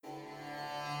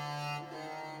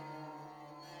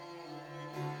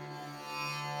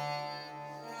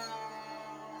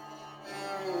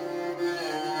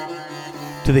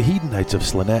To the Hedonites of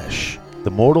Slaanesh, the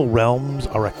mortal realms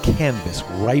are a canvas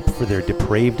ripe for their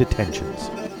depraved attentions.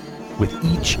 With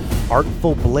each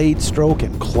artful blade stroke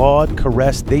and clawed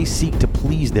caress, they seek to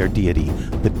please their deity,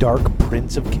 the Dark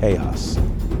Prince of Chaos.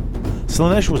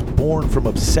 Slaanesh was born from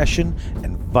obsession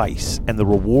and vice, and the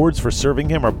rewards for serving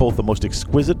him are both the most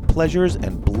exquisite pleasures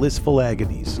and blissful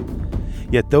agonies.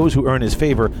 Yet those who earn his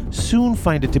favor soon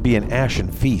find it to be an ashen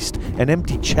feast, an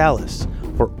empty chalice,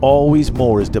 for always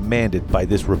more is demanded by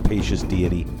this rapacious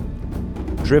deity.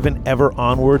 Driven ever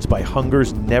onwards by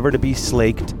hungers never to be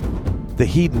slaked, the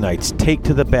Hedonites take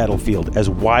to the battlefield as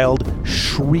wild,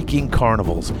 shrieking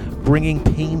carnivals, bringing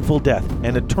painful death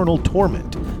and eternal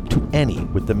torment to any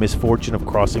with the misfortune of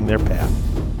crossing their path.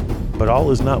 But all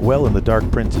is not well in the Dark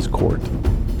Prince's court.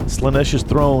 Slaanesh's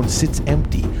throne sits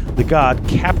empty, the god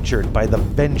captured by the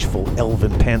vengeful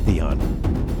elven pantheon.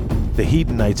 The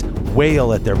Hedonites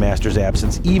wail at their master's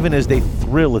absence, even as they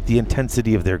thrill at the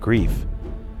intensity of their grief.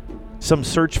 Some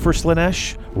search for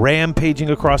Slaanesh, rampaging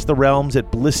across the realms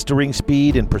at blistering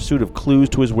speed in pursuit of clues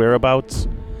to his whereabouts.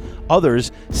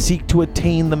 Others seek to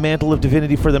attain the mantle of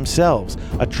divinity for themselves,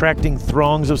 attracting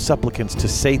throngs of supplicants to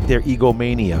sate their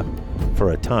egomania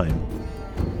for a time.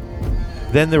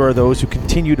 Then there are those who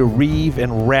continue to reave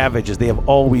and ravage as they have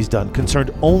always done,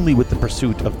 concerned only with the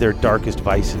pursuit of their darkest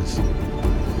vices.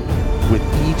 With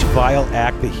each vile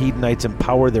act, the Hedonites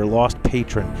empower their lost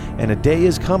patron, and a day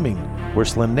is coming where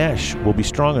Slaanesh will be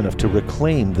strong enough to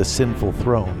reclaim the sinful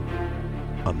throne.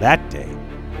 On that day,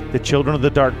 the children of the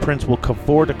Dark Prince will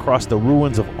cavort across the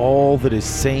ruins of all that is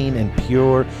sane and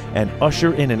pure and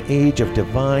usher in an age of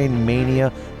divine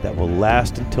mania that will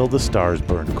last until the stars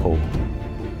burn cold.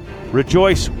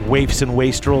 Rejoice, waifs and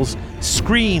wastrels,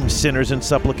 scream, sinners and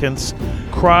supplicants,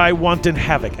 cry wanton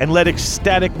havoc, and let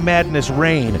ecstatic madness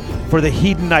reign, for the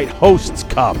Hedonite hosts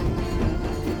come.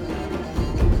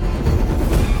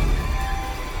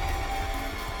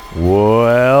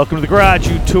 Welcome to the garage,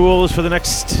 you tools, for the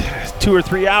next 2 or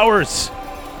 3 hours.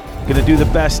 I'm going to do the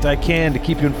best I can to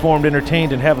keep you informed,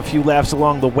 entertained, and have a few laughs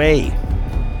along the way.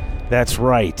 That's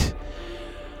right.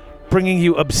 Bringing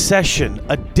you obsession,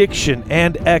 addiction,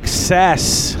 and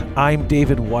excess. I'm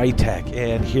David Witek,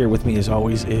 and here with me as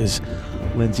always is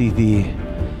Lindsay, the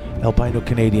albino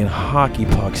Canadian hockey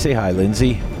puck. Say hi,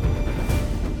 Lindsay.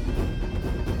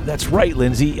 That's right,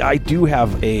 Lindsay. I do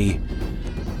have a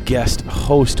guest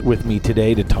host with me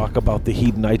today to talk about the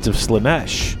Hedonites of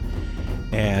Slaanesh.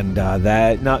 And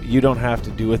you don't have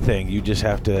to do a thing. You just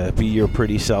have to be your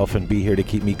pretty self and be here to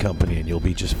keep me company, and you'll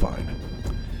be just fine.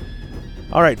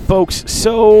 All right, folks,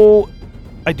 so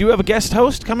I do have a guest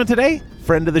host coming today,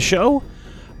 friend of the show,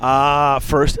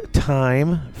 first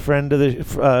time friend of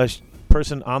the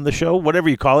person on the show, whatever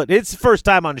you call it. It's first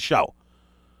time on the show.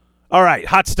 All right,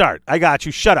 hot start. I got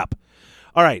you. Shut up.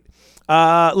 All right,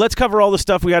 let's cover all the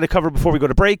stuff we got to cover before we go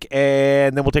to break,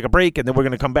 and then we'll take a break, and then we're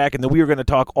going to come back, and then we are going to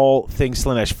talk all things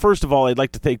Slaanesh. First of all, I'd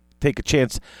like to take a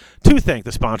chance to thank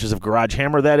the sponsors of Garage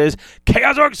Hammer. That is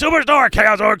Chaos Orc Superstore,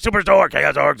 Chaos Orc Superstore,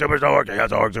 Chaos Orc Superstore,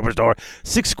 Chaos Orc Superstore,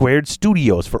 6 Squared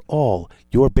Studios for all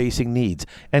your basic needs,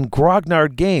 and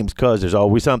Grognard Games, because there's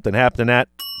always something happening at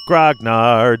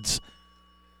Grognard's.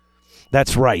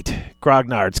 That's right,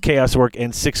 Grognard's, Chaos Orc,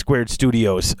 and 6 Squared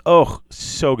Studios. Oh,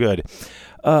 so good.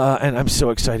 And I'm so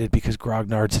excited because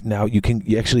Grognard's now, you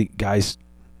actually, guys,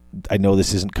 I know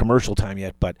this isn't commercial time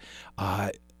yet, but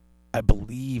I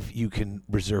believe you can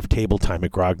reserve table time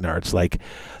at Grognard's. Like,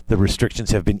 the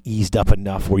restrictions have been eased up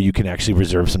enough where you can actually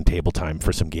reserve some table time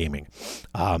for some gaming.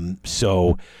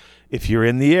 So if you're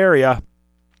in the area,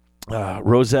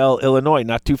 Roselle, Illinois,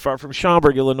 not too far from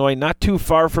Schaumburg, Illinois, not too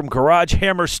far from Garage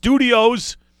Hammer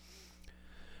Studios,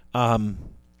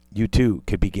 you too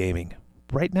could be gaming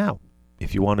right now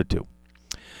if you wanted to.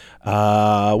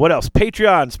 What else?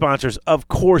 Patreon sponsors, of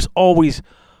course, always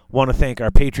want to thank our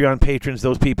Patreon patrons,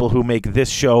 those people who make this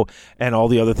show and all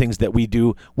the other things that we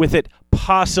do with it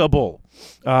possible.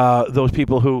 Those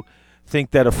people who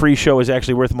think that a free show is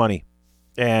actually worth money,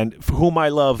 and whom I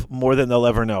love more than they'll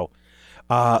ever know.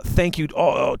 Thank you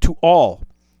to all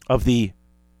of the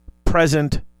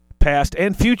present, past,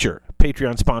 and future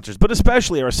Patreon sponsors, but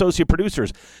especially our associate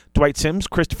producers, Dwight Sims,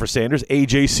 Christopher Sanders,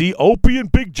 AJC, Opie,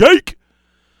 and Big Jake.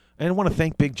 And I want to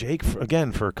thank Big Jake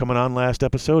again for coming on last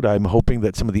episode. I'm hoping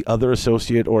that some of the other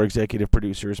associate or executive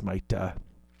producers might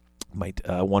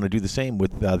want to do the same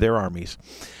with their armies,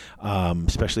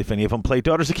 especially if any of them play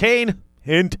Daughters of Cain.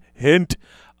 Hint, hint,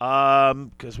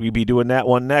 because we'll be doing that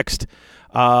one next.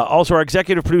 Also, our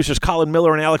executive producers, Colin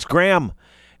Miller and Alex Graham.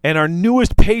 And our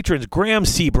newest patrons, Graham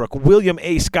Seabrook, William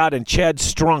A. Scott, and Chad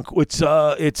Strunk.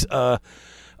 It's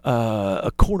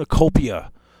a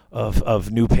cornucopia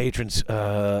of new patrons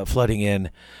flooding in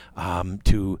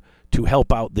to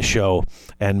help out the show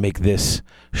and make this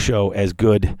show as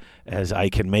good as I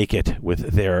can make it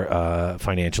with their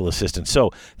financial assistance.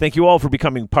 So thank you all for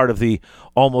becoming part of the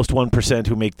almost 1%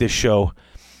 who make this show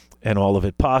and all of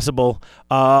it possible.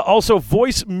 Also,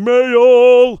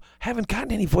 voicemail. Haven't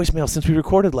gotten any voicemail since we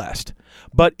recorded last.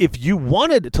 But if you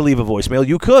wanted to leave a voicemail,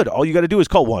 you could. All you got to do is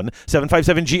call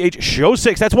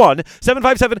 1-757-GH-SHOW-6. That's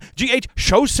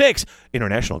 1-757-GH-SHOW-6.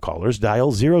 International callers,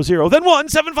 dial 00. Then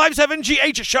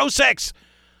 1-757-GH-SHOW-6.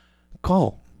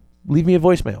 Call. Leave me a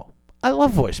voicemail. I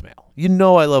love voicemail. You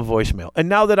know I love voicemail. And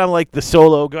now that I'm like the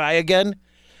solo guy again,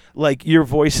 like your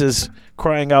voices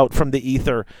crying out from the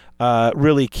ether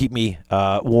really keep me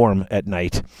warm at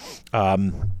night.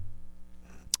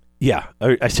 Yeah,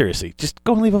 I seriously, just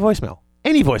go and leave a voicemail.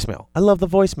 Any voicemail. I love the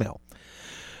voicemail.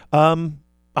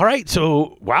 All right,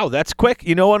 so, wow, that's quick.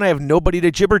 You know what? I have nobody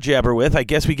to jibber-jabber with. I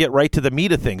guess we get right to the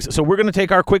meat of things. So we're going to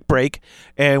take our quick break,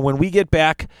 and when we get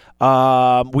back,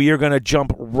 we are going to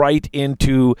jump right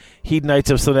into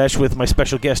Hedonites of Slaanesh with my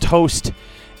special guest host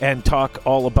and talk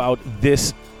all about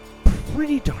this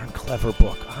pretty darn clever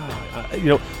book.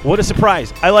 What a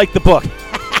surprise. I like the book.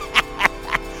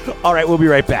 All right, we'll be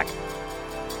right back.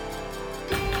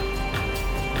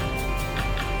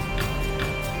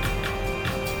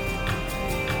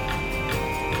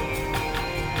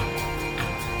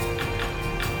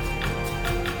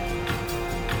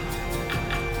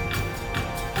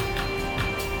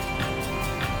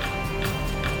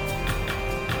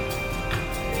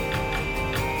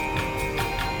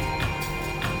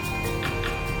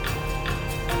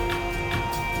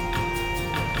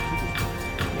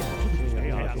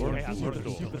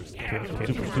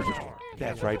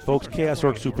 That's right, folks. Chaos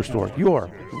Orc Superstore, your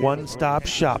one-stop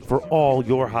shop for all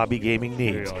your hobby gaming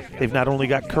needs. They've not only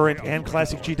got current and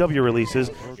classic GW releases,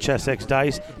 ChessX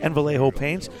Dice, and Vallejo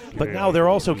paints, but now they're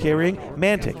also carrying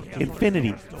Mantic,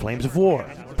 Infinity, Flames of War,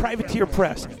 Privateer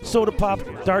Press, Soda Pop,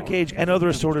 Dark Age, and other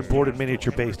assorted board and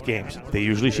miniature-based games. They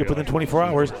usually ship within 24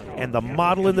 hours, and the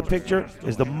model in the picture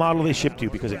is the model they ship to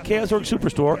you, because at Chaos Orc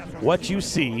Superstore, what you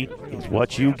see is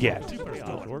what you get.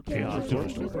 Chaos Orc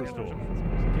Superstore.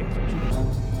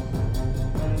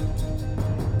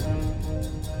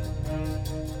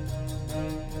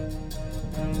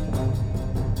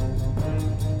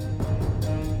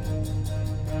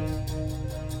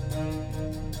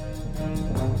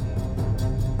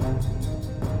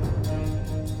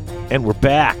 And we're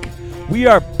back. We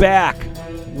are back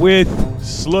with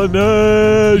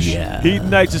Slaanesh. Yeah.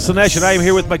 Hedonites of Slaanesh, and I am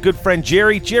here with my good friend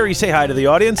Jerry. Jerry, say hi to the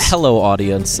audience. Hello,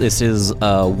 audience. This is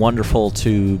wonderful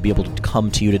to be able to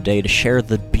come to you today to share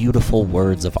the beautiful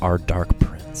words of our Dark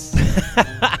Prince.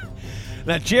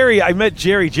 Now, Jerry, I met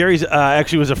Jerry. Jerry's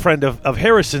actually was a friend of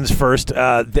Harrison's first.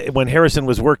 When Harrison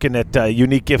was working at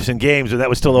Unique Gifts and Games, when that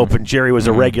was still open, Jerry was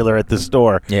a regular at the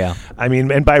store. Yeah. I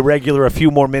mean, and by regular, a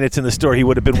few more minutes in the store, he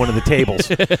would have been one of the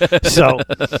tables. So,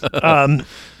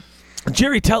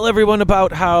 Jerry, tell everyone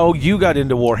about how you got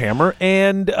into Warhammer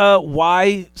and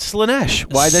why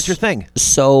Slaanesh. Why that's your thing.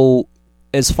 So,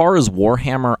 as far as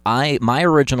Warhammer, my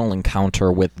original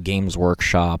encounter with Games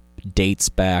Workshop dates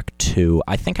back to,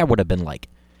 I think I would have been like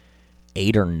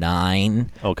 8 or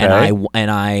 9. Okay.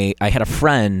 And I had a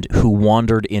friend who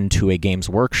wandered into a Games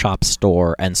Workshop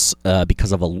store and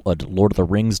because of a Lord of the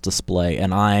Rings display,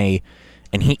 and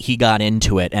he got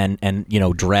into it and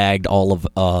dragged all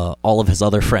of his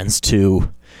other friends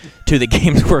to the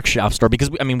Games Workshop store, because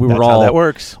we That's were all, how that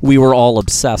works. We were all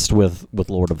obsessed with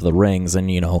Lord of the Rings, and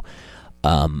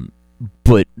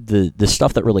but the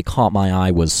stuff that really caught my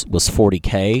eye was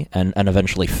 40K and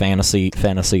eventually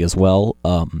fantasy as well.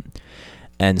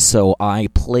 And so I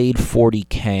played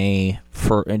 40K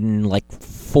in like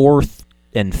 4th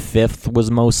and 5th was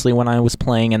mostly when I was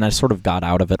playing, and I sort of got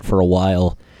out of it for a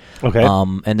while. Okay.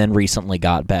 And then recently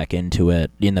got back into it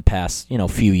in the past,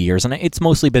 few years, and it's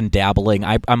mostly been dabbling.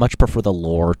 I much prefer the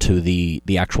lore to the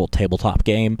actual tabletop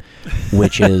game,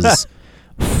 which is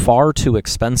far too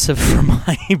expensive for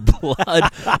my blood,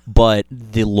 but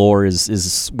the lore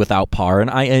is without par,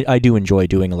 and I do enjoy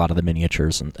doing a lot of the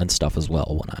miniatures and stuff as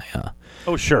well when I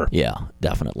oh, sure. Yeah,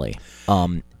 definitely.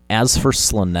 As for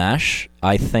Slaanesh,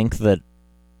 I think that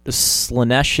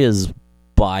Slaanesh is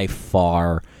by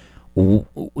far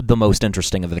the most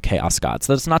interesting of the Chaos Gods.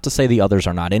 That's not to say the others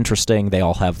are not interesting. They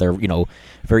all have their,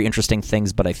 very interesting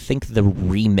things, but I think the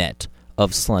remit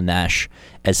of Slaanesh,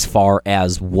 as far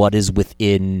as what is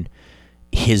within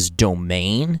his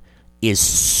domain, is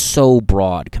so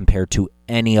broad compared to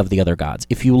any of the other gods.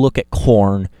 If you look at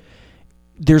Khorne,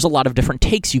 there's a lot of different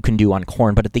takes you can do on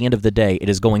Khorne, but at the end of the day, it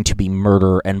is going to be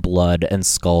murder and blood and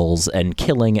skulls and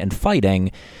killing and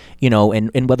fighting,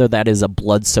 and whether that is a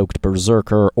blood-soaked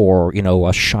berserker or,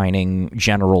 a shining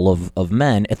general of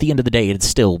men, at the end of the day, it's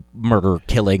still murder,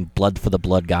 killing, blood for the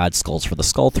blood god, skulls for the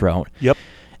skull throne. Yep.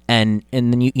 And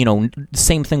then,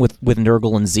 same thing with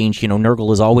Nurgle and Tzeentch.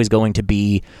 Nurgle is always going to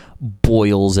be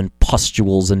boils and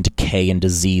pustules and decay and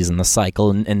disease in the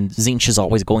cycle, and Tzeentch is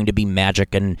always going to be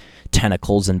magic and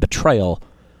tentacles and betrayal.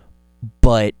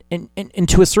 But, and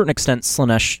to a certain extent,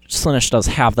 Slaanesh does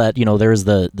have that. There's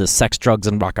the sex, drugs,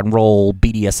 and rock and roll,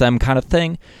 BDSM kind of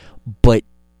thing. But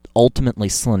ultimately,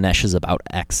 Slaanesh is about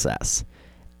excess.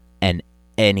 And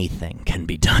anything can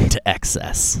be done to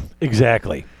excess.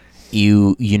 Exactly.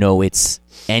 It's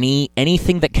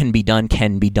anything that can be done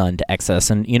to excess.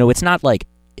 And, it's not like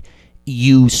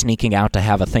you sneaking out to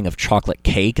have a thing of chocolate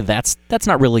cake. That's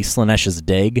not really Slaanesh's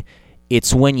dig.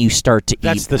 It's when you start to eat.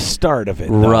 That's the start of it,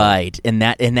 though. Right. And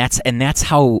that's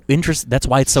how that's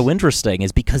why it's so interesting,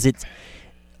 is because it's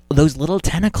those little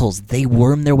tentacles, they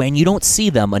worm their way, and you don't see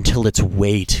them until it's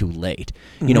way too late.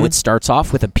 Mm-hmm. It starts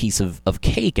off with a piece of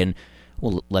cake, and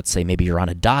well, let's say maybe you're on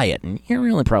a diet, and you're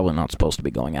really probably not supposed to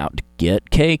be going out to get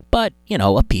cake, but,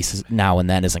 a piece now and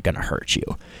then isn't going to hurt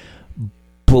you.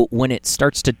 But when it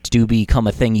starts to become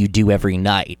a thing you do every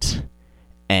night,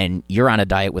 and you're on a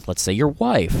diet with, let's say, your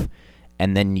wife,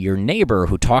 and then your neighbor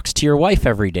who talks to your wife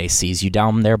every day sees you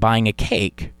down there buying a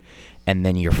cake, and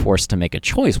then you're forced to make a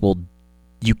choice. Well,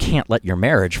 you can't let your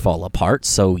marriage fall apart,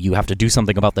 so you have to do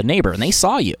something about the neighbor. And they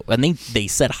saw you, and they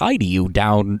said hi to you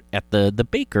down at the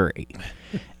bakery.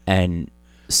 And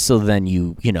so then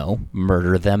you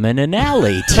murder them in an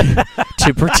alley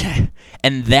to protect.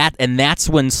 And that's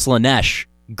when Slaanesh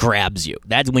grabs you.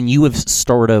 That's when you have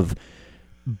sort of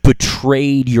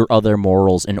betrayed your other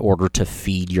mortals in order to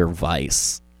feed your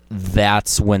vice.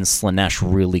 That's when Slaanesh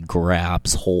really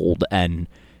grabs hold and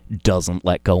doesn't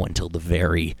let go until the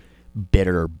very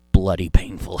bitter, bloody,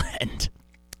 painful end.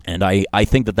 And I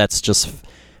think that's just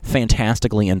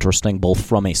fantastically interesting, both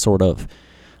from a sort of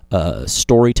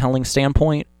storytelling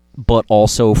standpoint, but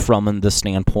also from the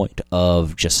standpoint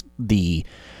of just the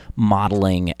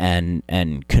modeling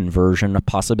and conversion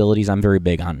possibilities. I'm very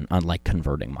big on like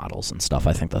converting models and stuff.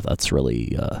 I think that's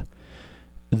really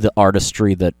the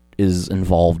artistry that is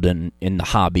involved in the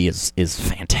hobby is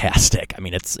fantastic. I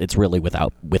mean, it's really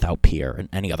without peer in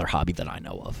any other hobby that I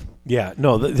know of. Yeah,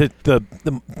 no,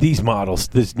 these models,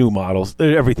 these new models,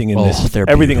 everything in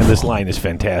this line is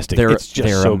fantastic. They're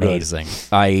so amazing. Good.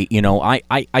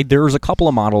 I there's a couple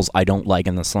of models I don't like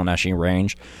in the Slaaneshi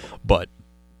range, but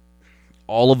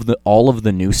all of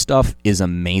the new stuff is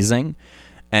amazing,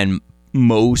 and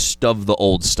most of the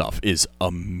old stuff is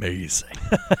amazing.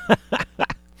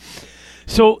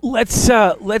 So let's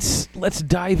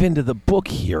dive into the book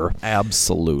here.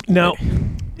 Absolutely. Now,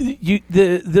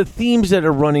 the themes that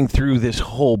are running through this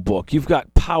whole book, you've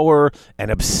got power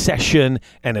and obsession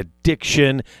and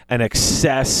addiction and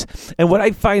excess. And what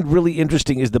I find really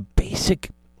interesting is the basic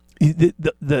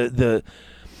the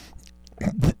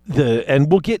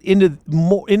and we'll get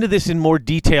into this in more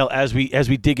detail as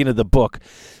we dig into the book.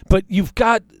 But you've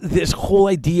got this whole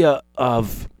idea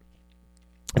of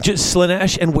just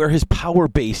Slaanesh and where his power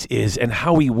base is and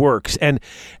how he works. And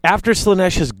after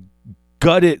Slaanesh has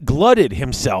glutted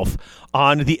himself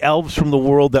on the elves from the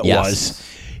world that was,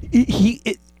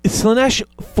 Slaanesh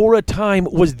for a time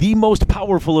was the most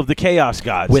powerful of the Chaos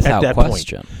Gods without at that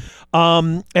question.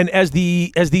 Point. And as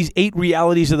these 8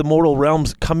 realities of the mortal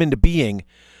realms come into being,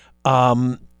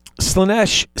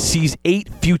 Slaanesh sees 8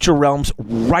 future realms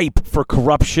ripe for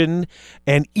corruption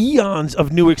and eons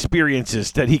of new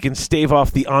experiences that he can stave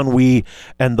off the ennui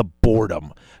and the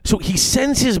boredom. So he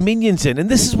sends his minions in, and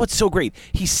this is what's so great.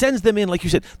 He sends them in, like you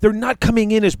said, they're not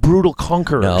coming in as brutal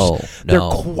conquerors. No. They're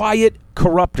quiet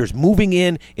corruptors moving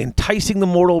in, enticing the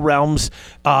mortal realms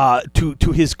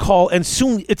to his call. And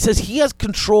soon it says he has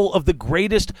control of the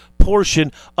greatest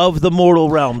portion of the mortal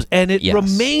realms. And it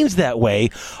remains that way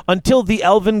until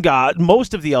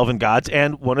most of the elven gods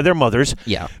and one of their mothers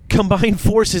combine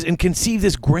forces and conceive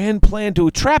this grand plan to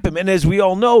trap him. And as we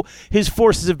all know, his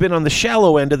forces have been on the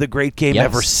shallow end of the great game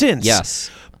ever since.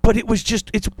 Yes. But it was just,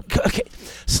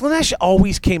 Slaanesh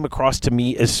always came across to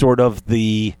me as sort of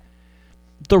the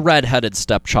the redheaded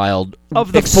stepchild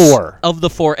Of the four. Of the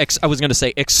four, I was going to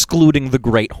say excluding the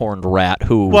great horned rat,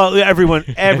 who... Well, everyone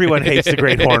hates the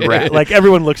great horned rat. Like,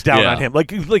 everyone looks down Yeah. on him.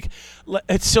 Like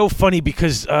it's so funny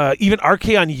because even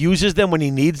Archaon uses them when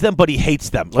he needs them, but he hates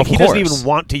them. Like, Of he doesn't course. even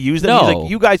want to use them. No. He's like,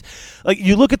 you guys, like,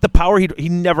 you look at the power, he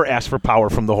never asks for power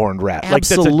from the horned rat.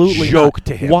 Absolutely like, that's a joke not.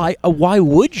 to him. Why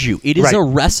would you? It is Right. a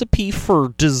recipe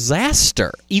for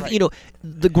disaster. Even,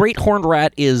 the great horned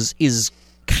rat is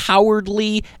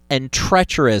cowardly and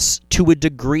treacherous to a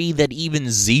degree that even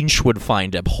Tzeentch would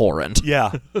find abhorrent.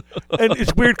 Yeah, and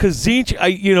it's weird because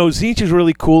Tzeentch is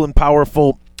really cool and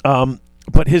powerful,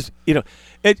 but his,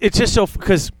 it's just so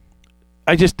because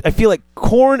I feel like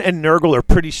Khorne and Nurgle are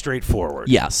pretty straightforward.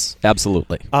 Yes,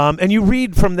 absolutely. And you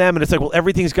read from them, and it's like, well,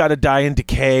 everything's got to die and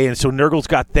decay, and so Nurgle's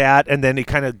got that, and then he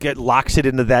kind of locks it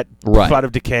into that Right. spot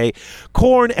of decay.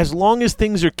 Khorne, as long as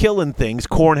things are killing things,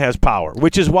 Khorne has power,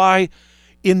 which is why,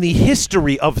 in the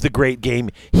history of the great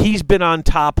game, he's been on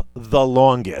top the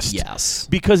longest. Yes.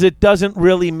 Because it doesn't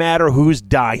really matter who's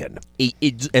dying.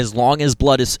 As long as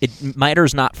blood is... It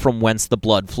matters not from whence the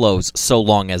blood flows, so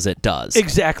long as it does.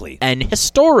 Exactly. And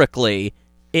historically,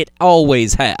 it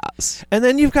always has. And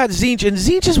then you've got Tzeentch, and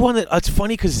Tzeentch is one that... It's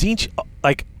funny because Tzeentch,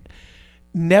 like,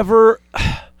 never...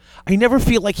 I never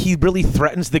feel like he really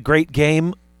threatens the great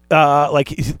game.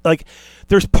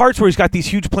 There's parts where he's got these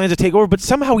huge plans to take over, but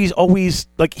somehow he's always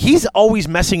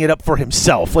messing it up for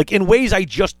himself, like in ways I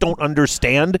just don't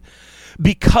understand,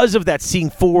 because of that seeing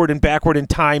forward and backward in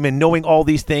time and knowing all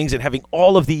these things and having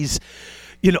all of these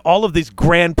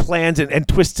grand plans and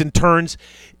twists and turns.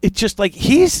 It's just like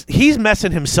he's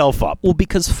messing himself up. Well,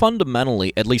 because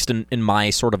fundamentally, at least in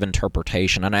my sort of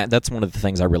interpretation, and that's one of the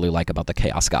things I really like about the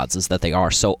Chaos Gods, is that they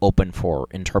are so open for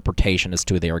interpretation as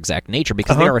to their exact nature,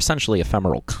 because they are essentially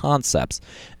ephemeral concepts.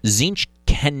 Tzeentch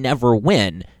can never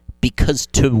win, because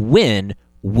to win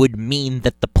would mean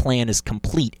that the plan is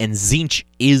complete, and Tzeentch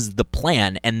is the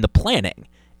plan and the planning.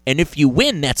 And if you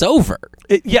win, that's over.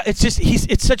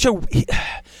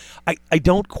 I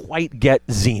don't quite get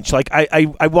Tzeentch. Like,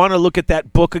 I want to look at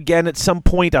that book again at some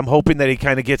point. I'm hoping that he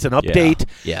kind of gets an update.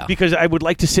 Yeah. Because I would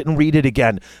like to sit and read it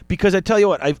again. Because I tell you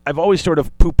what, I've always sort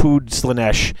of poo-pooed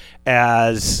Slaanesh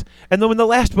as... And then when the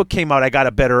last book came out, I got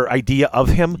a better idea of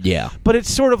him. Yeah. But it's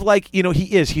sort of like,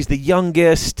 he's the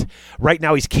youngest. Right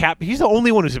now he's the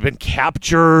only one who's been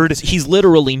captured. He's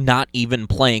literally not even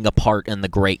playing a part in the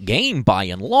great game by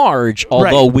and large,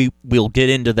 although we'll get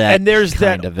into that. And there's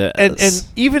kind that, of is.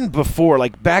 and even before,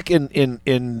 like back in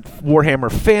Warhammer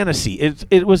Fantasy,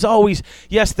 it was always,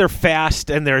 yes, they're fast,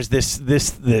 and there's this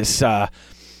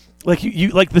like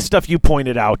you like the stuff you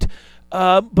pointed out.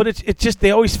 But it's just,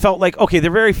 they always felt like, okay,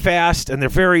 they're very fast and they're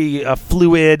very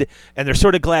fluid and they're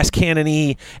sort of glass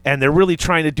cannon-y and they're really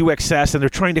trying to do excess and they're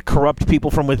trying to corrupt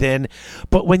people from within.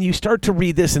 But when you start to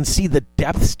read this and see the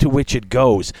depths to which it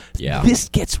goes, this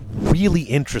gets really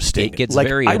interesting. It gets like,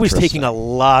 very I was interesting. taking a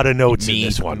lot of notes in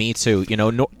this one. Me too.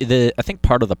 I think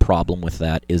part of the problem with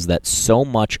that is that so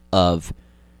much of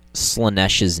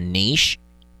Slaanesh's niche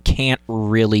can't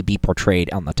really be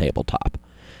portrayed on the tabletop.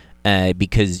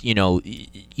 Because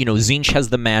Tzeentch has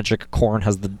the magic, Khorne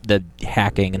has the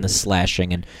hacking and the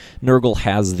slashing, and Nurgle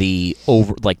has the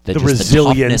resilience, the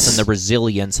toughness and the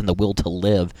resilience and the will to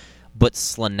live. But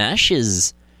Slaanesh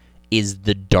is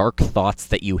the dark thoughts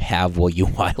that you have while you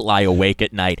lie awake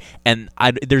at night, and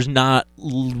there's not,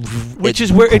 which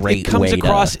is where it comes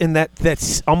across in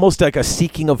that's almost like a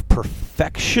seeking of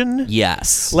perfection.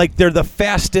 Yes, like they're the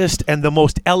fastest and the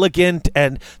most elegant,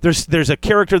 and there's a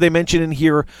character they mention in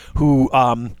here who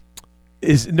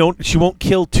is known. She won't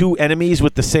kill two enemies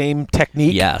with the same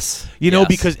technique. Yes,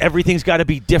 because everything's got to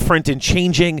be different and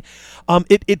changing.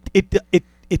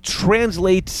 It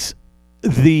translates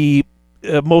the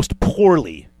most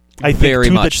poorly, I think, very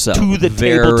much so. To the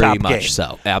very tabletop much game.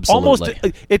 so.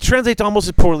 Absolutely, it translates almost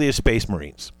as poorly as Space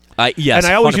Marines. Yes,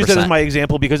 and I always 100%. use that as my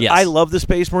example because I love the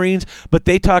Space Marines, but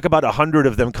they talk about 100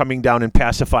 of them coming down and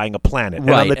pacifying a planet. And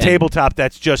on the tabletop,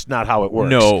 that's just not how it works.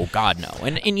 No, God, no.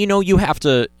 And you have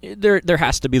to... There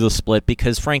has to be the split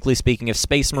because, frankly speaking, if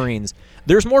Space Marines...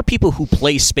 There's more people who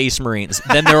play Space Marines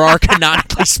than there are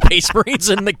canonically Space Marines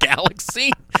in the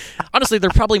galaxy. Honestly, there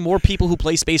are probably more people who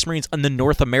play Space Marines on the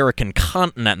North American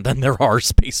continent than there are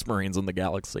Space Marines in the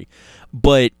galaxy.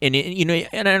 But, and I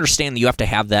understand that you have to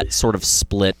have that sort of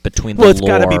split between the lore. Well, it's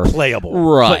got to be playable.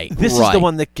 Right. But this is the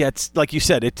one that gets, like you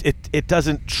said, it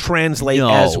doesn't translate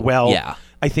as well,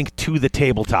 I think, to the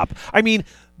tabletop. I mean,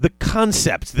 the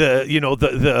concepts,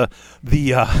 the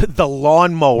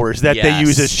lawnmowers that they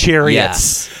use as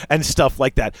chariots and stuff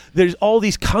like that. There's all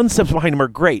these concepts behind them are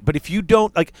great, but if you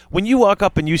don't, like, when you walk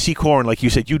up and you see Khorne, like you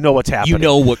said, you know what's happening. You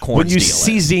know what Khorne's When you deal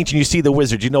see is. Tzeentch and you see the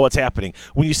wizard, you know what's happening.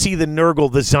 When you see the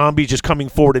Nurgle, the zombie just coming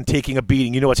forward and taking a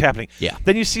beating, you know what's happening. Yeah.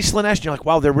 Then you see Slaanesh and you're like,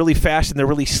 wow, they're really fast and they're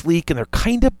really sleek and they're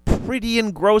kind of pretty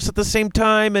and gross at the same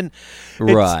time. And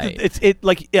Right.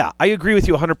 I agree with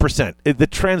you 100%. The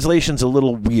translation's a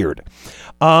little weird.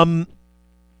 Now,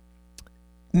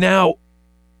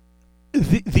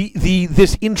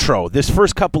 this intro, this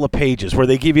first couple of pages where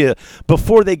they give you,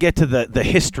 before they get to the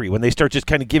history, when they start just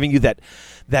kind of giving you that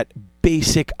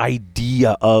basic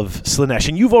idea of Slaanesh,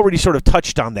 and you've already sort of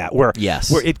touched on that, where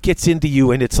it gets into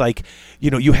you, and it's like,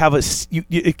 you have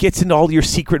it gets into all your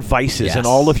secret vices and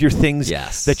all of your things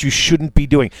that you shouldn't be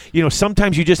doing.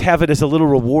 Sometimes you just have it as a little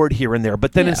reward here and there,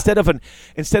 but then instead of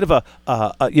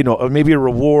maybe a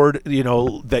reward,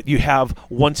 that you have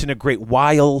once in a great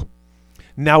while.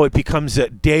 Now it becomes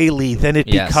daily, then it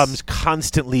becomes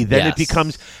constantly, then it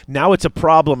becomes, now it's a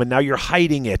problem, and now you're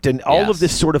hiding it, and all of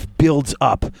this sort of builds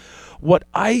up. What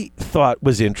I thought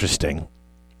was interesting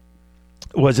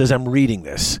was, as I'm reading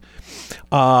this,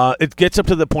 it gets up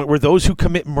to the point where those who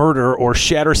commit murder or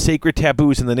shatter sacred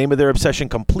taboos in the name of their obsession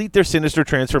complete their sinister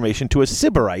transformation to a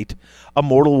Sybarite, a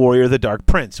mortal warrior, the Dark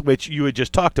Prince, which you had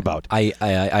just talked about. I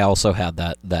also had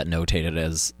that notated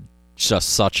as just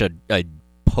such a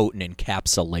potent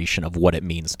encapsulation of what it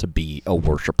means to be a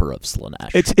worshiper of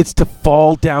Slaanesh. It's to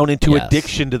fall down into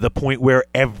addiction to the point where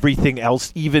everything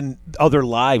else, even other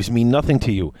lives, mean nothing to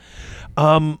you.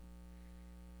 I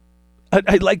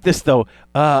like this, though.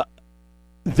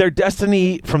 Their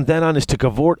destiny from then on is to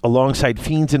cavort alongside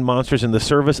fiends and monsters in the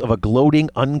service of a gloating,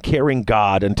 uncaring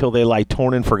god until they lie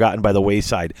torn and forgotten by the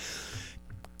wayside.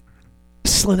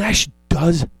 Slaanesh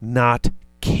does not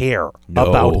care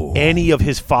about any of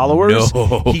his followers.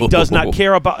 He does not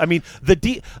care about. I mean,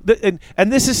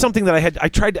 and this is something that I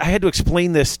had to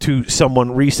explain this to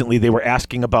someone recently. They were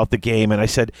asking about the game, and I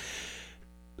said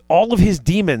all of his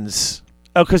demons.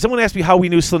 Because someone asked me how we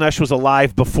knew Slaanesh was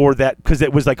alive before that, because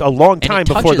it was like a long time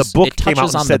before the book came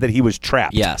out and said that he was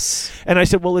trapped. Yes, and I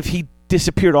said, well, if he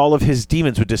disappeared, all of his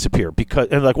demons would disappear.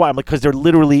 And like, why? I'm like, because they're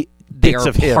literally bits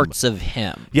of him. Parts of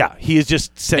him. Yeah, he is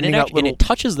just sending out little. And it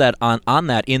touches that on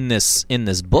that in this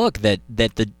book that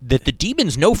the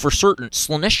demons know for certain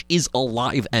Slaanesh is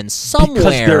alive and somewhere,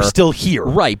 because they're still here,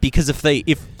 right? Because if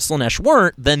Slaanesh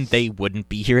weren't, then they wouldn't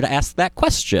be here to ask that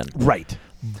question, right?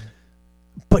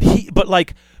 But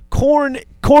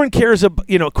Khorne cares about,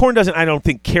 Khorne doesn't, I don't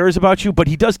think, cares about you, but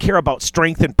he does care about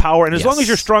strength and power. And as long as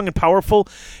you're strong and powerful,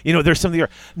 there's something there.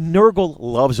 Nurgle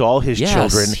loves all his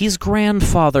children. He's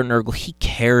grandfather Nurgle. He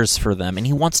cares for them, and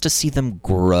he wants to see them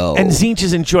grow. And Tzeentch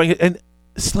is enjoying it. And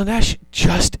Slaanesh,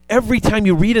 just every time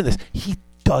you read in this, he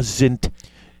doesn't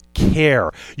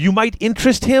care. You might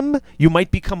interest him. You might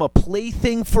become a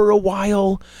plaything for a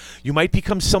while. You might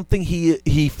become something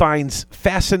he finds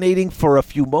fascinating for a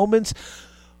few moments.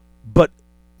 But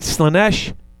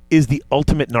Slaanesh is the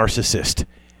ultimate narcissist.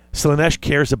 Slaanesh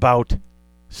cares about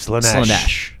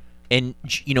Slaanesh. And,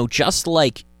 just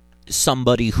like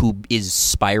somebody who is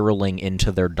spiraling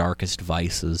into their darkest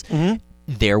vices,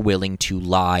 they're willing to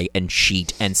lie and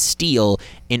cheat and steal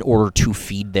in order to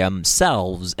feed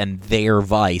themselves and their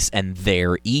vice and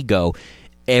their ego.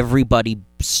 Everybody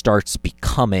starts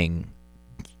becoming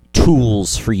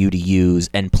tools for you to use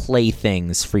and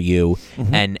playthings for you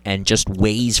and just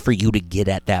ways for you to get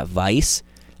at that vice.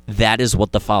 That is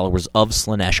what the followers of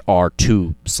Slaanesh are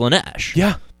to Slaanesh.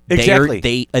 Yeah, exactly.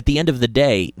 They at the end of the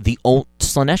day,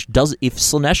 Slaanesh does. If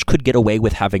Slaanesh could get away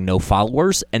with having no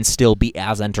followers and still be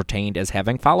as entertained as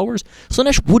having followers,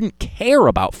 Slaanesh wouldn't care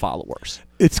about followers.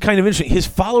 It's kind of interesting. His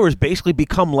followers basically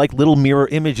become like little mirror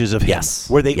images of him,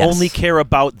 where they only care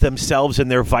about themselves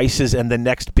and their vices and the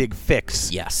next big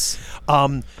fix. Yes.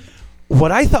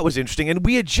 What I thought was interesting, and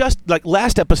we had just,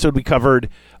 last episode we covered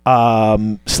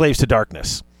Slaves to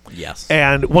Darkness. Yes.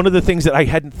 And one of the things that I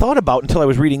hadn't thought about until I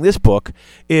was reading this book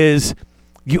is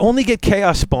you only get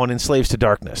Chaos Spawn in Slaves to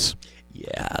Darkness.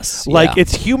 Yes.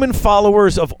 It's human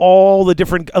followers of all the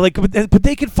different, but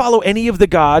they can follow any of the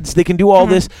gods. They can do all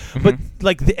this, but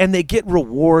and they get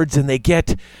rewards and they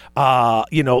get,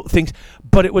 things.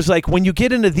 But it was like when you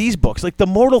get into these books, the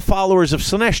mortal followers of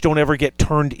Slaanesh don't ever get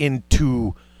turned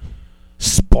into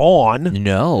Spawn.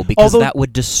 No, because that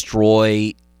would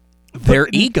destroy their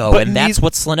ego, and that's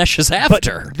what Slaanesh is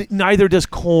after. But neither does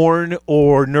Khorne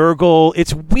or Nurgle.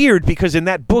 It's weird because in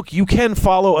that book you can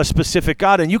follow a specific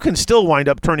god and you can still wind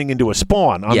up turning into a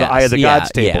Spawn on the Eye of the Gods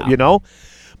table,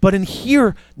 But in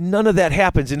here, none of that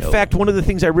happens. In fact, one of the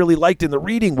things I really liked in the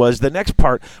reading was the next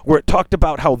part where it talked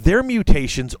about how their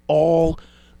mutations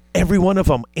every one of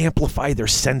them amplify their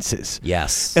senses.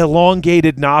 Yes.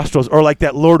 Elongated nostrils, or like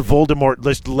that Lord Voldemort,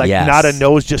 not a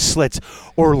nose, just slits,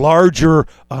 or larger,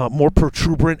 more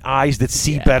protuberant eyes that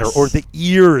see better, or the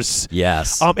ears.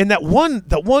 Yes. And that one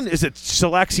is it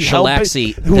Shalaxi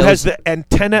Shalaxi, who has the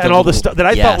antenna and all the stuff that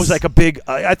I thought was like a big.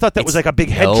 I thought that was like a big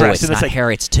headdress. It's not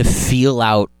hair. It's to feel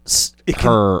out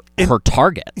her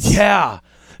targets. Yeah.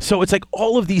 So it's like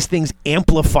all of these things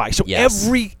amplify. So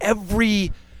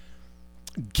every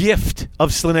gift of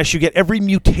Slaanesh you get, every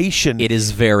mutation, it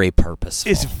is very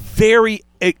purposeful. Is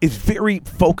very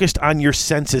focused on your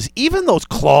senses. Even those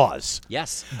claws.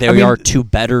 Yes, they are to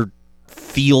better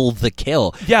feel the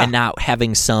kill, and not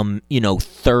having some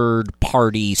third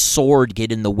party sword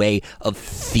get in the way of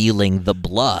feeling the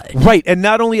blood. Right, and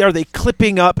not only are they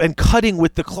clipping up and cutting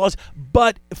with the claws,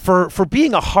 but for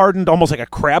being a hardened, almost like a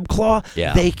crab claw,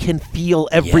 they can feel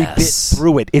every bit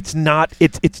through it. It's not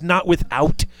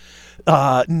without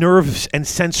nerves and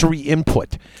sensory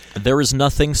input. There is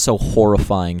nothing so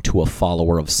horrifying to a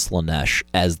follower of Slaanesh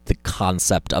as the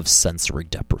concept of sensory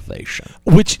deprivation.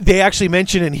 Which they actually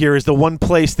mention in here is the one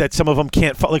place that some of them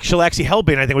can't follow. Like Shalaxi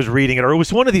Hellbane, I think, was reading it, or it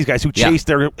was one of these guys who chased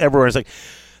everywhere. It's like,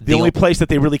 the only place that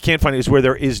they really can't find it is where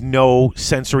there is no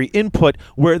sensory input,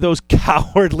 where those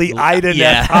cowardly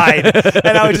Idoneth hide.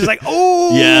 And I was just like,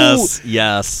 oh!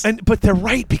 Yes. But they're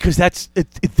right, because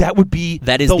that would be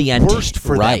the worst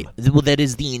for them. Well, that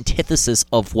is the antithesis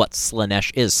of what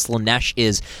Slaanesh is. Slaanesh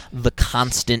is the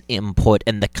constant input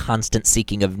and the constant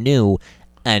seeking of new,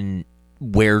 and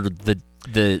where the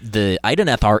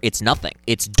Idoneth are, it's nothing.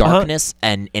 It's darkness,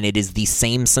 and it is the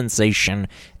same sensation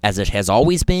as it has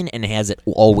always been and as it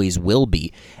always will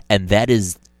be. And that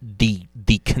is the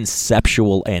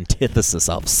conceptual antithesis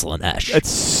of Slaanesh. It's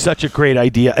such a great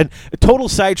idea. And a total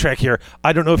sidetrack here,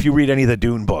 I don't know if you read any of the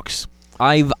Dune books.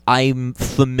 I'm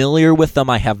familiar with them.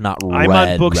 I have not read. I'm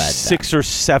on book 6 or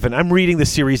 7. I'm reading the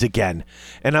series again,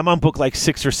 and I'm on book like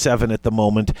 6 or 7 at the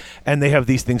moment. And they have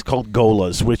these things called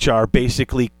Golas, which are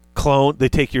basically clone. They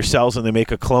take your cells and they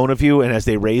make a clone of you, and as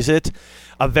they raise it,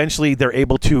 eventually they're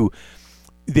able to.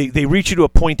 They reach you to a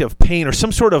point of pain or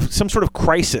some sort of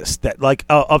crisis that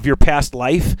of your past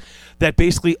life that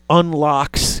basically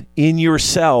unlocks in your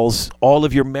cells all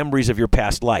of your memories of your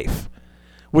past life,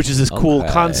 which is this cool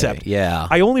concept. Yeah.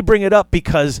 I only bring it up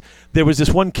because there was this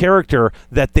one character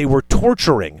that they were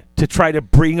torturing to try to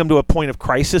bring him to a point of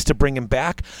crisis to bring him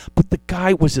back, but the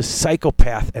guy was a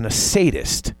psychopath and a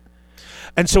sadist.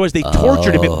 And so as they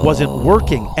tortured him, it wasn't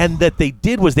working. And that they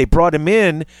did was they brought him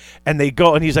in, and they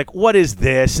go, and he's like, "What is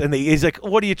this?" And he's like,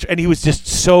 "What are you?" And he was just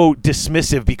so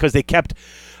dismissive because they kept.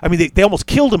 I mean, they almost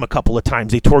killed him a couple of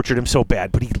times. They tortured him so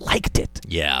bad, but he liked it.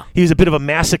 Yeah, he was a bit of a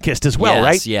masochist as well,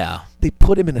 right? Yeah. They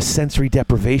put him in a sensory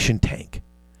deprivation tank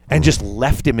and just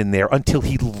left him in there until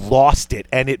he lost it,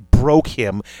 and it broke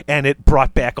him, and it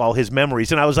brought back all his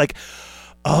memories. And I was like,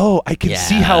 oh, I can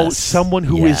see how someone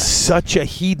who is such a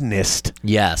hedonist.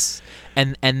 Yes.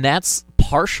 And that's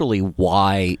partially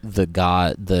why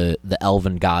the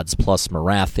elven gods plus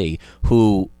Morathi,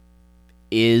 who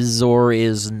is or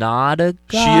is not a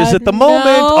god. She is at the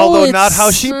moment, although not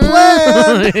how she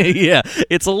planned. Yeah,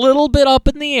 it's a little bit up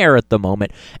in the air at the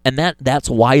moment. And that's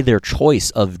why their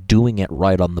choice of doing it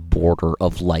right on the border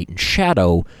of light and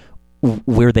shadow,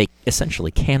 where they essentially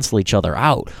cancel each other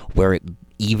out, where it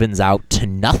evens out to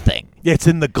nothing. It's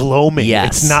in the gloaming.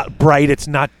 Yes. It's not bright, it's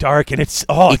not dark, and it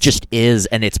just is,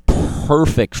 and it's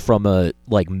perfect from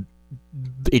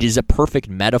it is a perfect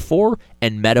metaphor,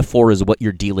 and metaphor is what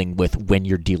you're dealing with when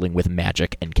you're dealing with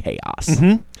magic and chaos.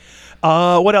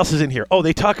 Mm-hmm. What else is in here? Oh,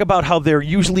 they talk about how they're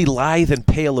usually lithe and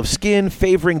pale of skin,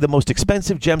 favoring the most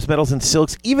expensive gems, metals, and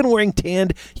silks, even wearing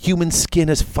tanned human skin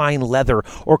as fine leather,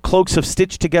 or cloaks of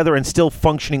stitched together and still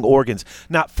functioning organs.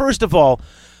 Now, first of all,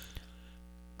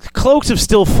 cloaks of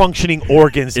still functioning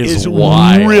organs is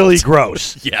really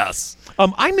gross. Yes.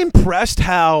 I'm impressed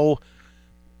how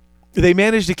they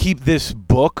managed to keep this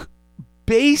book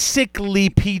basically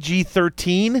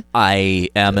PG-13. I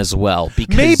am as well,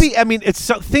 because maybe it's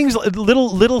things,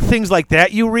 little things like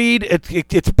that you read.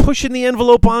 It's pushing the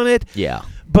envelope on it. Yeah.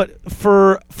 But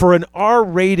for an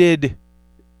R-rated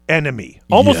enemy,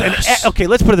 almost okay,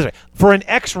 let's put it this way: for an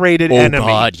X-rated enemy. Oh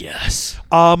God, yes.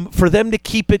 For them to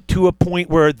keep it to a point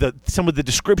where some of the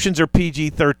descriptions are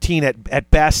PG-13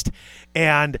 at best,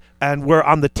 and where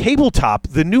on the tabletop,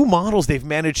 the new models they've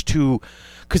managed to,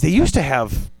 because they used to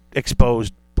have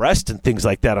exposed breast and things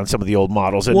like that on some of the old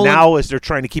models. And Well, now, as they're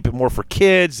trying to keep it more for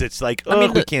kids, it's like,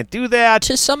 we can't do that.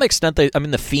 To some extent,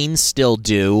 the Fiends still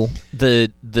do.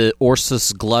 The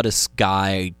Ursus Gluttus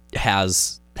guy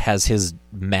has his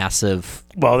massive.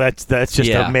 Well, that's just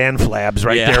Yeah. a man flabs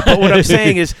right Yeah. there. But what I'm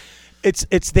saying is,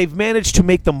 it's they've managed to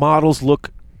make the models look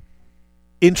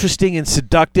interesting and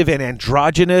seductive and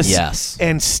androgynous, Yes.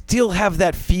 and still have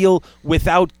that feel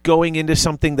without going into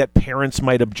something that parents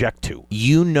might object to.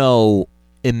 You know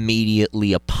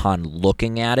immediately upon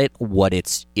looking at it what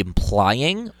it's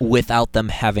implying without them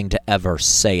having to ever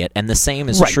say it. And the same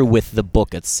is Right. true with the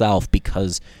book itself,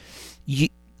 because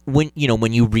when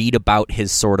you read about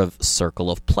his sort of circle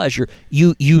of pleasure,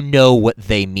 you know what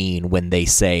they mean when they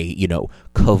say,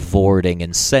 cavorting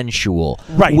and sensual,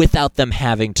 Right. without them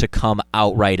having to come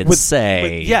outright and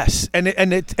say, yes, and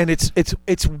it's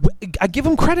I give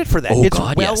them credit for that. Oh, It's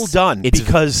God, well yes. done, It's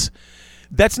because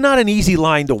that's not an easy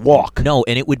line to walk. No,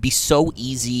 and it would be so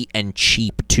easy and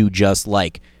cheap to just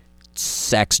like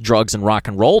sex, drugs, and rock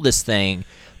and roll this thing,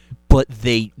 but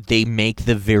they make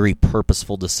the very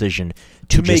purposeful decision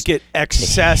to just make it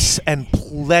excess and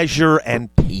pleasure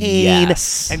and pain,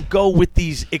 Yes. and go with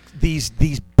these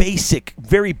basic,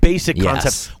 very basic Yes.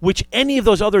 concepts, which any of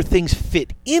those other things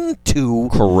fit into,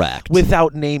 correct.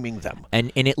 without naming them.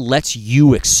 And it lets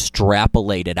you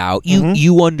extrapolate it out. Mm-hmm.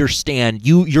 You understand.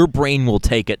 Your brain will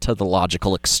take it to the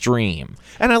logical extreme.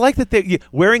 And I like that they're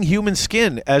wearing human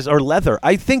skin or leather.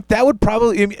 I think that would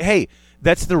probably, hey,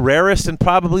 that's the rarest and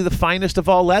probably the finest of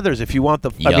all leathers. If you want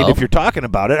Yup. if you're talking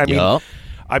about it, Yup.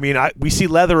 we see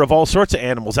leather of all sorts of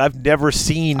animals. I've never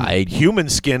seen human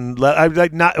skin.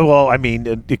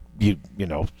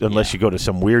 Unless you go to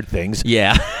some weird things.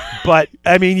 Yeah. But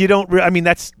you don't.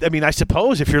 I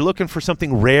suppose if you're looking for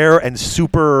something rare and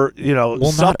super,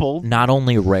 supple. Not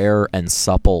only rare and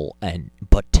supple,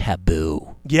 but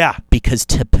taboo. Yeah. Because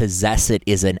to possess it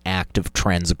is an act of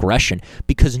transgression.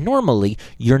 Because normally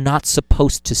you're not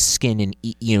supposed to skin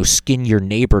your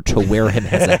neighbor to wear him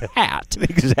as a hat.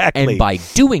 Exactly. And by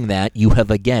doing that, you have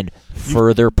again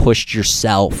further pushed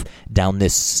yourself down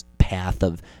this path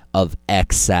of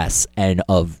excess and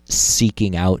of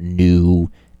seeking out new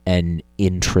and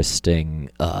interesting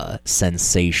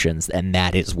sensations, and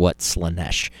that is what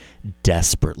Slaanesh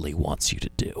desperately wants you to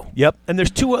do. Yep, and there's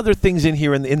two other things in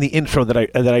here in the intro that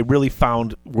I really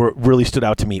found really stood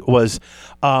out to me was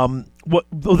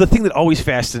the thing that always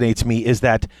fascinates me is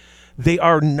that they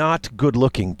are not good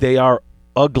looking. They are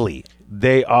ugly.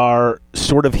 They are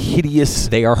sort of hideous.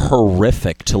 They are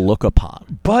horrific to look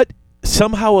upon, but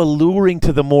somehow alluring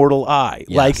to the mortal eye.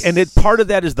 Yes. Part of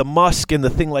that is the musk and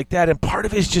the thing like that, and part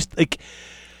of it is just like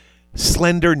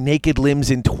slender, naked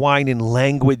limbs entwine in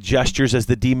languid gestures as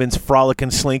the demons frolic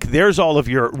and slink. There's all of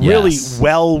your really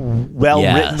well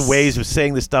written ways of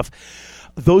saying this stuff.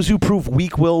 Those who prove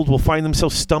weak-willed will find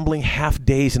themselves stumbling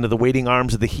half-dazed into the waiting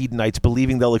arms of the Hedonites,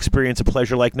 believing they'll experience a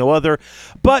pleasure like no other,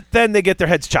 but then they get their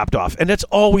heads chopped off. And that's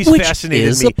always fascinated me.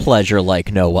 Which is a pleasure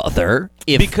like no other.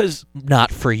 Because not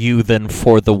for you, then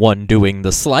for the one doing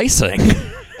the slicing.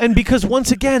 And because,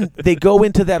 once again, they go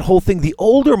into that whole thing. The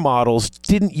older models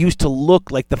didn't used to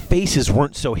look like the faces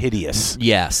weren't so hideous.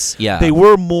 Yes, yeah. They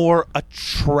were more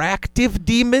attractive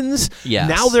demons. Yes.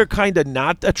 Now they're kind of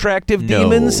not attractive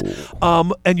demons.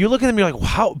 And you look at them, you're like,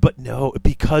 wow, but no,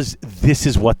 because this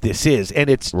is what this is. And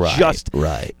it's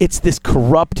it's this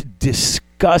corrupt,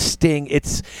 disgusting,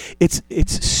 it's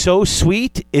so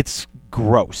sweet, it's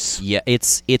gross. Yeah,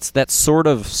 it's that sort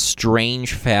of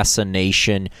strange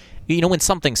fascination. When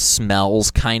something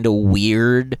smells kind of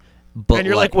weird, but and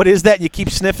you're like, what is that? And you keep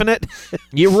sniffing it.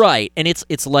 You're right, and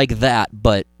it's like that,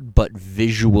 but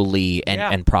visually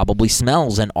and probably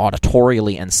smells and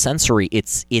auditorially and sensory.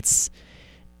 It's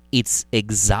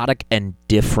exotic and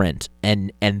different,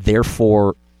 and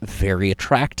therefore very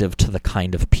attractive to the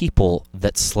kind of people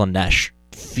that Slaanesh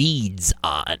feeds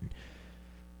on.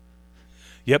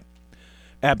 Yep,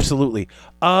 absolutely.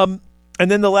 And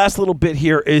then the last little bit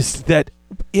here is that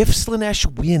if Slaanesh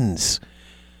wins,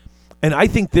 and I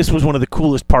think this was one of the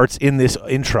coolest parts in this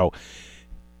intro,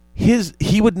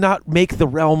 he would not make the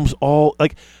realms all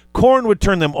like Khorne would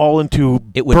turn them all into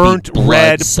burnt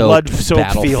red, blood-soaked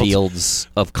battlefields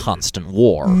of constant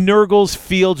war. Nurgle's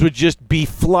fields would just be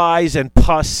flies and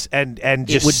pus and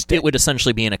just it would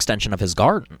essentially be an extension of his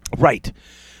garden. Right.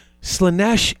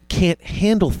 Slaanesh can't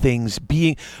handle things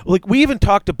being like we even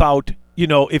talked about.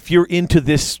 If you're into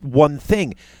this one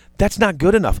thing, that's not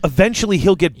good enough. Eventually,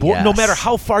 he'll get bored. Yes. No matter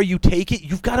how far you take it,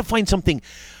 you've got to find something.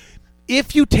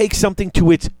 If you take something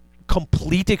to its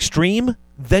complete extreme,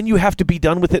 then you have to be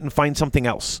done with it and find something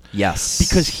else. Yes.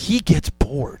 Because he gets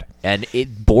bored. And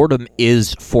boredom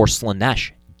is, for Slaanesh,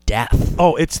 death.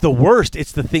 Oh, it's the worst.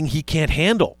 It's the thing he can't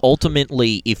handle.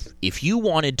 Ultimately, if you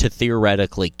wanted to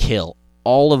theoretically kill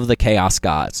all of the Chaos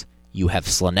Gods, you have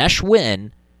Slaanesh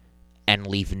win and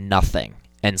leave nothing,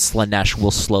 and Slaanesh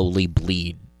will slowly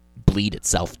bleed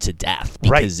itself to death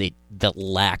because the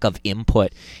lack of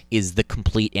input is the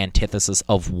complete antithesis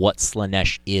of what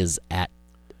Slaanesh is at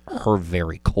her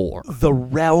very core. The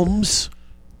realms,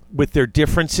 with their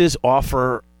differences,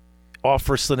 offer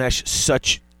Slaanesh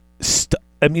such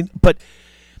but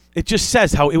it just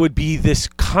says how it would be this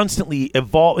constantly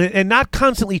evolving and not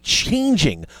constantly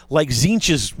changing like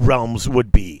Tzeentch's realms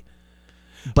would be.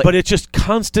 But it's just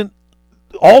constant,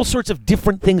 all sorts of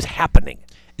different things happening.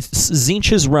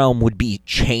 Tzeentch's realm would be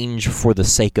change for the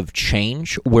sake of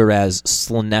change, whereas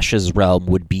Slaanesh's realm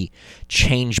would be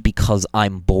change because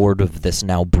I'm bored of this,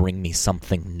 now bring me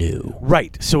something new.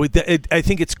 Right. So I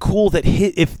think it's cool that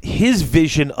if his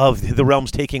vision of the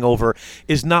realms taking over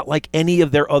is not like any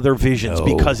of their other visions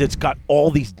because it's got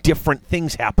all these different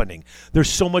things happening. There's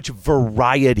so much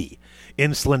variety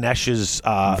in Slaanesh's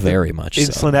very much in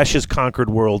so. Slaanesh's conquered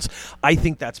worlds. I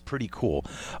think that's pretty cool.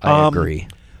 I agree.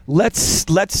 Let's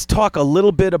talk a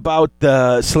little bit about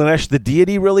Slaanesh the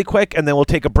deity really quick, and then we'll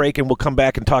take a break and we'll come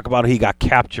back and talk about how he got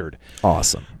captured.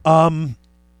 Awesome.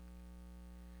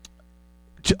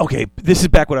 Okay, this is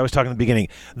back what I was talking at the beginning.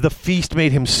 The feast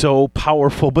made him so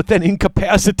powerful, but then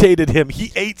incapacitated him.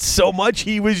 He ate so much,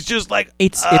 he was just like...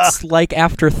 It's like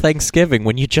after Thanksgiving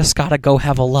when you just got to go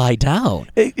have a lie down.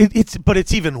 But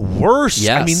it's even worse.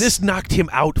 Yes. I mean, this knocked him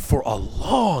out for a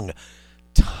long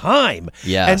time.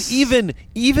 Yes. And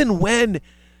even when...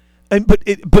 But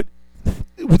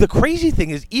the crazy thing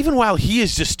is, even while he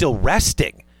is just still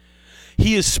resting...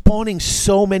 He is spawning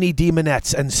so many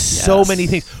demonettes and so many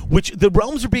things, which the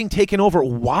realms are being taken over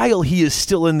while he is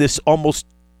still in this almost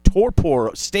torpor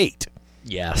state.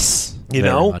 Yes. You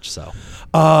very know? much so.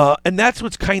 And that's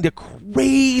what's kind of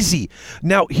crazy.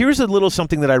 Now, here's a little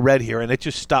something that I read here, and it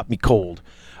just stopped me cold.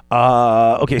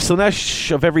 Okay,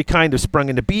 Slaanesh of every kind have sprung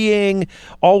into being.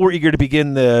 All were eager to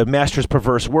begin the master's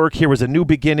perverse work. Here was a new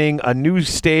beginning, a new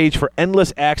stage for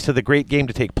endless acts to the great game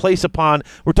to take place upon.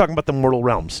 We're talking about the mortal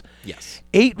realms. Yes.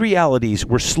 8 realities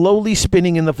were slowly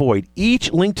spinning in the void,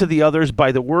 each linked to the others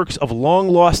by the works of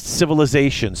long-lost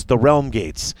civilizations, the realm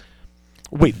gates.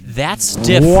 Wait, that's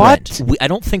different. What? I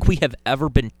don't think we have ever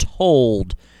been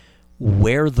told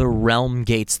where the realm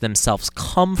gates themselves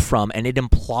come from, and it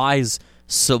implies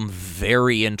some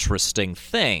very interesting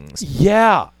things.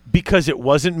 Yeah, because it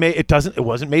wasn't made. It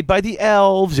wasn't made by the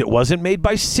elves. It wasn't made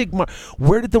by Sigmar.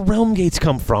 Where did the realm gates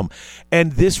come from?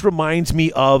 And this reminds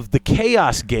me of the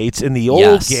Chaos Gates in the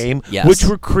old game, which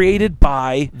were created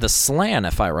by the Slann,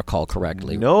 if I recall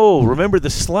correctly. No, remember the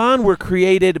Slann were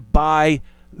created by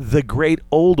the Great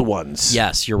Old Ones.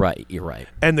 Yes, you're right.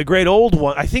 And the Great Old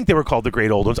One, I think they were called the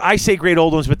Great Old Ones. I say Great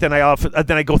Old Ones, but then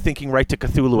I go thinking right to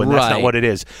Cthulhu, and that's not what it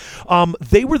is.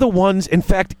 They were the ones, in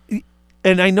fact,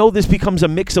 and I know this becomes a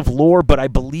mix of lore, but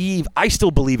I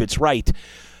still believe it's right.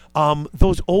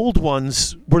 Those old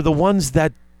ones were the ones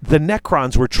that the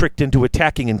Necrons were tricked into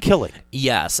attacking and killing.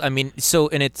 Yes, I mean,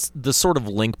 and it's the sort of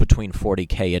link between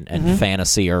 40K and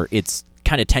fantasy, or it's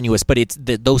kind of tenuous, but it's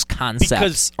those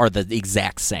concepts are the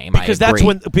exact same. Because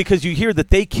because you hear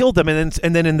that they killed them, and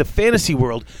then in the fantasy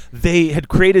world they had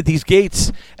created these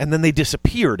gates, and then they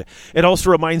disappeared. It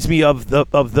also reminds me of the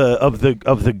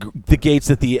gates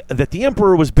that the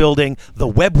Emperor was building,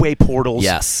 the webway portals.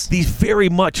 Yes, these very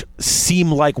much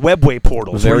seem like webway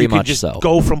portals, very where you much can just so.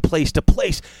 Go from place to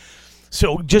place.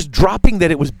 So just dropping that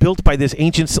it was built by this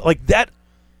ancient like that.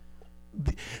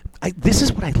 This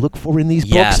is what I look for in these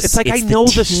books. Yes, it's like I know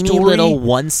the story. Little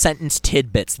one-sentence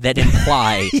tidbits that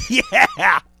imply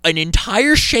an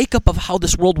entire shakeup of how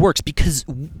this world works, because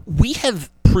we have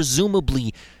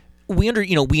presumably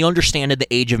we understand in the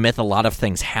Age of Myth a lot of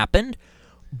things happened,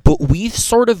 but we've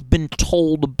sort of been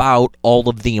told about all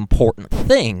of the important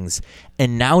things,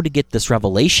 and now to get this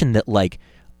revelation that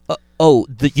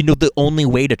the only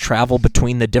way to travel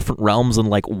between the different realms and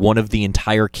one of the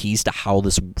entire keys to how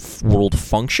this world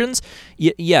functions,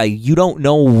 you don't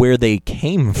know where they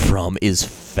came from is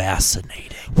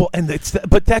fascinating. Well, and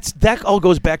that all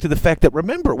goes back to the fact that,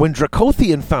 remember when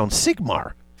Dracothian found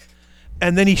Sigmar,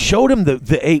 and then he showed him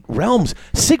the 8 realms.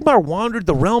 Sigmar wandered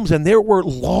the realms, and there were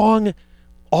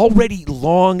already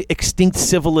long extinct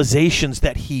civilizations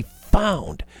that he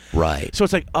found. Right. So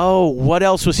it's like, oh, what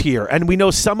else was here? And we know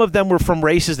some of them were from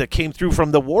races that came through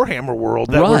from the Warhammer world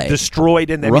that were destroyed,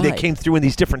 and they came through in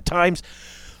these different times.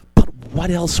 But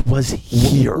what else was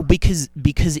here? Because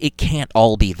it can't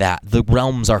all be that. The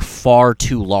realms are far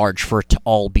too large for it to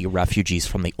all be refugees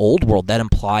from the old world. That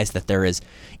implies that there is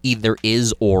either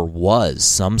is or was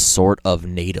some sort of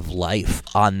native life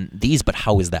on these. But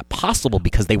how is that possible?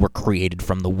 Because they were created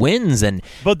from the winds and.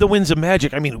 But the winds of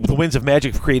magic. I mean, the winds of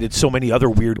magic have created so many other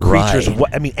weird creatures.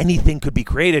 Right. I mean, anything could be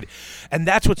created, and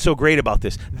that's what's so great about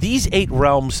this. These 8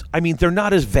 realms. I mean, they're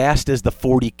not as vast as the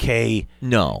 40K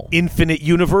infinite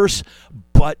universe,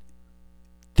 but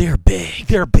they're big.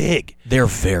 They're big. They're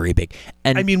very big.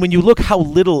 And I mean, when you look how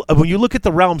little, when you look at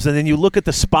the realms, and then you look at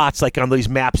the spots like on these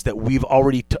maps that we've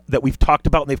already that we've talked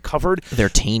about and they've covered, they're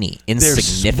teeny,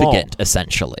 insignificant,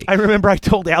 essentially. I remember I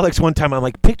told Alex one time, I'm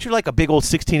like, picture like a big old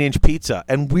 16-inch pizza,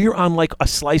 and we're on like a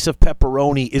slice of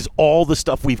pepperoni is all the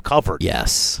stuff we've covered.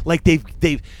 Yes, like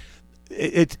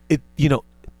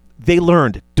they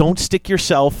learned, don't stick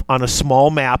yourself on a small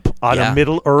map on a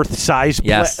Middle Earth-sized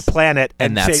planet,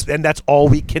 and that's all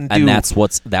we can do. And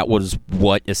that was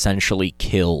what essentially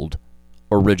killed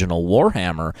original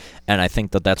Warhammer, and I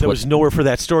think there was nowhere for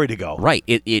that story to go. Right,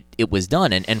 it was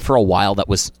done, and for a while that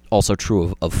was also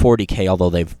true of 40K, although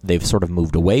they've sort of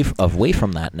moved away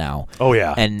from that now. Oh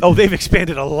yeah, and they've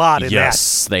expanded a lot in that.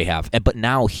 Yes, they have. But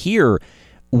now here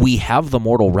we have the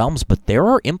Mortal Realms, but there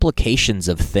are implications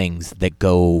of things that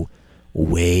go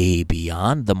way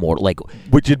beyond the mortal. Like,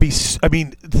 which would be, I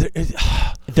mean,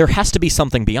 there has to be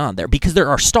something beyond there because there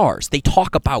are stars. They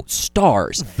talk about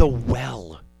stars. The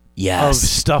well. Yes. Of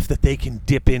stuff that they can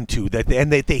dip into,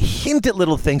 and they hint at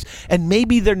little things, and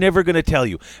maybe they're never going to tell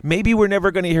you. Maybe we're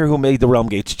never going to hear who made the Realm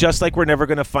Gates, just like we're never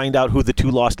going to find out who the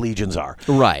 2 Lost Legions are.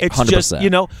 Right, it's 100%. Just,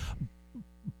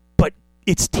 but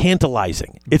it's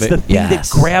tantalizing. It's the thing that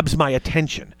grabs my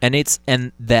attention. And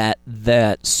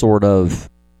that sort of,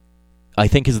 I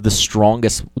think, is the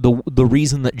strongest. The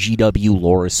reason that GW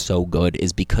lore is so good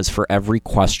is because for every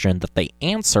question that they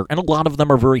answer, and a lot of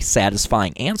them are very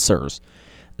satisfying answers,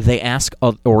 they ask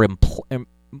or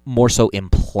more so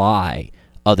imply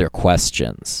other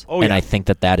questions. Oh, yeah. And I think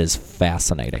that is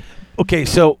fascinating. Okay,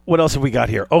 so what else have we got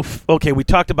here? Okay, we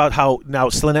talked about how now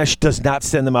Slaanesh does not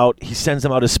send them out. He sends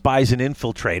them out as spies and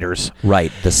infiltrators.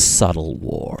 Right, the subtle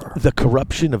war. The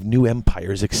corruption of new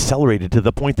empires accelerated to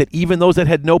the point that even those that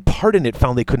had no part in it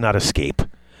found they could not escape.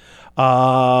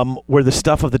 Where the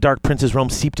stuff of the Dark Prince's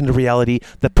realm seeped into reality,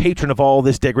 the patron of all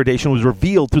this degradation was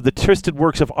revealed through the twisted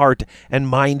works of art and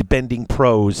mind-bending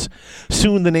prose.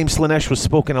 Soon the name Slaanesh was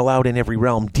spoken aloud in every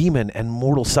realm. Demon and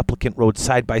mortal supplicant rode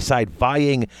side by side,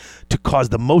 vying to cause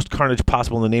the most carnage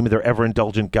possible in the name of their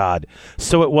ever-indulgent god.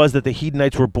 So it was that the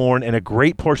Hedonites were born, and a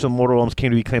great portion of the mortal realms came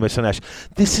to be claimed by Slaanesh.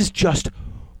 This is just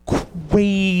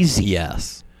crazy.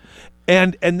 Yes.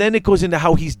 And then it goes into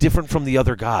how he's different from the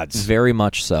other gods. Very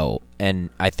much so. And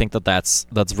I think that's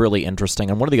really interesting.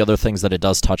 And one of the other things that it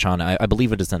does touch on, I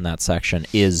believe it is in that section,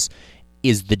 is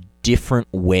the different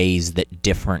ways that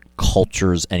different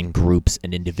cultures and groups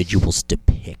and individuals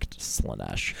depict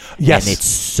Slaanesh. Yes. And it's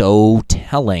so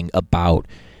telling about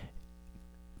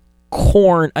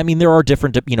Khorne. I mean, there are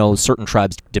different, certain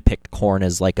tribes depict Khorne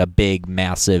as like a big,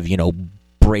 massive,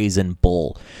 brazen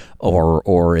bull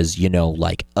or as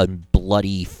like a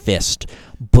bloody fist,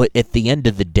 but at the end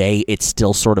of the day it's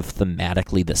still sort of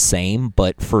thematically the same.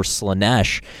 But for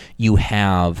Slaanesh, you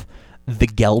have the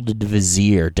Gelded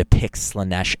Vizier depicts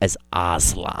Slaanesh as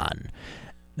Aslan.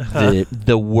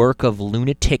 The work of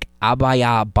lunatic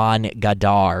Abaya Ban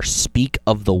Gadar speak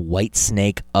of the white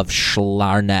snake of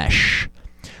Shlarnesh.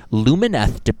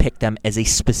 Lumineth depict them as a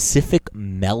specific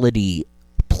melody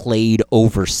played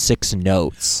over 6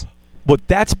 notes. But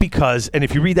that's because, and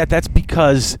if you read that, that's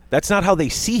because that's not how they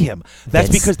see him. That's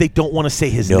because they don't want to say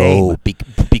his name. No,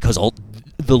 because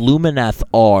the Lumineth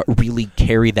really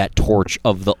carry that torch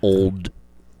of the old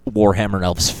Warhammer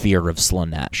Elves' fear of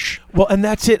Slaanesh. Well, and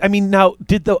that's it. I mean, now,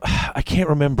 I can't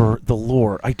remember the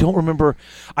lore. I don't remember.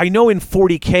 I know in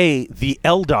 40K, the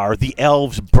Eldar, the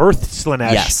elves, birthed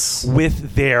Slaanesh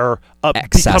with their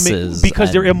excesses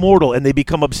because they're immortal and they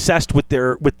become obsessed with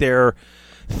their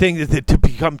thing to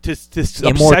become this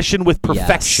obsession with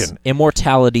perfection. Yes.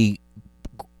 Immortality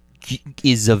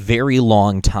is a very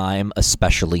long time,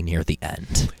 especially near the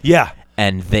end. Yeah.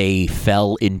 And they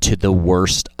fell into the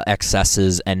worst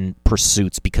excesses and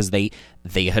pursuits because they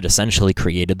had essentially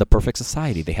created the perfect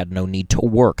society. They had no need to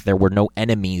work. There were no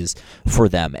enemies for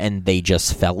them, and they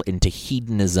just fell into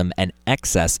hedonism and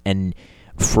excess. And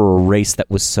for a race that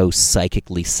was so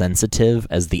psychically sensitive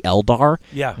as the Eldar,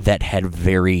 that had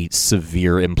very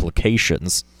severe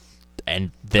implications.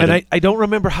 And I don't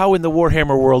remember how in the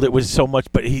Warhammer world it was so much,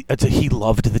 but he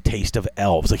loved the taste of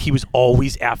elves. Like he was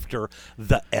always after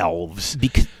the elves.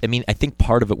 Because, I mean, I think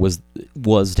part of it was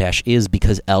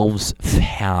because elves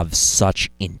have such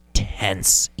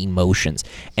intense emotions,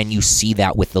 and you see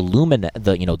that with the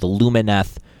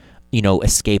Lumineth,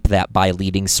 escape that by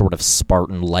leading sort of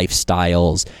Spartan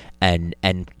lifestyles and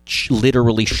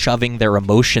literally shoving their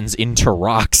emotions into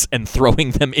rocks and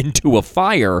throwing them into a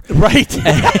fire. Right.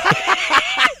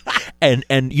 And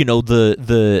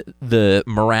the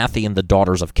Morathi and the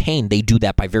Daughters of Cain, they do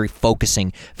that by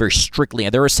focusing very strictly.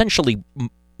 And they're essentially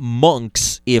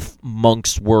monks if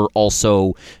monks were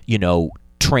also,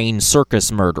 trained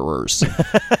circus murderers.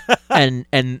 and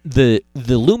the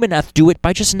Lumineth do it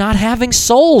by just not having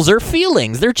souls or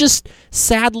feelings. They're just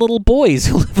sad little boys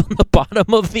who live on the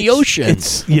bottom of the ocean.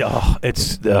 It's crazy.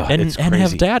 And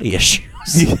have daddy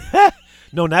issues.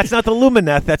 No, that's not the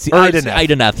Lumineth. That's the Ideneth.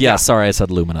 Ideneth, yeah. Sorry, I said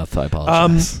Lumineth. I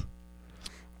apologize.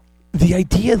 The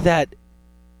idea that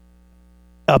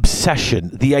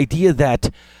obsession, the idea that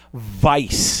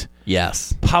vice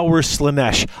powers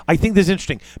Slaanesh, I think this is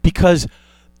interesting because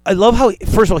I love how,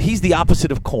 first of all, he's the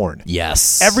opposite of Khorne.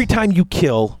 Yes. Every time you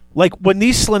kill, like when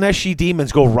these Slaaneshi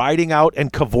demons go riding out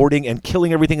and cavorting and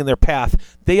killing everything in their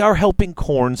path, they are helping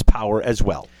Khorne's power as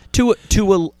well. To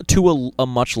a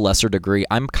much lesser degree,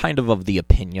 I'm kind of the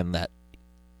opinion that,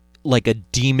 like, a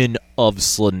demon of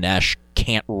Slaanesh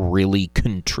can't really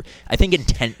control. I think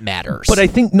intent matters. But I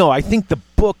think the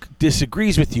book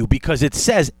disagrees with you because it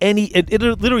says it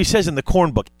literally says in the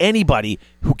Khorne book, anybody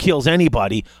who kills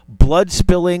anybody, blood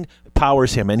spilling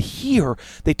powers him. And here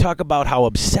they talk about how the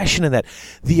obsession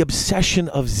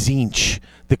of Tzeentch,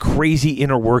 the crazy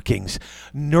inner workings,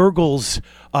 Nurgle's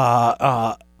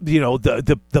the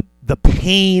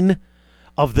pain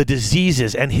of the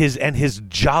diseases and his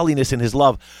jolliness and his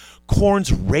love,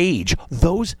 Khorne's rage,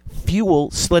 those fuel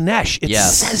Slaanesh. It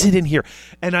says it in here,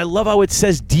 and I love how it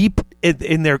says deep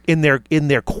in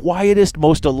their quietest,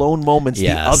 most alone moments.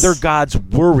 The other gods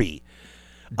worry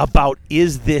about,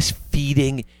 is this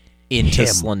feeding into him?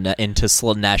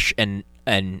 Slaanesh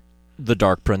and the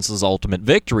Dark Prince's ultimate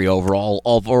victory over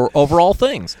all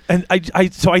things. And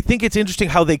so I think it's interesting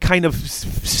how they kind of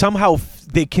somehow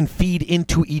they can feed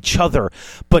into each other,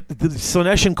 but the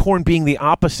Slaanesh and Khorne being the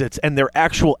opposites and their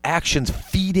actual actions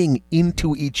feeding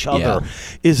into each other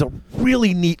is a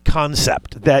really neat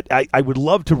concept that I would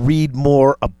love to read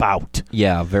more about.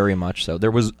 Yeah, very much so.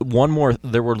 There was one more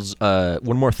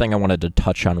thing I wanted to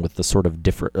touch on with the sort of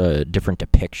different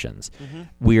depictions. Mm-hmm.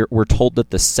 We're told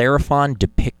that the Seraphon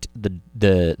depict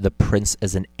the prince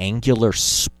as an angular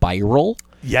spiral.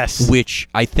 Yes. Which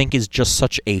I think is just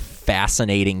such a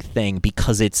fascinating thing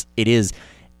because it is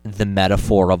the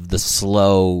metaphor of the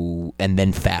slow and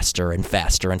then faster and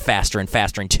faster and faster and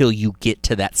faster until you get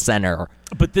to that center.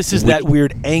 But this is that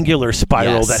weird angular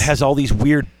spiral that has all these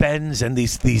weird bends and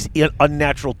these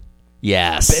unnatural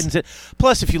bends.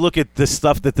 Plus, if you look at the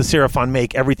stuff that the Seraphon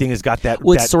make, everything has got that...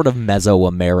 Well, it's sort of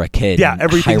Mesoamerican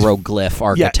hieroglyph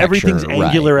architecture. Yeah, everything's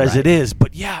angular as it is.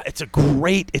 But yeah, it's a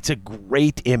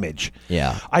great image.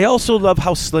 Yeah. I also love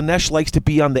how Slaanesh likes to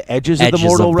be on the edges of the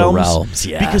mortal realms.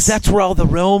 Because that's where all the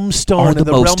realm stone are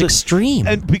the most extreme.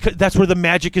 And because that's where the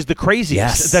magic is the craziest.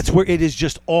 Yes. That's where it is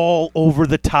just all over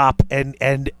the top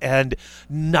and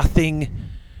nothing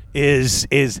is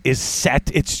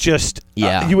set. It's just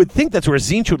you would think that's where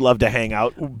Tzeentch would love to hang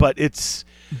out, but it's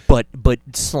but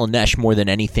Slaanesh more than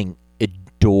anything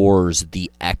adores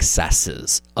the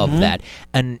excesses of that.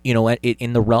 And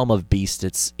in the realm of beast,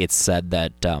 it's said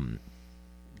that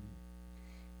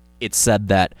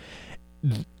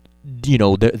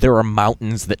there are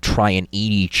mountains that try and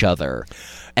eat each other.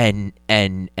 And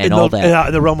all that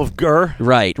in the realm of Gur,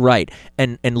 right,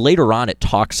 and later on it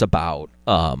talks about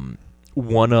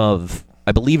one of,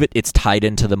 I believe it's tied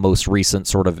into the most recent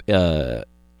sort of version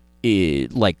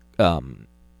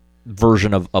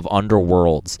of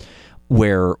Underworlds,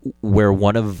 where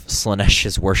one of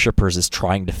Slaanesh's worshippers is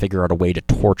trying to figure out a way to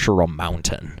torture a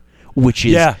mountain, which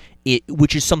is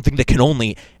something that can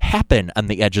only happen on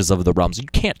the edges of the realms. You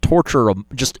can't torture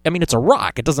it's a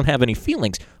rock. It doesn't have any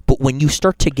feelings. But when you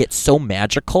start to get so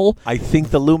magical... I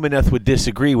think the Lumineth would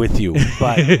disagree with you,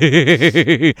 but...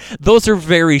 Those are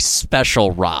very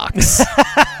special rocks.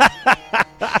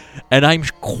 And I'm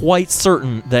quite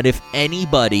certain that if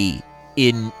anybody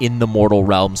in the mortal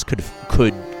realms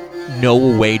could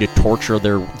know a way to torture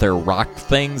their rock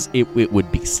things, it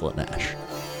would be Slaanesh.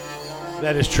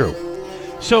 That is true.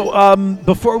 So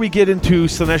before we get into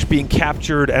Slaanesh being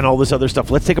captured and all this other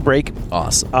stuff, let's take a break.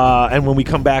 Awesome. And when we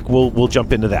come back, we'll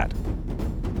jump into that.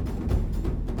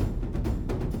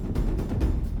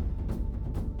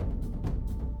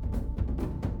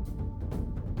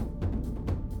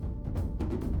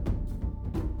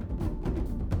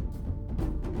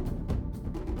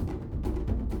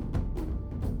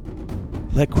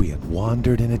 Lequian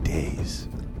wandered in a daze.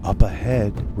 Up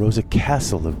ahead rose a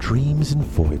castle of dreams and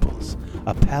foibles,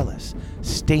 a palace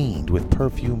stained with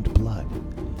perfumed blood.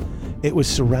 It was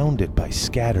surrounded by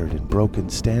scattered and broken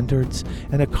standards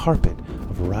and a carpet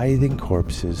of writhing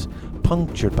corpses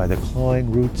punctured by the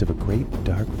clawing roots of a great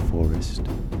dark forest.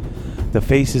 The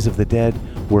faces of the dead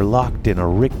were locked in a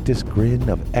rictus grin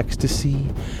of ecstasy,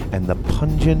 and the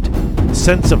pungent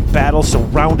sense of battle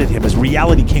surrounded him as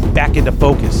reality came back into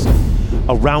focus.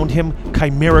 Around him,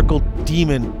 chimerical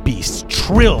demon beasts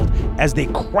trilled as they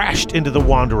crashed into the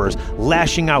wanderers,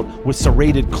 lashing out with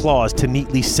serrated claws to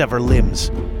neatly sever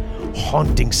limbs.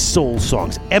 Haunting soul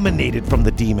songs emanated from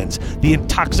the demons, the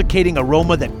intoxicating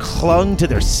aroma that clung to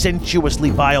their sensuously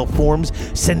vile forms,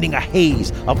 sending a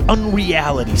haze of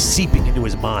unreality seeping into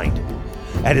his mind.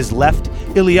 At his left,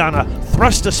 Ileana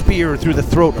thrust a spear through the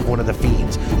throat of one of the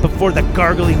fiends, before the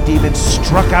gargling demon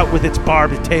struck out with its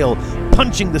barbed tail,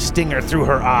 punching the stinger through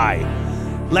her eye.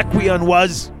 Lequian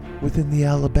was within the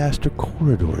alabaster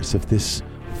corridors of this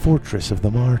fortress of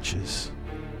the marches.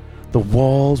 The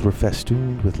walls were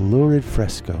festooned with lurid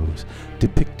frescoes,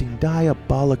 depicting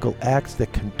diabolical acts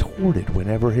that contorted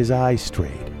whenever his eyes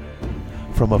strayed.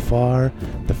 From afar,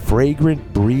 the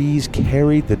fragrant breeze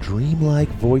carried the dreamlike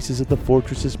voices of the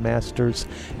fortress's masters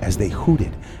as they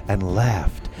hooted and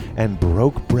laughed and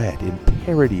broke bread in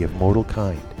parody of mortal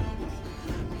kind.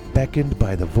 Beckoned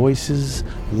by the voices,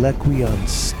 Lequian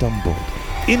stumbled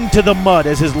into the mud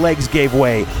as his legs gave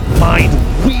way, mind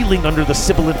reeling under the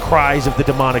sibilant cries of the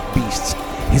demonic beasts.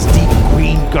 His deep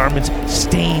green garments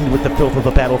stained with the filth of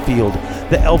the battlefield.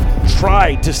 The elf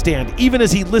tried to stand, even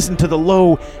as he listened to the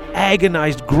low,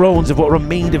 agonized groans of what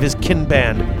remained of his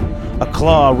kinband. A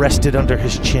claw rested under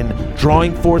his chin,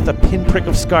 drawing forth a pinprick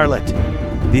of scarlet.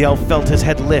 The elf felt his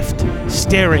head lift,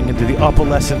 staring into the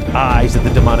opalescent eyes of the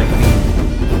demonic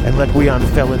fiend, and Lequian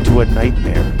fell into a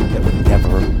nightmare that would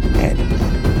never end.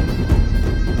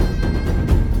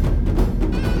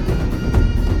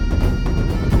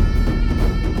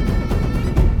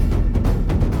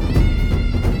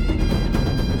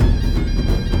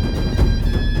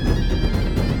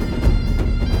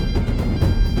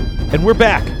 And we're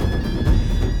back.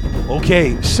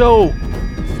 Okay, so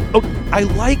I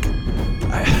like...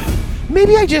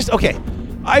 Maybe I just... Okay,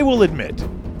 I will admit,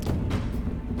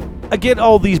 I get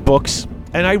all these books,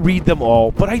 and I read them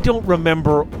all, but I don't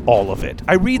remember all of it.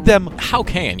 I read them... How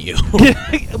can you?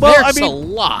 Well, There's a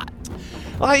lot.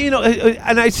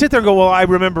 And I sit there and go, well, I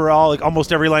remember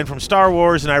almost every line from Star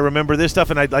Wars, and I remember this stuff,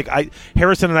 and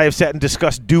Harrison and I have sat and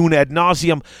discussed Dune ad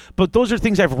nauseum, but those are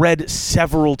things I've read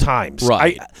several times.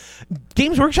 Right.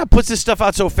 Games Workshop puts this stuff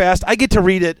out so fast, I get to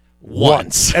read it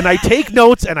once. And I take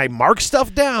notes, and I mark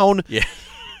stuff down, Yeah.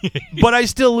 but I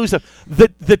still lose them.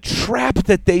 The trap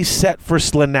that they set for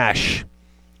Slaanesh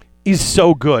is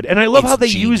so good, and I love how they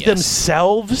use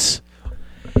themselves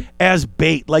as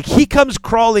bait. Like, he comes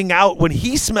crawling out when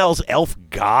he smells elf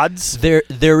gods.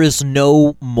 There is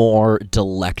no more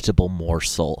delectable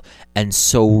morsel and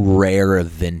so rare a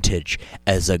vintage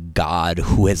as a god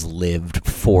who has lived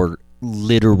for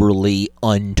literally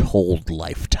untold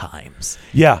lifetimes.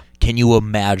 Yeah. Can you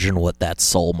imagine what that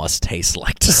soul must taste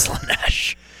like to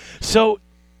Slaanesh? So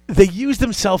they use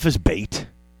themselves as bait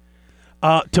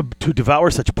to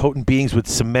devour such potent beings would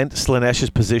cement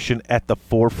Slaanesh's position at the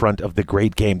forefront of the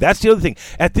great game. That's the other thing.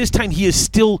 At this time, he is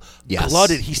still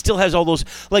glutted. He still has all those,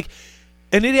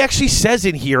 and it actually says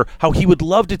in here how he would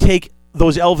love to take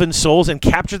those elven souls and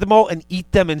capture them all and eat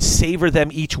them and savor them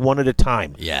each one at a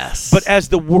time. Yes. But as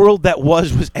the world that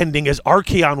was ending, as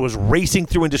Archaon was racing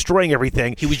through and destroying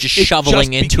everything, he was just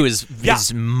shoveling into his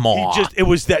maw. It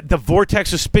was that the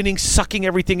vortex was spinning, sucking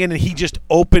everything in, and he just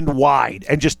opened wide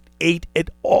and just ate it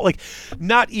all.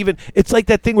 Not even. It's like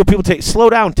that thing where people say, "Slow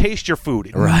down, taste your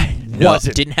food." Right. No,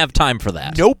 didn't have time for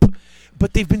that. Nope.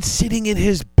 But they've been sitting in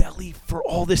his belly for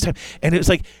all this time, and it was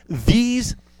like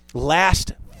these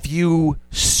last few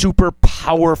super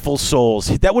powerful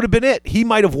souls. That would have been it. He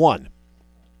might have won.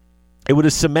 It would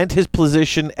have cemented his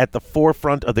position at the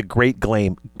forefront of the great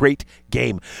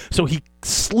game. So he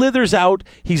slithers out.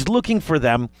 He's looking for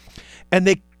them, and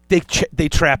they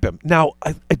trap him. Now,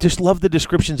 I just love the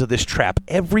descriptions of this trap.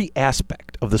 Every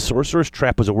aspect of the sorcerer's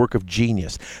trap was a work of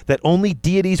genius that only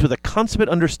deities with a consummate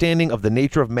understanding of the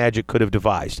nature of magic could have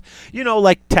devised.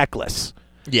 Like Teclis.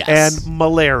 Yes. And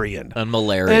Malarian.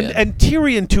 And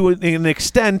Tyrion to an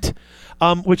extent,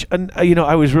 which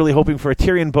I was really hoping for a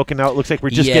Tyrion book, and now it looks like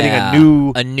we're just getting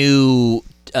a new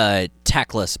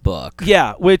Teclis book.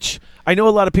 Yeah, which I know a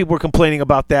lot of people were complaining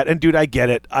about that, and dude, I get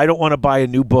it. I don't want to buy a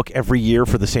new book every year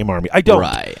for the same army. I don't.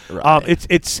 Right.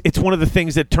 It's one of the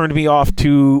things that turned me off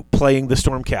to playing the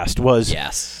Stormcast was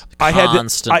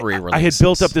constant re-releases. I had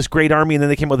built up this great army, and then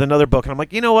they came with another book, and I'm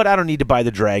like, you know what? I don't need to buy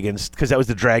the dragons because that was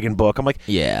the dragon book. I'm like,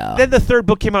 yeah. Then the third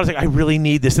book came out. I was like, I really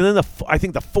need this, and then I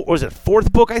think the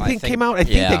fourth book I think came out. I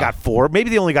think they got 4. Maybe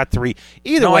they only got 3.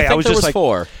 Either way, I was just like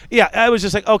 4. Yeah, I was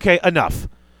just like, okay, enough.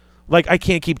 Like, I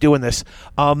can't keep doing this.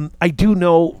 I do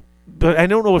know, but I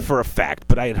don't know it for a fact,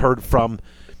 but I had heard from,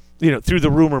 through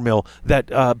the rumor mill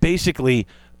that basically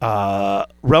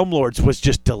Realm Lords was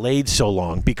just delayed so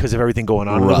long because of everything going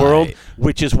on in the world,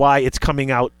 which is why it's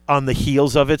coming out on the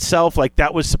heels of itself. Like,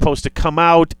 that was supposed to come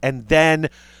out, and then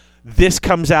this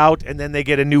comes out, and then they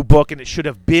get a new book, and it should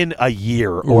have been a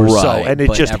year or so, and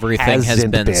it just everything has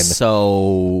been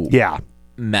so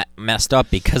messed up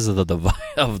because of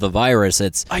the virus.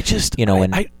 It's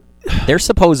they're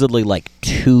supposedly like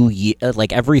 2 years.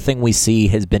 Like, everything we see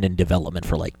has been in development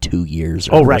for like 2 years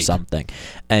or something,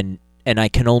 and I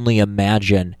can only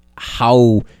imagine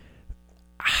how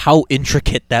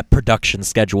intricate that production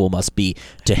schedule must be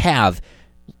to have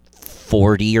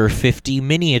 40 or 50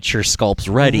 miniature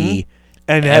sculpts ready.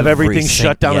 And have everything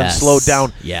shut down and slowed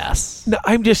down. Yes. No,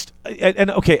 I'm just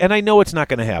and I know it's not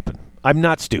going to happen. I'm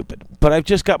not stupid, but I've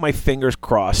just got my fingers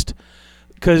crossed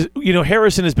because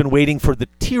Harrison has been waiting for the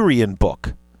Tyrion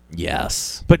book.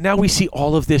 Yes. But now we see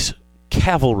all of this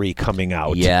cavalry coming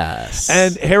out. Yes.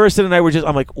 And Harrison and I were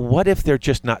I'm like, what if they're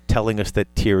just not telling us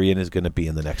that Tyrion is going to be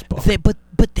in the next book?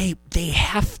 But they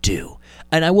have to.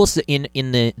 And I will say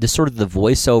in the sort of the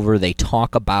voiceover, they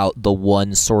talk about the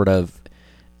one sort of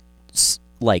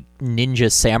like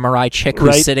ninja samurai chick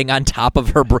who's sitting on top of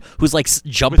her, who's like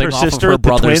jumping off of her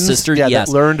brother's sister. Yeah, yes,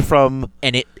 that learned from.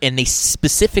 And they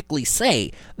specifically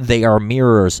say they are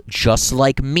mirrors, just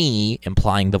like me,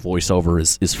 implying the voiceover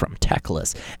is from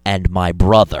Teclis, and my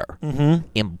brother,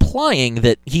 implying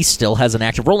that he still has an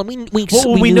active role. And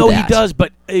we know that. He does,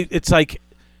 but it's like,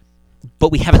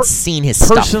 but we haven't seen his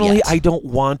personally. Stuff yet.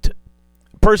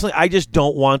 I just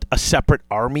don't want a separate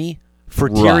army. For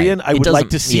Tyrion, I would like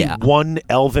to see one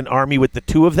elven army with the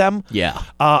 2 of them. Yeah.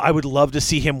 I would love to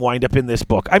see him wind up in this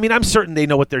book. I mean, I'm certain they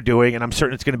know what they're doing, and I'm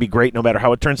certain it's going to be great no matter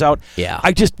how it turns out. Yeah.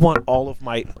 I just want all of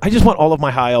my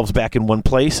high elves back in one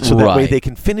place, so that way they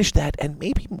can finish that and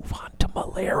maybe move on to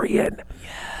Malarian.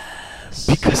 Yes.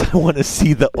 Because I want to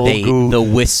see the Olgu. The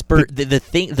whisper, the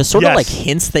thing, the sort of like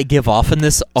hints they give off in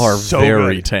this are so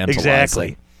very good. tantalizing.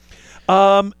 Exactly.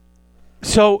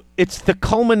 So it's the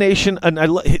culmination, and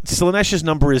Slaanesh's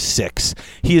number is 6.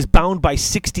 He is bound by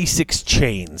 66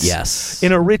 chains. Yes.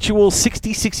 In a ritual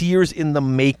 66 years in the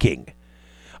making.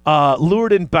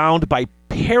 Lured and bound by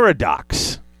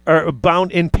paradox, or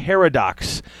bound in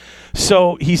paradox.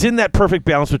 So he's in that perfect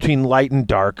balance between light and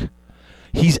dark.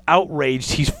 He's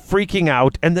outraged. He's freaking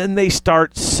out. And then they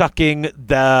start sucking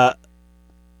the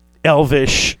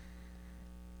elvish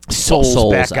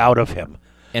souls back out of him.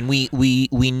 And we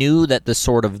knew that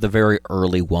the very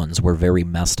early ones were very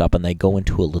messed up, and they go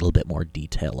into a little bit more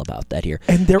detail about that here.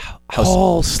 And they're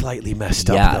all slightly messed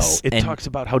up, though. It talks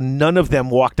about how none of them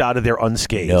walked out of there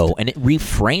unscathed. No, and it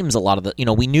reframes a lot of the...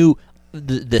 we knew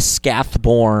the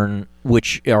Scathborn,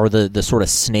 which are the sort of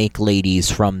snake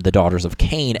ladies from the Daughters of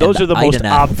Cain. Those are the most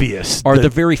obvious. Are the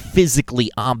very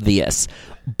physically obvious.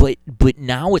 But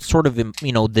now it's sort of,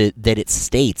 that it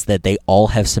states that they all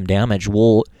have some damage.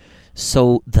 Well...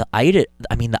 So the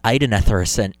Idoneth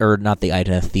are not the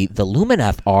Idoneth, the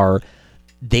Lumineth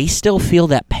they still feel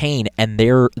that pain, and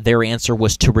their answer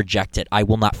was to reject it. I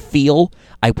will not feel,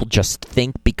 I will just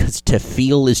think, because to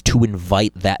feel is to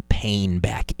invite that pain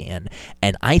back in.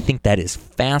 And I think that is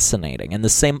fascinating. And the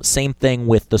same thing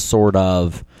with the sort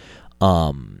of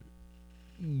the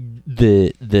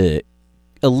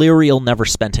Illyriel never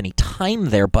spent any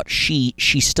time there, but she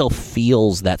still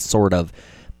feels that sort of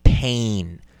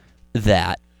pain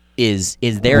that is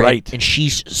there, right. And she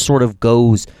sort of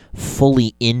goes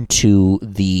fully into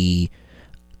the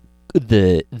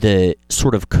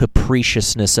sort of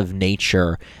capriciousness of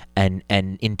nature and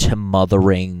into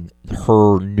mothering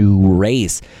her new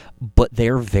race, but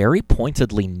they're very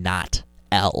pointedly not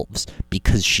elves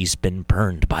because she's been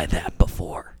burned by that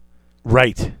before.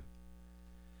 Right.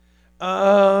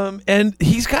 And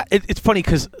he's got it's funny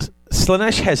because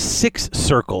Slaanesh has 6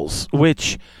 circles,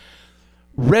 which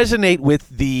resonate with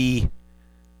the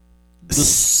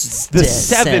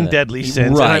 7 deadly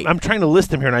sins. Right. And I'm trying to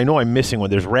list them here, and I know I'm missing one.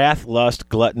 There's wrath, lust,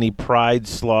 gluttony, pride,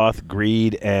 sloth,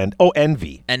 greed, and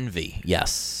envy. Envy,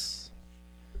 yes.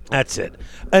 That's it.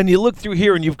 And you look through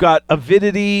here, and you've got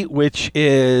avidity, which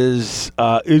is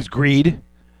greed.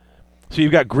 So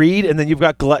you've got greed, and then you've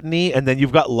got gluttony, and then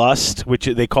you've got lust, which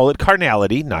they call it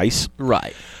carnality. Nice.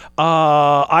 Right.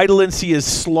 Idolency is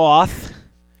sloth.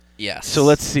 Yes. So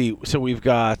let's see. So we've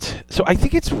got. So I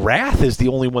think it's wrath is the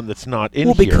only one that's not in here.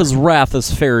 Well, because wrath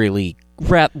is fairly.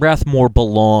 Wrath more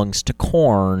belongs to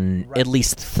corn, Right. at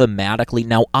least thematically.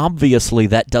 Now, obviously,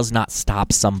 that does not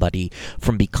stop somebody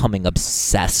from becoming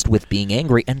obsessed with being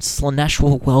angry, and Slaanesh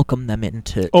will welcome them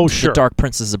into Sure. the Dark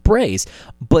Prince's embrace.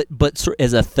 But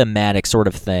as a thematic sort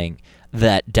of thing,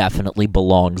 that definitely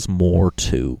belongs more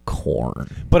to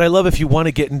corn. But I love if you want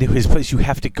to get into his place, you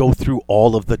have to go through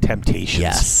all of the temptations.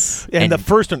 Yes. And the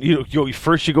first one, you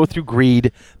first you go through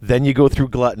greed, then you go through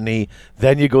gluttony,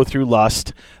 then you go through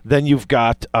lust, then you've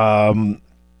got pride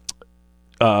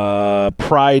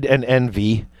and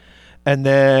envy, and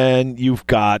then you've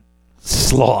got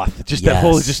sloth. Just that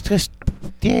whole just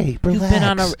yay, relax. You've been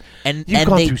on and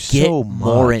gone they through get so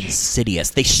more much. insidious.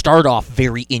 They start off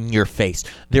very in your face.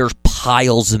 There's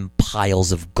piles and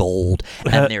piles of gold,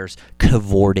 and there's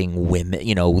cavorting women,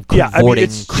 cavorting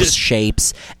it's just-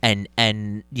 shapes, and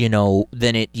then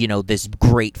this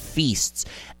great feasts,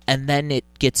 and then it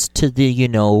gets to the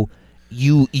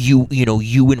you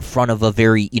in front of a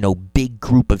very big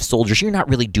group of soldiers. You're not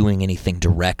really doing anything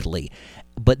directly.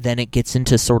 But then it gets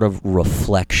into sort of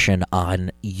reflection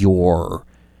on your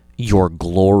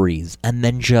glories, and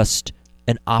then just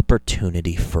an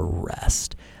opportunity for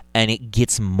rest. And it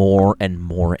gets more and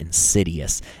more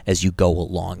insidious as you go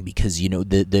along, because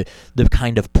the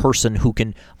kind of person who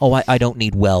can, I don't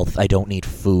need wealth, I don't need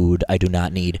food, I do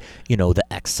not need the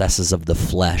excesses of the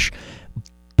flesh.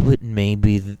 But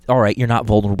maybe all right, you're not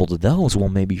vulnerable to those. Well,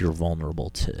 maybe you're vulnerable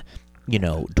to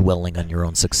dwelling on your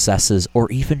own successes, or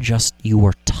even just you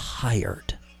are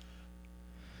tired.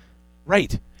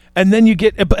 Right. And then you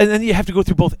have to go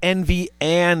through both envy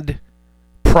and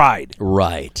pride.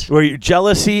 Right. Where you're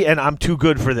jealousy and I'm too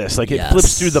good for this. Like it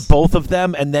flips through the both of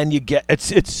them, and then you get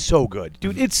it's so good.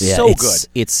 Dude, it's so good.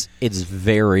 It's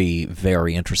very,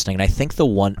 very interesting. And I think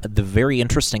the very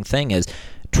interesting thing is,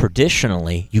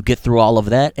 traditionally, you get through all of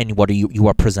that, and what are you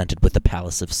are presented with the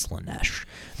Palace of Slaanesh,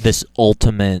 this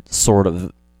ultimate sort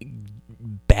of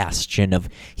bastion of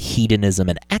hedonism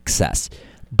and excess.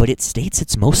 But it states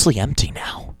it's mostly empty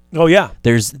now. Oh yeah,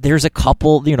 there's a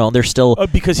couple. There's still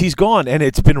because he's gone and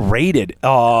it's been raided.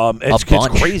 It's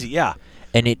crazy. Yeah,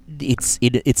 and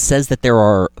it says that there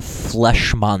are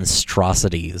flesh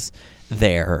monstrosities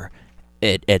there.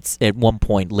 It's at one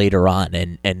point later on,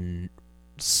 and.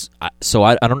 So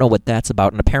I don't know what that's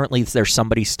about, and apparently there's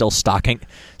somebody still stocking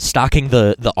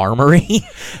the armory.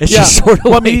 It's just sort of.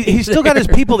 Well, I mean, he's still got his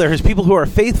people there, his people who are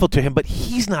faithful to him, but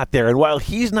he's not there. And while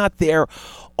he's not there,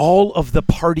 all of the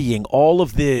partying, all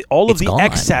of the gone.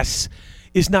 excess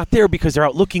is not there because they're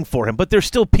out looking for him. But there's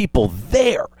still people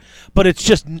there. But it's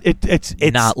just it's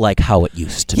not like how it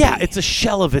used to be. Yeah, it's a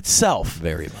shell of itself.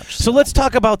 Very much. So let's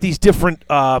talk about these different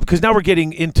because now we're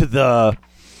getting into the.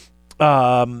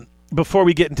 Before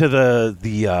we get into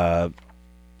the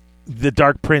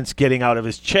Dark Prince getting out of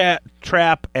his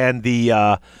trap and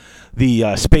the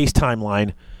space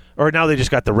timeline, or now they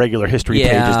just got the regular history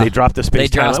pages. They dropped the space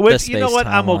timeline. Which, you know what?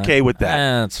 I'm okay with that.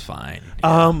 That's fine.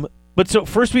 Yeah. But so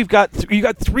first you got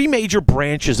three major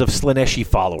branches of Slaaneshi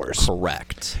followers.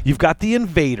 Correct. You've got the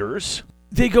invaders.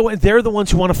 They go and they're the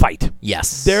ones who want to fight.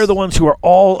 Yes. They're the ones who are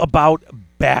all about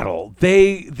battle.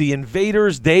 The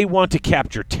invaders, they want to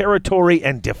capture territory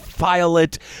and defile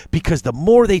it, because the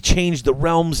more they change the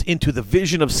realms into the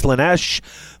vision of Slaanesh,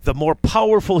 the more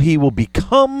powerful he will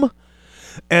become,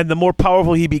 and the more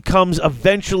powerful he becomes,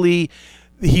 eventually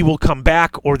he will come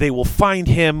back, or they will find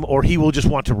him, or he will just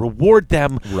want to reward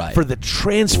them for the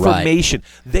transformation.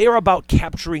 Right. They are about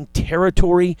capturing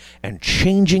territory and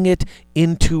changing it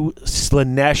into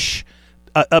Slaanesh,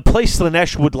 a place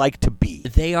Slaanesh would like to be.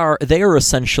 They are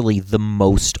essentially the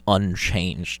most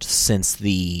unchanged since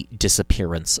the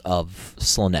disappearance of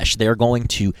Slaanesh. They're going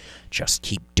to just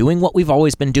keep doing what we've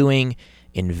always been doing,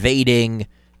 invading,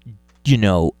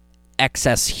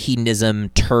 excess hedonism,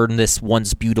 turn this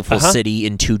once beautiful city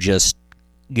into just,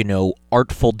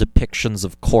 artful depictions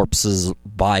of corpses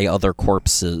by other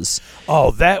corpses.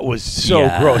 Oh, that was so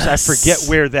gross. I forget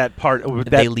where that part...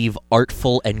 They leave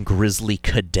artful and grisly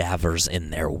cadavers in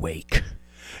their wake.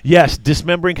 Yes,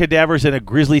 dismembering cadavers in a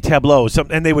grisly tableau.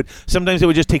 Sometimes they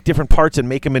would just take different parts and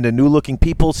make them into new-looking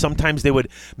people. Sometimes they would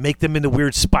make them into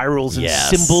weird spirals and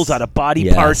symbols out of body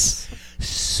parts.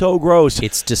 So gross.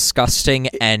 It's disgusting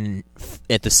and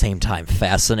at the same time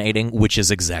fascinating, which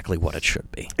is exactly what it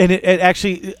should be. And it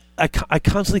actually, I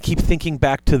constantly keep thinking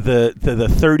back to the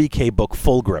 30K book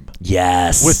Fulgrim.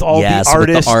 Yes. With all the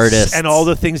artists and all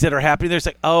the things that are happening. There's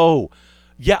like,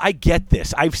 yeah, I get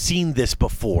this. I've seen this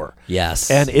before. Yes.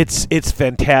 And it's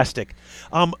fantastic.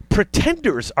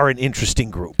 Pretenders are an interesting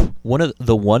group.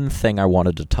 One thing I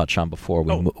wanted to touch on before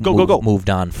we moved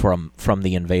on from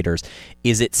the Invaders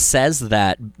is it says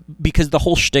that because the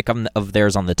whole shtick of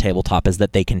theirs on the tabletop is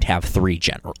that they can have 3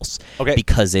 generals. Okay.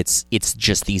 Because it's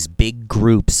just these big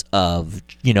groups of,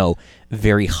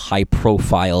 very high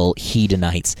profile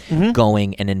hedonites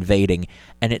going and invading,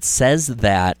 and it says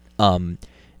that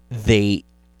they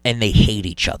hate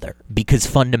each other because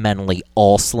fundamentally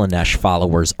all Slaanesh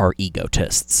followers are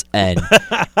egotists. And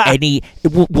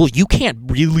you can't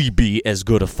really be as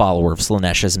good a follower of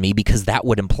Slaanesh as me because that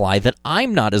would imply that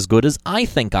I'm not as good as I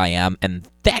think I am, and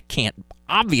that can't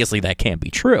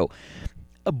be true.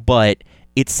 But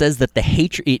it says that the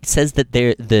hatred. It says that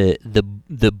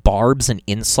the barbs and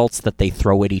insults that they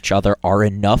throw at each other are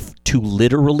enough to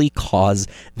literally cause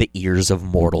the ears of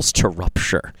mortals to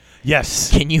rupture. Yes.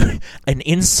 Can you an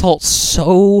insult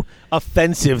so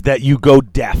offensive that you go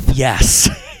deaf? Yes.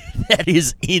 That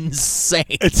is insane.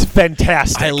 It's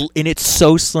fantastic. And it's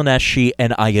so Slaaneshi,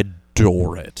 and I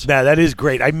adore it. Yeah, that is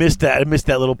great. I missed that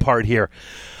little part here.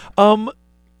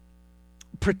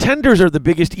 Pretenders are the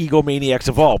biggest egomaniacs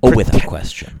of all. Without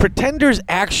question. Pretenders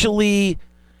actually,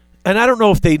 and I don't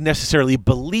know if they necessarily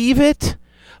believe it,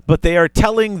 but they are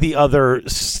telling the other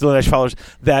Slaanesh followers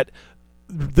that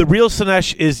the real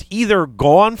Slaanesh is either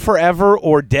gone forever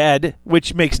or dead,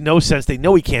 which makes no sense. They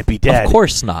know he can't be dead. Of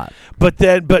course not. But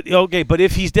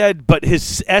if he's dead, but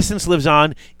his essence lives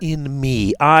on in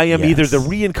me. I am either the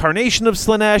reincarnation of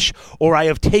Slaanesh, or I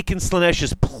have taken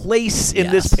Slaanesh's place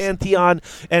in this pantheon,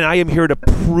 and I am here to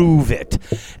prove it.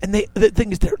 And the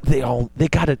thing is, they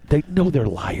know they're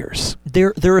liars.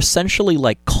 They're essentially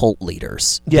like cult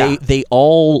leaders. Yeah.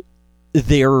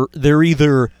 They're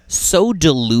either so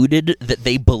deluded that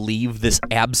they believe this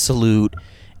absolute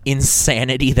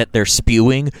insanity that they're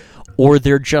spewing, or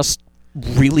they're just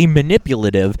really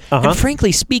manipulative. And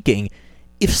frankly speaking,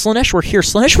 if Slaanesh were here,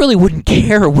 Slaanesh really wouldn't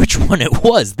care which one it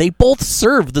was. They both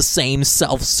serve the same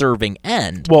self-serving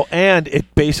end. Well, and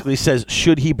it basically says,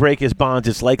 should he break his bonds,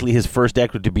 it's likely his first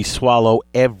act would be swallow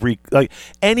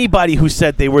anybody who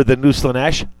said they were the new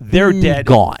Slaanesh, they're dead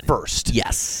gone first.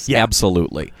 Yes,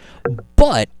 absolutely.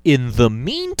 But in the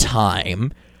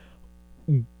meantime,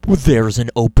 there's an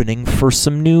opening for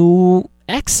some new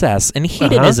excess and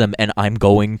hedonism, and I'm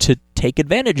going to take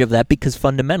advantage of that because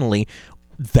fundamentally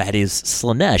that is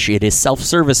Slaanesh. It is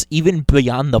self-service even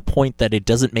beyond the point that it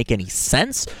doesn't make any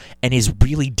sense and is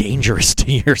really dangerous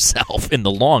to yourself in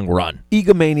the long run.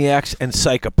 Egomaniacs and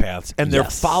psychopaths, and their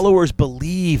followers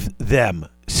believe them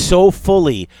so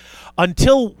fully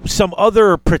until some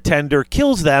other pretender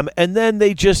kills them, and then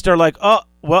they just are like, oh,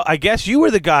 well, I guess you were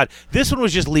the god. This one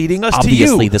was just leading us to you.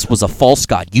 Obviously, this was a false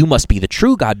god. You must be the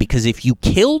true god, because if you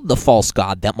killed the false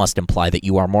god, that must imply that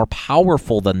you are more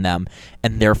powerful than them,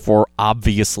 and therefore,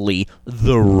 obviously,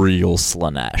 the real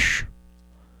Slaanesh.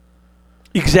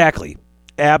 Exactly.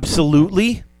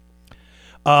 Absolutely.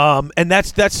 And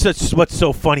that's what's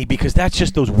so funny, because that's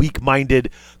just those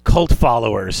weak-minded cult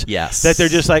followers. Yes. That they're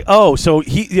just like, oh, so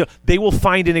they will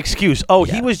find an excuse. Oh,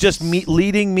 he was just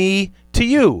leading me to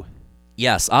you.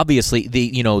 Yes, obviously,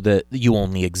 you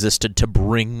only existed to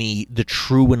bring me the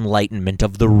true enlightenment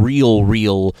of the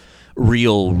real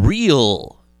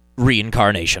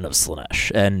reincarnation of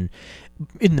Slaanesh. And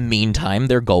in the meantime,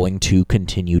 they're going to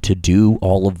continue to do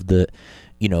all of the,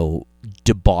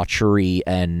 debauchery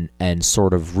and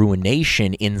sort of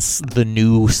ruination in the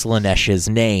new Slaanesh's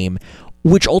name,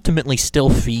 which ultimately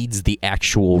still feeds the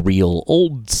actual real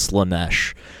old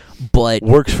Slaanesh. But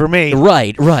works for me.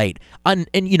 Right. And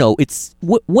it's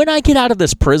when I get out of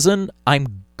this prison,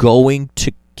 I'm going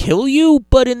to kill you.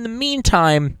 But in the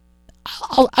meantime,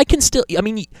 I can still. I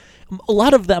mean, a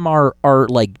lot of them are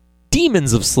like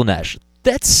demons of Slaanesh.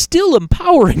 That's still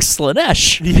empowering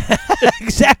Slaanesh. Yeah,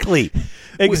 exactly.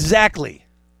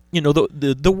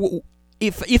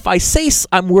 If I say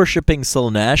I'm worshiping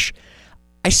Slaanesh,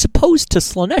 I suppose to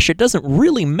Slaanesh it doesn't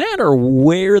really matter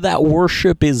where that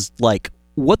worship is, like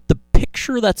what the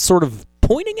picture that's sort of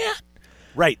pointing at.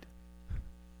 Right.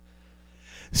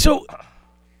 So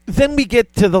then we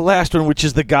get to the last one, which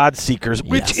is the God Seekers,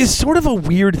 which is sort of a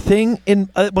weird thing.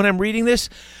 When I'm reading this,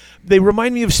 they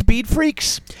remind me of Speed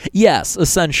Freaks. Yes,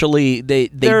 essentially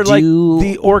they're like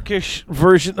the orcish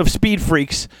version of Speed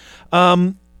Freaks.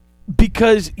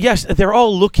 Because, yes, they're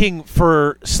all looking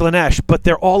for Slaanesh, but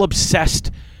they're all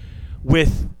obsessed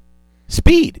with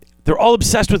speed. They're all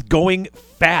obsessed with going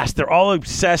fast. They're all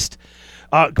obsessed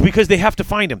because they have to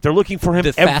find him. They're looking for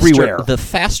him everywhere. The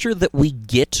faster that we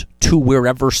get to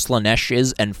wherever Slaanesh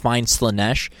is and find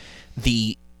Slaanesh,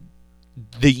 the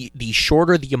the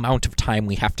shorter the amount of time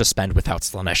we have to spend without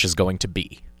Slaanesh is going to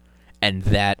be. And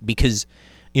that, because,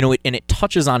 it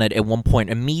touches on it at one point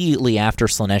immediately after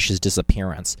Slaanesh's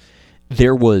disappearance.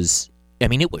 There was,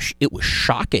 it was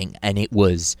shocking, and it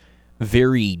was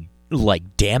very,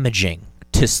 damaging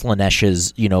to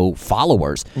Slaanesh's,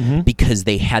 followers, because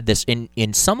they had this,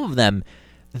 in some of them,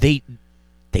 they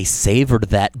savored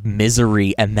that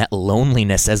misery and that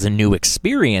loneliness as a new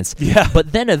experience. Yeah.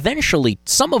 But then eventually,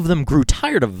 some of them grew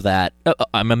tired of that.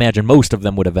 I imagine most of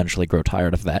them would eventually grow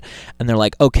tired of that. And they're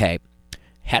like, okay,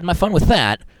 had my fun with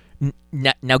that.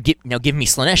 Now give me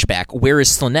Slaanesh back. Where is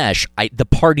Slaanesh? The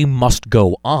party must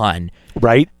go on.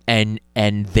 Right. And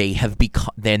they have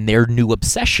become, then their new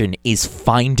obsession is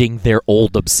finding their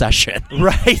old obsession.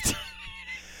 Right.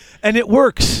 And it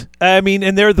works. And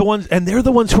they're the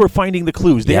ones who are finding the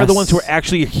clues. They are the ones who are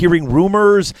actually hearing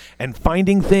rumors and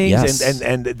finding things, Yes.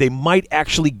 and they might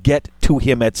actually get to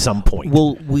him at some point.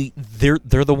 Well,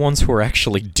 they're the ones who are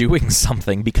actually doing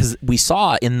something, because we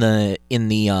saw in the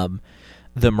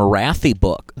Morathi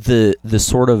book, the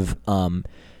sort of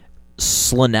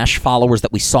Slaanesh followers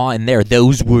that we saw in there,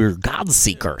 those were God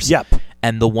Seekers. Yep.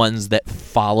 And the ones that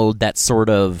followed that sort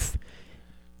of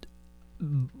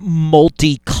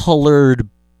multicolored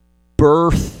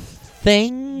birth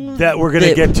thing that we're going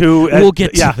to get to. We'll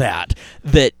get to that.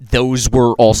 That those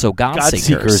were also God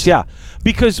Seekers. Yeah.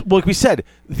 Because, like we said,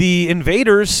 the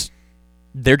invaders,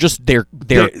 they're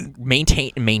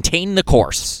maintain the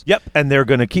course. Yep, and they're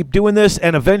going to keep doing this,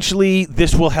 and eventually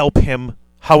this will help him.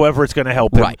 However, it's going to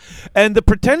help him. Right. And the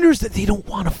pretenders, that they don't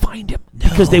want to find him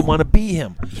because they want to be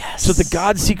him. Yes. So the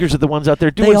God Seekers are the ones out there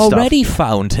doing They stuff. already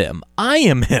found him. I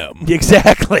am him.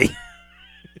 Exactly.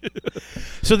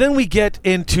 So then we get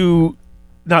into,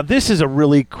 now this is a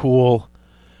really cool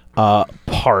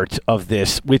part of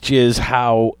this, which is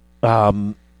how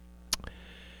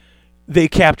they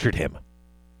captured him.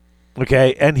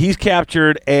 Okay, and he's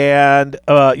captured, and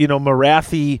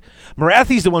Morathi's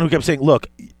the one who kept saying, "Look,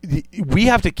 we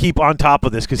have to keep on top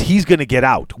of this because he's going to get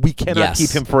out. We cannot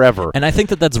keep him forever." And I think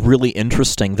that's really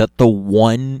interesting that the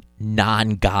one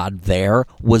non-god there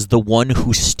was the one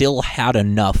who still had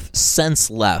enough sense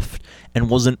left and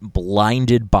wasn't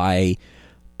blinded by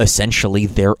essentially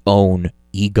their own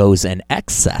egos and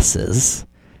excesses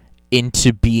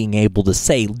into being able to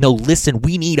say, "No, listen,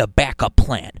 we need a backup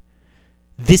plan.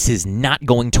 This is not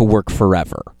going to work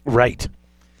forever." Right.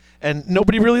 And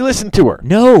nobody really listened to her.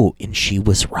 No, and she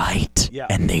was right. Yeah.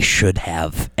 And they should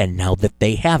have. And now that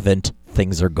they haven't,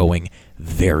 things are going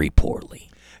very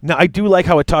poorly. Now, I do like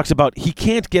how it talks about he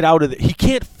can't get out of it. He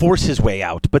can't force his way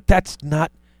out, but that's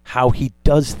not how he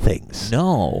does things.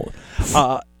 No.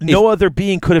 No other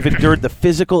being could have endured the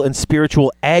physical and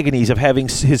spiritual agonies of having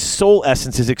his soul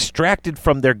essences extracted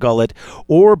from their gullet,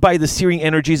 or by the searing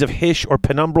energies of Hysh or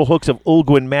penumbral hooks of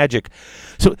Ulguin magic.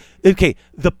 So, okay,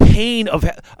 the pain of...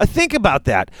 think about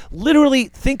that. Literally,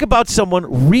 think about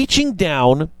someone reaching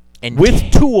down And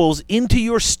with tools into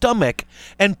your stomach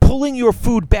and pulling your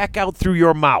food back out through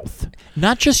your mouth.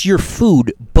 Not just your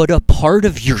food, but a part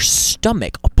of your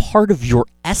stomach, a part of your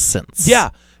essence. Yeah,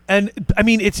 and I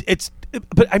mean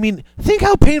but I mean, think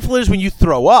how painful it is when you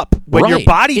throw up, when your Right.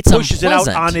 body It's pushes it out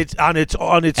unpleasant. on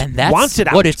its And that's wants it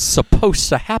out. what it's supposed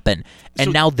to happen. And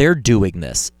So- now they're doing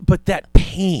this. But that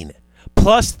pain,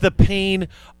 plus the pain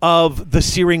of the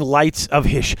searing lights of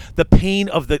Hysh, the pain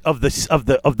of the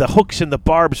hooks and the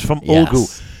barbs from Yes.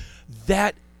 Ulgu,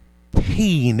 that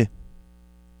pain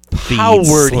Feeds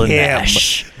powered him.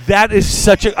 Slaanesh. That is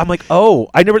such a... I'm like, oh,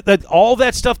 I never... That all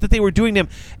that stuff that they were doing to him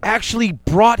actually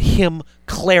brought him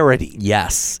clarity.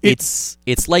 Yes, it's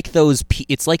like those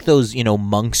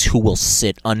monks who will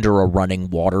sit under a running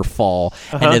waterfall,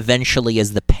 and eventually,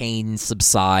 as the pain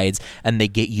subsides and they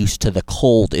get used to the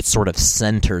cold, it sort of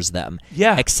centers them.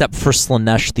 Yeah. Except for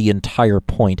Slaanesh, the entire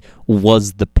point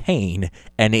was the pain,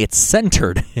 and it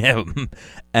centered him,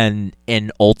 and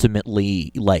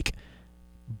ultimately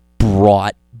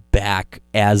brought back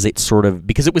as it sort of,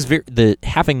 because it was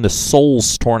having the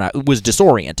souls torn out, it was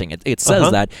disorienting. It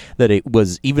says that it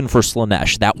was, even for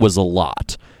Slaanesh, that was a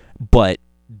lot, but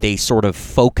they sort of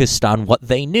focused on what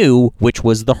they knew, which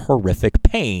was the horrific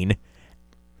pain,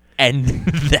 and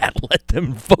that let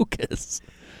them focus.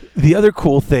 The other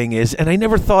cool thing is, and I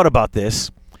never thought about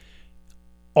this,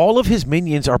 all of his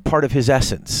minions are part of his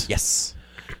essence. Yes.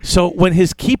 So when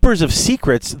his keepers of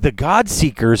secrets, the God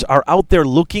Seekers, are out there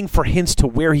looking for hints to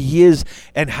where he is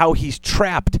and how he's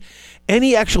trapped,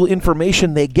 any actual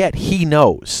information they get, he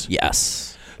knows.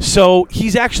 Yes. So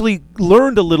he's actually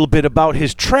learned a little bit about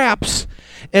his traps,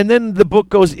 and then the book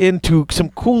goes into some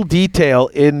cool detail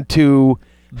into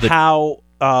how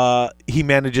he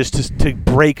manages to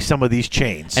break some of these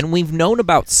chains. And we've known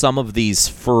about some of these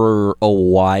for a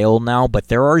while now, but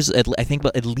there is, I think,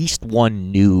 at least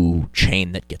one new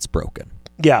chain that gets broken.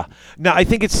 Yeah. Now I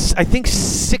think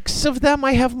 6 of them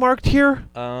I have marked here.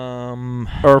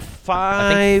 Or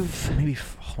 5. Maybe.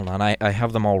 Hold on, I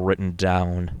have them all written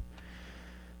down.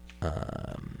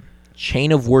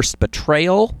 Chain of Worst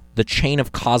Betrayal, the Chain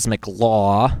of Cosmic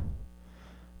Law,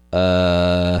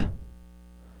 the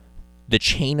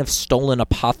Chain of Stolen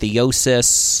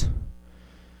Apotheosis.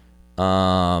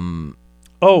 What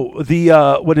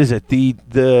is it?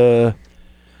 The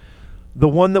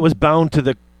one that was bound to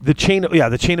the chain.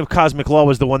 The Chain of Cosmic Law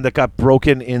was the one that got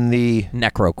broken in the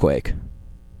Necroquake.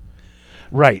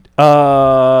 Right.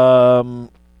 The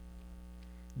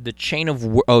Chain of...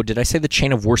 did I say the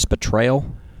Chain of Worst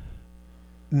Betrayal?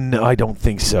 No, I don't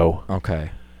think so. Okay.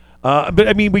 But,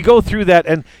 I mean, we go through that,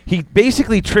 and he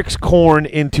basically tricks Khorne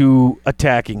into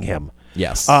attacking him.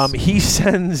 Yes. He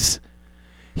sends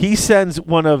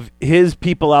one of his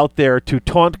people out there to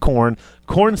taunt Khorne.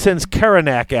 Khorne sends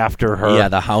Karanak after her. Yeah,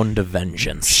 the Hound of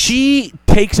Vengeance. She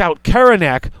takes out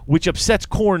Karanak, which upsets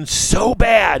Khorne so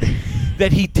bad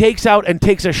that he takes out and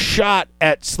takes a shot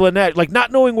at Slaanesh, like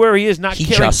not knowing where he is, He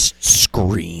just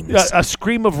screams. A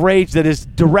scream of rage that is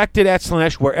directed at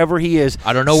Slaanesh wherever he is.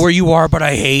 I don't know where you are, but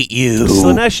I hate you.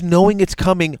 Slaanesh, knowing it's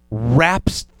coming,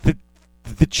 wraps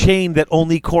the chain that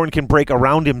only Khorne can break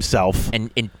around himself.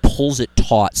 And pulls it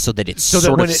taut so that it's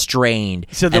sort of strained.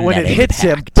 So that when it hits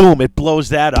him, boom, it blows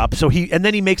that up. And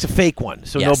then he makes a fake one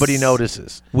so nobody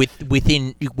notices.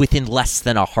 Within less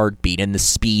than a heartbeat and the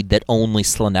speed that only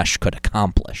Slaanesh could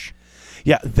accomplish.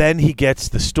 Yeah, then he gets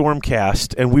the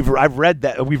Stormcast, and we've read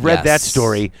that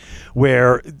story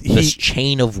where this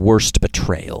chain of worst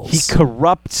betrayals. He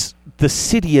corrupts the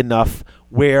city enough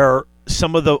where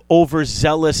some of the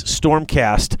overzealous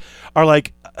Stormcast are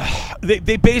like,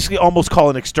 they basically almost call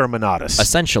an exterminatus.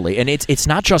 Essentially, and it's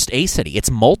not just a city;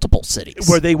 it's multiple cities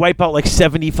where they wipe out like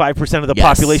 75% of the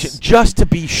population just to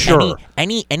be sure.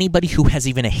 Anybody who has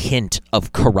even a hint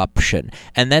of corruption,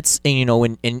 and that's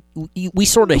and we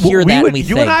sort of hear that and we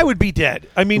you think, and I would be dead.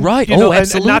 I mean, right?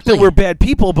 Absolutely. And not that we're bad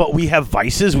people, but we have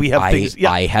vices. We have things.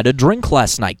 Yeah. I had a drink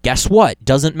last night. Guess what?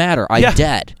 Doesn't matter. I'm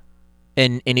dead.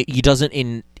 And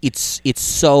it's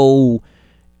so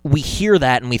we hear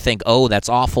that and we think, oh, that's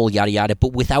awful, yada yada,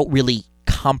 but without really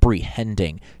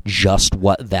comprehending just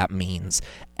what that means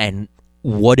and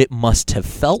what it must have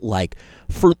felt like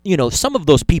for some of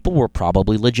those people were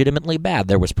probably legitimately bad.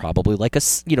 There was probably like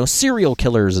serial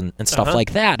killers and stuff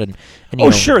like that, and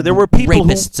sure, there were people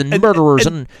rapists and murderers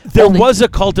and there was a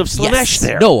cult of Slaanesh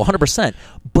there. No, 100%.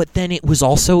 But then it was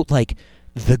also like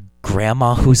the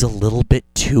grandma who's a little bit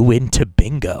too into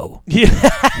bingo. Yeah.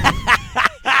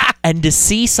 And to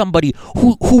see somebody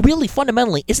who really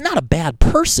fundamentally is not a bad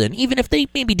person, even if they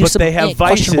maybe do some they have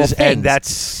vices,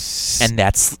 things, and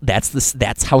that's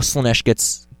how Slaanesh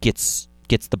gets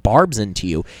the barbs into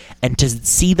you, and to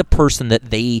see the person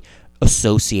that they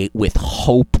associate with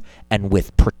hope and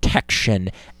with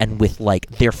protection and with like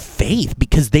their faith,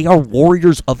 because they are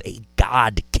warriors of a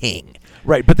god king.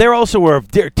 Right, but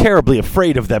they're terribly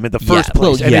afraid of them in the first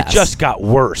place, and it just got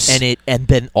worse. And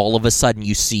then all of a sudden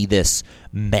you see this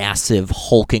massive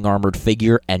hulking armored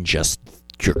figure, and just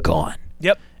you're gone.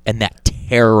 Yep. And that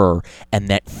terror and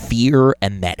that fear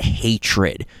and that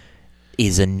hatred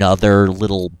is another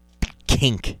little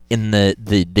kink in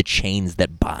the chains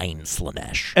that bind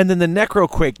Slaanesh. And then the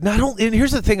Necroquake, and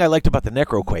here's the thing I liked about the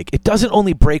Necroquake, it doesn't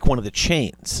only break one of the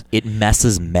chains. It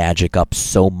messes magic up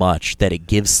so much that it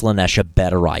gives Slaanesh a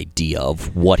better idea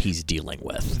of what he's dealing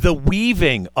with. The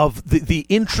weaving of the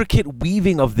intricate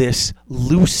weaving of this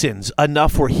loosens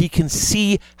enough where he can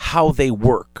see how they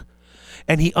work.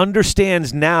 And he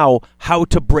understands now how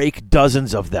to break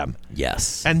dozens of them.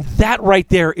 Yes. And that right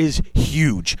there is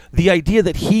huge. The idea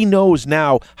that he knows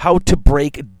now how to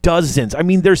break dozens. I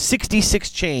mean, there's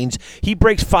 66 chains. He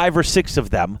breaks 5 or 6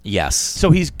 of them. Yes.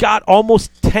 So he's got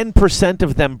almost 10%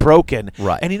 of them broken.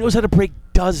 Right. And he knows how to break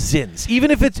dozens.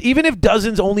 Even if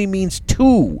dozens only means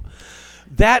 2.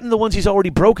 That and the ones he's already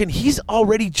broken, he's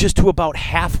already just to about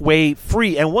halfway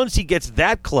free. And once he gets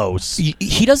that close...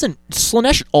 He doesn't...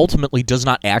 Slaanesh ultimately does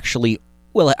not actually...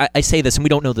 Well, I say this, and we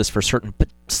don't know this for certain, but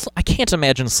I can't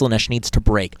imagine Slaanesh needs to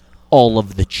break all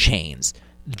of the chains.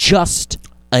 Just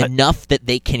enough that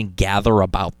they can gather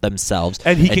about themselves.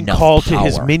 And he can call power to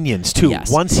his minions, too. Yes.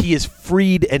 Once he is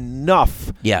freed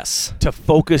enough to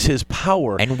focus his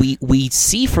power. And we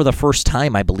see for the first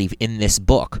time, I believe, in this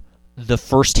book... the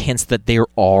first hints that there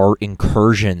are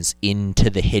incursions into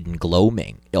the hidden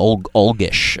gloaming.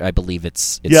 Ulgish, I believe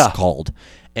it's called.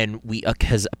 and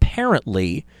because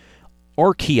apparently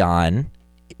Archeon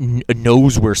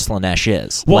knows where Slaanesh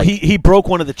is. Well, he broke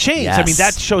one of the chains. Yes. I mean,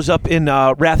 that shows up in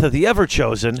Wrath of the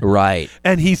Everchosen. Right.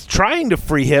 And he's trying to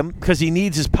free him because he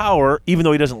needs his power, even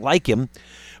though he doesn't like him.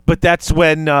 But that's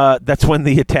when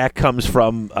the attack comes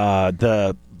from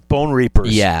the Bone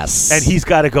Reapers. Yes. And he's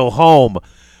got to go home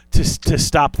to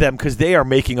stop them because they are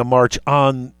making a march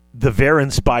on the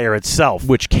Varen Spire itself.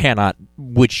 which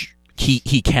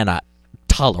he cannot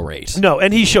tolerate. No,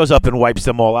 and he shows up and wipes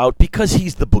them all out because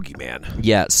he's the boogeyman.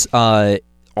 Yes.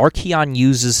 Archeon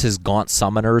uses his Gaunt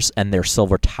Summoners and their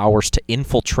Silver Towers to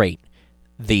infiltrate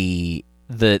the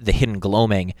hidden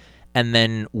gloaming, and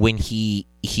then when he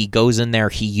goes in there,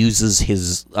 he uses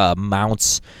his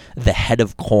mounts the Head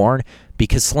of Corn,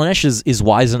 because Slaanesh is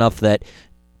wise enough that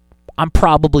I'm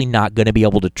probably not going to be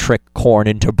able to trick Corn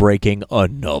into breaking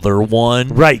another one.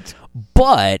 Right.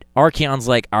 But Archeon's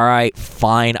like, all right,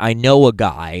 fine, I know a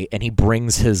guy, and he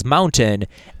brings his mountain,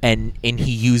 and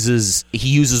he uses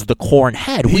the Corn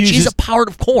head, which is a part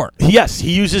of Corn. Yes,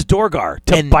 he uses Dorgar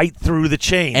to bite through the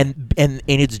chain. And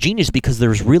it's genius because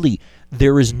there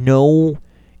is no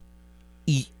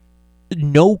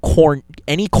Corn,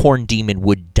 any Corn demon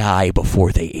would die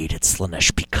before they ate at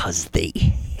Slaanesh because they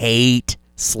hate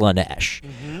Slaanesh.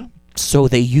 Mm-hmm. So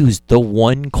they used the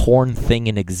one Corn thing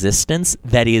in existence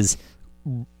that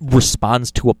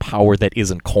responds to a power that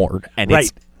isn't Corn, and right.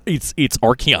 it's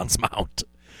Archeon's mount.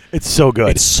 It's so good.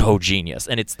 It's so genius,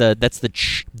 and that's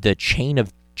the chain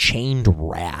of chained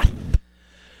wrath.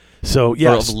 So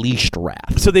yes, or of leashed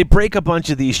wrath. So they break a bunch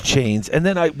of these chains, and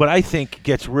then what I think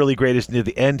gets really great is near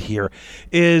the end here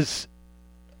is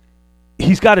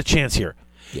he's got a chance here.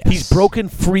 Yes. He's broken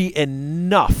free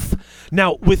enough.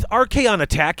 Now, with Archeon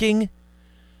attacking,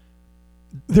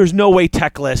 there's no way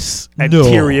Teclis and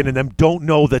Tyrion and them don't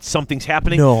know that something's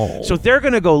happening. No. So they're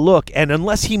going to go look, and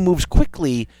unless he moves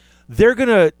quickly, they're going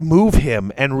to move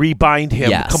him and rebind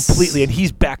him completely, and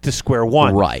he's back to square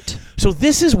one. Right. So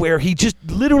this is where he just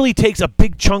literally takes a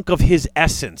big chunk of his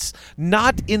essence,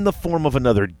 not in the form of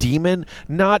another demon,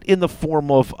 not in the form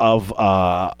of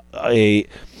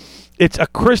it's a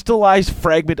crystallized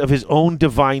fragment of his own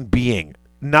divine being.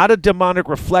 Not a demonic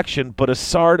reflection, but a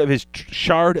shard of his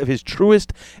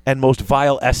truest and most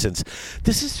vile essence.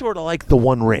 This is sort of like the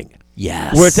One Ring.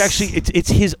 Yes. Where it's actually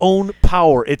it's his own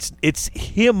power. It's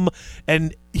him,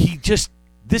 and he just.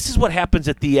 This is what happens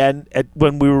at the end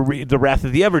when we were the Wrath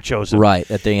of the Everchosen. Right,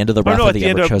 at the end of the Wrath of the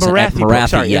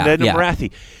Everchosen.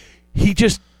 Marathi. He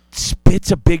just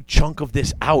spits a big chunk of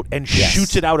this out and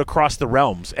shoots it out across the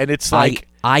realms, and it's like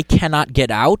I cannot get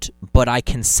out, but I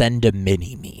can send a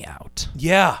mini-me out.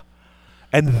 Yeah.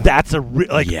 And that's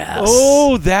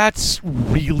that's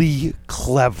really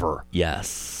clever.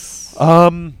 Yes.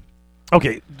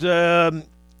 Okay. We're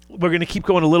going to keep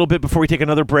going a little bit before we take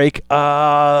another break.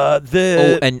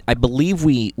 And I believe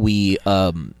we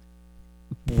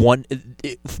one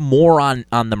more on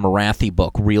the Marathi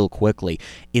book real quickly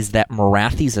is that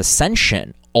Marathi's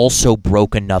ascension also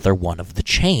broke another one of the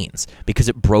chains, because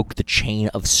it broke the chain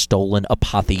of stolen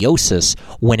apotheosis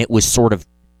when it was sort of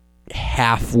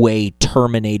halfway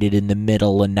terminated in the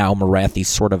middle, and now Marathi's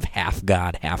sort of half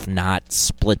god, half not,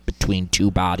 split between two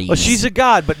bodies. Well, she's a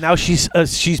god, but now she's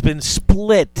been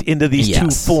split into these two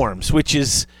forms, which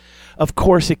is, of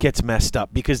course, it gets messed up,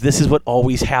 because this is what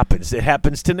always happens. It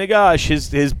happens to Nagash.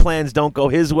 His plans don't go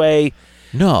his way.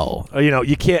 No.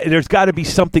 You can't. There's got to be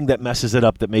something that messes it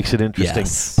up that makes it interesting.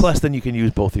 Yes. Plus, then you can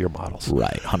use both of your models.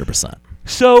 Right, 100%.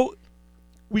 So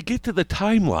we get to the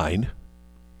timeline,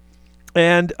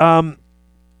 and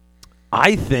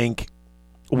I think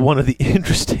one of the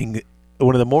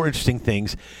more interesting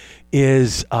things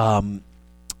is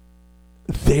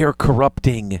they're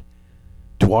corrupting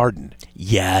Dwarden.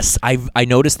 Yes, I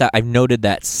noticed that. I've noted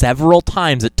that several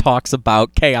times. It talks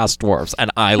about Chaos Dwarves,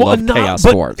 and I love Chaos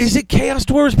Dwarves. Is it Chaos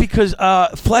Dwarves? Because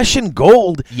Flesh and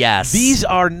Gold. Yes, these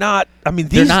are not. I mean,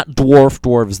 they're not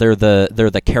dwarves. They're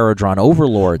the Caradron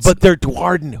overlords. But they're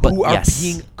Dwarden who are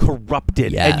being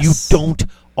corrupted, and you don't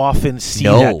often see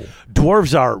that.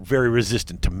 Dwarves are very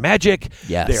resistant to magic.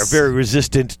 Yes. They are very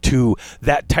resistant to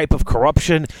that type of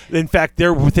corruption. In fact,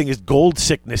 their thing is gold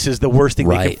sickness is the worst thing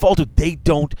they can fall to. They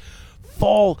don't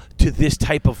fall to this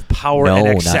type of power and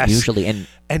excess. Not usually.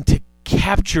 And to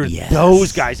capture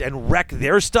those guys and wreck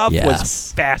their stuff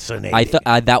was fascinating.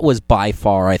 That was by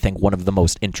far, I think, one of the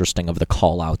most interesting of the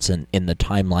call-outs in the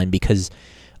timeline, because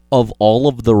of all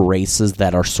of the races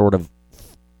that are sort of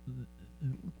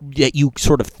you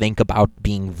sort of think about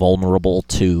being vulnerable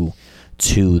to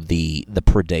the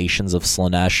predations of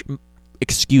Slaanesh,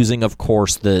 excusing, of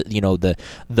course, the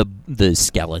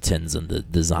skeletons and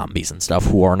the zombies and stuff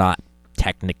who are not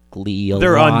technically alive.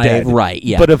 They're undead. Right,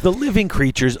 yeah. But of the living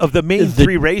creatures, of the main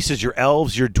three races, your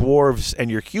elves, your dwarves, and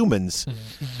your humans,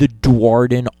 the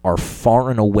Dwarden are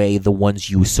far and away the ones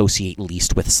you associate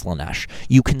least with Slaanesh.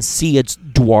 You can see it's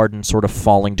Dwarden sort of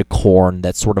falling to Khorne,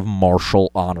 that sort of martial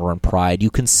honor and pride.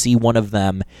 You can see one of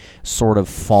them sort of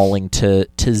falling to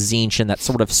Tzeentch and that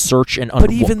sort of search and but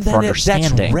even then,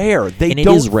 understanding. that's rare. They and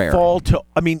don't it is rare. fall to.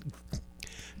 I mean,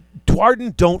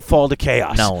 Dwarden don't fall to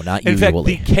chaos. No, not In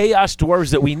usually. fact, the chaos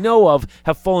dwarves that we know of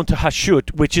have fallen to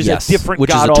Hashut, which is a different which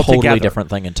god is a altogether. totally different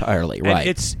thing entirely. And Right.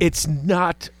 it's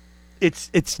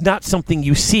not something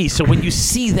you see. So when you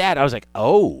see that, I was like,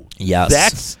 oh,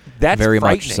 yes, that's very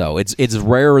much frightening. so. It's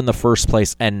rare in the first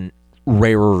place, and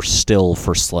rarer still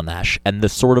for Slaanesh. And the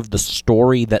sort of the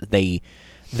story that they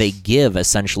give,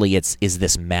 essentially, is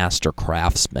this master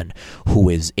craftsman who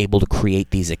is able to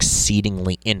create these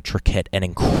exceedingly intricate and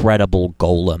incredible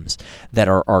golems that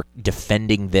are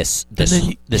defending this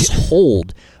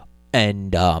hold.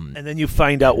 And then you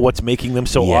find out what's making them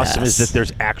so awesome is that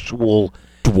there's actual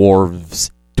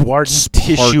dwarves, Dwarden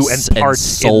tissue and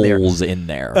parts and souls in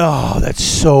there. Oh, that's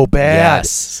so bad.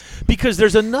 Yes. Because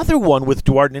there's another one with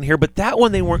Dwarden in here, but that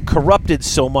one they weren't corrupted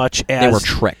so much as... They were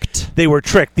tricked. They were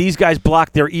tricked. These guys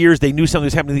blocked their ears. They knew something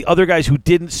was happening. The other guys who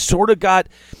didn't sort of got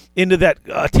into that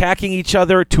attacking each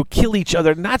other to kill each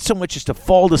other, not so much as to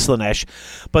fall to Slaanesh,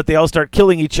 but they all start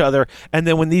killing each other. And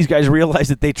then when these guys realize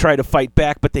that they try to fight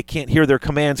back, but they can't hear their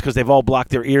commands because they've all blocked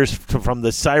their ears from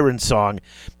the siren song,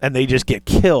 and they just get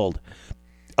killed.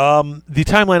 The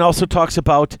timeline also talks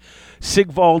about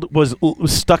Sigvald was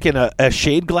stuck in a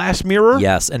shade glass mirror.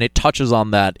 Yes, and it touches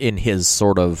on that in his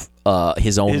sort of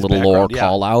his own little lore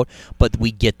call out, but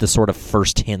we get the sort of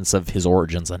first hints of his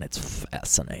origins, and it's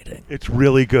fascinating. It's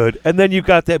really good. And then you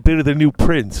got that bit of the new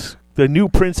prince. The new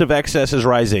prince of excess is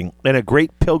rising, and a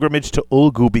great pilgrimage to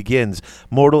Ulgu begins.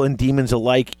 Mortal and demons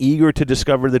alike eager to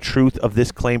discover the truth of this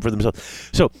claim for themselves.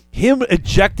 So him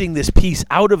ejecting this piece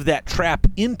out of that trap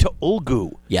into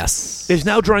Ulgu, yes, is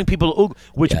now drawing people to Ulgu,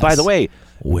 which, by the way,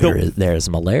 there's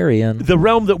Malarian, the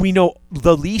realm that we know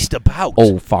the least about.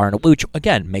 Oh, far and which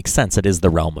again makes sense. It is the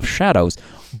realm of shadows,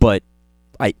 but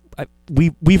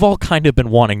we've all kind of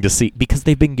been wanting to see, because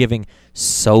they've been giving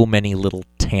so many little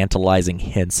tantalizing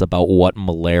hints about what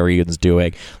Malarian's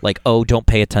doing. Like, oh, don't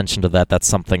pay attention to that. That's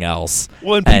something else.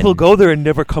 Well, and people go there and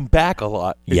never come back a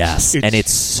lot. And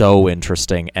it's so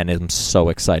interesting, and I'm so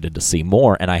excited to see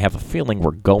more. And I have a feeling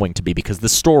we're going to be, because the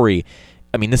story,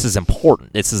 I mean, this is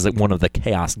important. This is one of the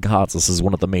Chaos Gods. This is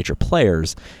one of the major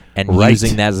players. And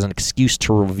using that as an excuse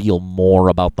to reveal more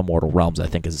about the Mortal Realms, I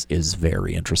think, is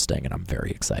very interesting, and I'm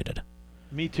very excited.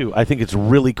 Me too. I think it's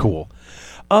really cool.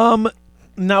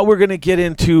 Now we're going to get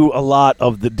into a lot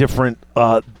of the different,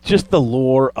 just the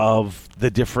lore of the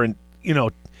different,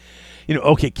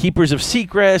 okay, Keepers of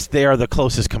Secrets. They are the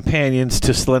closest companions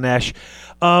to Slaanesh.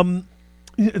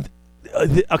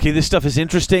 Okay, this stuff is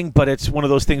interesting, but it's one of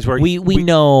those things where we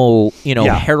know,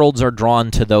 heralds are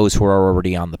drawn to those who are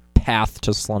already on the path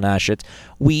to Slaanesh.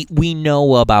 We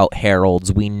know about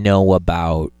heralds. We know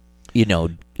about,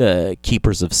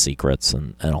 Keepers of Secrets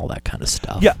and all that kind of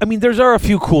stuff. Yeah, I mean, there are a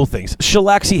few cool things.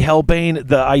 Shalaxi Hellbane,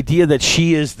 the idea that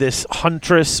she is this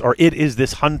huntress, or it is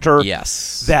this hunter,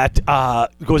 yes, that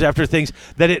goes after things,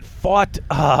 that it fought. It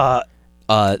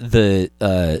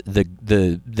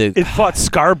fought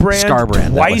Skarbrand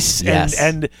twice,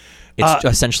 and it's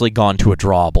essentially gone to a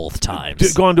draw both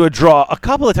times. Gone to a draw a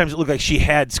couple of times. It looked like she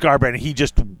had Skarbrand, and he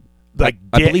just I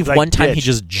believe one time he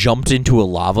just jumped into a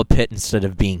lava pit instead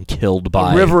of being killed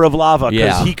by a river of lava,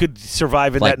 because he could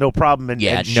survive in that no problem. And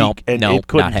it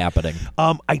couldn't. Not happening.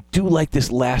 I do like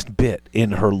this last bit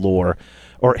in her lore.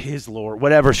 Or his lore,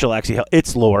 whatever Shalaxi,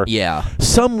 its lore. Yeah.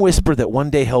 Some whisper that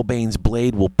one day Hellbane's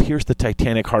blade will pierce the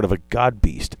titanic heart of a god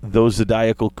beast, those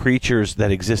zodiacal creatures that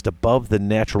exist above the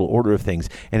natural order of things,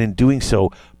 and in doing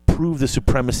so, prove the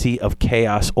supremacy of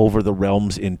chaos over the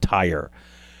realms entire.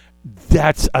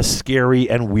 That's a scary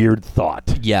and weird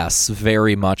thought. Yes,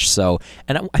 very much so.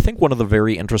 And I think one of the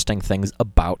very interesting things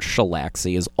about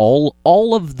Shalaxi is all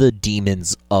of the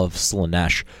demons of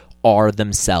Slaanesh are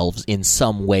themselves in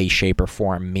some way, shape, or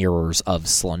form mirrors of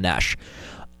Slaanesh.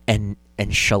 And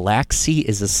Shalaxi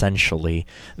is essentially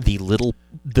the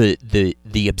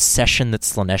obsession that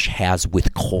Slaanesh has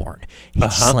with Khorne.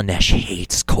 Slaanesh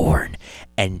hates Khorne,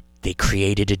 and they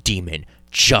created a demon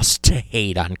just to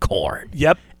hate on Korn.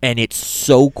 Yep. And it's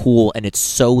so cool, and it's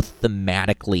so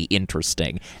thematically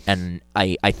interesting. And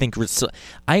I think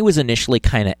I was initially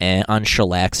kind of on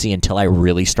Shalaxi until I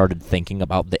really started thinking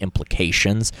about the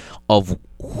implications of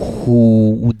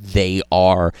who they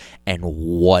are and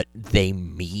what they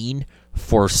mean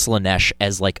for Slaanesh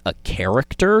as like a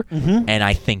character. And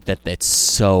I think that that's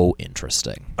so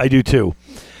interesting. I do too.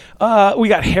 We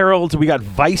got heralds, we got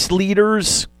vice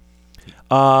leaders.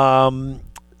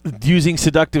 Using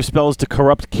seductive spells to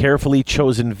corrupt carefully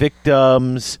chosen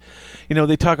victims.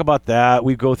 They talk about that.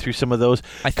 We go through some of those.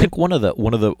 I think one of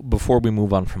the before we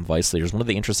move on from Vice Leaders, one of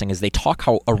the interesting is they talk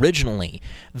how originally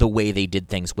the way they did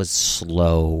things was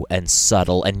slow and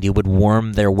subtle, and they would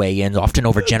worm their way in, often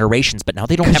over generations. But now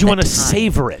they don't have that time. Because you want to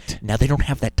savor it. Now they don't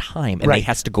have that time, and Right. they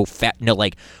has to go fat.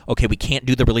 Like, okay, we can't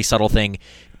do the really subtle thing.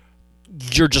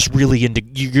 You're just really into.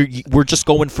 We're just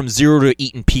going from zero to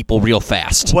eating people real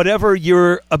fast. Whatever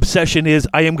your obsession is,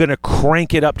 I am going to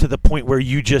crank it up to the point where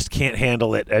you just can't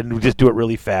handle it, and we just do it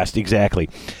really fast. Exactly.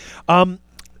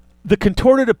 The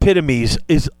contorted epitomes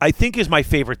I think, is my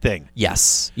favorite thing.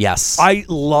 Yes. I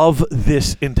love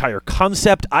this entire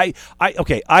concept. I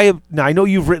know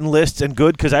you've written lists, and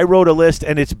good, because I wrote a list,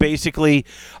 and it's basically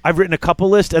I've written a couple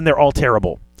lists, and they're all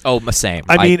terrible. Oh, same.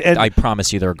 I mean, I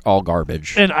promise you, they're all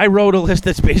garbage. And I wrote a list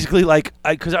that's basically like,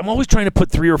 because I'm always trying to put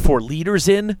 3 or 4 leaders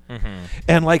in,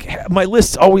 and like my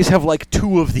lists always have like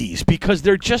 2 of these because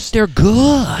they're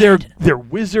good. They're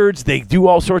wizards. They do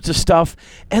all sorts of stuff,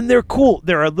 and they're cool.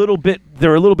 They're a little bit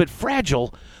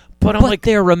fragile, but I'm like,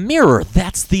 they're a mirror.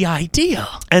 That's the idea.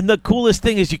 and the coolest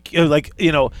thing is this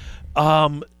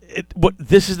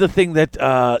is the thing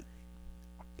that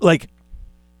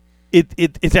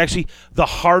It's actually the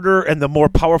harder and the more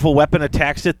powerful weapon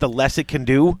attacks it, the less it can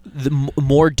do. The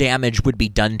more damage would be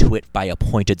done to it by a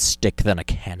pointed stick than a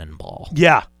cannonball.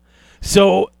 Yeah.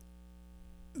 So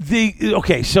the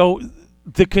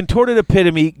contorted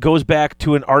epitome goes back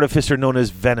to an artificer known as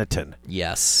Veneton.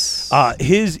 Yes.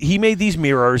 He made these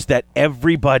mirrors that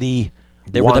everybody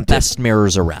They wanted. were the best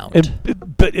mirrors around.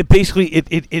 But it basically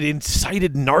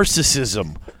incited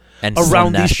narcissism And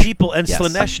around Slaanesh, these people, and yes.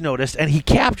 Slaanesh noticed, and he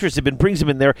captures him and brings him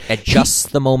in there At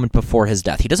just the moment before his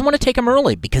death. He doesn't want to take him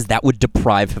early because that would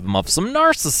deprive him of some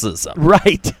narcissism.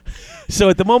 Right. So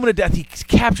at the moment of death, he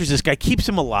captures this guy, keeps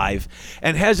him alive,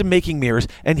 and has him making mirrors,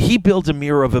 and he builds a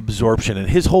mirror of absorption. And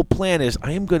his whole plan is,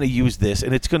 I am going to use this,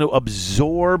 and it's going to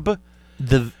absorb...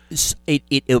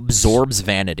 It absorbs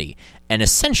vanity, and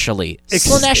essentially,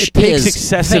 Slaanesh it takes is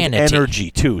excessive vanity. energy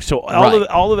too. So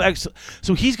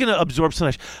so he's going to absorb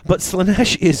Slaanesh, but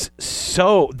Slaanesh is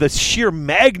the sheer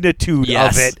magnitude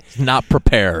Yes, of it. not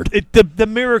prepared. The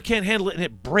mirror can't handle it, and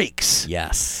it breaks.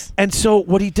 Yes. And so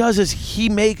what he does is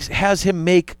has him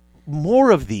make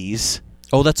more of these.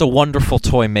 Oh, that's a wonderful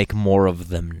toy. Make more of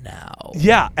them now.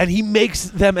 Yeah, and he makes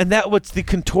them, and that's what the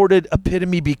contorted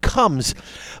epitome becomes.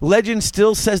 Legend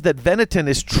still says that Veneton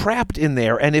is trapped in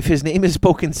there, and if his name is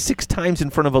spoken 6 times in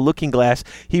front of a looking glass,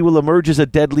 he will emerge as a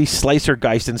deadly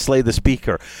slicergeist and slay the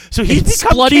speaker. So he's It's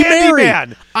become Bloody Mary.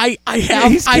 Candyman. I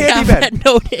He's have Candyman. that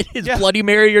noted. It's Yeah. Bloody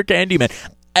Mary or Candyman,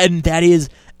 and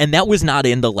that was not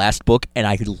in the last book, and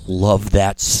I love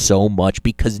that so much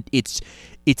because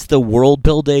it's the world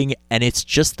building, and it's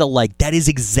just that is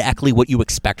exactly what you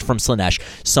expect from Slaanesh.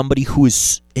 Somebody who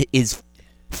is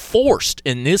forced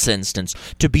in this instance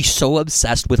to be so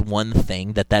obsessed with one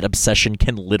thing that obsession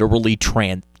can literally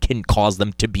can cause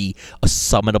them to be a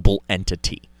summonable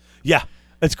entity. Yeah,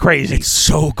 it's crazy. It's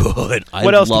so good.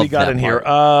 What else do we got in here?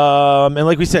 And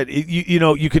like we said,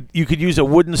 you could use a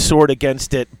wooden sword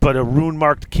against it, but a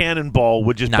rune-marked cannonball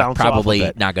would just bounce probably off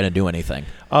of it. not going to do anything.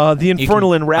 The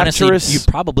Infernal and Rapturous. Honestly, you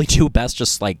probably do best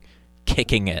just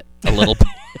kicking it a little bit.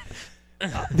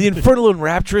 The Infernal and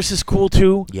Rapturous is cool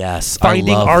too. Yes,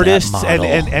 finding I love artists that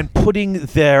model. and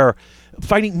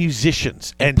finding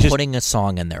musicians and just putting a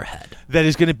song in their head. that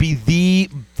is going to be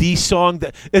the song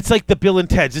that it's like the Bill and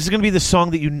Ted's. This is going to be the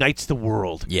song that unites the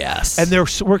world. Yes, And they're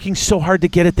working so hard to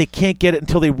get it, they can't get it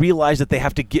until they realize that they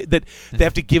have to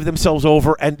give themselves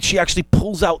over. And she actually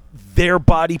pulls out their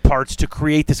body parts to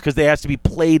create this because it has to be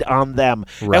played on them.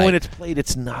 Right. And when it's played,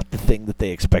 it's not the thing that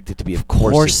they expect it to be. Of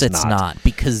course it's not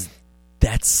because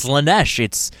that's Slaanesh.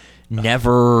 It's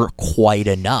never quite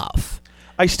enough.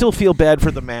 I still feel bad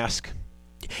for the mask.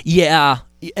 Yeah,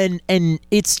 and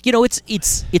it's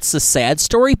it's a sad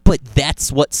story, but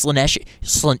that's what Slaanesh.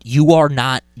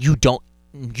 You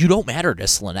don't matter to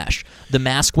Slaanesh. The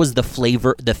mask was the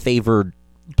favored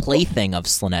plaything of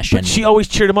Slaanesh. But she always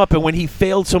cheered him up, and when he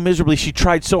failed so miserably, she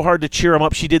tried so hard to cheer him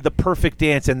up. She did the perfect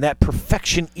dance, and that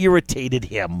perfection irritated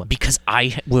him. Because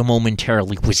I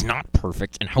momentarily was not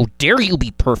perfect, and how dare you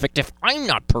be perfect if I'm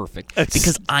not perfect?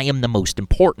 Because I am the most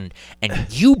important, and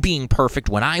you being perfect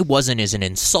when I wasn't is an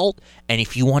insult, and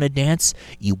if you want to dance,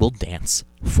 you will dance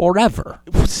forever.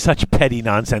 Such petty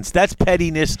nonsense. That's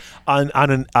pettiness on a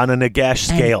Nagash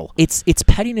scale. And it's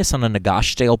pettiness on a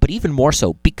Nagash scale, but even more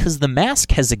so because the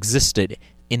mask has existed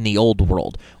in the old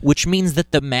world, which means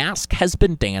that the mask has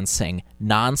been dancing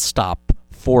nonstop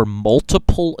for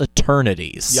multiple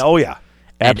eternities. Oh yeah,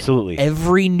 absolutely. And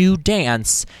every new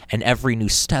dance and every new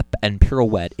step and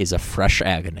pirouette is a fresh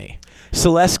agony.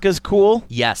 Celesca's cool.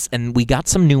 Yes, and we got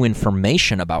some new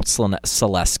information about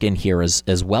Celesca in here as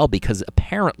well, because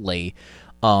apparently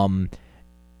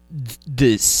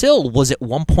the Syl was at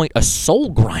one point a soul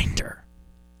grinder.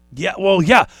 Yeah, well,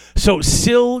 yeah. So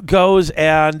Syl goes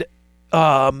and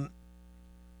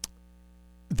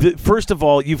first of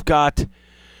all, you've got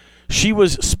she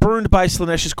was spurned by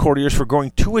Slaanesh's courtiers for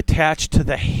growing too attached to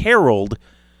the Herald.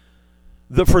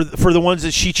 For the ones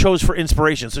that she chose for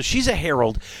inspiration. So she's a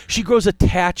herald. She grows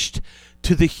attached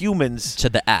to the humans. To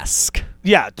the Esk.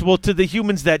 Yeah, well, to the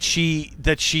humans that she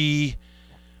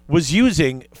was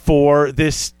using for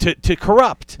this to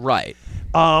corrupt. Right.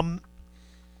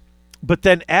 But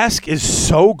then Esk is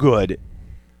so good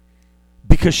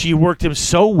because she worked him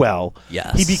so well.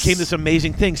 Yes. He became this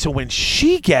amazing thing. So when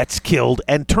she gets killed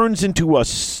and turns into a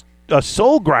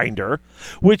soul grinder,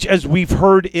 which, as we've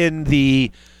heard in the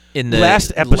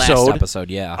last episode,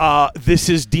 yeah. This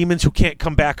is demons who can't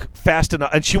come back fast enough,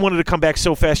 and she wanted to come back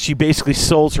so fast she basically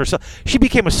souls herself. She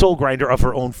became a soul grinder of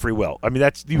her own free will. I mean,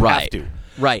 that's you have to,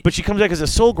 right? But she comes back as a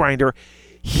soul grinder.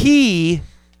 He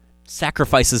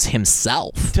sacrifices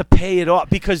himself to pay it off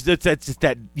because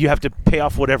that you have to pay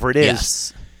off whatever it is.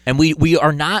 Yes. And we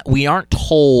aren't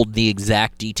told the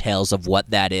exact details of what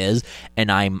that is, and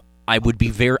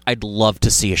I'd love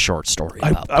to see a short story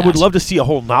about that. I would love to see a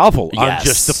whole novel Yes. on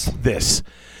just this.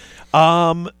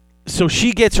 So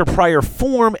she gets her prior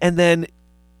form, and then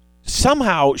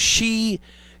somehow she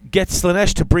gets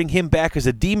Slaanesh to bring him back as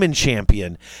a demon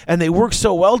champion, and they work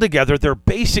so well together, they're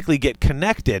basically get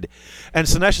connected. And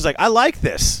Slaanesh is like, I like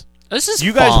this. This is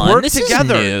you fun. guys work This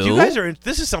together. Is new. You guys are.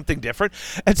 This is something different.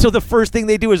 And so the first thing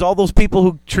they do is all those people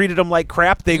who treated them like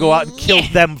crap. They go out and kill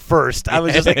them first. I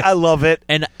was just like, I love it.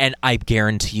 And I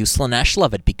guarantee you, Slaanesh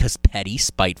love it because petty,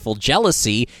 spiteful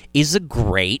jealousy is a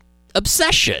great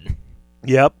obsession.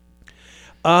 Yep.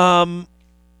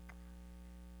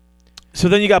 So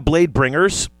then you got Blade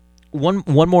Bringers. One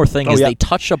more thing they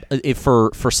touch up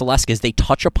for Celesca is they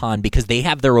touch upon, because they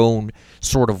have their own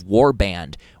sort of war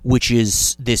band, which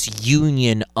is this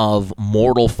union of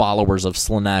mortal followers of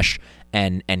Slaanesh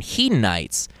and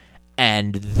Hedonites,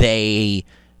 and they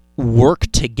work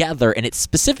together. And it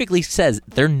specifically says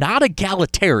they're not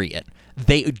egalitarian.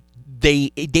 They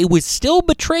would still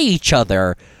betray each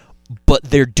other, but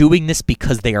they're doing this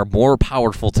because they are more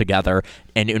powerful together,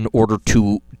 and in order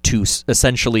to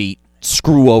essentially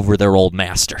screw over their old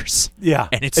masters. Yeah.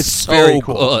 And it's so very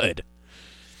cool. good.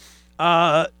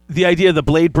 The idea of the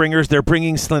Blade Bringers, they're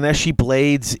bringing Slaaneshi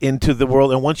blades into the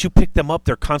world, and once you pick them up,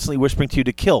 they're constantly whispering to you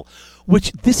to kill.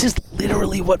 Which, this is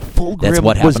literally what Fulgrim That's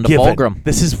what was happened given. to Fulgrim.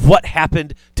 This is what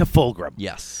happened to Fulgrim.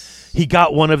 Yes. He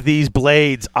got one of these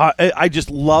blades. I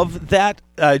just love that,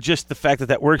 just the fact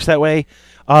that works that way.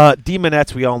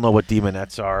 Demonettes, we all know what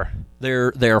demonettes are.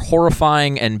 They're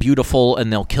horrifying and beautiful,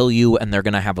 and they'll kill you, and they're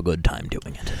going to have a good time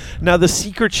doing it. Now, the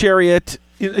Seeker Chariot...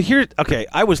 Here, okay,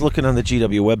 I was looking on the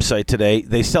GW website today.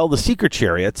 They sell the Seeker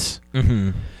Chariots.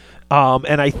 Mm-hmm.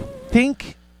 And I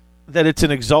think that it's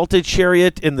an Exalted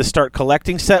Chariot in the Start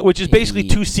Collecting set, which is basically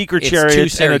two Seeker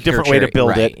Chariots and a different way to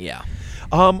build it. Yeah.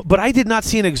 But I did not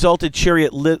see an Exalted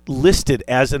Chariot listed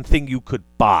as a thing you could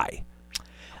buy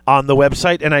on the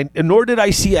website, and nor did I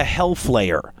see a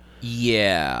Hellflayer.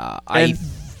 Yeah, I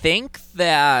think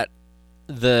that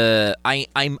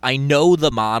I know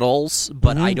the models,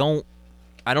 but Mm-hmm.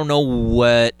 I don't know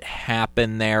what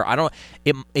happened there.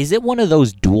 Is it one of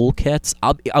those dual kits?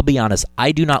 I'll be honest.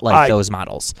 I do not like those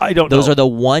models. I don't know. Those are the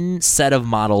one set of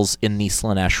models in the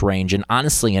Slaanesh range, and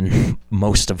honestly, in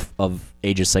most of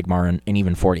Age of Sigmar and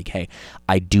even 40K,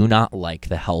 I do not like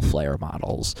the Hellflayer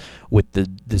models with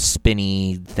the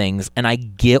spinny things, and I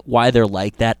get why they're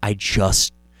like that. I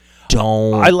just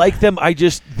don't. I like them. I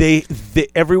just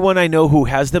everyone I know who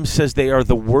has them says they are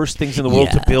the worst things in the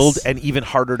world to build and even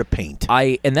harder to paint.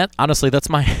 That's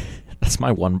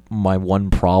my one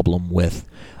problem with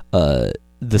the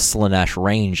Slaanesh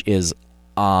range is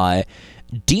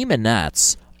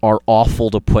demonettes are awful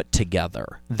to put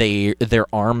together. Their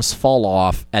arms fall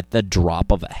off at the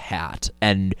drop of a hat,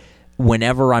 and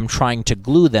whenever I'm trying to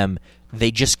glue them,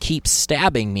 they just keep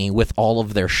stabbing me with all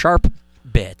of their sharp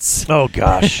bits. Oh,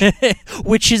 gosh.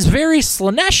 Which is very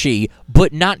Slaanesh-y,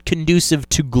 but not conducive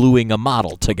to gluing a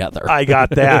model together. I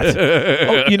got that.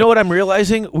 Oh, you know what I'm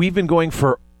realizing? We've been going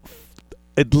for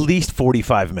at least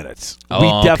 45 minutes. Oh, we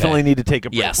okay. definitely need to take a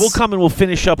break. Yes. We'll come and we'll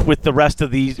finish up with the rest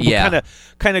of these. Yeah. We'll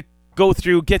kind of go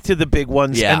through, get to the big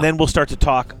ones, Yeah. and then we'll start to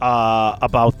talk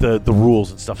about the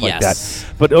rules and stuff like Yes.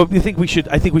 that. But I think we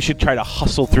should try to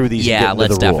hustle through these. Yeah, and get into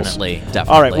let's the rules.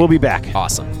 definitely. All right, we'll be back.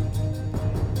 Awesome.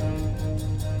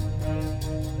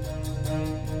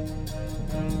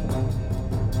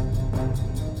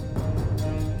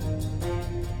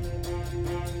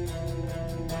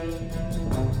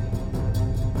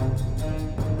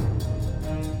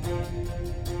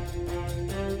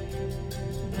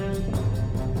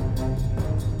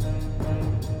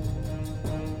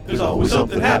 There's always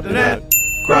something happening at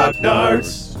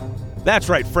Grognard's. That's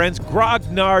right, friends.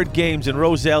 Grognard Games in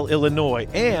Roselle, Illinois,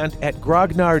 and at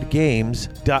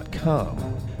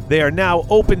grognardgames.com. They are now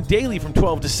open daily from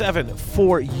 12 to 7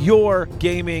 for your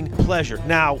gaming pleasure.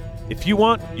 Now, if you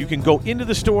want, you can go into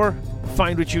the store,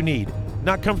 find what you need.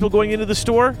 Not comfortable going into the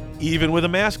store, even with a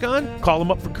mask on? Call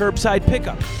them up for curbside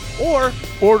pickup. Or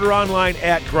order online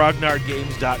at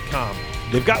grognardgames.com.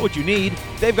 They've got what you need.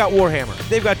 They've got Warhammer.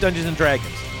 They've got Dungeons & Dragons.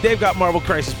 They've got Marvel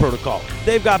Crisis Protocol.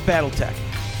 They've got BattleTech.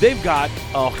 They've got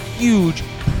a huge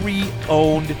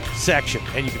pre-owned section,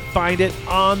 and you can find it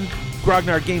on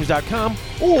grognardgames.com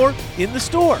or in the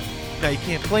store. Now, you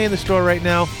can't play in the store right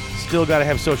now. Still got to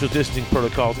have social distancing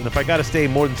protocols, and if I got to stay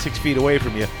more than 6 feet away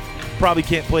from you, probably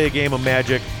can't play a game of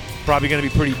Magic. Probably going to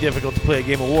be pretty difficult to play a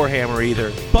game of Warhammer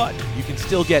either, but you can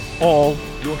still get all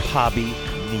your hobby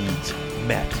needs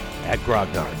met at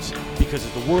Grognard's. Because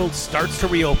as the world starts to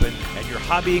reopen and your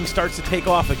hobbying starts to take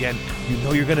off again, you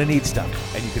know you're going to need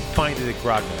stuff, and you can find it at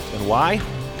Grognard's. And why?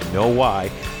 You know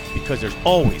why? Because there's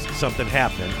always something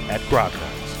happening at Grognard's.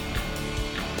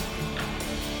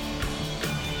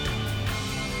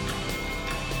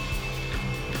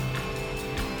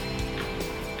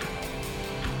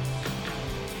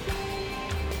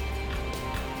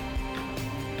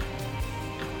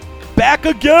 Back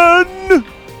again!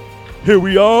 Here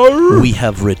we are. We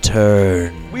have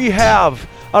returned. We have.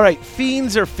 All right,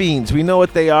 fiends are fiends. We know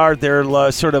what they are.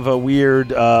 They're sort of a weird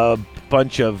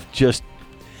bunch of just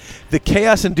the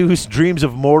chaos-induced dreams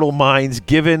of mortal minds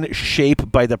given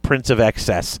shape by the Prince of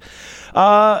Excess.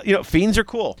 Fiends are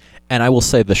cool. And I will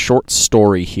say the short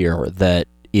story here that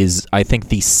is, I think,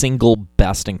 the single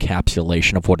best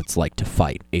encapsulation of what it's like to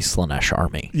fight a Slaanesh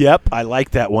army. Yep, I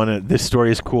like that one. This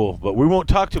story is cool, but we won't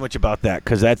talk too much about that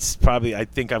because that's probably, I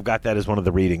think I've got that as one of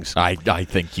the readings. I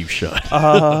think you should.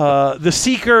 The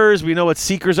Seekers, we know what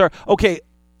Seekers are. Okay,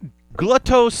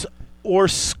 Gluttos or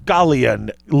Scallion,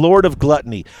 Lord of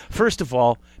Gluttony. First of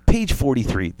all, page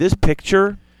 43. This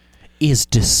picture is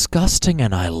disgusting,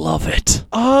 and I love it.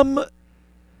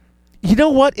 You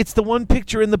know what? It's the one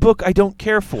picture in the book I don't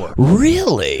care for.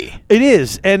 Really? It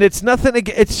is, and it's nothing.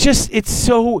 It's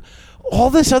so. All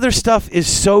this other stuff is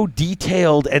so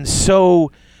detailed and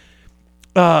so.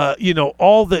 All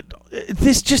that.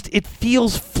 It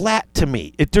feels flat to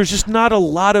me. There's just not a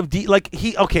lot of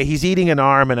he's eating an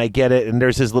arm, and I get it. And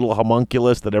there's his little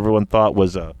homunculus that everyone thought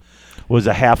was a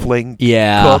halfling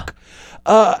cook.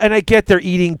 And I get they're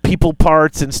eating people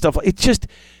parts and stuff. I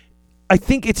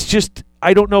think it's just.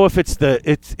 I don't know if it's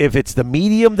the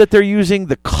medium that they're using,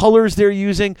 the colors they're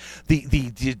using,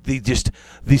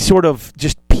 the sort of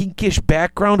just pinkish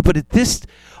background. But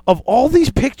of all these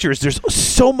pictures, there's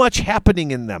so much happening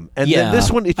in them, and then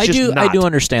this one, it's just not. I do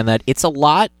understand that it's a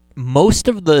lot. Most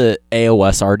of the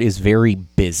AOS art is very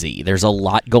busy. There's a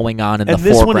lot going on in the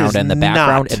foreground and the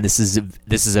background, and this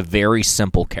is a very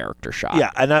simple character shot. Yeah,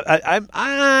 and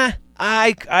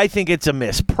I think it's a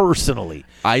miss personally.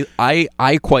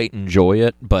 I quite enjoy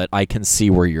it, but I can see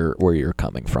where you're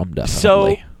coming from,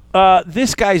 definitely. So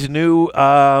this guy's new.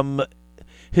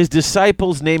 His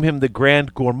disciples name him the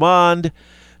Grand Gourmand.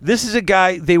 This is a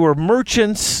guy. They were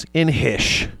merchants in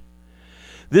Hysh.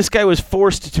 This guy was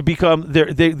forced to become.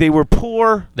 They were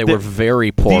poor. They were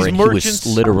very poor, and he merchants,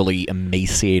 was literally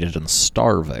emaciated and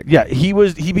starving. Yeah, he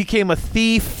became a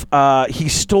thief. He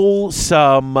stole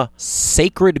some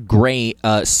sacred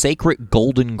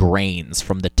golden grains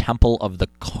from the temple of the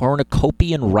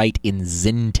Cornucopian Rite in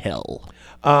Zintil.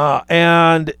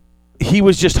 And he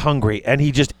was just hungry, and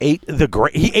he just ate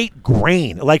He ate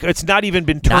grain, like it's not even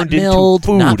been turned into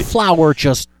food. Not flour,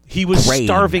 just. He was grain.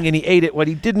 starving, and he ate it. What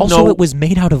he didn't know. Also, it was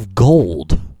made out of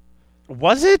gold.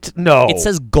 Was it? No. It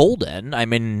says golden. I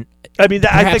mean, I think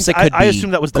it could I be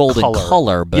assume that was the golden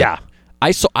color, but yeah.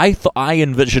 I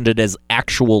envisioned it as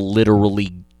actual,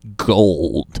 literally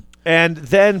gold. And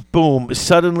then, boom!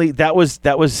 Suddenly, that was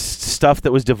stuff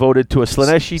that was devoted to a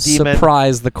Slaaneshi demon.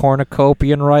 Surprise! The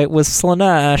cornucopian rite was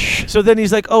Slaanesh. So then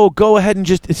he's like, "Oh, go ahead and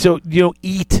just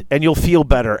eat, and you'll feel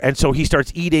better." And so he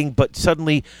starts eating, but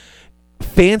suddenly,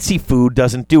 fancy food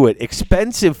doesn't do it.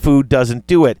 Expensive food doesn't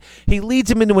do it. He leads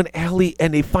him into an alley,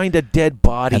 and they find a dead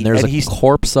body. And there's a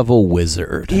corpse of a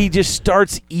wizard. He just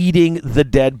starts eating the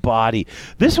dead body.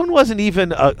 This one wasn't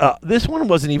even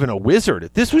a wizard.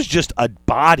 This was just a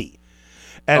body.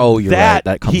 And you're right.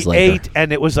 That comes he later. ate,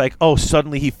 and it was like,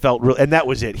 suddenly he felt real, and that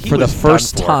was it. For the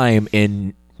first time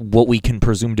in what we can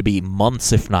presume to be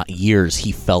months, if not years,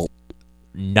 he felt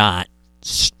not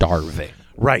starving.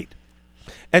 Right.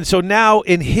 And so now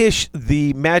in Hysh,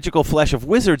 the magical flesh of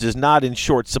wizards is not in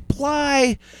short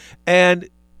supply, and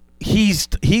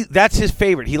that's his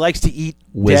favorite. He likes to eat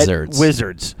wizards. Dead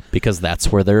wizards. Because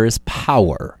that's where there is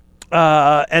power.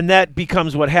 And that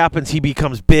becomes what happens. He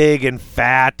becomes big and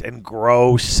fat and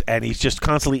gross, and he's just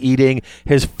constantly eating.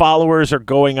 His followers are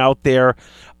going out there.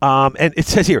 And it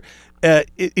says here,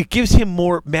 it gives him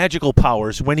more magical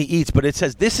powers when he eats, but it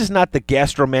says this is not the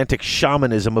gastromantic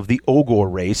shamanism of the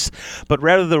Ogor race, but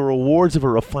rather the rewards of a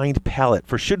refined palate.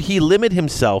 For should he limit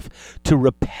himself to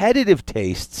repetitive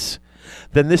tastes,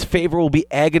 then this favor will be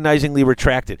agonizingly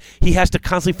retracted. He has to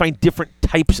constantly find different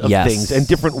types of things and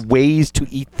different ways to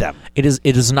eat them. It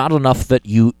is not enough that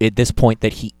at this point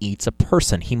that he eats a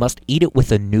person. He must eat it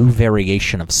with a new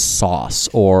variation of sauce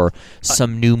or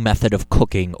some new method of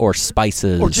cooking or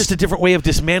spices. Or just a different way of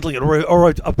dismantling it, or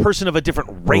a person of a different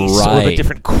race or of a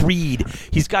different creed.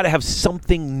 He's got to have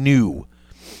something new.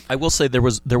 I will say there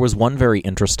was one very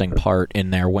interesting part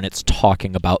in there when it's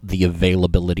talking about the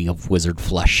availability of wizard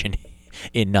flesh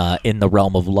in the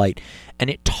realm of light, and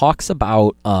it talks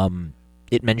about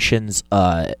it mentions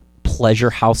pleasure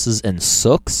houses and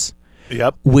souks.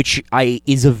 Yep. Which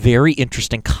is a very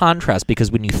interesting contrast,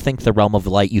 because when you think the realm of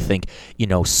light, you think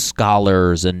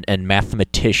scholars and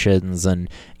mathematicians and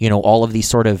all of these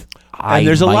sort of and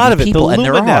there's a lot of it. People, the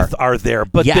Lumineth are there,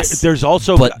 but there's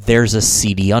also there's a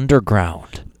seedy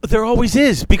underground. There always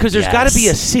is, because there's got to be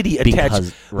a city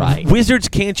attached. Right. Wizards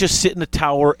can't just sit in a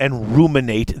tower and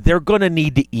ruminate. They're going to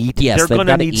need to eat. Yes, they're going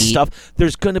to need stuff.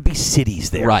 There's going to be cities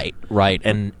there. Right.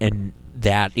 And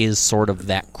that is sort of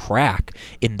that crack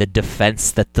in the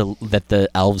defense that the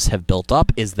elves have built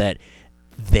up, is that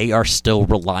they are still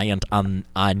reliant on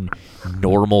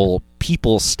normal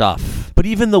people stuff. But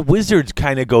even the wizards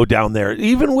kind of go down there.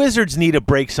 Even wizards need a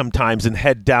break sometimes and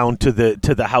head down to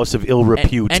the House of Ill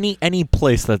Repute. Any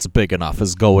place that's big enough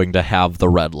is going to have the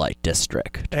red light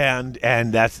district. And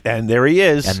there he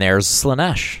is. And there's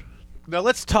Slaanesh. Now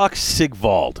let's talk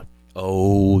Sigvald.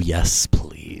 Oh, yes,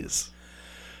 please.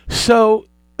 So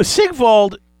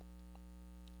Sigvald,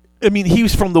 I mean, he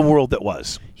was from the world that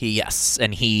was.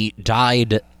 And he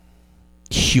died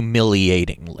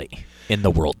humiliatingly in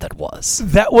the world that was.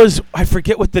 That was, I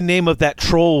forget what the name of that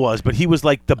troll was, but he was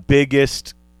like the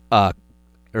biggest. Or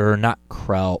not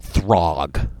Krell,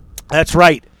 Throg. That's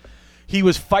right. He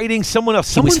was fighting someone else.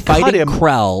 Someone he was fighting him.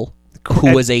 Krell,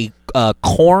 who was a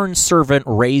corn servant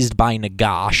raised by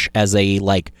Nagash as a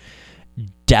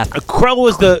death. Krell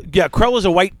was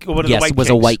a white. One of the white was kings.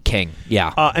 A white king.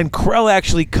 Yeah, and Krell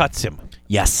actually cuts him.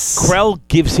 Yes. Krell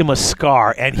gives him a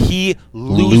scar, and he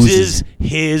loses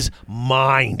his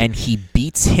mind. And he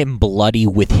beats him bloody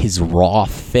with his raw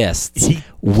fists,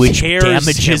 which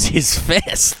damages his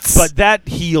fists. But that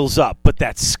heals up. But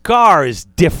that scar is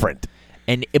different.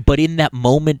 But in that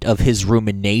moment of his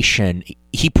rumination,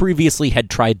 he previously had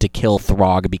tried to kill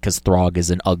Throg because Throg is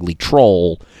an ugly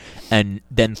troll. And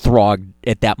then Throg,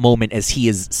 at that moment, as he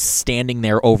is standing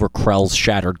there over Krell's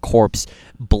shattered corpse,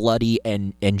 bloody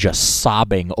and just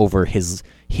sobbing over his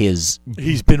he's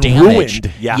been damage.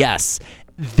 ruined. Yeah. Yes.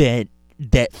 And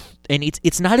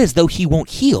it's not as though he won't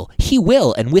heal. He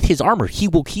will, and with his armor, he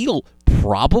will heal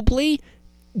probably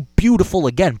beautiful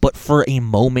again, but for a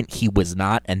moment he was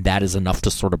not, and that is enough to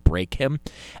sort of break him.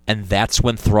 And that's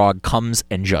when Throg comes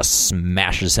and just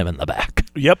smashes him in the back.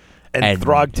 Yep. And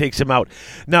Throg takes him out.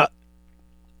 Now,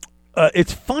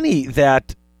 it's funny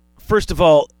that, first of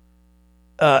all,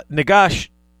 Nagash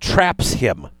traps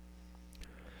him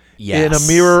in a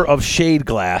mirror of shade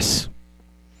glass.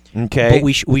 Okay. But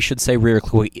we should say really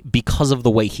quickly, because of the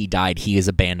way he died, he is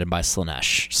abandoned by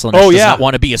Slaanesh. Slaanesh does not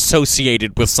want to be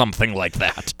associated with something like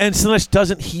that. And Slaanesh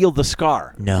doesn't heal the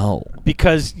scar. No.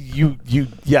 Because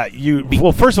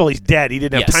well, first of all, he's dead. He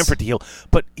didn't have time for it to heal.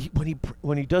 But when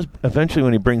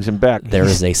he brings him back, there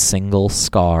is a single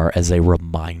scar as a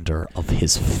reminder of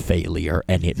his failure,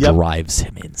 and it drives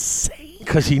him insane.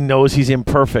 Because he knows he's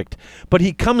imperfect. But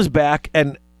he comes back,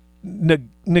 and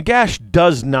Nagash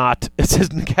does not. It says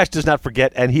Nagash does not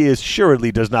forget, and he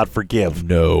assuredly does not forgive.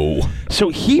 No. So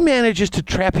he manages to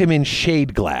trap him in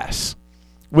shade glass,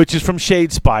 which is from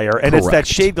Shadespire, and it's that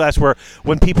shade glass where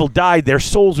when people died, their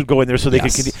souls would go in there so they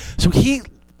could continue. So he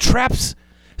traps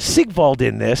Sigvald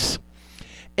in this,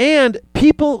 and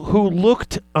people who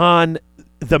looked on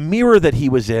the mirror that he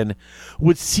was in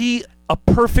would see a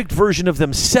perfect version of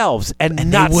themselves and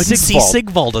not they wouldn't Sigvald. see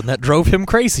Sigvald, and that drove him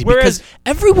crazy. Whereas, because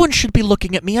everyone should be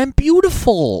looking at me. I'm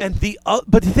beautiful. And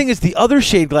but the thing is, the other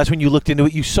shade glass, when you looked into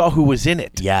it, you saw who was in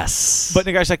it. Yes. But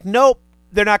the guy's like, nope.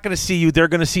 They're not going to see you. They're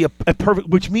going to see a perfect,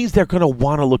 which means they're going to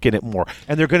want to look at it more,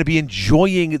 and they're going to be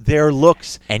enjoying their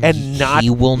looks and not he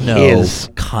will know his.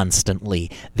 Constantly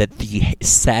that the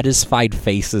satisfied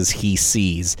faces he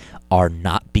sees are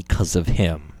not because of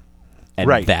him, and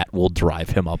that will drive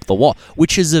him up the wall,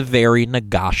 which is a very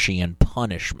Nagashian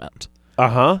punishment.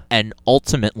 And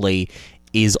ultimately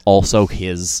is also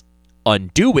his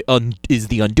is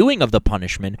the undoing of the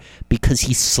punishment, because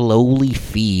he slowly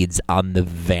feeds on the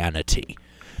vanity.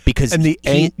 Because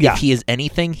if he is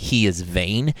anything, he is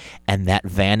vain, and that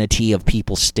vanity of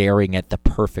people staring at the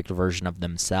perfect version of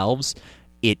themselves,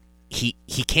 he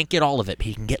can't get all of it, but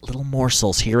he can get little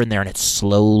morsels here and there, and it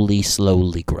slowly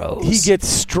grows. He gets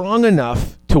strong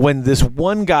enough to when this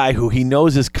one guy who he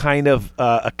knows is kind of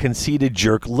a conceited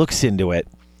jerk looks into it.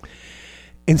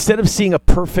 Instead of seeing a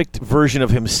perfect version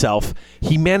of himself,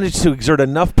 he managed to exert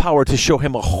enough power to show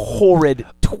him a horrid,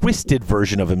 twisted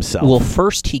version of himself. Well,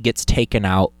 first he gets taken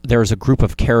out. There's a group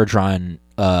of Caradron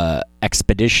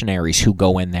expeditionaries who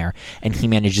go in there, and he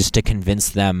manages to convince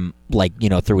them,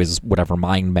 through his whatever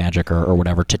mind magic or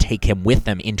whatever, to take him with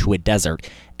them into a desert.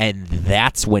 And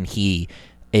that's when he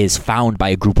is found by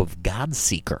a group of God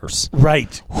Seekers.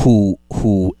 Right. Who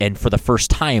and for the first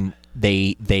time,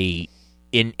 they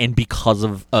and because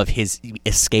of his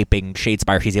escaping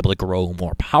Shadespire, he's able to grow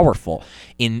more powerful.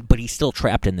 But he's still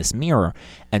trapped in this mirror.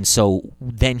 And so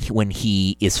then when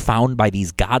he is found by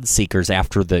these God Seekers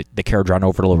after the Caradron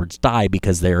overlords die,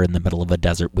 because they're in the middle of a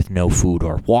desert with no food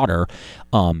or water,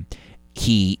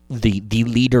 the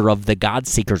leader of the God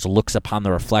Seekers looks upon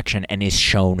the reflection and is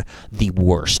shown the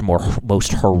worst,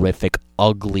 most horrific,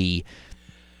 ugly,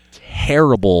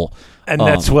 terrible. And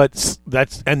that's what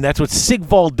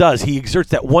Sigvald does. He exerts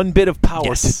that one bit of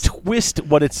power to twist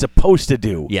what it's supposed to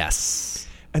do. Yes.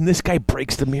 And this guy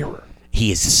breaks the mirror.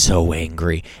 He is so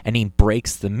angry, and he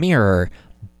breaks the mirror,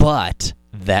 but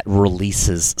that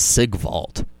releases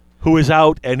Sigvald, who is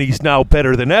out, and he's now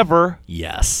better than ever.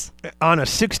 Yes. On a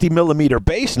 60-millimeter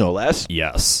base, no less.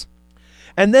 Yes.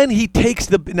 And then he takes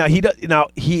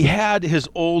he had his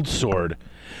old sword,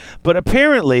 but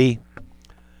apparently,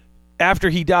 after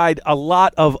he died, a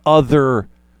lot of other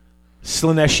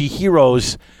Slaaneshi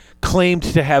heroes claimed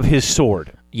to have his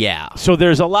sword. Yeah. So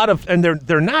there's a lot of, and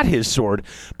they're not his sword,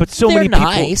 but they're many people. They're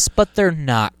nice, but they're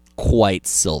not quite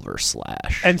Silver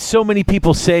Slash. And so many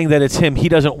people saying that it's him. He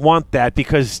doesn't want that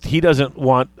because he doesn't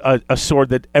want a sword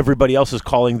that everybody else is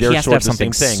calling their sword the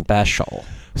same thing. Special.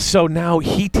 So now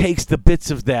he takes the bits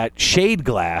of that shade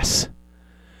glass,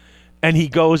 and he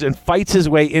goes and fights his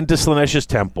way into Slaanesh's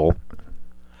temple,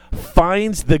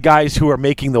 finds the guys who are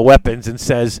making the weapons, and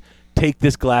says, take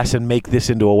this glass and make this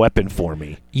into a weapon for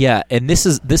me. Yeah, and this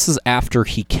is after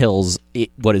he kills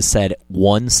what is said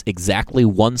exactly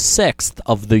 1/6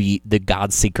 of the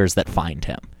God Seekers that find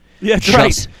him. Yeah, that's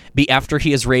right. After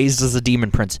he is raised as a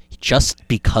demon prince, just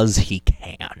because he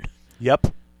can. Yep.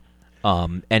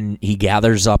 And he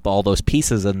gathers up all those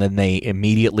pieces, and then they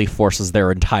immediately forces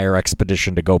their entire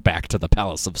expedition to go back to the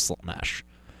Palace of Slaanesh,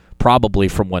 probably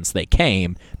from whence they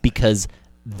came, because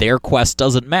their quest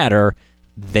doesn't matter.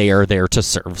 They are there to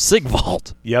serve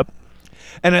Sigvald. Yep.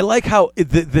 And I like how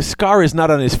the scar is not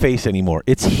on his face anymore.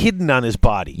 It's hidden on his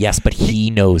body. Yes, but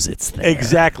he knows it's there.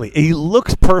 Exactly. He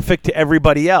looks perfect to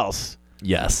everybody else.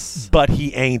 Yes. But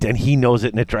he ain't, and he knows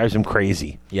it, and it drives him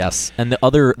crazy. Yes. And the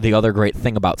other great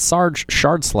thing about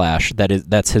Shard Slash,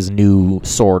 that's his new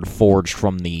sword forged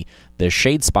from the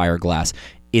Shadespire glass,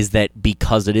 is that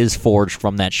because it is forged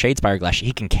from that Shadespire glass,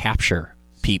 he can capture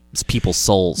people's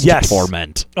souls to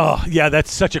torment. Oh, yeah,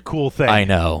 that's such a cool thing. I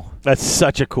know. That's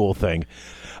such a cool thing.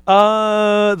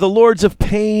 The Lords of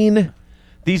Pain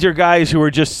These are guys who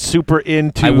are just super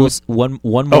into. I will one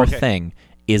more Okay. thing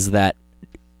is that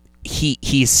he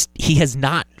has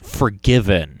not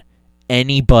forgiven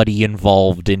anybody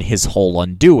involved in his whole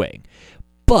undoing,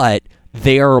 but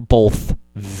they are both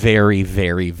very,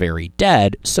 very, very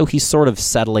dead. So he's sort of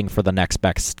settling for the next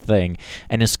best thing,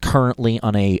 and is currently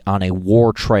on a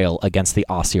war trail against the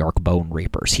Ossiarch Bone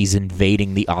Reapers. He's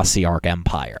invading the Ossiarch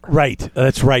Empire. Right,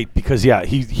 that's right. Because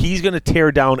he's going to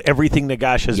tear down everything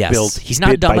Nagash has Yes, built. he's not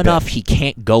bit dumb by enough. bit. He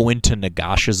can't go into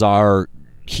Nagashazar.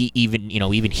 Even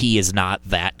he is not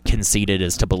that conceited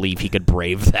as to believe he could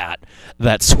brave that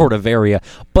sort of area.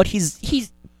 But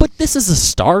but this is a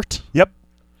start. Yep,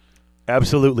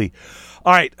 absolutely.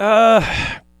 All right,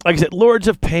 like I said, Lords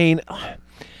of Pain.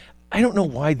 I don't know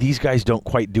why these guys don't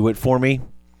quite do it for me.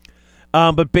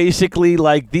 But basically,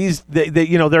 like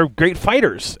they're great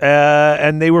fighters,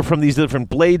 and they were from these different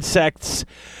blade sects,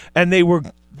 and they were,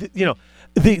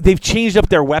 they've changed up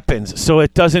their weapons so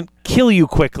it doesn't kill you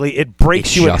quickly. It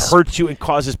breaks you, it hurts you, and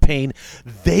causes pain.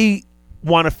 They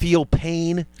want to feel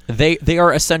pain. They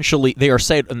are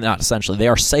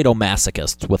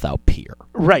sadomasochists without peer.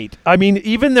 Right. I mean,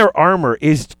 even their armor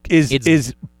is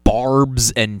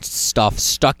barbs and stuff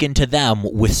stuck into them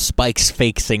with spikes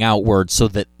facing outward so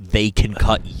that they can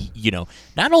cut,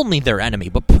 not only their enemy,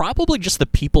 but probably just the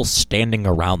people standing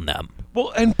around them.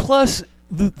 Well, and plus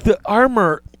the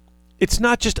armor, it's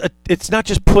not just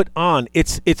put on.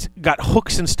 It's got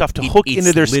hooks and stuff to hook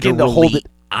into their skin to hold it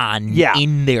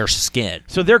in their skin.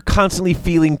 So they're constantly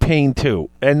feeling pain too,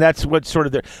 and that's what sort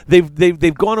of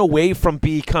they've gone away from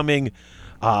becoming,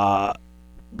 the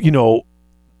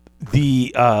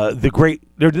great.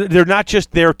 They're not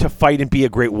just there to fight and be a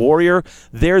great warrior.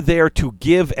 They're there to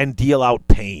give and deal out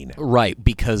pain. Right,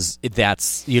 because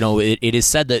that's it is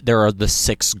said that there are the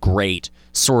 6 great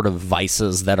sort of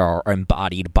vices that are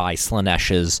embodied by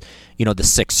Slaanesh's, the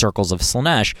 6 circles of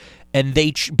Slaanesh. And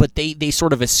they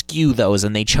sort of eschew those,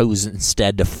 and they chose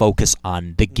instead to focus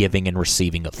on the giving and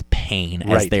receiving of pain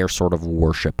as their sort of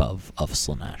worship of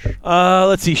Slaanesh.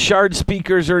 Let's see. Shard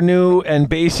speakers are new, and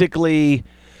basically,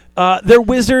 they're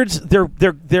wizards.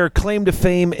 Their claim to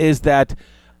fame is that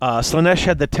Slaanesh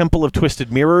had the Temple of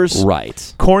Twisted Mirrors. Right.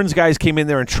 Khorne's guys came in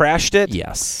there and trashed it.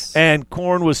 Yes. And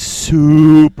Khorne was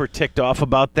super ticked off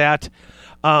about that.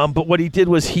 But what he did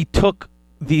was he took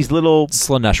these little...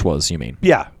 Slaanesh was, you mean?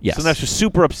 Yeah. Yes. Slaanesh was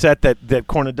super upset that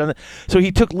Khorne had done it. So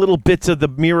he took little bits of the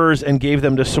mirrors and gave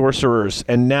them to sorcerers.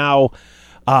 And now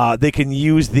they can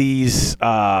use these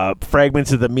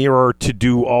fragments of the mirror to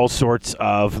do all sorts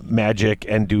of magic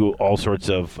and do all sorts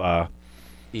of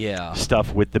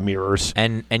stuff with the mirrors.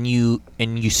 And you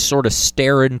sort of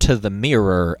stare into the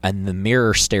mirror, and the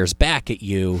mirror stares back at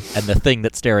you, and the thing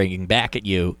that's staring back at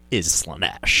you is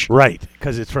Slaanesh. Right,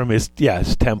 because it's from his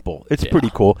temple. It's pretty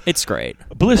cool. It's great.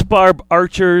 Blissbarb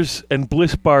Archers and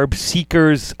Blissbarb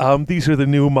Seekers. These are the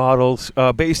new models.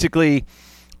 Basically,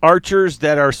 archers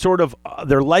that are sort of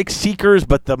they're like Seekers,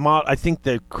 but I think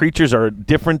the creatures are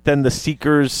different than the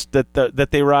Seekers that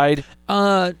they ride.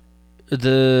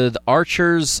 The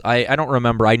archers, I don't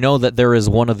remember. I know that there is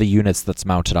one of the units that's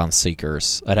mounted on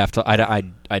Seekers. I'd have to.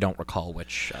 I don't recall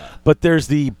which. But there's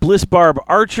the Blissbarb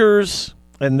Archers,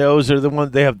 and those are the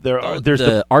ones they have. There's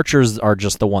the archers are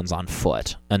just the ones on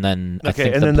foot, and then I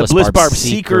think and then the Blissbarb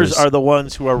Seekers are the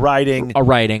ones who are riding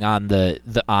on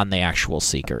the actual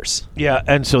Seekers. Yeah,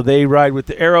 and so they ride with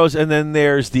the arrows, and then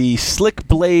there's the Slick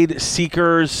Blade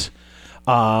Seekers.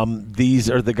 These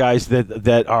are the guys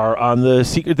that are on the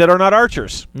Seeker that are not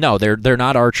archers. No, they're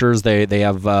not archers. They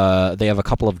have a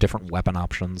couple of different weapon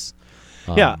options.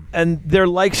 Yeah, and they're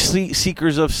like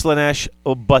Seekers of Slaanesh,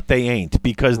 but they ain't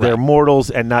because they're mortals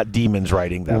and not demons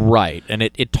riding them. Right, and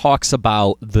it talks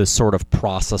about the sort of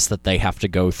process that they have to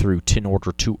go through in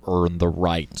order to earn the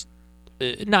right,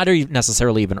 not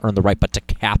necessarily even earn the right, but to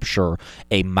capture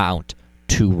a mount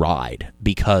to ride,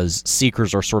 because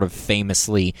Seekers are sort of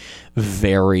famously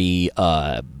very,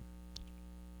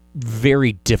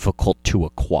 very difficult to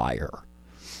acquire.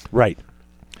 Right.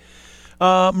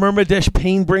 Myrmidesh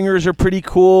Painbringers are pretty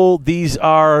cool. These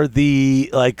are the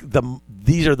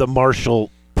martial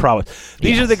prowess.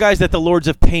 These are the guys that the Lords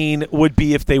of Pain would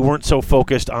be if they weren't so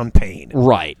focused on pain.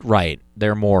 Right.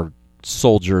 They're more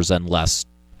soldiers and less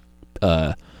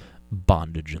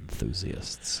bondage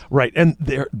enthusiasts. Right, and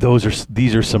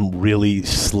these are some really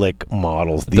slick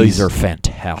models. These are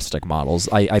fantastic models.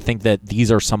 I think that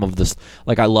these are some of this.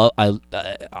 Like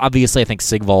obviously I think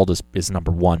Sigvald is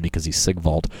number one because he's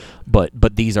Sigvald, but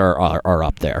these are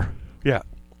up there. Yeah,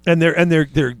 and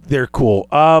they're cool.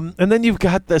 And then you've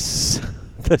got the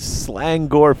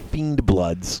Slangor Fiend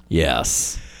Bloods.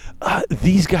 Yes.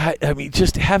 these guys, I mean,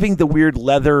 just having the weird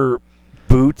leather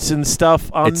boots and stuff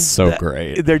on. It's so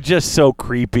great. They're just so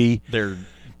creepy. They're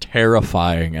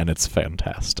terrifying, and it's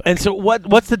fantastic. And so,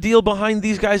 what's the deal behind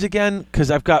these guys again? Because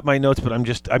I've got my notes, but I'm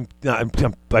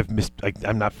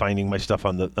not finding my stuff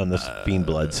on the Fiend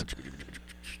Bloods.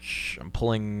 I'm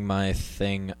pulling my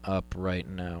thing up right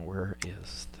now. Where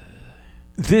is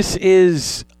This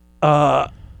is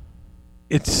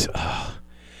it's.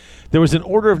 There was an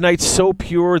order of knights so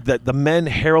pure that the men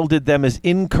heralded them as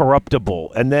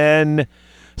incorruptible. And then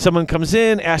someone comes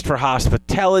in, asked for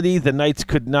hospitality. The knights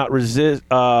could not resist,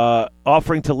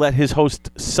 offering to let his host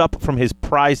sup from his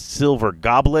prized silver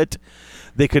goblet.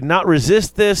 They could not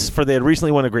resist this, for they had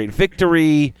recently won a great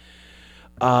victory.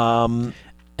 And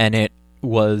it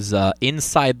was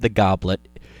inside the goblet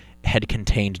had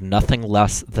contained nothing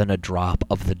less than a drop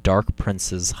of the Dark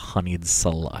Prince's honeyed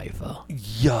saliva.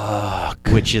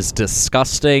 Yuck. Which is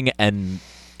disgusting and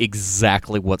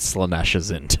exactly what Slaanesh is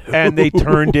into. And they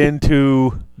turned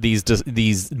into...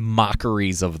 these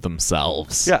mockeries of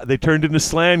themselves. Yeah, they turned into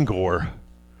Slangor.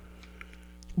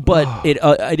 But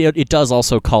it does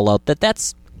also call out that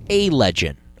that's a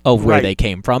legend of where they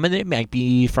came from, and it might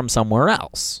be from somewhere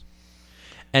else.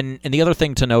 And the other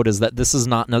thing to note is that this is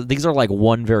not... these are like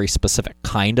one very specific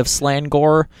kind of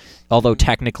Slangor, although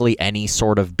technically any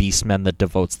sort of beastmen that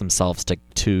devotes themselves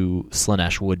to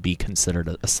Slaanesh would be considered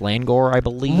a Slangor, I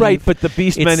believe. Right, but the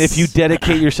beastmen, if you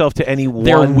dedicate yourself to any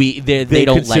one... they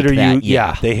don't like consider that. you...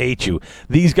 Yeah, they hate you.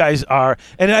 These guys are...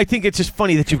 And I think it's just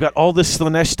funny that you've got all this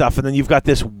Slaanesh stuff, and then you've got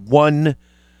this one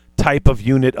type of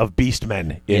unit of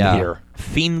beastmen in here.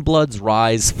 Fiendbloods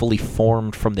rise fully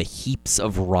formed from the heaps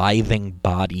of writhing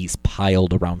bodies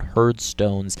piled around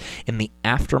herdstones in the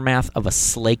aftermath of a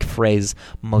slake phrase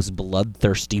most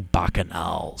bloodthirsty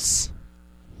bacchanals.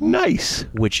 Nice.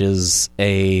 Which is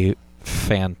a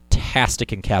fantastic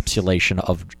encapsulation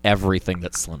of everything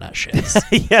that Slaanesh is.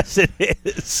 Yes, it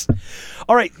is.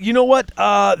 All right, you know what?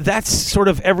 That's sort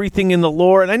of everything in the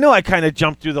lore, and I know I kind of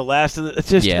jumped through the last of it. It's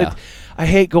just... I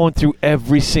hate going through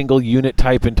every single unit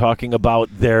type and talking about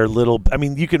their little... I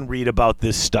mean, you can read about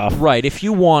this stuff. Right. If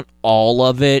you want all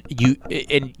of it,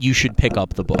 you should pick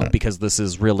up the book, because this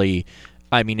is really...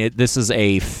 I mean, this is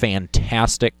a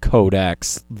fantastic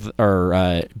codex,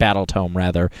 or battle tome,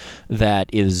 rather, that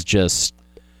is just...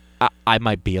 I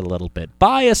might be a little bit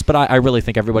biased, but I really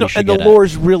think everybody should get it. And the lore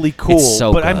is really cool, it's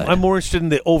so but good. I'm more interested in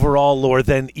the overall lore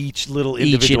than each little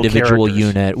individual characters.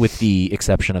 Unit, with the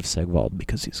exception of Sigvald,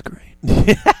 because he's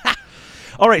great.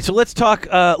 All right, so let's talk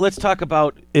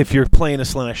about if you're playing a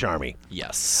Slaanesh army.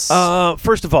 Yes.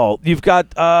 First of all, you've got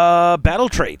battle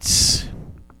traits.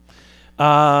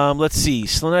 Let's see.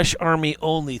 Slaanesh army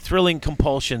only. Thrilling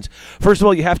compulsions. First of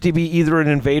all, you have to be either an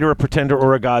invader, a pretender,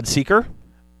 or a god seeker.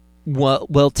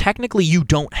 Well, technically you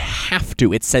don't have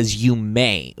to. It says you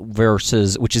may,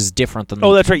 versus, which is different than...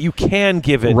 Oh, that's right. You can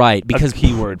give it because a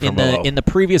keyword from in the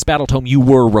previous battle tome you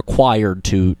were required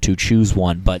to choose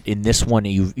one, but in this one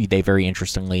they very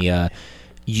interestingly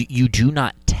you do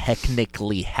not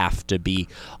technically have to be,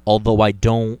 although I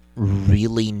don't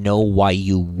really know why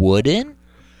you wouldn't.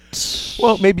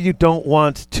 Well, maybe you don't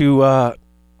want to well,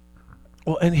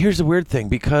 and here's the weird thing,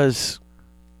 because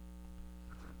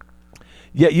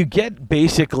you get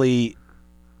basically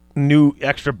new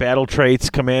extra battle traits,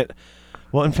 command.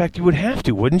 Well, in fact, you would have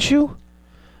to, wouldn't you?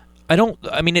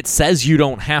 I mean, it says you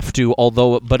don't have to,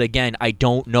 but again, I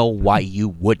don't know why you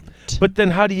wouldn't. But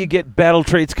then how do you get battle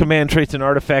traits, command traits, and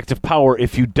artifacts of power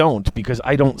if you don't? Because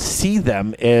I don't see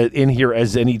them in here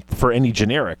as for any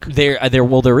generic.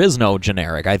 There is no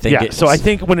generic. I think. Yeah. So I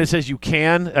think when it says you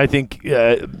can, I think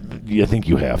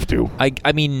you have to.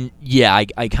 I mean, yeah.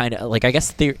 I kind of like. I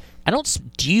guess there. I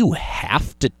don't. Do you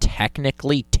have to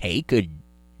technically take a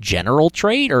general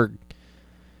trait, or?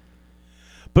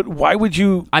 But why would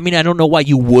you... I mean, I don't know why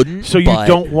you wouldn't. So you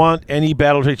don't want any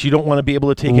battle traits? You don't want to be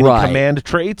able to take any command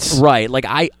traits? Right. Like,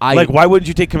 like, why wouldn't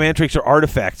you take command traits or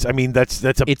artifacts? I mean, that's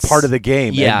a part of the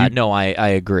game. Yeah, I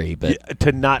agree. But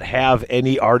to not have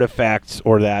any artifacts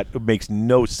or that makes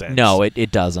no sense. No,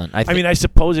 it doesn't. I mean, I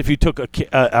suppose if you took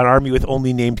an army with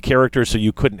only named characters so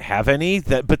you couldn't have any,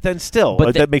 but then still,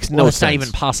 that makes no sense. It's not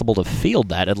even possible to field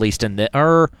that, at least in the...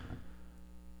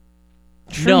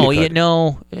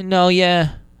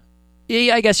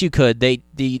 Yeah, I guess you could. You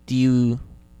could.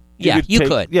 Yeah,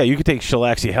 you could take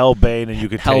Shalaxi Hellbane, and you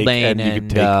could take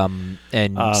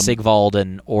Sigvald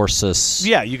and Ursus.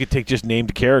 Yeah, you could take just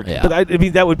named characters. Yeah. But I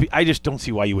mean, that would be... I just don't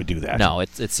see why you would do that. No, it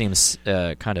seems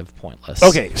kind of pointless.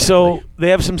 Okay, so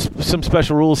they have some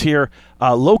special rules here.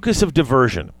 Locus of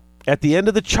Diversion. At the end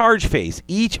of the charge phase,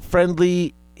 each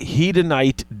friendly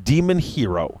Hedonite demon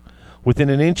hero within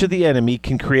an inch of the enemy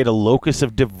can create a locus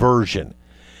of diversion.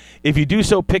 If you do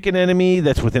so, pick an enemy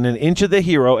that's within an inch of the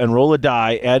hero and roll a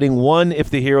die, adding 1 if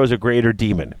the hero is a greater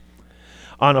demon.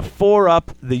 On a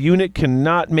 4-up, the unit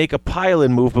cannot make a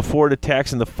pile-in move before it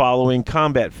attacks in the following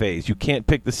combat phase. You can't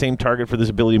pick the same target for this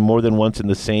ability more than once in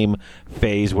the same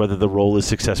phase, whether the roll is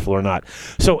successful or not.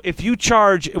 So if you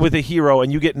charge with a hero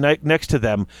and you get next to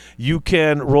them, you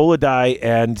can roll a die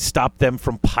and stop them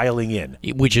from piling in.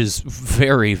 Which is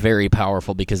very, very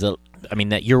powerful because,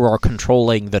 that you are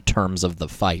controlling the terms of the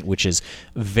fight, which is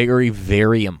very,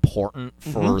 very important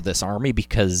for this army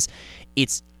because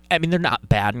they're not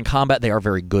bad in combat. They are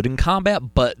very good in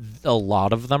combat, but a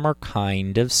lot of them are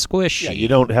kind of squishy. Yeah, you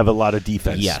don't have a lot of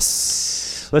defense.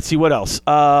 Yes. Let's see what else.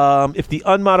 If the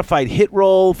unmodified hit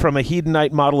roll from a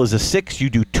Hedonite model is a 6, you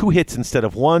do 2 hits instead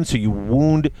of 1, so you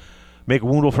make a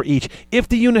wound roll for each. If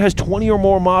the unit has 20 or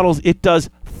more models, it does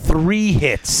 3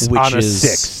 hits on a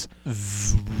 6.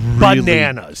 Really,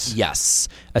 bananas. Yes,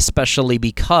 especially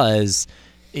because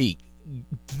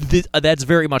that's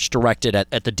very much directed at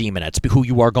the Demonettes, who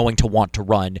you are going to want to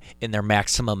run in their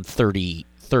maximum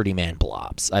 30-man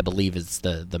blobs, I believe is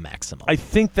the maximum. I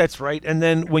think that's right. And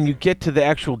then when you get to the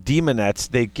actual Demonettes,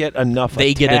 they get enough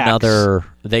They attacks. get another.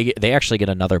 They actually get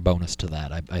another bonus to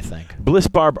that, I think. Bliss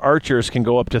Barb Archers can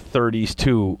go up to 30s,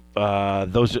 too.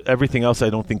 Everything else I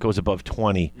don't think goes above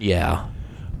 20. Yeah.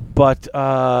 But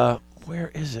where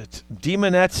is it?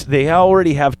 Demonettes, they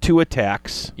already have 2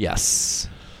 attacks. Yes.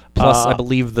 Plus, I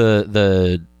believe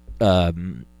the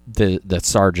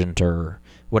sergeant or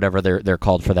whatever they're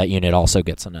called for that unit also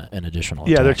gets an additional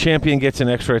attack. Yeah, their champion gets an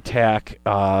extra attack.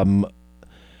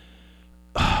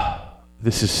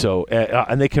 This is so...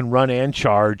 and they can run and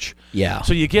charge. Yeah.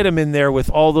 So you get them in there with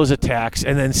all those attacks,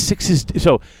 and then 6 is...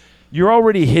 So you're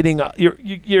already hitting...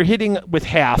 You're hitting with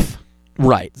half.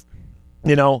 Right.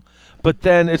 But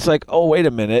then it's like, oh, wait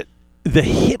a minute. The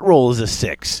hit roll is a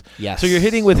 6. Yes. So you're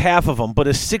hitting with half of them, but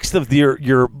a sixth of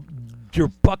your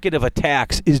bucket of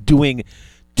attacks is doing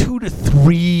 2 to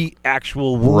 3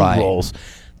 actual wound rolls.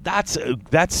 That's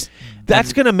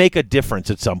going to make a difference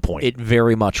at some point. It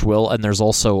very much will. And there's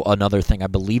also another thing. I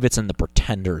believe it's in the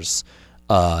Pretenders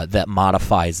that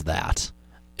modifies that.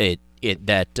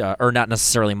 Or not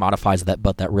necessarily modifies that,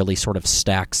 but that really sort of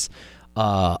stacks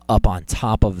up on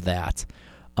top of that.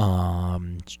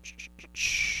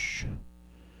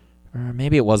 Or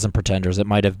maybe it wasn't Pretenders. It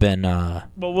might have been... well,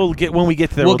 when we get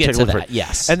to there, we'll get to that,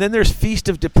 yes. And then there's Feast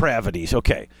of Depravities.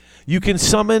 Okay. You can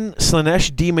summon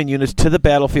Slaanesh demon units to the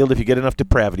battlefield if you get enough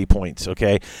depravity points,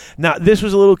 okay? Now, this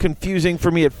was a little confusing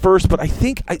for me at first, but I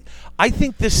think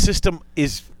this system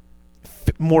is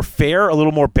more fair, a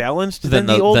little more balanced than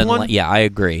the old one. Yeah, I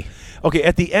agree. Okay,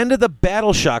 at the end of the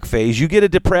Battle Shock phase, you get a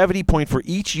depravity point for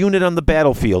each unit on the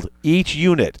battlefield. Each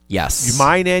unit. Yes.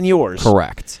 Mine and yours.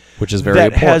 Correct. Which is very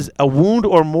that important. Has a wound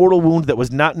or mortal wound that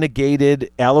was not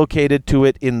negated, allocated to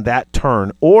it in that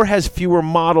turn, or has fewer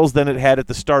models than it had at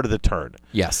the start of the turn.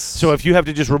 Yes. So if you have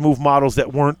to just remove models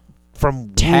that weren't from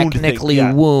technically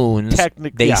wounds,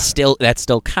 that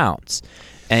still counts.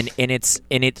 And it's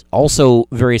also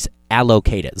very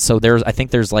allocated. So I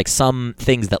think there's like some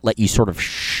things that let you sort of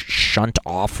shunt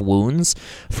off wounds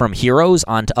from heroes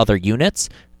onto other units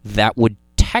that would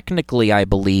technically, I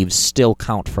believe, still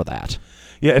count for that.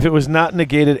 Yeah, if it was not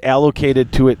negated,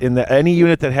 allocated to it in any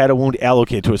unit that had a wound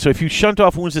allocated to it. So if you shunt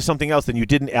off wounds to something else, then you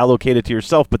didn't allocate it to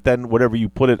yourself, but then whatever you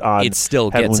put it on, it still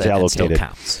had gets wounds allocated. It still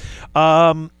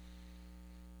counts.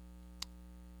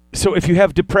 So if you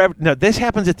have depravity... Now, this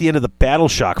happens at the end of the Battle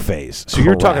Shock phase. So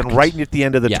you're talking right at the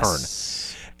end of the turn.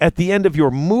 At the end of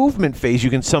your movement phase, you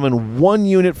can summon 1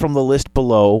 unit from the list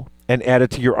below and add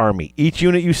it to your army. Each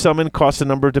unit you summon costs a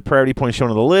number of depravity points shown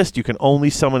on the list. You can only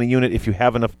summon a unit if you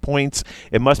have enough points.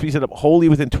 It must be set up wholly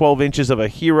within 12 inches of a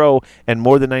hero and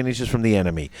more than 9 inches from the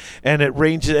enemy. And it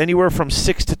ranges anywhere from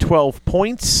 6 to 12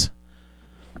 points.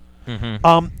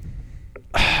 Mm-hmm.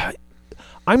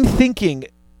 I'm thinking...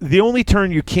 The only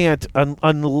turn you can't,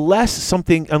 unless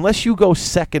you go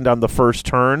second on the first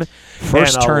turn.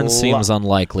 First turn seems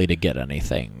unlikely to get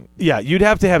anything. Yeah, you'd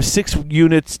have to have 6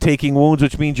 units taking wounds,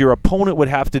 which means your opponent would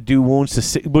have to do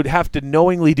would have to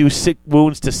knowingly do 6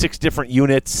 wounds to 6 different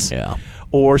units. Yeah.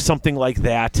 Or something like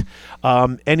that.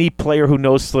 Any player who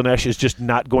knows Slaanesh is just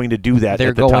not going to do that. They're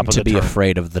at the top going of to the be turn.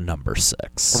 afraid of the number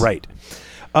 6. Right.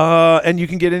 And you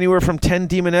can get anywhere from 10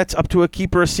 Demonettes up to a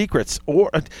Keeper of Secrets. Or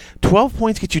 12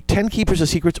 points get you 10 Keepers of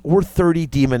Secrets or 30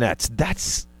 Demonettes.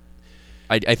 That's...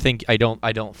 I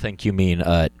don't think you mean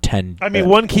 10. I mean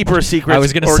 1 Keeper of Secrets. I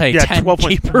was going to say 10 12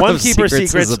 points. Keeper 1 of Keeper of Secrets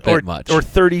Secrets is a bit much. or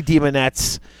 30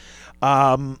 Demonettes.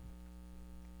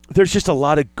 there's just a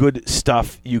lot of good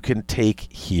stuff you can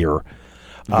take here.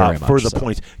 Very For much the so.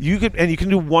 points, you can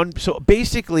do one. So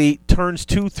basically, turns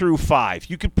 2 through 5,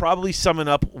 you could probably summon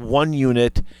up one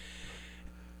unit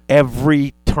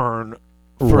every turn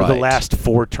for the Right. last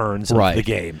 4 turns of Right. the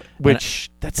game. Which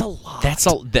that's a lot.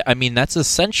 That's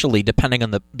essentially, depending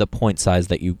on the point size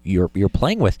that you're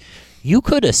playing with, you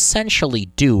could essentially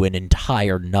do an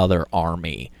entire another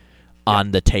army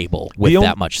on the table with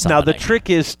that much summoning. Now the trick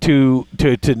is to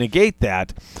negate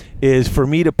that is for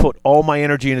me to put all my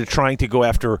energy into trying to go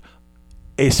after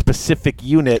a specific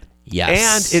unit.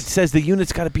 Yes. And it says the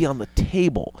unit's got to be on the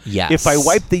table. Yes. If I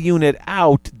wipe the unit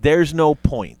out, there's no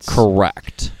points.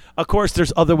 Correct. Of course,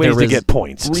 there's other ways to get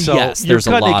points. So yes, you're there's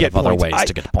a gonna lot get of other points. ways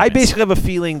to get I points. basically have a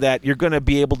feeling that you're going to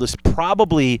be able to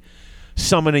probably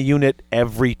summon a unit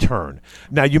every turn.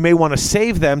 Now, you may want to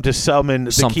save them to summon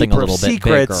the Something Keeper a little of bit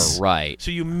Secrets. bigger, right.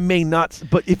 So you may not,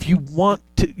 but if you want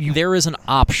to... There is an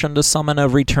option to summon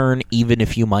every turn, even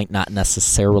if you might not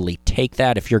necessarily take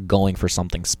that. If you're going for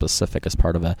something specific as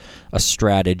part of a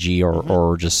strategy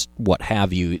or just what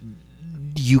have you,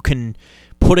 you can...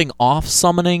 Putting off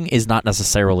summoning is not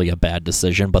necessarily a bad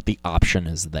decision, but the option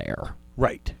is there.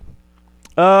 Right.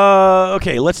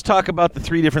 Okay, let's talk about the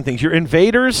 3 different things. Your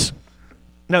invaders...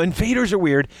 Now, invaders are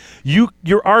weird.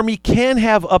 Your army can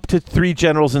have up to 3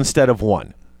 generals instead of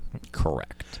 1.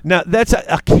 Correct. Now, that's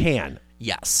a can.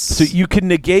 Yes. So you can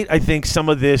negate, I think, some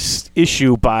of this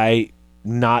issue by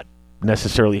not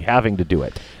necessarily having to do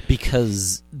it.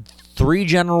 Because 3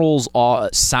 generals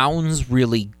sounds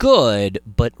really good,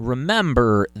 but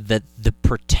remember that the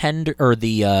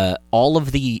all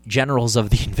of the generals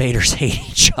of the invaders hate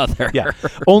each other. Yeah.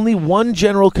 Only 1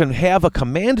 general can have a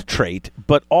command trait,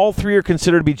 but all 3 are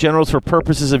considered to be generals for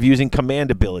purposes of using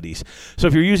command abilities. So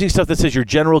if you're using stuff that says your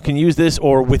general can use this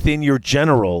or within your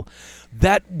general,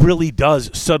 that really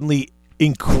does suddenly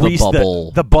increase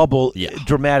the bubble Yeah.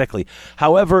 dramatically.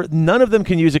 However, none of them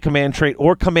can use a command trait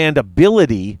or command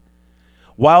ability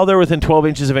while they're within 12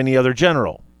 inches of any other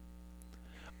general.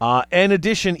 In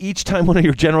addition, each time one of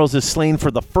your generals is slain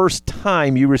for the first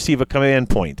time, you receive a command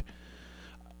point.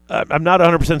 I'm not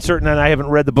 100% certain, and I haven't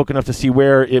read the book enough to see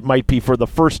where it might be for the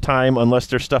first time, unless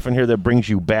there's stuff in here that brings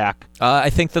you back.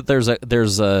 I think that there's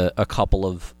a couple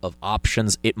of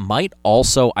options. It might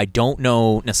also, I don't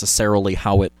know necessarily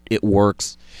how it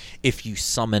works. If you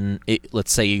summon,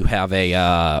 let's say you have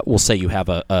we'll say you have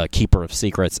a Keeper of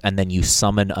Secrets, and then you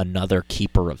summon another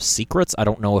Keeper of Secrets. I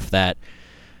don't know if that.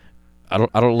 I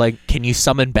don't like. Can you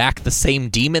summon back the same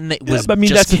demon that was I mean,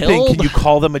 just that's killed? the thing. Can you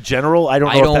call them a general? I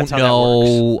don't know if that's how that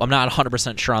works. I'm not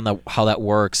 100% sure on how that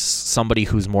works. Somebody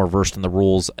who's more versed in the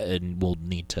rules and will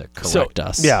need to correct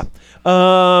us. Yeah.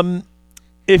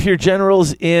 If your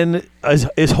general's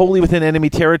is wholly within enemy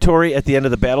territory at the end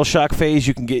of the battle shock phase,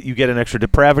 you get an extra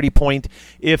depravity point.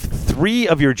 If 3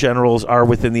 of your generals are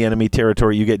within the enemy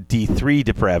territory, you get D3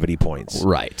 depravity points.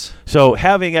 Right. So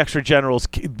having extra generals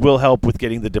will help with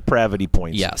getting the depravity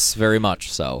points. Yes, very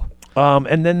much so.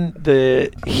 And then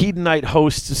the Hedonite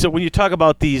hosts. So when you talk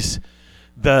about these,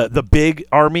 the big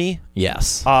army,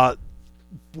 Yes.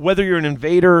 whether you're an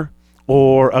invader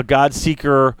or a god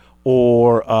seeker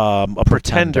or a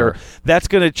pretender, that's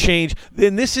going to change.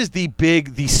 And this is the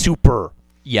super.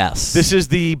 Yes. This is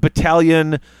the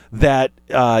battalion that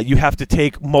you have to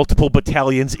take multiple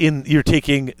battalions in. You're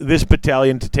taking this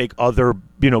battalion to take other,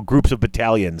 groups of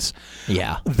battalions.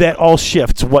 Yeah. That all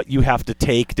shifts what you have to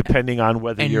take depending on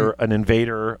whether you're an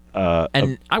invader.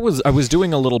 And I was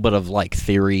doing a little bit of like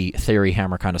theory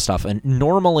hammer kind of stuff. And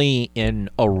normally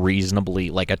in a reasonably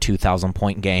like a 2,000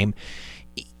 point game,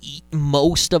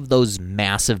 most of those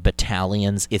massive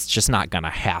battalions, it's just not going to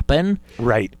happen.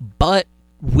 Right. But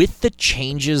with the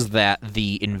changes that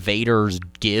the invaders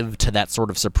give to that sort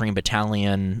of supreme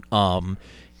battalion,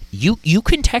 you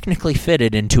can technically fit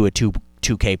it into a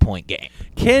 2K point game.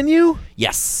 Can you?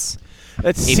 Yes.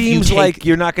 That seems like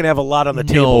you're not going to have a lot on the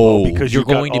table though, because you're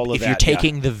going to. If you're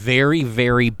taking the very,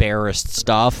 very barest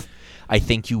stuff, I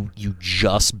think you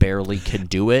just barely can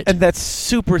do it. And that's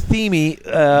super themey.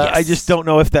 Yes. I just don't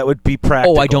know if that would be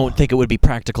practical. Oh, I don't think it would be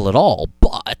practical at all,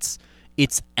 but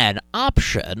it's an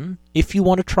option if you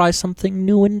want to try something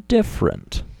new and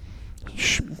different.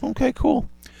 Okay, cool.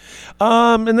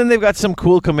 And then they've got some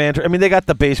cool commander. I mean, they got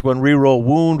the basic one, reroll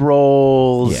wound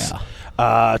rolls. Yeah.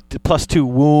 +2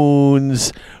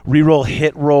 wounds, reroll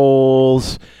hit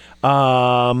rolls.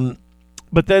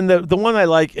 But then the one I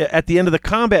like, at the end of the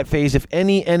combat phase, if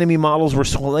any enemy models were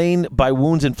slain by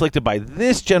wounds inflicted by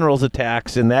this general's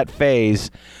attacks in that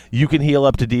phase, you can heal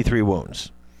up to D3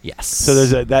 wounds. Yes. So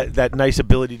there's that nice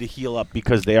ability to heal up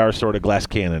because they are sort of glass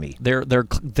cannon-y.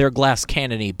 They're glass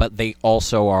cannon-y, but they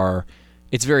also are.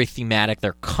 It's very thematic.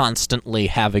 They're constantly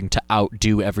having to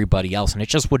outdo everybody else, and it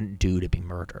just wouldn't do to be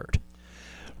murdered.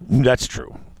 That's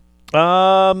true.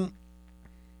 And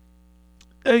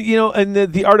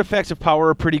the artifacts of power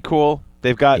are pretty cool.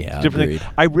 They've got different things.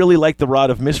 I really like the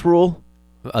Rod of Misrule.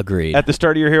 Agreed. At the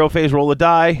start of your hero phase, roll a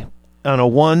die. On a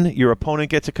 1, your opponent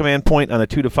gets a command point. On a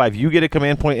 2 to 5, you get a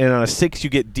command point. And on a 6, you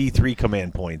get D3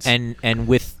 command points. And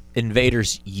with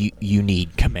invaders, you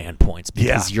need command points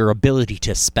because your ability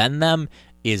to spend them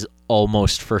is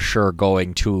almost for sure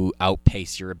going to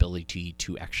outpace your ability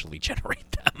to actually generate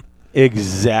them.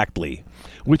 Exactly.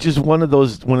 Which is one of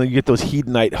those, when you get those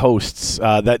Hedonite hosts,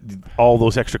 that all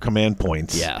those extra command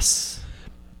points. Yes.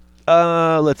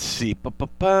 Let's see.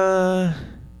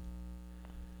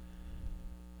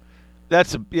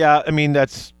 That's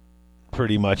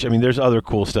pretty much. I mean, there's other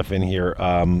cool stuff in here.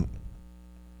 I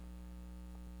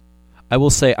will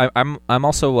say I'm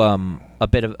also a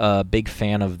bit of a big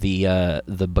fan of the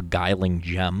Beguiling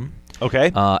Gem.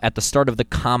 Okay. At the start of the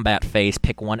combat phase,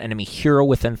 pick one enemy hero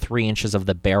within 3 inches of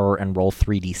the bearer and roll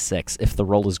 3d6. If the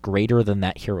roll is greater than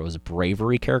that hero's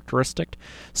bravery characteristic,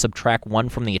 subtract 1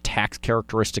 from the attack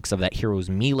characteristics of that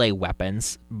hero's melee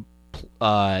weapons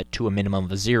to a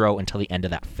minimum of 0 until the end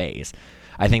of that phase.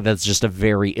 I think that's just a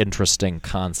very interesting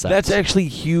concept. That's actually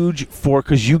huge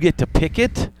because you get to pick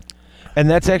it. And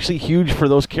that's actually huge for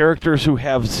those characters who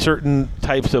have certain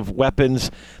types of weapons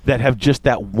that have just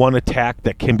that one attack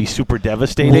that can be super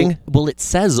devastating. Well, it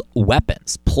says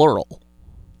weapons, plural.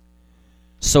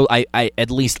 So I at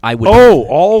least I would.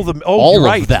 All of them.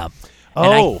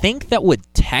 And I think that would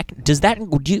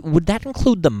would that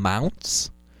include the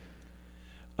mounts?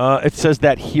 It says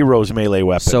that heroes melee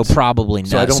weapons. So probably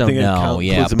not. So I don't think it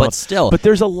includes them. But still. But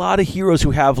there's a lot of heroes who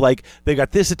have they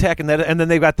got this attack and that, and then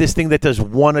they've got this thing that does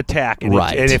one attack, and,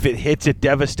 right. And if it hits, it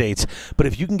devastates. But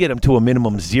if you can get them to a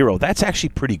minimum 0, that's actually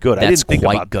pretty good. That's I didn't think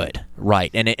quite about good, right?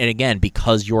 And again,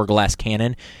 because you're glass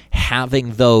cannon,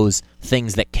 having those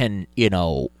things that can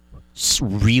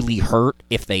really hurt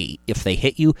if they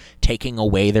hit you, taking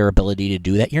away their ability to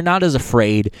do that, you're not as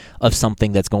afraid of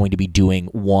something that's going to be doing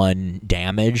 1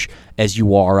 damage as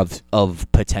you are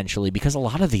of potentially, because a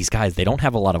lot of these guys, they don't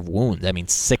have a lot of wounds. I mean,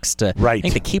 6 to right. I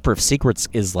think the Keeper of Secrets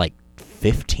is like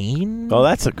 15. Oh,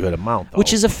 that's a good amount, though.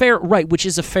 Which is a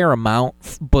fair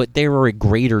amount, but they were a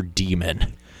greater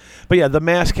demon. But yeah, the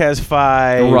Mask has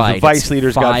 5. Right, the Vice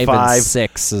Leader's got 5. And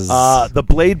 6 is the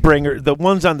Blade Bringer, the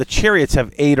ones on the Chariots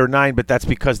have 8 or 9, but that's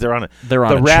because they're on a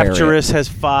Rapturous chariot. Has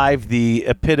 5. The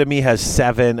Epitome has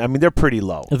 7. I mean, they're pretty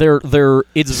low.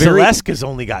 It's very. Celeste's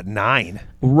only got 9.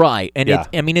 Right, and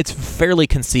it's fairly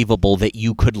conceivable that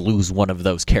you could lose one of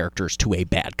those characters to a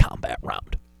bad combat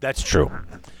round. That's true.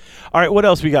 All right, what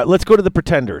else we got? Let's go to the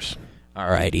Pretenders. All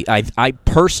righty. I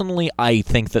personally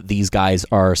think that these guys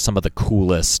are some of the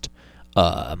coolest.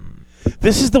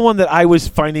 This is the one that I was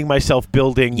finding myself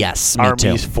building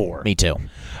armies for. Me too.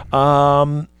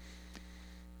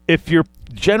 If your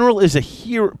general is a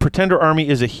hero, Pretender army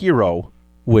is a hero.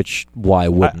 Which, why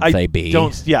wouldn't they be?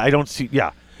 I don't see.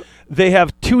 Yeah. They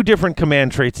have 2 different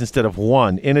command traits instead of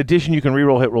 1. In addition, you can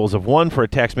reroll hit rolls of 1 for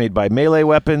attacks made by melee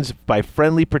weapons by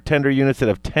friendly Pretender units that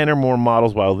have 10 or more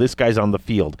models while this guy's on the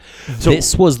field. So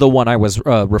this was the one I was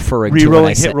referring to.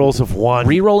 Rerolling hit rolls of 1.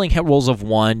 Rerolling hit rolls of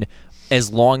 1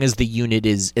 as long as the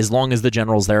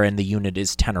general's there and the unit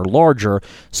is 10 or larger.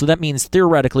 So that means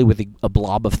theoretically with a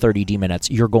blob of 30 demonettes,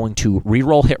 you're going to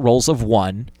reroll hit rolls of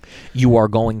 1. You are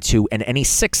going to, and any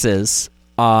 6s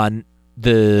on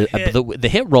the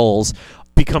hit rolls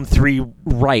become 3,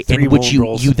 right, and which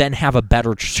you then have a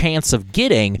better chance of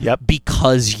getting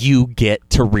because you get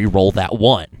to re-roll that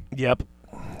 1. Yep.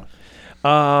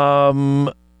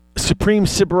 Supreme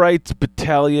Sybarites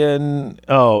Battalion.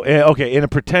 Oh, okay. In a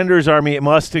Pretender's army, it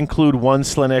must include 1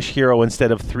 Slaanesh hero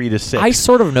instead of 3 to 6. I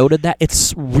sort of noted that.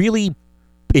 It's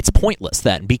pointless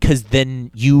then, because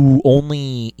then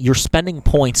you're spending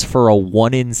points for a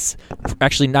 1 in,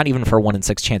 actually not even for a 1 in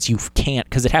 6 chance. You can't,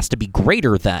 because it has to be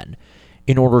greater than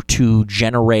in order to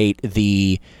generate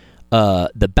the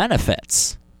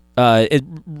benefits.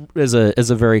 As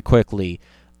a very quickly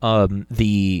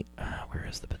where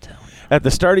is the battalion? At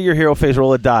the start of your hero phase,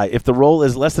 roll a die. If the roll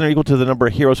is less than or equal to the number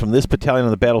of heroes from this battalion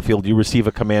on the battlefield, you receive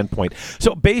a command point.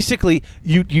 So basically,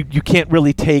 you can't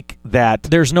really take that.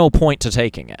 There's no point to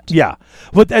taking it. Yeah,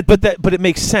 but it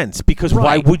makes sense, because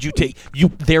why would you take you?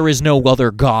 There is no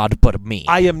other god but me.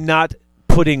 I am not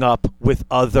putting up with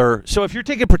other. So if you're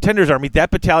taking Pretender's army, that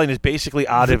battalion is basically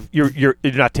out of. You're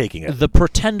not taking it. The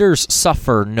Pretenders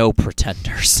suffer no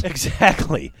pretenders.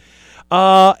 Exactly.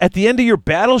 At the end of your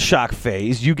battle shock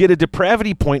phase, you get a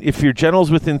depravity point if your general is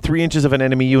within 3 inches of an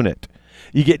enemy unit.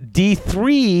 You get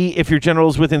D3 if your general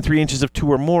is within 3 inches of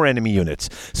 2 or more enemy units.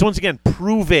 So once again,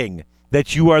 proving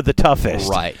that you are the toughest.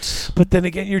 Right. But then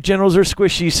again, your generals are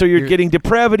squishy, so you're getting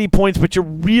depravity points, but you're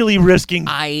really risking...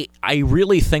 I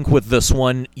really think with this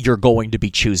one, you're going to be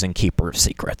choosing Keeper of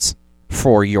Secrets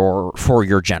for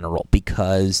your general,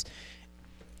 because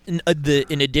in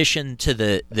addition to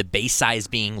the base size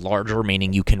being larger,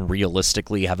 meaning you can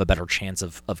realistically have a better chance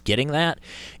of getting that,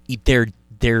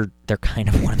 they're kind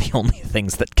of one of the only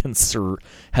things that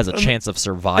has a chance of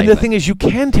surviving. And the thing is, you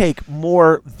can take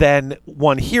more than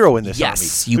one hero in this army.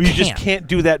 Yes, you can. can. You just can't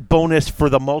do that bonus for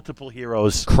the multiple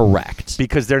heroes. Correct.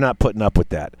 Because they're not putting up with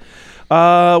that.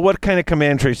 What kind of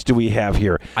command traits do we have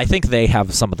here? I think they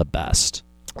have some of the best.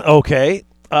 Okay.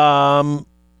 One's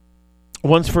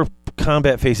for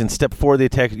combat phase. In step 4 of the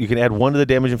attack, you can add 1 to the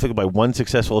damage inflicted by 1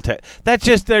 successful attack.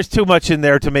 There's too much in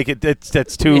there to make it. It's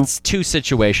too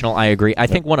situational. I agree. I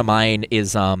think one of mine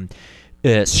is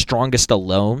Strongest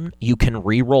Alone. You can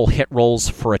reroll hit rolls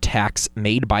for attacks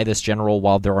made by this general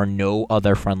while there are no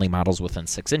other friendly models within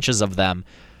 6 inches of them,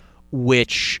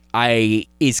 which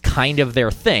is kind of their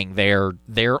thing.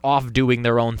 They're off doing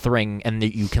their own thing, and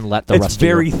you can let the rest. It's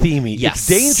very themey. Yes.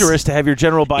 It's dangerous to have your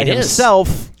general by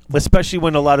himself. Especially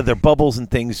when a lot of their bubbles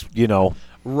and things,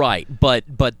 Right, but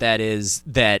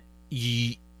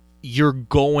you're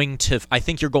going to. I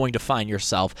think you're going to find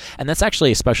yourself, and that's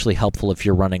actually especially helpful if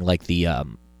you're running like the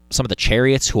some of the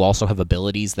chariots who also have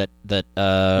abilities that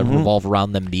revolve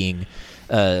around them being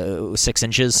 6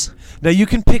 inches. Now you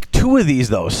can pick 2 of these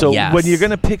though. So yes. When you're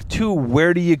going to pick 2,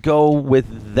 where do you go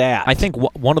with that? I think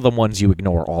one of the ones you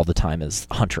ignore all the time is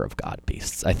Hunter of God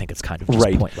Beasts. I think it's kind of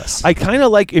just pointless. I kind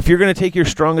of like, if you're going to take your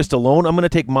Strongest Alone, I'm going to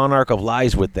take Monarch of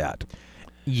Lies with that.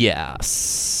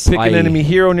 Yes. Pick an enemy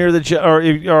hero near the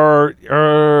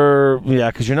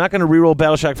because you're not going to reroll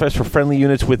Battle Shock Fest for friendly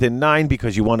units within 9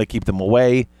 because you want to keep them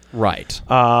away. Right.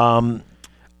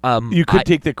 You could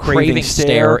take the Craving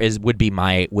Stare. would be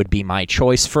my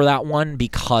choice for that one,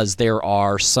 because there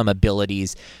are some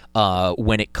abilities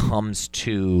when it comes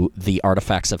to the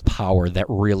artifacts of power that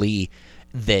really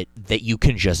that you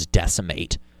can just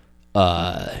decimate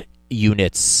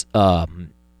units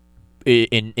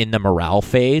in the morale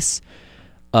phase,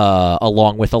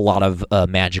 along with a lot of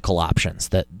magical options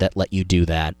that let you do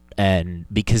that. And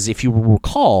because if you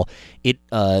recall,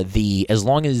 as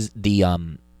long as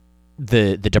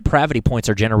the depravity points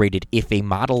are generated if a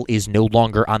model is no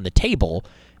longer on the table,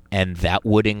 and that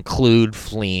would include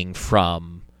fleeing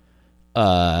from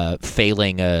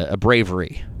failing a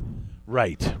bravery.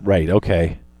 Right,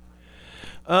 okay.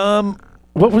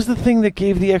 What was the thing that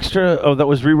gave the extra? Oh, that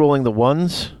was re-rolling the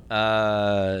ones?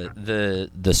 The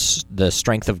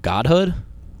strength of godhood?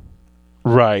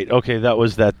 Right, okay, that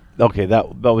was that. Okay,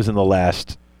 that was in the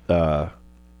last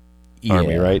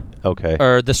army, right? Okay.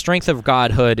 Or the strength of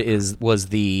godhood was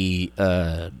the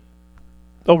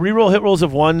reroll hit rolls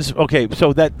of ones. Okay,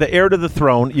 so that the heir to the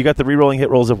throne, you got the rerolling hit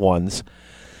rolls of ones.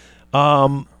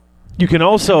 You can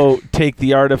also take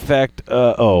the artifact.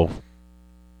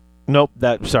 Nope.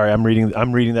 Sorry, I'm reading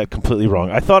that completely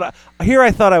wrong. I thought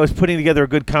I was putting together a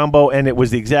good combo, and it was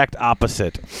the exact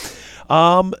opposite.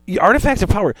 Artifacts of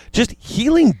power, just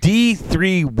healing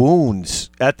D3 wounds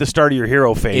at the start of your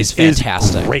hero phase is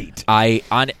fantastic. Is great. I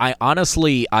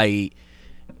honestly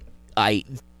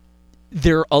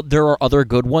there are other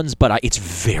good ones, but it's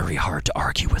very hard to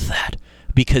argue with that,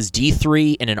 because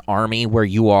D3 in an army where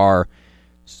you are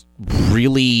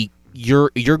really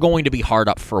you're going to be hard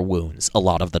up for wounds a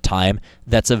lot of the time.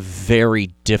 That's a very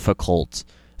difficult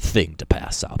thing to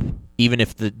pass up. Even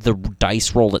if the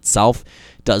dice roll itself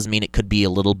does mean it could be a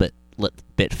little bit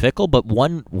fickle, but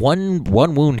one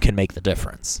wound can make the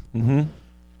difference. Mm-hmm.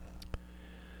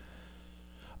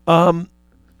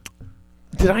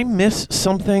 Did I miss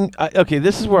something? Okay,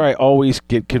 this is where I always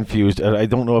get confused, and I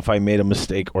don't know if I made a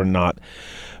mistake or not.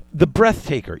 The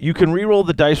Breathtaker. You can reroll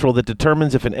the dice roll that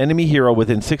determines if an enemy hero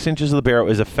within 6 inches of the barrel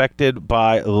is affected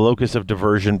by the Locus of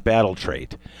Diversion battle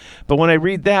trait. But when I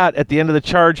read that, at the end of the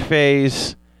charge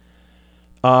phase,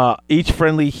 each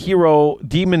friendly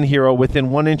demon hero within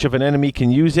 1 inch of an enemy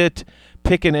can use it.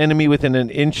 Pick an enemy within an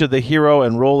inch of the hero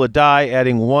and roll a die,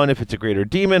 adding 1 if it's a greater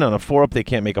demon. On a 4-up, they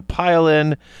can't make a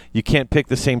pile-in. You can't pick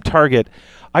the same target.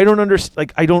 I don't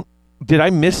understand. Did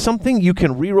I miss something? You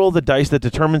can reroll the dice that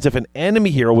determines if an enemy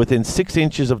hero within 6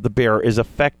 inches of the bearer is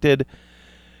affected.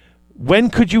 When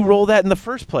could you roll that in the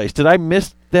first place? Did I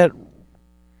miss that?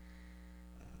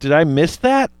 I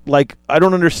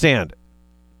don't understand.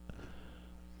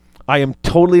 I am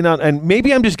totally not, and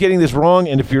maybe I'm just getting this wrong,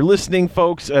 and if you're listening,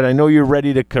 folks, and I know you're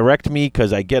ready to correct me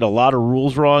because I get a lot of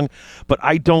rules wrong, but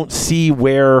I don't see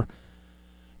where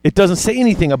it doesn't say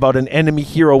anything about an enemy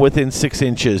hero within 6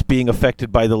 inches being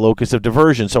affected by the locus of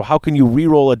diversion. So how can you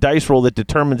re-roll a dice roll that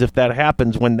determines if that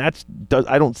happens when I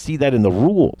don't see that in the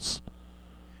rules.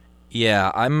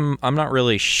 Yeah, I'm not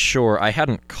really sure. I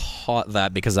hadn't caught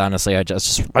that because honestly, I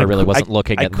really wasn't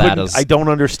looking at that as. I don't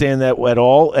understand that at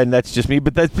all, and that's just me.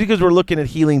 But that's because we're looking at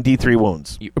healing D3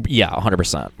 wounds. Yeah,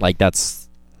 100%. Like that's.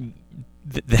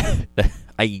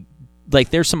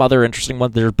 There's some other interesting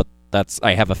ones there, but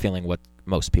I have a feeling what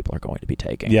most people are going to be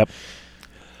taking. Yep.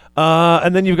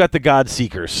 And then you've got the God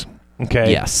Seekers. Okay.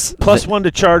 Yes. +1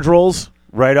 to charge rolls.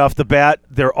 Right off the bat,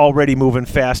 they're already moving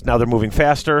fast. Now they're moving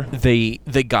faster. The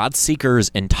God Seeker's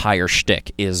entire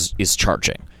shtick is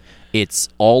charging. It's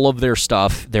all of their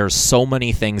stuff. There's so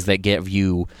many things that give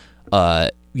you,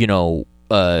 run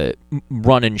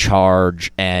and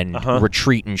charge and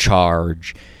retreat and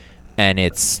charge, and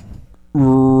it's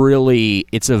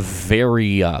a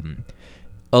very a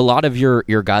lot of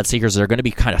your God Seekers are going to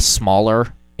be kind of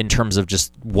smaller in terms of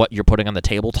just what you're putting on the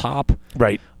tabletop,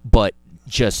 right? But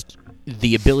just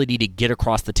the ability to get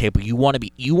across the table, you want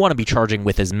to be charging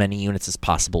with as many units as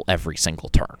possible every single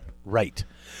turn. Right.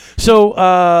 So,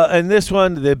 in this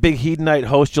one, the big Hedonite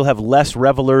host, you'll have less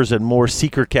revelers and more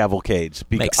seeker cavalcades.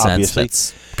 Makes obviously.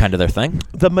 sense. That's kind of their thing.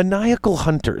 The maniacal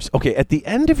hunters. Okay, at the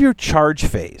end of your charge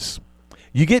phase,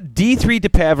 you get D3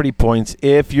 depravity points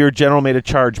if your general made a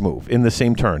charge move in the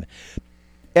same turn.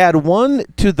 Add 1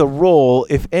 to the roll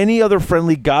if any other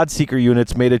friendly Godseeker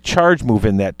units made a charge move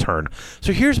in that turn.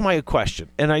 So here's my question,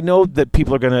 and I know that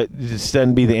people are going to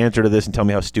send me the answer to this and tell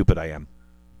me how stupid I am.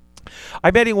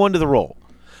 I'm adding 1 to the roll.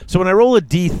 So when I roll a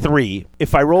D3,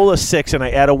 if I roll a 6 and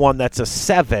I add a 1, that's a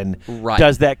 7. Right.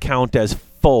 Does that count as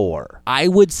 4? I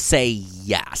would say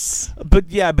yes. But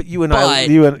you and I,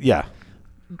 yeah.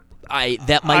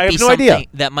 That might be something. Idea.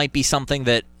 That might be something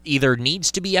that either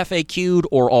needs to be FAQ'd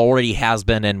or already has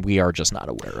been, and we are just not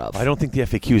aware of. I don't think the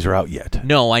FAQs are out yet.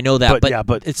 No, I know that,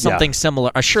 but it's something similar.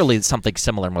 Surely something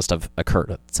similar must have occurred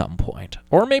at some point,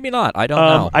 or maybe not. I don't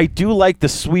know. I do like the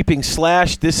sweeping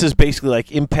slash. This is basically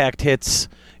like impact hits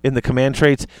in the command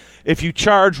traits. If you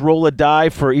charge, roll a die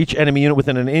for each enemy unit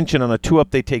within an inch, and on a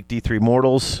 2-up, they take D3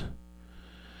 mortals.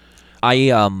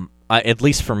 At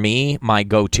least for me, my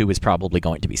go-to is probably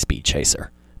going to be Speed Chaser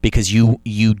because you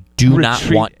do not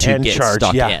want to get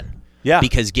stuck in. Yeah.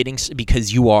 Because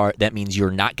that means you're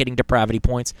not getting depravity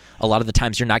points. A lot of the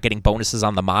times you're not getting bonuses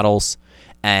on the models,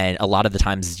 and a lot of the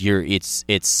times you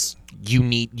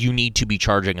need to be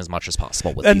charging as much as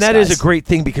possible with these And that guys. is a great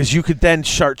thing because you could then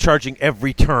start charging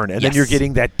every turn, and then you're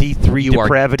getting that D3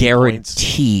 depravity points.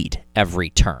 Guaranteed every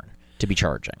turn to be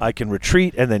charging. I can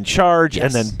retreat and then charge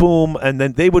and then boom, and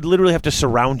then they would literally have to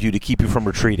surround you to keep you from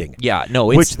retreating. Yeah, no,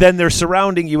 which then they're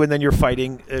surrounding you and then you're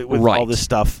fighting with all this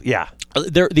stuff. Yeah,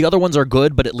 the other ones are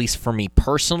good, but at least for me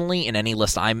personally, in any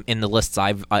list the list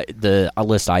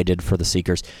I did for the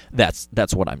Seekers,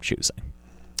 that's what I'm choosing.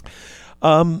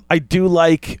 I do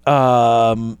like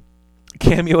Cameo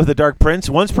of the Dark Prince.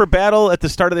 Once per battle at the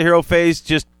start of the hero phase,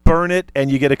 just burn it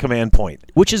and you get a command point,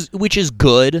 which is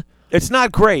good. It's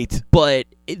not great, but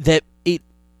it's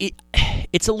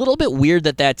a little bit weird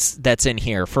that's in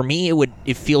here. For me,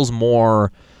 it feels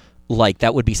more like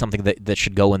that would be something that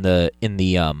should go in the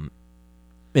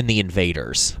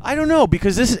invaders. I don't know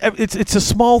because it's a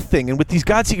small thing, and with these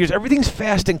Godseekers, everything's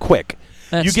fast and quick.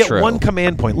 You get true. 1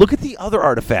 command point. Look at the other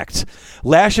artifacts.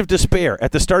 Lash of Despair.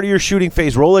 At the start of your shooting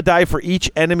phase, roll a die for each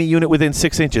enemy unit within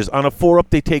 6 inches. On a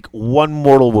 4-up, they take 1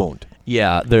 mortal wound.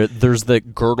 Yeah, there's the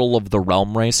Girdle of the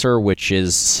Realm Racer, which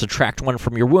is subtract 1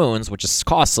 from your wounds, which is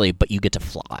costly, but you get to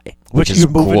fly, which is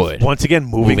good. Once again,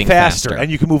 moving faster,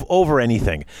 and you can move over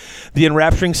anything. The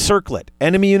Enrapturing Circlet.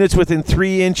 Enemy units within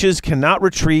 3 inches cannot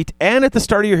retreat, and at the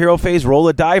start of your hero phase, roll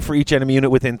a die for each enemy unit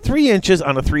within 3 inches.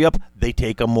 On a 3-up, they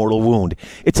take a mortal wound.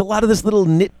 It's a lot of this little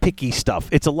nitpicky stuff.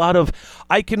 It's a lot of,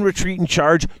 I can retreat and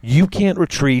charge, you can't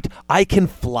retreat, I can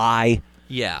fly.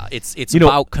 Yeah, it's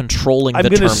about controlling the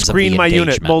terms of the engagement. I'm going to screen my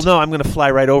unit. Well, no, I'm going to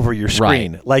fly right over your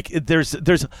screen. Right. Like there's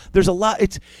a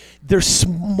lot. They're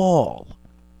small.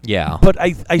 Yeah. But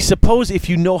I suppose if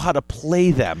you know how to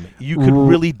play them, you could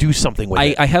really do something with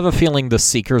it. I have a feeling the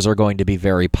Seekers are going to be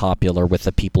very popular with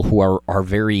the people who are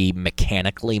very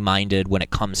mechanically minded when it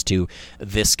comes to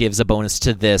this gives a bonus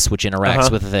to this, which interacts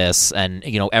with this, and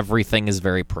everything is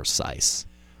very precise.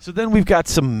 So then we've got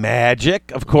some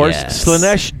magic, of course. Yes.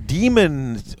 Slaanesh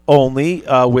demon-only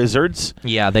wizards.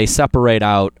 Yeah, they separate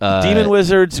out... demon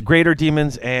wizards, greater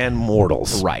demons, and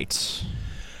mortals. Right.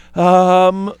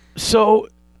 So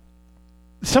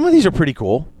some of these are pretty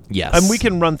cool. Yes. And we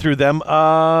can run through them.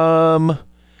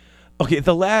 Okay,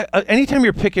 anytime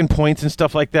you're picking points and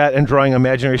stuff like that and drawing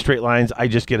imaginary straight lines, I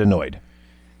just get annoyed.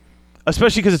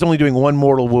 Especially because it's only doing one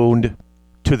mortal wound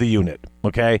to the unit,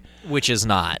 okay? Which is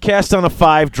not. Cast on a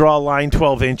 5, draw a line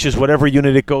 12 inches, whatever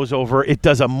unit it goes over, it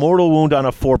does a mortal wound on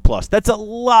a 4+. That's a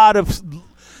lot of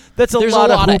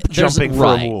hoop jumping for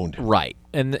a wound. Right.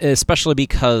 And especially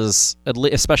because,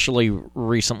 especially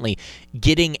recently,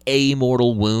 getting a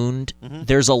mortal wound,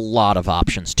 there's a lot of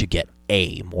options to get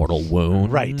a mortal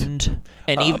wound. Right. And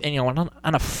even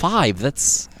on a 5,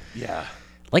 that's... Yeah.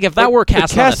 Like, if that were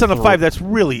cast on a 5, that's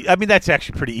really... I mean, that's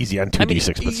actually pretty easy on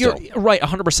 2d6, but still. Right,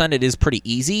 100% it is pretty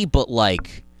easy, but,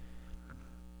 like,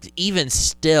 even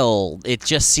still, it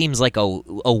just seems like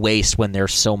a waste when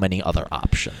there's so many other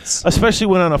options. Especially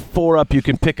when on a 4-up, you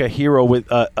can pick a hero with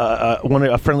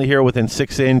a friendly hero within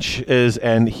 6 inches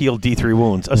and heal D3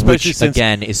 wounds. Especially Which, since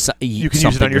again, is you can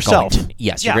use it on yourself.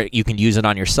 Yes, you can use it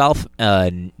on yourself,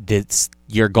 and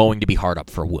you're going to be hard up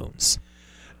for wounds.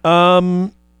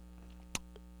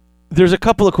 There's a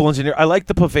couple of cool ones in here. I like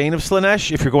the Pavane of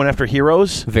Slaanesh if you're going after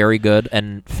heroes. Very good.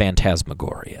 And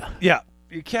Phantasmagoria. Yeah.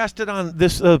 You cast it on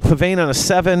this Pavane on a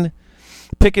 7.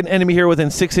 Pick an enemy hero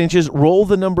within 6 inches. Roll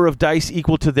the number of dice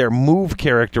equal to their move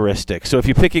characteristic. So if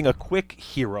you're picking a quick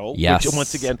hero, yes. Which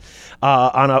once again,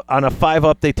 on a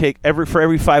 5-up, they take for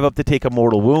every 5-up they take a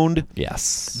mortal wound.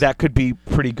 Yes. That could be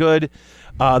pretty good.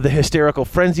 The Hysterical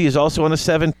Frenzy is also on a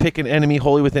 7. Pick an enemy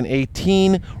wholly within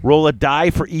 18. Roll a die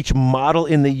for each model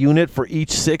in the unit. For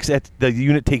each 6, the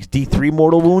unit takes D3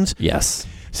 mortal wounds. Yes.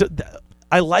 So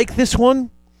I like this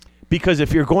one because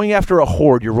if you're going after a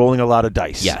horde, you're rolling a lot of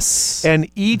dice. Yes. And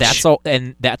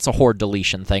that's a horde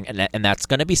deletion thing, and that's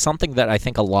going to be something that I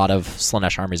think a lot of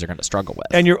Slaanesh armies are going to struggle with.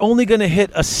 And you're only going to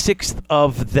hit a 1/6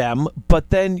 of them, but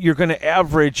then you're going to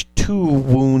average 2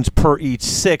 wounds per each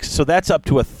 6, so that's up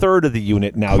to a third of the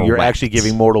unit now. Correct. You're actually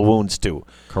giving mortal wounds to.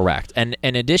 Correct. And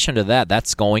in addition to that,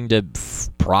 that's going to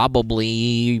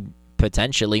probably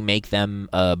potentially make them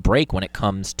break when it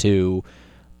comes to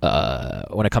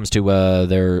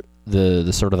their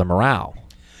the sort of the morale.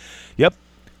 Yep.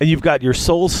 And you've got your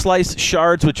Soul Slice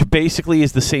shards, which basically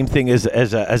is the same thing as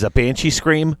a Banshee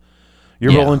Scream.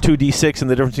 You're rolling 2d6,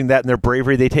 and the difference between that and their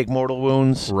bravery, they take mortal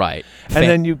wounds. Right. And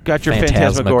then you've got your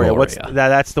Phantasmagoria.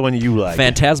 That's the one you like.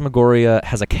 Phantasmagoria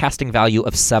has a casting value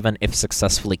of 7 if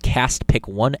successfully cast. Pick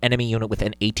one enemy unit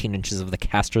within 18 inches of the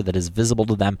caster that is visible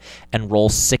to them and roll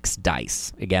 6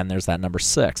 dice. Again, there's that number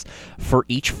 6. For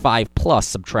each 5+,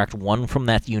 subtract 1 from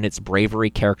that unit's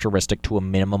bravery characteristic to a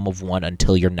minimum of 1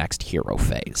 until your next hero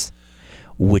phase.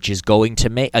 Which is going to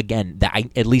make, again,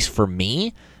 at least for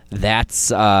me,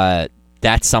 that's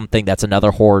something that's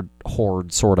another horde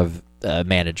sort of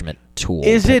management tool.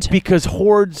 Is it because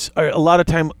hordes are a lot of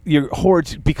time your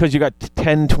hordes, because you got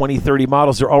 10, 20, 30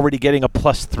 models, they're already getting a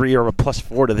 +3 or a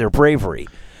 +4 to their bravery.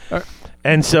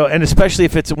 And especially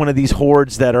if it's one of these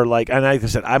hordes that are like, and like I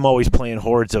said, I'm always playing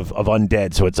hordes of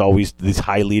undead, so it's always this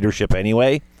high leadership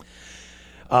anyway.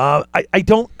 I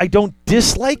don't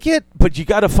dislike it, but you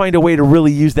got to find a way to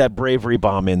really use that bravery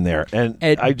bomb in there, and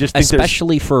I just think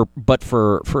especially for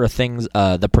things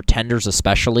the pretenders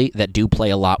especially that do play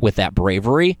a lot with that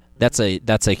bravery. That's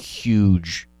a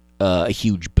huge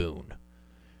boon,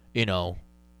 you know.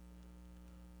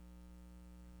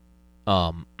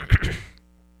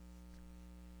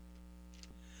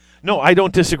 No, I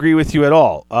don't disagree with you at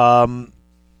all.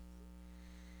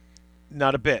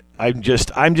 Not a bit. I'm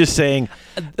just saying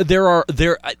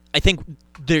I think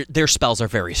their spells are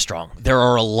very strong. There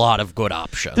are a lot of good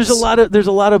options. There's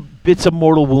a lot of bits of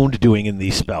mortal wound doing in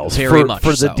these spells very much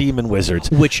for so. the demon wizards.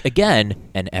 Which again,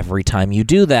 and every time you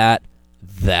do that,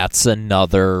 that's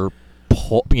another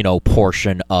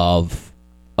portion of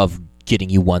getting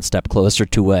you one step closer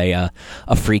to a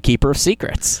free Keeper of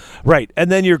Secrets. Right. And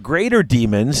then your greater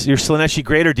demons, your Slaaneshi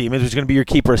greater demons, which is going to be your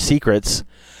Keeper of Secrets,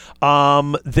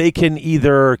 they can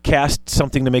either cast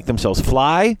something to make themselves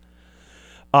fly,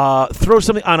 throw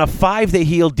something on a 5, they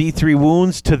heal D3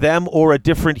 wounds to them or a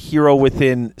different hero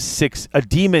within 6, a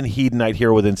demon Hedonite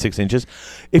hero within 6 inches.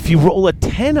 If you roll a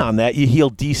 10 on that, you heal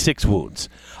D6 wounds.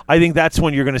 I think that's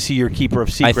when you're going to see your Keeper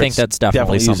of Secrets. I think that's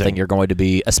definitely something using. You're going to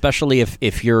be, especially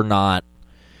if you're not.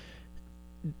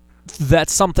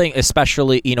 That's something,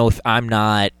 especially, if I'm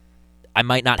not. I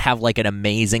might not have like an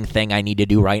amazing thing I need to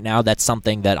do right now. That's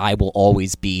something that I will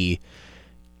always be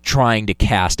trying to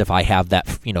cast if I have that,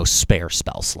 spare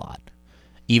spell slot.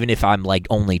 Even if I'm like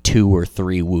only 2 or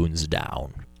 3 wounds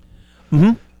down.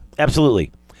 Mm-hmm.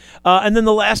 Absolutely. And then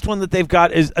the last one that they've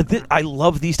got is, I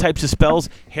love these types of spells.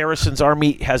 Harrison's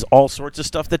Army has all sorts of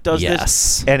stuff that does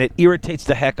this, and it irritates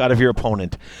the heck out of your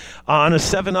opponent. On a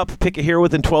 7-up, pick a hero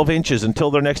within 12 inches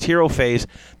until their next hero phase.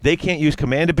 They can't use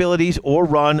command abilities or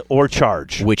run or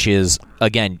charge. Which is,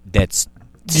 again, that's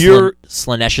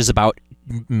Slaanesh is about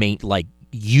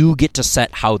you get to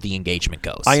set how the engagement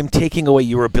goes. I am taking away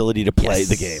your ability to play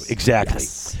the game. Exactly.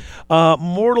 Yes.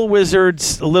 Mortal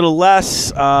Wizards, a little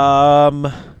less.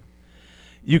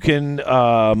 You can,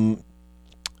 on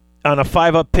a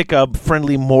 5-up, pick a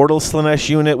friendly Mortal Slaanesh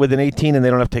unit with an 18, and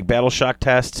they don't have to take Battle Shock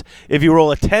tests. If you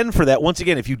roll a 10 for that, once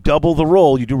again, if you double the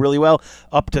roll, you do really well.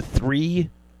 Up to 3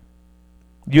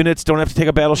 units don't have to take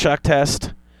a Battle Shock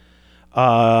test.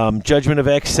 Judgment of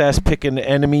Excess, pick an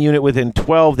enemy unit within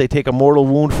 12. They take a mortal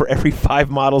wound for every 5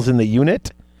 models in the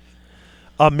unit.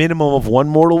 A minimum of 1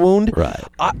 mortal wound. Right.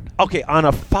 Okay, on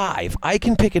a 5, I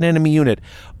can pick an enemy unit.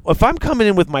 If I'm coming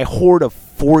in with my horde of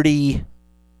 40,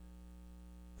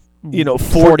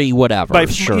 40 whatever,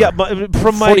 sure. Yeah,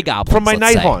 from my 40 goblins, from my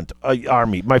Nighthaunt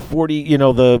army, my 40,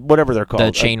 the whatever they're called.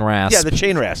 The Chain Rasp. Yeah, the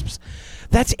Chain Rasps.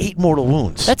 That's 8 mortal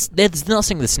wounds. That's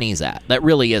nothing to sneeze at. That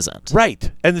really isn't.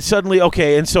 Right. And suddenly,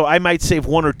 okay, and so I might save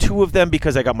 1 or 2 of them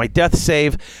because I got my death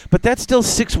save, but that's still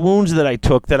 6 wounds that I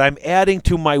took that I'm adding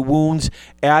to my wounds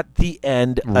at the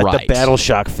end at the Battle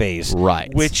Shock phase.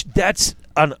 Right. Which that's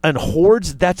on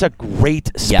Hordes, that's a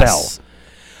great spell. Yes.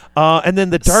 And then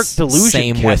the Dark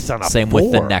Delusion same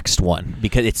with the next one,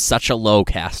 because it's such a low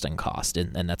casting cost,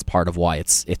 and that's part of why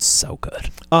it's so good.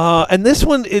 And this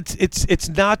one, it's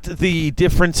not the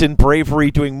difference in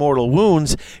bravery doing mortal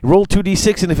wounds. You roll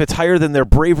 2d6, and if it's higher than their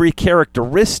bravery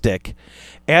characteristic,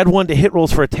 add 1 to hit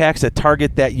rolls for attacks that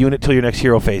target that unit till your next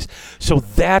hero phase. So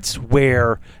that's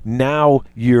where now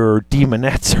your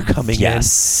demonettes are coming in.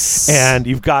 And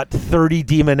you've got 30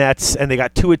 demonettes, and they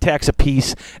got 2 attacks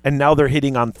apiece, and now they're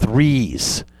hitting on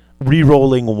 3s,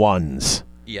 re-rolling 1s.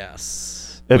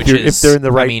 Yes. If they're in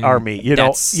the right army.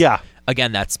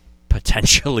 Again, that's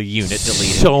potentially unit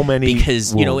deleted. So many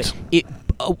because, wounds.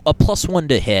 A +1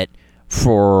 to hit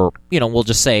for, we'll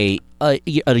just say a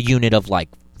unit of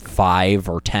 5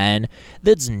 or 10,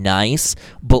 that's nice,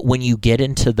 but when you get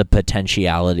into the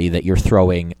potentiality that you're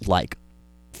throwing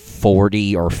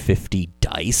 40 or 50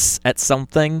 dice at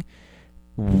something,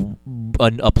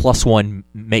 a +1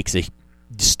 makes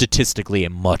statistically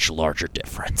a much larger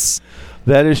difference.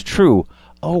 That is true.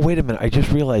 Oh, wait a minute, I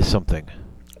just realized something.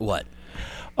 What?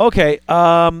 Okay,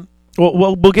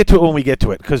 Well, we'll get to it when we get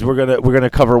to it, because we're gonna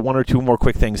cover 1 or 2 more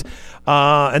quick things,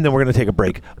 and then we're gonna take a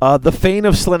break. The Fane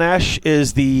of Slaanesh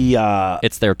is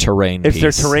it's their terrain. It's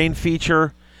their terrain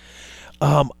feature.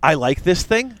 I like this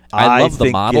thing. I love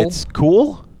the model. It's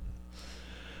cool.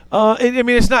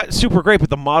 It's not super great, but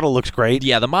the model looks great.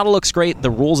 Yeah, the model looks great. The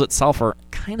rules itself are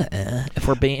kind of if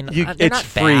we're being they're it's not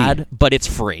free. bad, but it's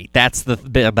free. That's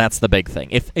the big thing.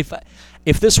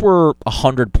 If this were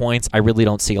 100 points, I really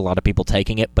don't see a lot of people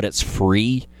taking it, but it's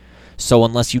free. So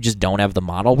unless you just don't have the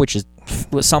model, which is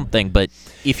something, but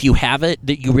if you have it,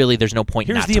 there's no point.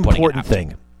 Here's the important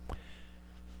thing: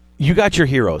 you got your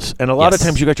heroes, and a lot of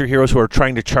times you got your heroes who are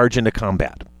trying to charge into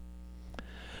combat.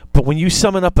 But when you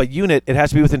summon up a unit, it has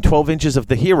to be within 12 inches of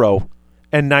the hero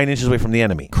and 9 inches away from the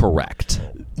enemy. Correct.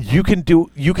 You can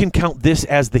count this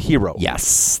as the hero.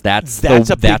 Yes, that's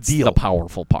a big deal. The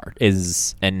powerful part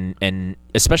is, and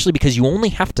especially because you only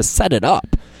have to set it up.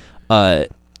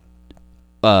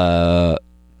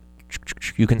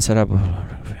 You can set up.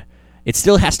 It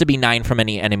still has to be 9 from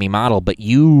any enemy model, but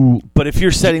if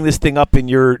you're setting this thing up and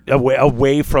you're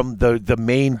away from the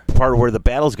main part where the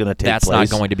battle's going to take place,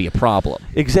 that's not going to be a problem.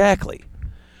 Exactly.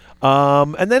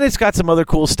 And then it's got some other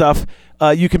cool stuff.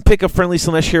 You can pick a friendly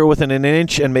Slaanesh hero within an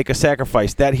inch and make a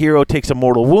sacrifice. That hero takes a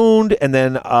mortal wound, and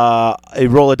then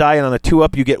roll a die, and on a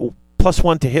 2-up, you get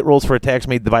 +1 to hit rolls for attacks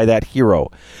made by that hero.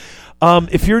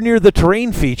 If you're near the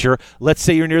terrain feature, let's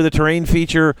say you're near the terrain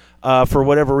feature for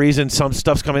whatever reason, some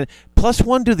stuff's coming in,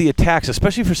 +1 to the attacks,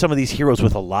 especially for some of these heroes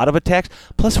with a lot of attacks.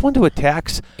 +1 to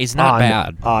attacks is not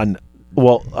bad.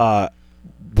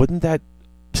 Wouldn't that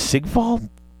Sigvald?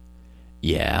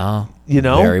 Yeah.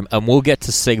 And we'll get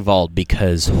to Sigvald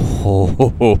because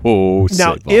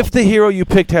now, if the hero you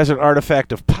picked has an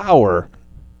artifact of power,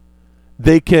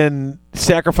 they can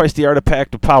sacrifice the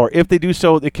artifact of power. If they do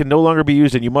so, it can no longer be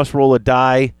used, and you must roll a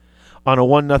die. On a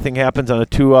 1, nothing happens. On a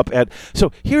 2-up,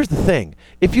 So here's the thing: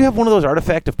 if you have one of those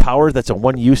artifact of power that's a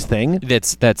one-use thing,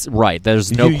 that's right.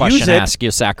 There's no question asked.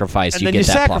 You sacrifice, and you then get you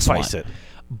that sacrifice +1. it.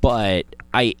 But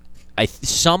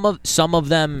some of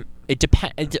them, it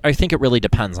depends. I think it really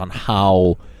depends on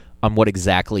how what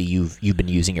exactly you've been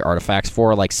using your artifacts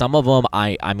for. Like some of them,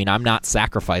 I mean, I'm not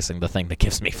sacrificing the thing that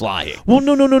gives me flying. Well,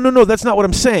 no. That's not what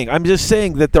I'm saying. I'm just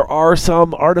saying that there are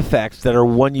some artifacts that are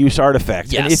one-use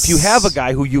artifacts. Yes. And if you have a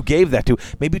guy who you gave that to,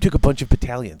 maybe you took a bunch of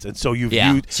battalions, and so you've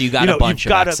used, so you got a bunch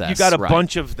of excess. You got a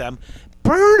bunch of them.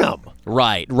 Burn them.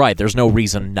 Right. There's no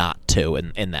reason not to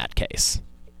in that case.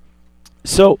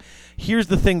 So here's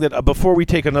the thing that before we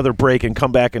take another break and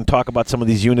come back and talk about some of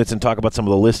these units and talk about some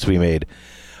of the lists we made,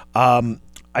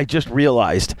 I just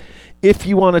realized if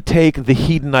you want to take the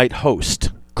Hedonite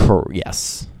host,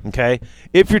 Yes. okay,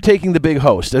 if you're taking the big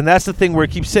host, and that's the thing where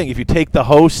it keeps saying if you take the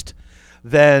host,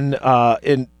 then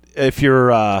if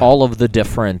you're all of the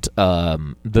different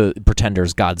the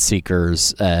pretenders,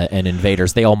 godseekers, and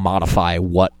invaders, they all modify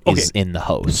what is in the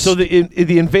host. So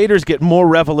the invaders get more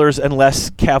revelers and less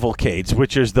cavalcades,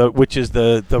 which is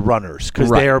the runners,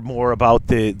 because they are more about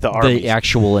the armies. The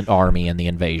actual army and the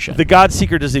invasion. The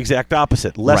godseeker does the exact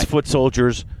opposite: less foot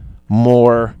soldiers,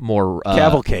 more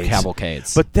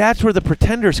cavalcades. But that's where the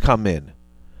pretenders come in.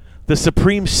 The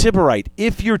Supreme Sybarite.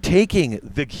 If you're taking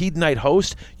the Hedonite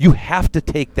host, you have to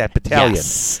take that battalion.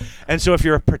 Yes. And so if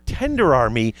you're a pretender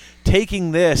army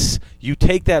taking this, you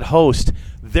take that host.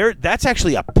 That's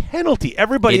actually a penalty.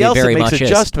 Everybody else that makes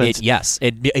adjustments.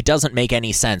 It doesn't make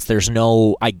any sense. There's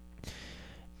no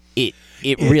It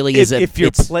really is. If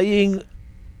you're playing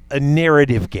a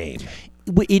narrative game.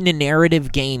 In a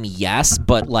narrative game, yes,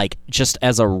 but like just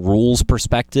as a rules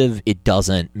perspective, it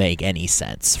doesn't make any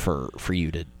sense for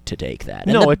you to take that.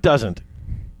 And it doesn't.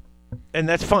 And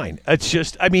that's fine. It's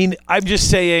just, I mean, I'm just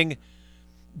saying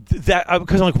that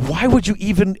because I'm like, why would you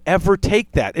even ever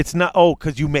take that? It's not,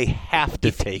 because you may have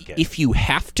to take it. If you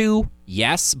have to,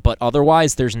 yes, but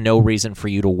otherwise there's no reason for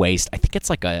you to waste. I think it's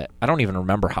like I don't even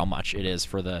remember how much it is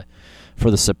for the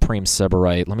Supreme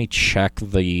Sybarite. Let me check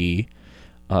the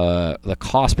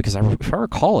cost, because if I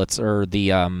recall, it's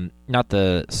not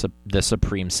the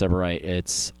Supreme Sybarite.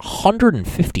 It's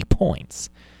 150 points.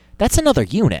 That's another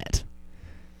unit.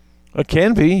 It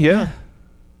can be, yeah.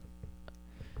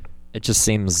 It just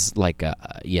seems like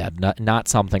not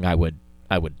something I would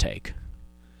take.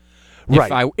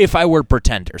 Right. If I were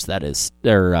pretenders, that is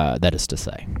to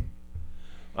say.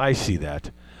 I see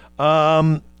that.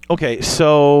 Okay,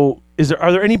 so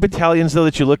are there any battalions though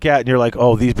that you look at and you're like,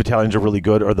 oh, these battalions are really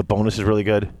good, or the bonus is really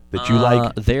good that you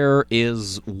like? There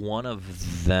is one or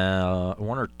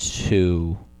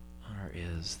two. Where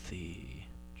is the?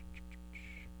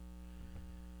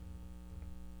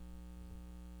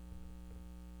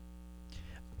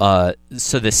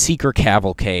 So the Seeker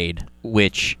Cavalcade,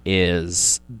 which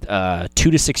is 2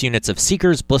 to 6 units of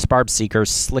Seekers, Blissbarb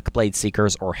Seekers, Slickblade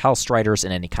Seekers, or Hellstriders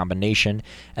in any combination,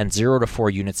 and 0 to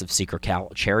 4 units of Seeker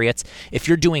Chariots. If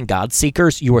you're doing God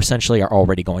Seekers, you essentially are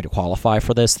already going to qualify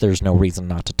for this. There's no reason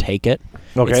not to take it.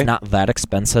 Okay. It's not that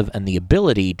expensive, and the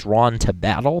ability, Drawn to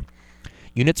Battle.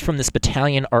 Units from this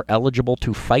battalion are eligible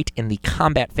to fight in the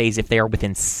combat phase if they are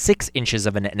within 6 inches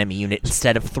of an enemy unit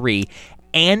instead of 3,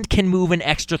 and can move an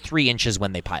extra 3 inches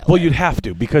when they pile in. Well, you'd have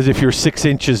to, because if you're 6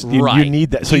 inches, you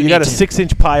need that. So you got a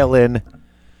 6-inch pile in,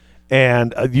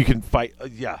 and you can fight.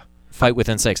 Fight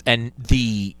within 6, and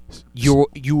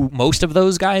most of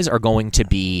those guys are going to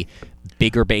be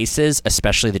bigger bases,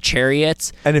 especially the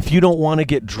chariots. And if you don't want to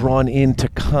get drawn into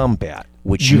combat,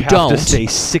 which you don't, have to stay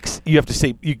 6. You have to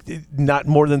stay not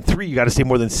more than 3. You got to stay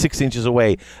more than 6 inches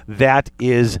away. That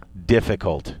is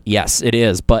difficult. Yes, it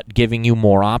is, but giving you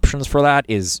more options for that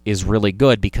is really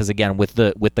good, because again, with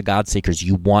the Godseekers,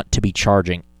 you want to be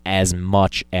charging as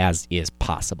much as is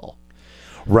possible.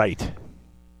 Right.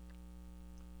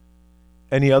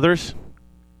 Any others?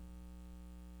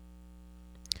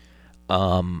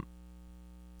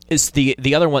 Is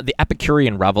the other one, the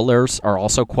Epicurean Revelers are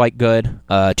also quite good.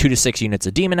 2 to 6 units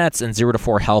of Demonettes and 0 to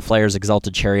 4 Hellflayers,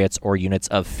 Exalted Chariots, or units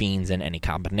of Fiends in any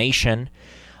combination.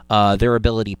 Their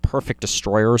ability, Perfect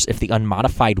Destroyers. If the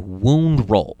unmodified wound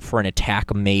roll for an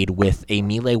attack made with a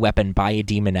melee weapon by a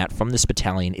demonette from this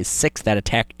battalion is 6, that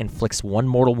attack inflicts 1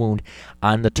 mortal wound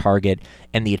on the target,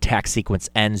 and the attack sequence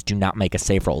ends. Do not make a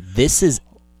save roll. This is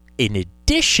in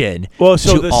addition. Well,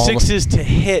 so the 6s to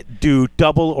hit do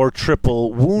double or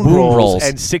triple wound rolls,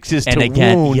 and 6s to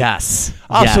wound. Yes.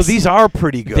 Yes. So these are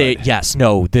pretty good.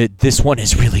 This one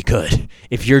is really good.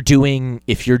 If you're doing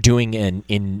and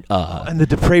the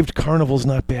Depraved Carnival's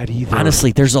not bad either.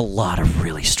 Honestly, there's a lot of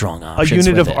really strong options. A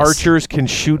unit of this. archers can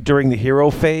shoot during the hero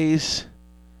phase.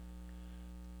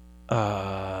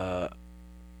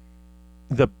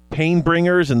 The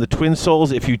Painbringers and the Twin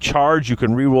Souls, if you charge, you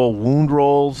can reroll wound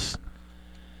rolls.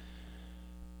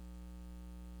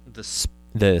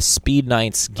 The Speed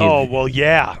Knights give... Oh, well,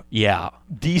 yeah. Yeah.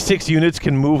 D6 units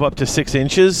can move up to 6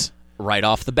 inches. Right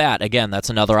off the bat. Again, that's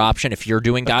another option if you're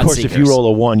doing Godseekers. Of course, if you roll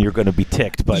a 1, you're going to be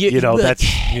ticked, but, that's.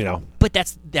 But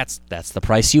that's the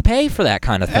price you pay for that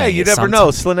kind of thing. Hey, you never know.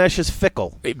 Slaanesh is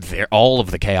fickle. All of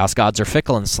the Chaos Gods are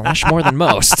fickle, and Slaanesh more than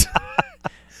most.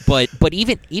 But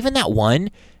even that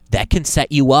one, that can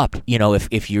set you up.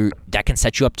 If you're, that can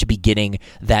set you up to be getting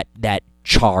that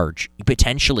charge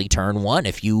potentially turn 1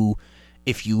 if you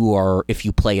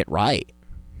play it right.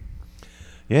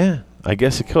 Yeah, I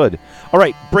guess it could. All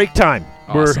right, break time.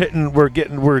 Awesome. We're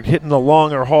hitting the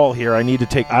longer haul here. I need to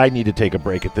take a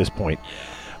break at this point.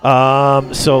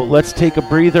 So let's take a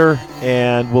breather,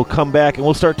 and we'll come back and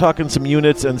we'll start talking some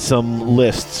units and some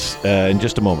lists in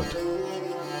just a moment.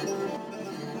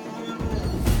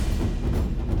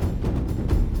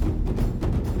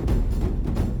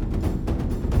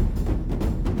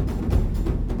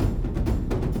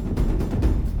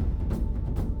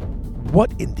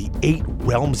 What in the 8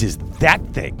 realms is that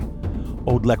thing?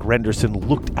 Odlek Renderson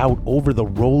looked out over the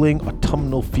rolling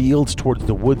autumnal fields towards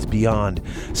the woods beyond,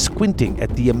 squinting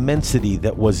at the immensity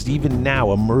that was even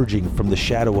now emerging from the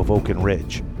shadow of Oaken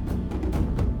Ridge.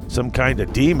 Some kind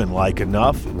of demon-like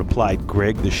enough, replied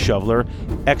Greg the shoveler,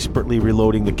 expertly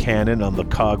reloading the cannon on the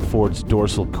Cogfort's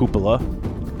dorsal cupola.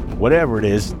 Whatever it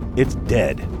is, it's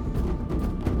dead.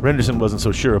 Renderson wasn't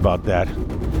so sure about that.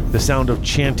 The sound of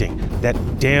chanting, that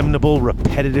damnable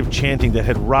repetitive chanting that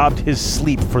had robbed his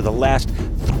sleep for the last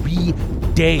 3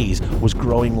 days, was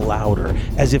growing louder,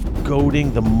 as if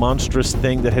goading the monstrous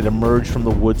thing that had emerged from the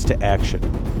woods to action.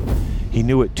 He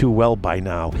knew it too well by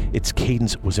now. Its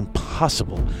cadence was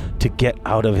impossible to get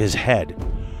out of his head.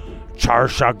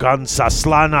 Charshagan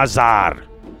Saslanazar!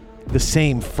 The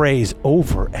same phrase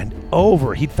over and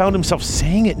over. He'd found himself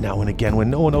saying it now and again when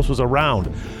no one else was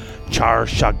around.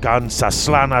 Charshagan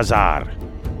Saslanazar.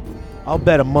 I'll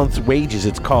bet a month's wages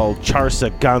it's called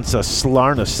Charsa Gansa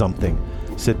Slarna something,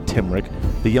 said Timric,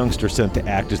 the youngster sent to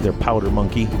act as their powder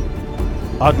monkey.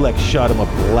 Odlek shot him a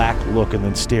black look and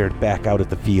then stared back out at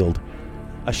the field.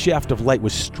 A shaft of light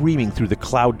was streaming through the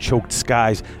cloud-choked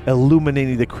skies,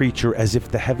 illuminating the creature as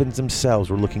if the heavens themselves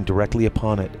were looking directly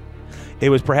upon it. It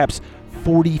was perhaps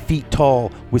 40 feet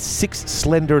tall, with 6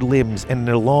 slender limbs and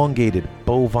an elongated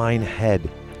bovine head.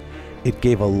 It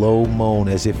gave a low moan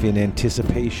as if in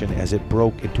anticipation as it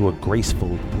broke into a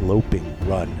graceful, loping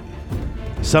run.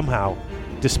 Somehow,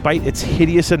 despite its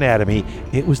hideous anatomy,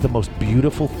 it was the most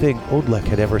beautiful thing Odlek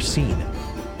had ever seen.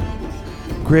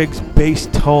 Grig's bass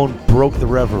tone broke the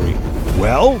reverie.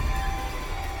 Well?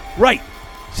 Right,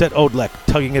 said Odlek,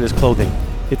 tugging at his clothing.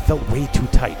 It felt way too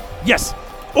tight. Yes!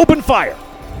 Open fire!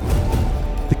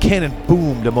 The cannon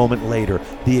boomed a moment later,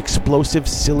 the explosive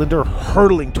cylinder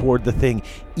hurtling toward the thing,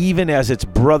 even as its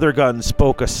brother gun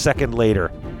spoke a second later.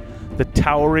 The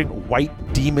towering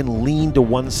white demon leaned to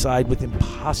one side with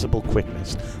impossible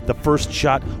quickness, the first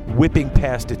shot whipping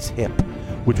past its hip,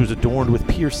 which was adorned with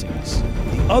piercings.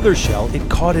 The other shell it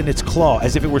caught in its claw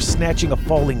as if it were snatching a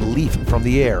falling leaf from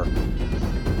the air.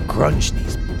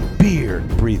 Grunchny's beard,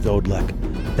 breathed Odlek.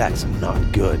 That's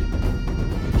not good.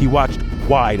 He watched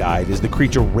wide-eyed as the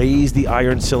creature raised the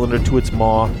iron cylinder to its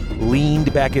maw,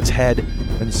 leaned back its head,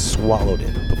 and swallowed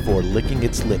it before licking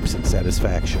its lips in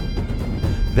satisfaction.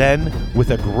 Then,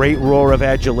 with a great roar of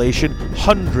adulation,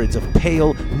 hundreds of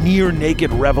pale,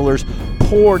 near-naked revelers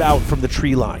poured out from the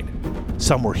tree line.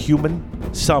 Some were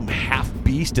human, some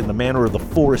half-beast in the manner of the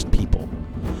forest people.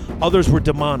 Others were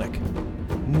demonic.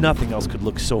 Nothing else could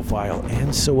look so vile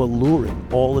and so alluring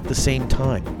all at the same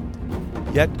time.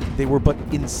 Yet they were but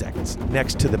insects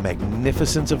next to the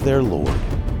magnificence of their lord.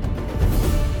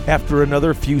 After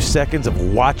another few seconds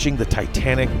of watching the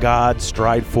titanic god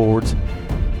stride forwards,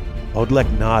 Odlek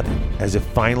nodded as if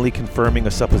finally confirming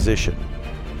a supposition.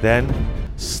 Then,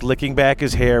 slicking back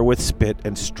his hair with spit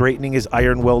and straightening his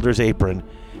iron welder's apron,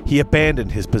 he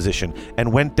abandoned his position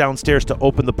and went downstairs to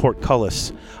open the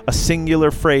portcullis, a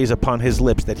singular phrase upon his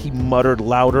lips that he muttered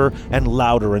louder and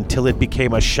louder until it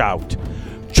became a shout.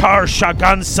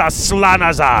 Charshagansa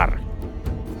Slanazar!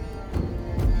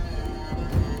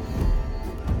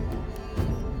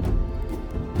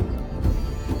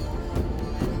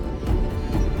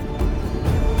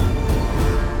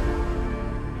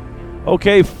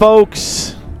 Okay,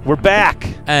 folks, we're back.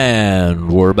 And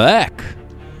we're back.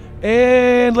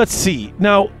 And let's see.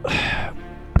 Now,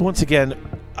 once again,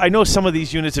 I know some of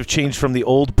these units have changed from the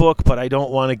old book, but I don't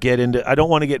want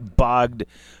to get bogged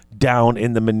down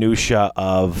in the minutia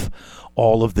of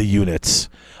all of the units.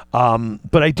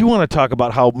 But I do want to talk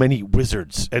about how many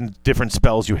wizards and different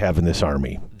spells you have in this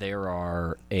army. There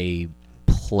are a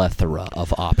plethora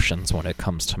of options when it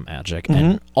comes to Magic,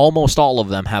 and almost all of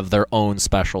them have their own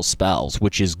special spells,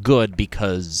 which is good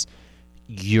because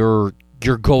you're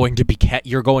going to be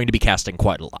casting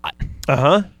quite a lot.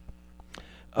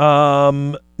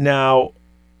 Now,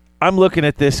 I'm looking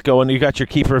at this going, you got your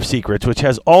Keeper of Secrets, which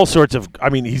has all sorts of... I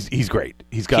mean, he's great.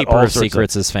 He's got Keeper all of sorts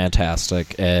Secrets is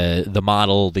fantastic. The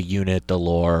model, the unit, the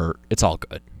lore, it's all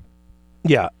good.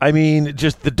 Yeah, I mean,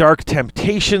 just the Dark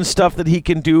Temptation stuff that he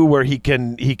can do, where he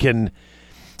can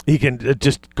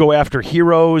just go after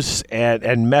heroes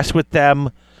and mess with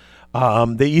them.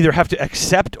 They either have to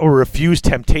accept or refuse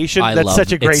temptation. That's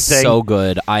such a great thing. It's so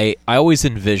good. I always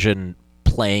envision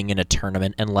playing in a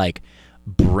tournament and like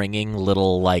bringing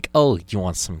little like, oh, you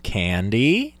want some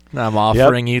candy? I'm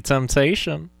offering you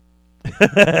temptation.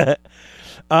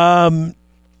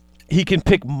 He can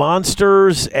pick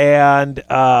monsters and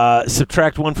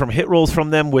subtract one from hit rolls from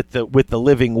them with the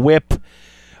living whip.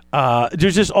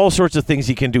 There's just all sorts of things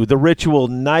he can do. The ritual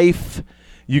knife,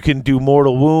 you can do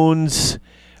mortal wounds.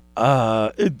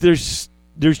 There's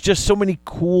just so many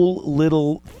cool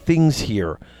little things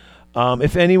here.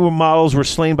 If any models were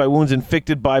slain by wounds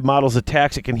inflicted by models'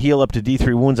 attacks, it can heal up to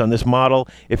D3 wounds on this model.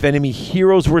 If enemy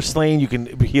heroes were slain, you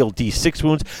can heal D6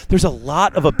 wounds. There's a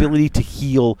lot of ability to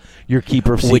heal your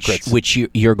Keeper of Secrets. Which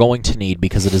you're going to need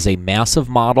because it is a massive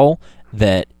model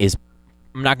that is,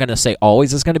 I'm not going to say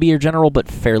always is going to be your general, but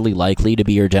fairly likely to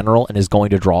be your general, and is going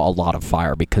to draw a lot of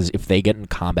fire because if they get in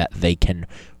combat, they can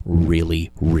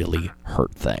really, really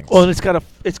hurt things. Well, and it's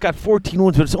got 14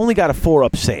 wounds, but it's only got a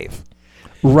 4-up save.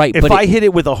 Right, if I hit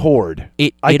it with a horde,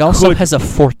 it also has a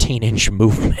 14-inch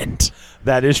movement.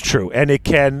 That is true, and it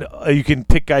can you can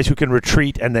pick guys who can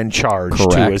retreat and then charge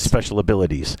too as special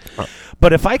abilities.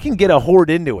 But if I can get a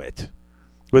horde into it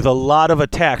with a lot of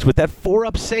attacks with that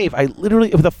 4-up save,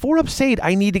 with a 4-up save,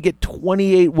 I need to get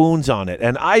 28 wounds on it,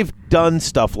 and I've done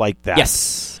stuff like that.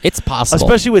 Yes, it's possible.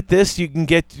 Especially with this, you can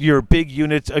get your big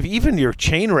units of even your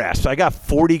chain rasps. I got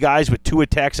 40 guys with 2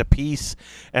 attacks apiece,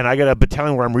 and I got a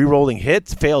battalion where I'm re-rolling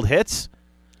failed hits.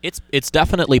 It's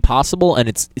definitely possible, and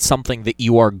it's something that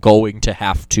you are going to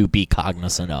have to be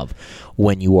cognizant of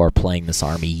when you are playing this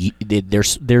army.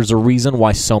 There's a reason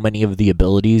why so many of the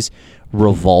abilities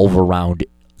revolve around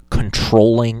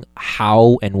controlling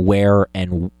how and where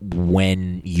and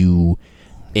when you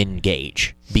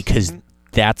engage, because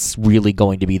that's really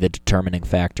going to be the determining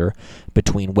factor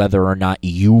between whether or not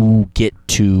you get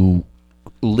to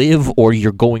live or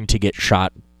you're going to get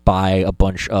shot by a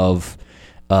bunch of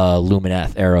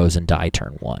Lumineth arrows and die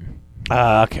turn 1.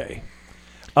 Okay.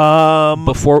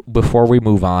 Before we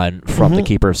move on from the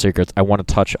Keeper of Secrets, I want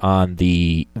to touch on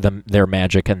their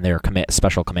magic and their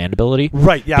special command ability.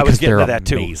 Right, yeah, I was getting to that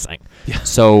too. Amazing. Yeah.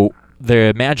 So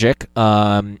the magic,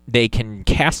 they can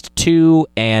cast 2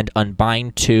 and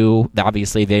unbind 2.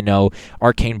 Obviously, they know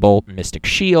Arcane Bolt and Mystic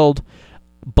Shield,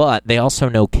 but they also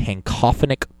know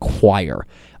Cacophonic Choir.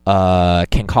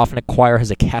 Cacophonic Choir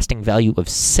has a casting value of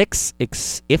 6.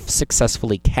 If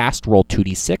successfully cast, roll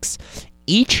 2d6.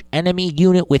 Each enemy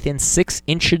unit within 6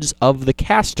 inches of the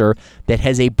caster that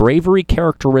has a bravery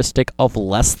characteristic of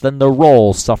less than the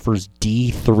roll suffers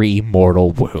D3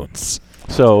 mortal wounds.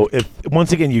 So,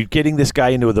 once again, you're getting this guy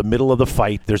into the middle of the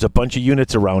fight, there's a bunch of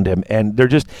units around him, and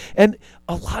and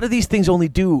a lot of these things only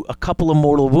do a couple of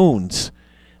mortal wounds.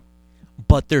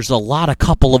 But there's a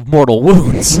couple of mortal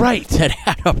wounds. Right. That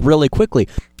add up really quickly.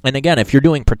 And again, if you're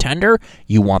doing Pretender,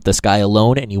 you want this guy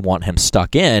alone and you want him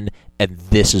stuck in, and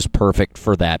this is perfect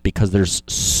for that because there's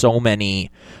so many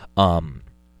in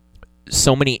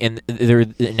there.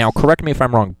 Now, correct me if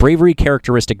I'm wrong. Bravery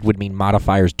characteristic would mean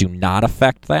modifiers do not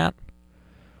affect that.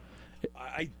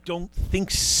 I don't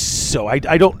think so.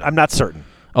 I'm not certain.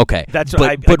 Okay, but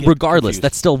regardless, confused.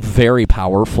 That's still very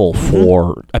powerful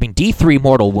for. I mean, D3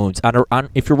 mortal wounds.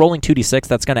 If you're rolling 2d6,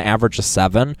 that's going to average a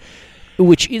 7,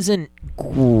 which isn't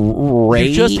great.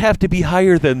 You just have to be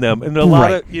higher than them, and a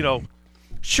lot of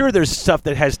Sure, there's stuff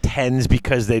that has 10s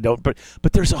because they don't, but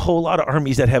there's a whole lot of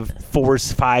armies that have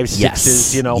 4s, 5s,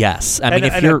 6s. Yes. I mean,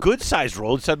 if you're a good-sized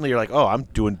roll, suddenly you're like, oh, I'm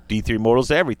doing D3 mortals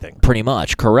to everything. Pretty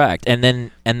much, correct. And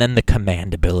then the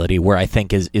command ability, where I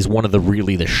think is one of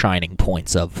the shining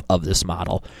points of this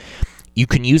model. You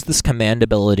can use this command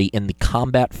ability in the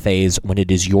combat phase when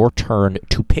it is your turn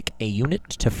to pick a unit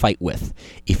to fight with.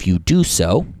 If you do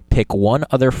so, pick one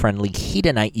other friendly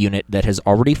Hedonite unit that has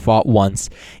already fought once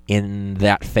in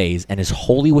that phase and is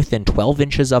wholly within 12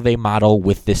 inches of a model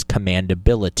with this command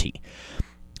ability.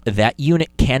 That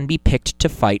unit can be picked to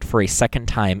fight for a second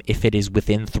time if it is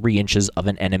within 3 inches of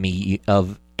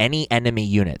any enemy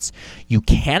units. You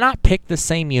cannot pick the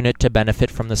same unit to benefit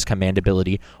from this command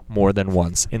ability more than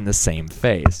once in the same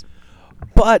phase.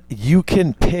 But you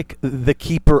can pick the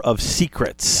Keeper of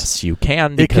Secrets. Yes, you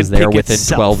can, It because can they're pick within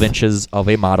itself. 12 inches of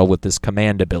a model with this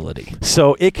command ability.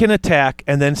 So it can attack,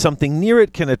 and then something near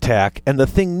it can attack, and the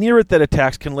thing near it that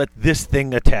attacks can let this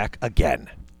thing attack again.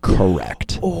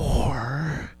 Correct.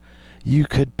 Or you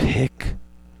could pick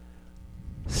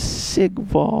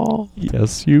Sigval.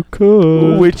 Yes, you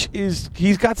could. Which is,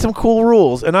 he's got some cool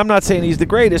rules, and I'm not saying he's the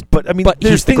greatest, but I mean, But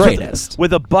there's he's the things greatest.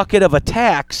 with a bucket of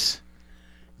attacks.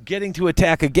 Getting to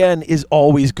attack again is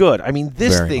always good. I mean,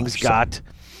 this Very thing's much so. got.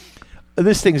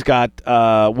 This thing's got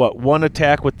one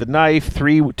attack with the knife,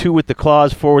 two with the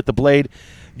claws, 4 with the blade.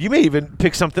 You may even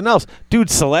pick something else, dude.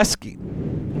 Selesky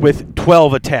with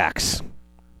 12 attacks.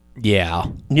 Yeah.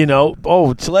 You know,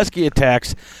 Selesky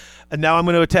attacks. And now I'm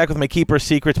going to attack with my Keeper of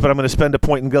Secrets, but I'm going to spend a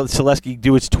point and let Selesky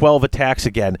do its 12 attacks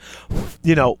again.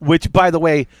 You know, which, by the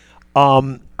way,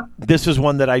 this is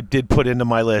one that I did put into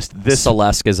my list. This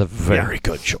Celesk is a very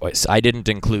good choice. I didn't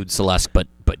include Celesk, but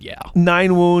yeah.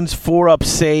 9 wounds, 4 up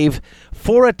save,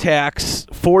 4 attacks,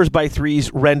 4s by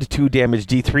 3s, rend 2, damage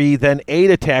D3, then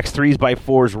 8 attacks, 3s by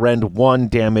 4s, rend 1,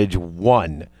 damage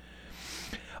 1.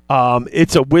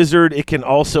 It's a wizard. It can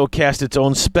also cast its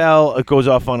own spell. It goes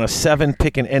off on a 7.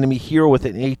 Pick an enemy hero with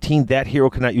an 18. That hero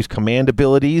cannot use command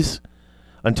abilities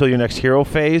until your next hero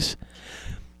phase.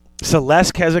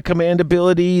 Celesk has a command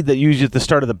ability that uses at the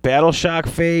start of the Battle Shock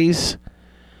phase.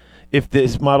 If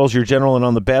this model's your general and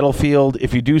on the battlefield,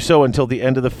 if you do so until the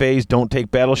end of the phase, don't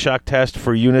take Battle Shock test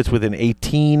for units with an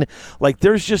 18. Like,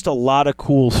 there's just a lot of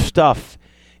cool stuff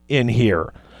in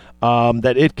here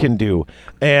that it can do.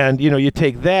 And, you know, you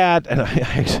take that, and I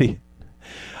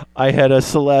had a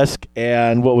Celesk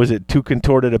and, 2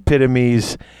 Contorted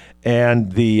Epitomes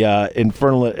and the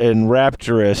Infernal and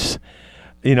Rapturous.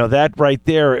 You know, that right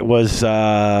there, it was,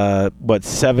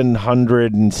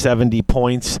 770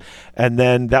 points. And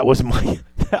then that was my,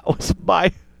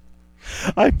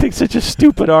 I picked such a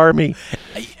stupid army.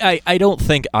 I don't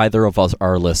think either of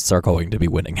our lists are going to be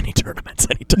winning any tournaments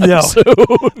anytime soon.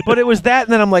 But it was that,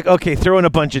 and then I'm like, okay, throw in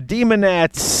a bunch of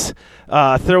Demonettes,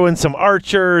 throw in some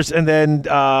Archers, and then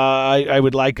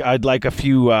I'd like a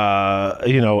few,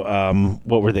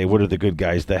 what were they? What are the good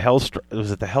guys? The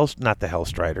not the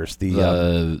Hellstriders, the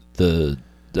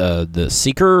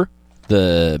Seeker,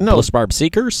 the Postbarb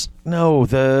Seekers. No,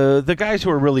 the guys who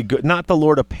are really good, not the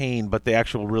Lord of Pain, but the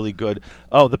actual really good.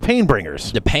 Oh, the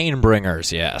Painbringers. The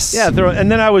Painbringers, yes. Yeah,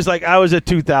 and then I was at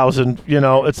 2,000. You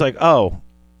know, it's like, I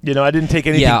didn't take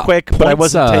anything quick, but I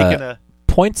wasn't taking a.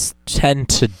 Points tend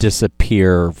to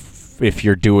disappear if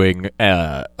you're doing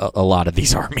a lot of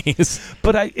these armies.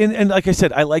 But and like I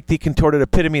said, I like the Contorted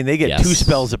Epitome, and they get 2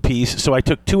 spells apiece. So I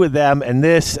took 2 of them and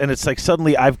this, and it's like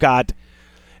suddenly I've got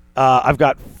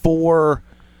 4.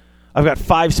 I've got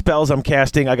 5 spells I'm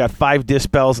casting. I got 5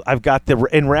 dispels. I've got the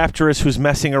Enrapturous, who's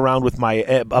messing around with my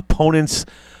opponent's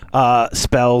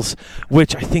spells,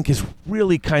 which I think is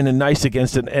really kind of nice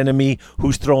against an enemy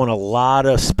who's throwing a lot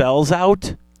of spells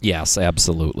out. Yes,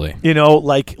 absolutely. You know,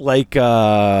 like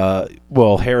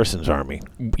Harrison's army.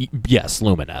 Yes,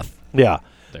 Lumineth. Yeah.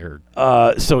 They're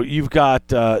so you've got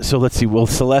so let's see. Well,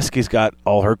 Selesky's got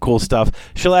all her cool stuff.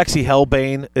 Shalaxi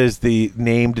Hellbane is the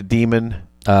named demon.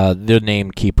 The name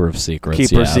Keeper of Secrets.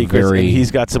 Keeper of Secrets. And he's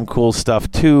got some cool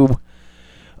stuff too.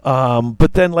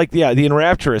 But then, the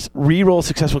Enrapturous, reroll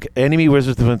successful enemy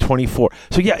wizards within 24.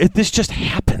 So this just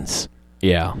happens.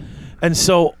 Yeah. And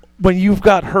so when you've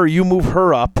got her, you move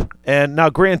her up. And now,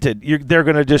 granted, they're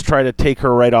going to just try to take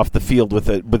her right off the field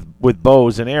with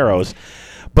bows and arrows.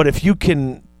 But if you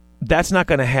can, that's not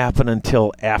going to happen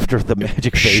until after the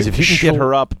magic phase. If you can get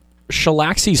her up.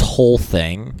 Shalaxi's whole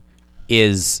thing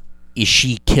is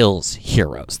she kills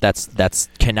heroes. That's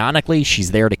canonically,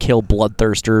 she's there to kill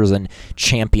bloodthirsters and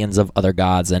champions of other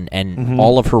gods, and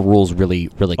all of her rules really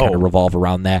kind of revolve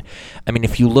around that. I mean,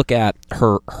 if you look at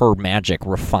her magic,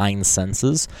 Refined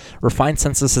Senses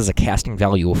has a casting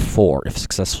value of 4. If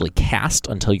successfully cast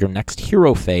until your next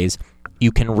hero phase,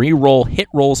 you can re-roll hit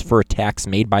rolls for attacks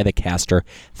made by the caster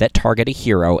that target a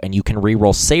hero, and you can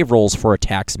re-roll save rolls for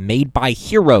attacks made by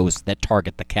heroes that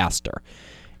target the caster.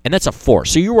 And that's a 4.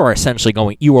 So you are essentially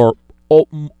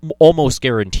almost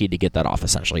guaranteed to get that off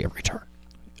essentially every turn.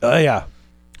 Yeah.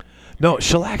 No,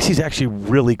 Shalaxi's actually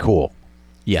really cool.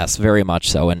 Yes, very much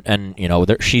so. And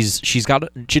she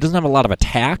doesn't have a lot of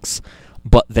attacks,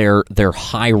 but they're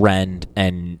high rend,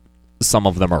 and some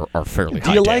of them are fairly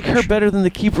high. Do you damage. like her better than the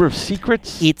Keeper of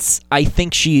Secrets? I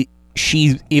think she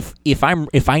if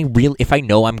I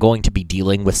know I'm going to be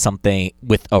dealing with something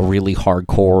with a really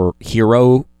hardcore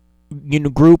hero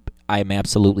group, I'm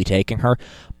absolutely taking her.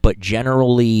 But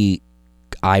generally,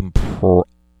 I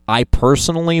I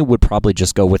personally would probably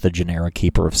just go with a generic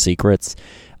Keeper of Secrets,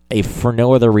 if for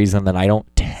no other reason than I don't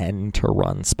tend to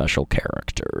run special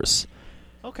characters.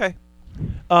 Okay.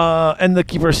 And the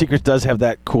Keeper of Secrets does have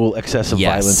that cool excessive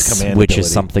violence command which ability.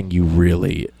 is something you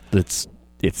really... It's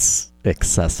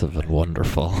excessive and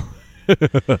wonderful.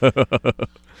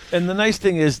 And the nice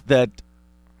thing is that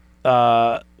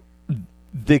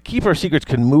the Keeper of Secrets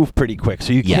can move pretty quick,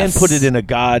 so you can put it in a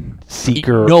God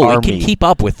Seeker army. It can keep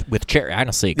up with chariot.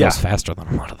 Honestly, it goes faster than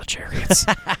a lot of the chariots.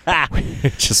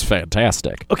 It's just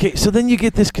fantastic. Okay, so then you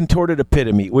get this Contorted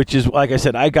Epitome, which is, like I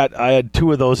said, I had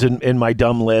 2 of those in my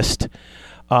dumb list.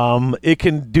 It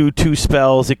can do 2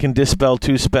 spells. It can dispel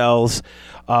 2 spells.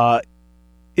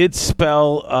 Its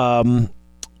spell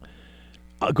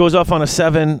goes off on a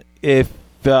 7 if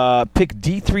pick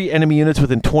D3 enemy units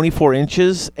within 24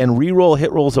 inches and reroll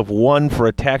hit rolls of 1 for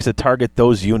attacks that target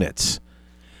those units.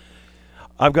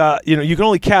 I've got, you can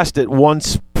only cast it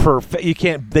once per. They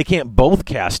can't both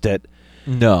cast it.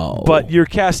 No, but you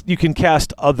can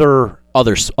cast other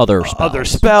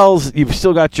spells. You've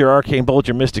still got your Arcane Bolt,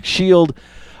 your Mystic Shield,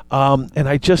 and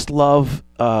I just love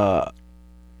what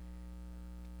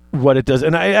it does.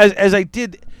 And as I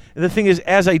did. The thing is,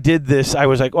 as I did this, I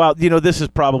was like, well, this is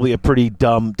probably a pretty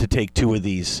dumb to take 2 of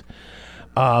these.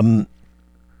 But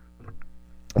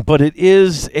it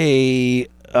is a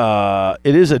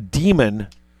demon,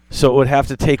 so it would have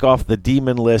to take off the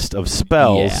demon list of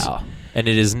spells. Yeah, and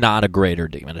it is not a greater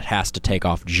demon. It has to take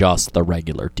off just the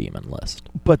regular demon list.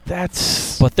 But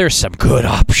there's some good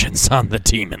options on the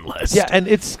demon list. Yeah, and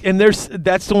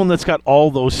that's the one that's got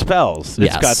all those spells.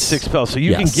 It's got 6 spells, so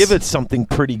you can give it something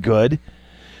pretty good.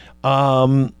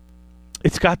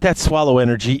 It's got that swallow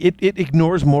energy. It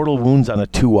ignores mortal wounds on a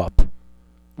 2-up,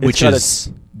 which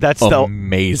is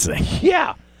amazing.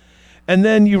 Yeah, and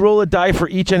then you roll a die for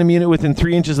each enemy unit within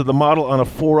 3 inches of the model on a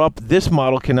 4-up. This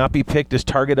model cannot be picked as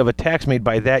target of attacks made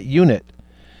by that unit.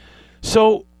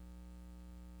 So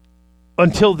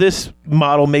until this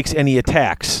model makes any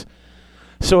attacks.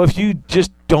 So if you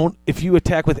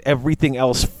attack with everything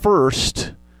else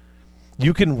first,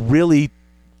 you can really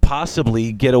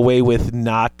possibly get away with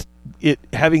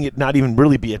having it not even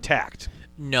really be attacked.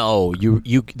 No, you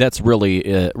that's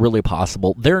really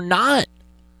possible. They're not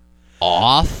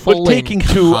awful. But taking in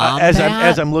 2 combat,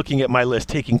 as I'm looking at my list,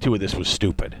 taking 2 of this was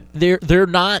stupid. They're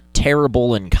not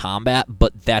terrible in combat,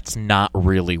 but that's not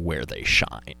really where they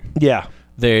shine. Yeah.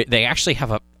 They actually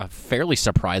have a fairly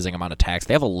surprising amount of attacks.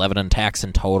 They have 11 attacks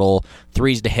in total,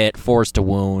 3s to hit, 4s to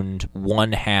wound.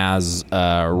 One has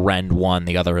rend 1,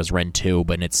 the other has rend 2,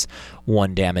 but it's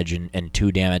 1 damage and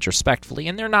 2 damage respectively.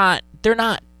 And they're not.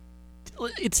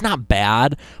 It's not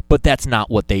bad, but that's not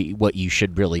what you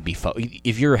should really be.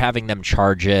 If you're having them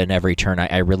charge in every turn,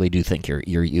 I really do think you're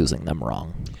using them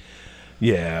wrong.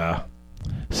 Yeah.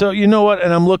 So you know what?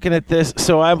 And I'm looking at this.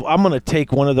 So I'm going to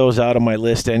take one of those out of my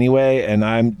list anyway, and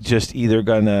I'm just either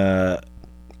going to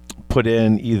put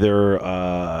in either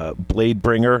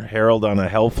Bladebringer, Herald on a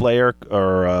Hellflayer,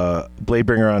 or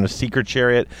Bladebringer on a Seeker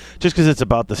Chariot, just because it's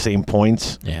about the same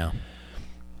points. Yeah.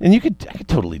 And I could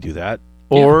totally do that.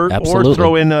 Yeah, or absolutely.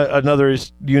 throw in another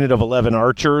unit of 11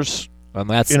 archers.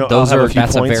 That's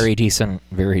that's a very decent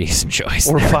choice.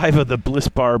 Or there. 5 of the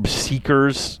Blissbarb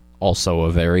Seekers. Also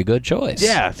a very good choice.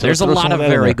 Yeah. So there's a lot of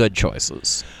very good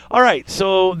choices. All right,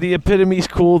 so the Epitome's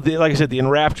cool. Like I said, the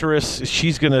Enrapturous,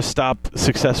 she's going to stop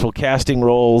successful casting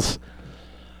rolls.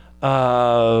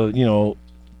 The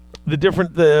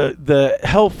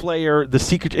Hellflayer, the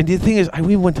Secret... And the thing is,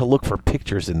 we went to look for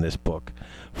pictures in this book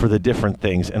for the different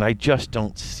things, and I just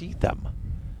don't see them.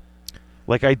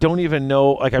 Like, I don't even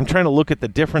know... Like, I'm trying to look at the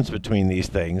difference between these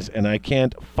things, and I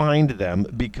can't find them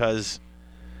because...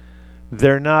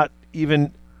 They're not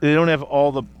even... They don't have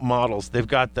all the models. They've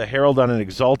got the Herald on an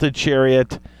Exalted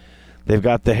Chariot. They've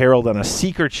got the Herald on a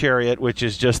Seeker Chariot, which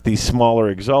is just the smaller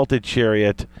Exalted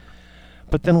Chariot.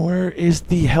 But then where is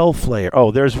the Hellflayer?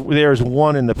 Oh, there's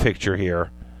one in the picture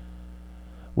here,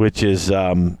 which is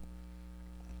in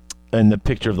the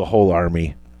picture of the whole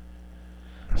army.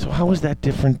 So how is that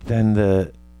different than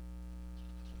the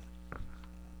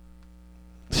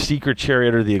Seeker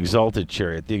Chariot or the Exalted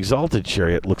Chariot? The Exalted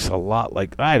Chariot looks a lot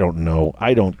like... I don't know.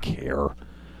 I don't care.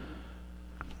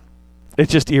 It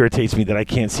just irritates me that I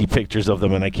can't see pictures of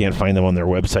them and I can't find them on their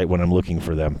website when I'm looking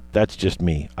for them. That's just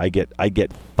me. I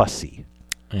get fussy.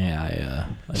 Yeah.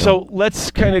 So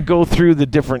let's kind of go through the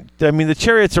different... I mean, the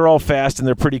chariots are all fast and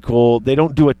they're pretty cool. They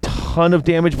don't do a ton of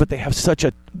damage, but they have so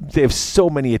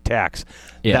many attacks.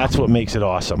 Yeah. That's what makes it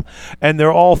awesome. And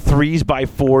they're all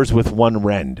 3s/4s with 1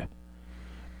 rend.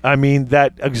 I mean,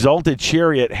 that Exalted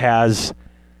Chariot has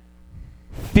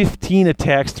 15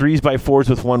 attacks, 3s/4s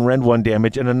with 1 rend, 1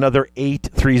 damage, and another 8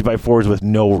 3s/4s with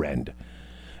no rend.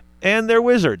 And they're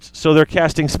wizards, so they're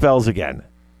casting spells again.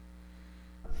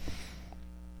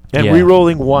 And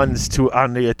rerolling 1s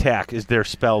on the attack is their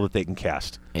spell that they can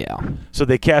cast. Yeah. So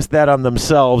they cast that on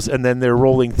themselves, and then they're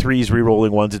rolling 3s, rerolling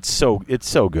 1s. It's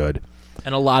so good.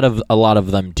 And a lot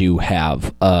of them do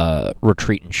have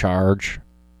retreat and charge.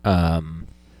 The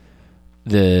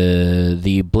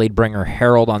Bladebringer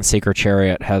Herald on Sacred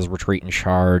Chariot has retreat and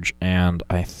charge, and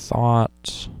I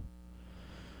thought...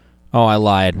 Oh, I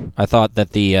lied. I thought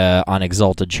that the on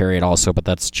Exalted Chariot also, but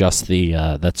that's just the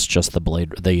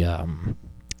blade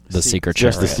the Secret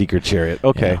Chariot. Just the Secret Chariot.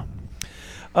 Okay.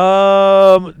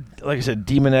 Yeah. Like I said,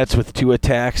 Demonettes with 2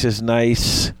 attacks is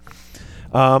nice.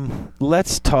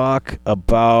 Let's talk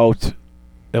about,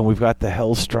 and we've got the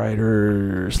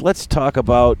Hellstriders. Let's talk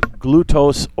about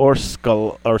Glutos or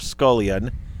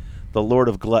Scullion, the Lord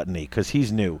of Gluttony, because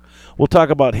he's new. We'll talk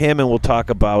about him, and we'll talk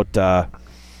about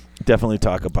definitely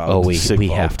talk about. We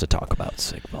Sigvald. have to talk about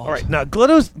Sigvald. All right, now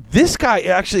Glutos, this guy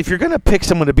actually, if you're going to pick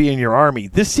someone to be in your army,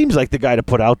 this seems like the guy to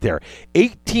put out there.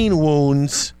 18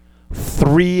 wounds,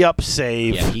 3-up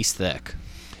save. Yeah, he's thick.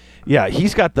 Yeah,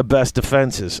 he's got the best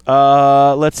defenses.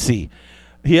 Let's see.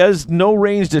 He has no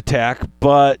ranged attack,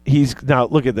 but now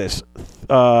look at this.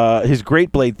 His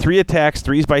Great Blade, 3 attacks,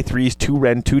 3s/3s, 2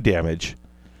 rend, 2 damage.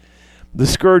 The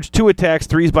Scourge, 2 attacks,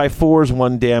 3s/4s,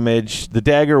 1 damage. The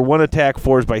Dagger, 1 attack,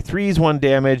 4s/3s, 1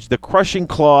 damage. The Crushing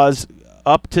Claws,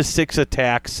 up to 6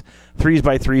 attacks,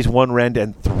 3s/3s, 1 rend,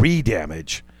 and 3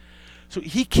 damage. So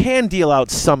he can deal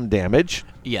out some damage.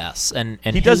 Yes, and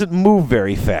he doesn't move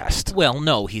very fast. Well,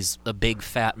 no, he's a big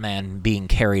fat man being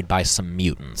carried by some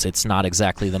mutants. It's not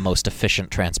exactly the most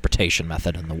efficient transportation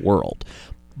method in the world.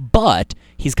 But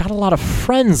he's got a lot of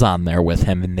friends on there with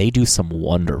him, and they do some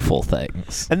wonderful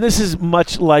things. And this is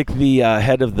much like the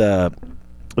head of the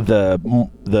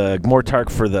Mortarch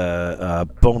for the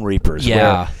Bone Reapers. Yeah.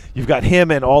 Where you've got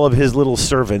him and all of his little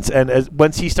servants, and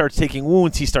once he starts taking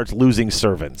wounds, he starts losing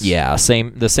servants. Yeah,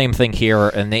 the same thing here,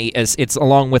 and it's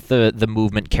along with the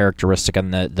movement characteristic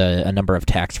and the number of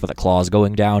attacks for the claws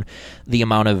going down, the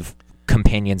amount of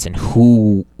companions and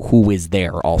who is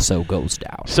there also goes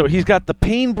down. So he's got the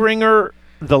Painbringer,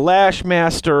 the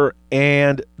Lashmaster,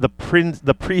 and the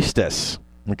Priestess.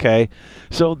 Okay,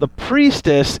 so the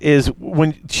Priestess is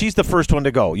when she's the first one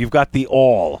to go. You've got the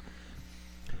All.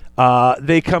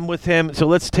 They come with him. So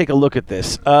let's take a look at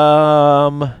this.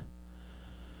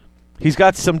 He's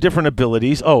got some different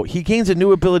abilities. Oh, he gains a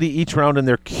new ability each round, and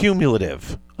they're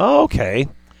cumulative. Oh, okay.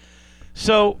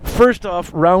 So first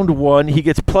off, round 1, he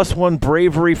gets +1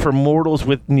 bravery for mortals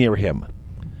near him.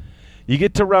 You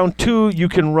get to round 2, you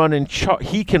can run and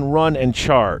he can run and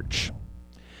charge.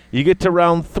 You get to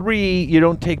round 3, you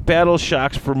don't take battle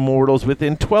shocks for mortals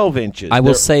within 12 inches. I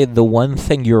will say the one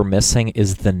thing you're missing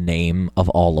is the name of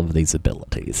all of these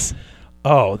abilities.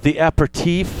 Oh, the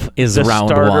aperitif is the round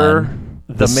starter, 1.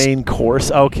 The main course.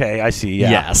 Okay, I see.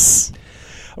 Yeah. Yes.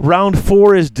 Round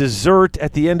 4 is dessert.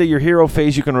 At the end of your hero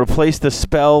phase, you can replace the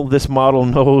spell this model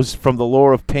knows from the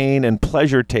Lore of Pain and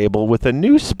Pleasure table with a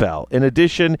new spell. In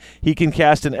addition, he can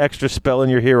cast an extra spell in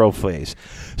your hero phase.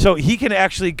 So he can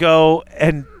actually go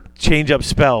and change up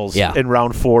spells in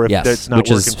round 4 if that's not working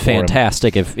for him. Which is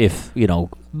fantastic if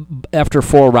after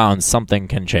 4 rounds something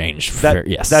can change.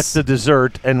 That's the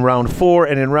dessert in round 4,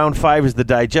 and in round 5 is the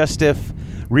digestive,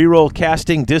 reroll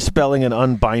casting, dispelling, and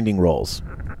unbinding rolls.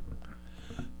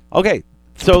 Okay,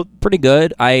 so pretty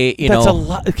good. That's a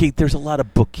lot. Okay, there's a lot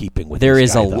of bookkeeping with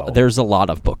this guy, there's a lot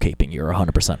of bookkeeping. You're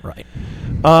 100% right.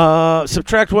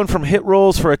 Subtract 1 from hit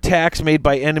rolls for attacks made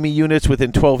by enemy units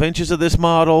within 12 inches of this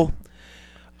model.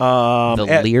 The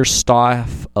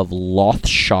Learstaff of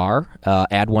Lothshar,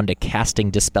 add 1 to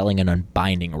casting, dispelling, and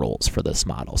unbinding rolls for this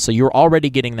model. So you're already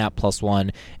getting that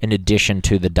 +1 in addition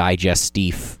to the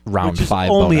digestif round 5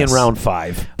 only bonus. In round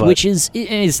 5. Which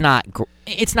is not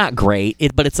it's not great,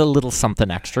 but it's a little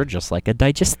something extra, just like a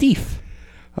digestif.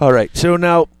 All right, so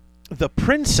now the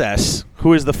Princess,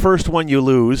 who is the first one you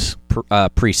lose.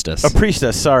 Priestess. A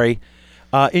Priestess, sorry.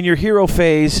 In your hero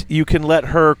phase, you can let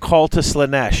her call to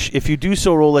Slaanesh. If you do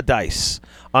so, roll a dice.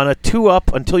 On a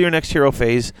 2-up until your next hero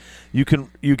phase, you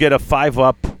get a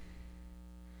 5-up.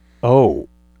 Oh,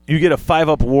 you get a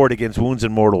 5-up ward against wounds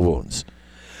and mortal wounds.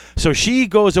 So she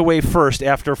goes away first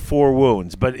after 4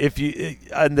 wounds. But if you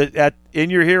in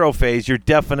your hero phase, you're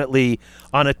definitely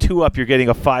on a 2-up. You're getting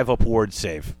a 5-up ward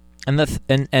save.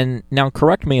 And now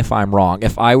correct me if I'm wrong.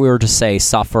 If I were to say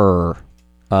suffer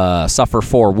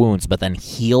 4 wounds, but then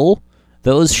heal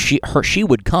those, she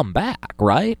would come back,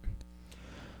 right?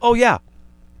 Oh yeah.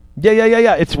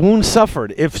 Yeah. It's wounds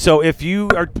suffered. If you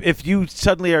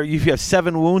have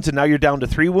 7 wounds and now you're down to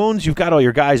 3 wounds, you've got all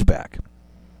your guys back.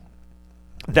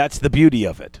 That's the beauty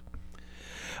of it.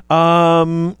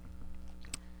 The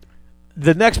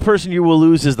next person you will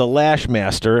lose is the Lash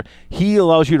Master. He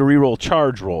allows you to reroll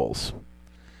charge rolls.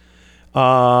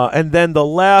 And then the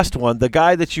last one, the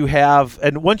guy that you have,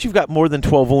 and once you've got more than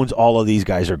 12 wounds, all of these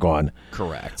guys are gone.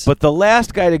 Correct. But the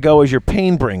last guy to go is your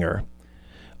Painbringer.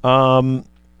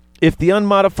 If the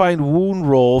unmodified wound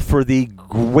roll for the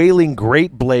Wailing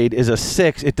Great Blade is a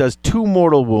 6, it does 2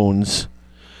 mortal wounds.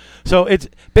 So it's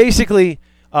basically,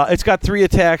 it's got 3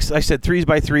 attacks. I said 3s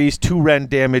by 3s, 2 rend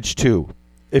damage, 2.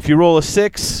 If you roll a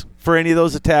 6 for any of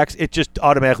those attacks, it just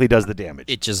automatically does the damage.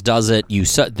 It just does it. You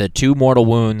the 2 mortal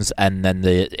wounds, and then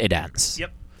it ends.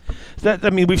 Yep.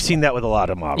 We've seen that with a lot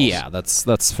of models. Yeah,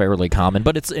 that's fairly common,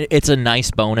 but it's a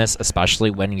nice bonus, especially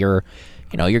when you're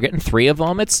getting 3 of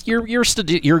them.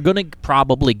 You're going to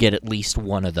probably get at least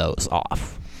one of those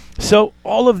off. So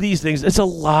all of these things, it's a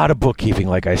lot of bookkeeping,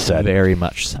 like I said. Very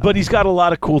much so. But he's got a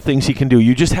lot of cool things he can do.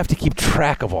 You just have to keep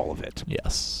track of all of it.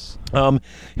 Yes.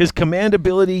 His command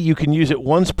ability, you can use it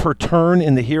once per turn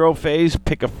in the hero phase.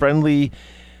 Pick a friendly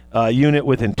unit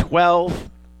within 12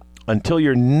 until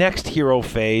your next hero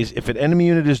phase. If an enemy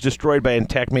unit is destroyed by an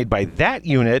attack made by that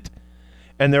unit,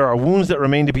 and there are wounds that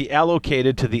remain to be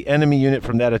allocated to the enemy unit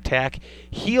from that attack,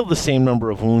 heal the same number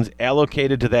of wounds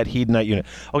allocated to that Hedonite unit.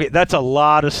 Okay, that's a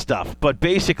lot of stuff. But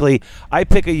basically, I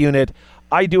pick a unit,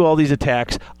 I do all these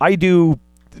attacks, I do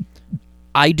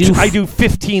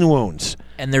 15 wounds.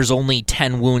 And there's only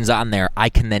 10 wounds on there. I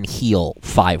can then heal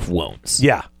 5 wounds.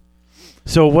 Yeah.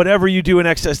 So whatever you do in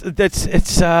excess,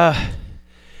 it's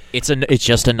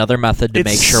just another method to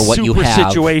make sure what you have.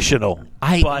 It's super situational.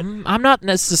 I'm not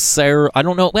necessarily. I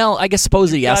don't know. Well, I guess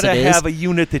supposedly yes, it is. You gotta have a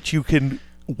unit that you can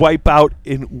wipe out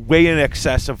in way in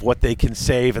excess of what they can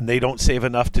save, and they don't save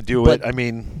enough to do it. I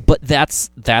mean, but that's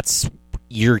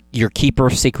your Keeper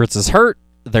of Secrets is hurt.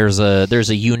 There's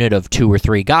a unit of 2 or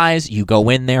 3 guys. You go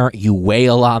in there, you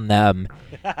wail on them,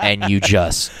 and you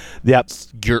just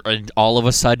all of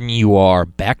a sudden you are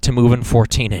back to moving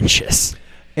 14 inches.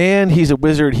 And he's a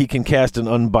wizard. He can cast an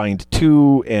Unbind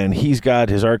 2, and he's got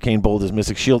his Arcane Bolt, his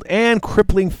Mystic Shield, and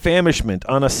Crippling Famishment.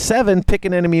 On a 7, pick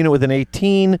an enemy unit with an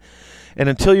 18, and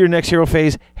until your next hero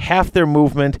phase, half their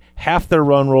movement, half their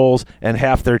run rolls, and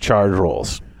half their charge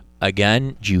rolls.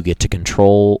 Again, you get to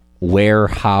control where,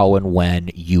 how, and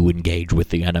when you engage with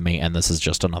the enemy, and this is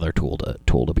just another tool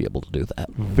to be able to do that.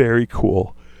 Very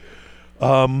cool.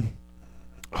 Oh,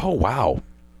 wow.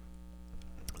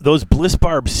 Those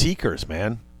Blissbarb Seekers,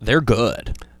 man. They're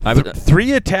good.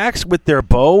 3 attacks with their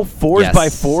bow, 4s by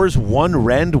 4s, 1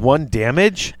 rend, 1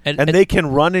 damage, and they can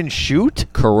run and shoot?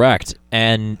 Correct.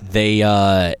 And they...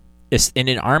 in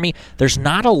an army, there's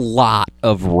not a lot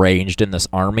of ranged in this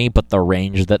army, but the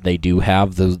range that they do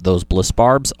have, those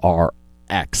Blissbarbs, are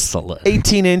excellent.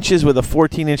 18 inches with a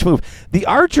 14-inch move. The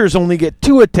archers only get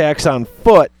 2 attacks on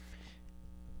foot,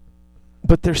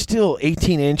 but they're still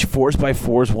 18-inch, 4s by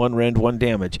 4s, 1 rend, 1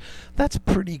 damage. That's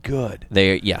pretty good.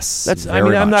 Yes.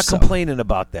 I'm not complaining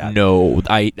about that. No,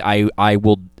 I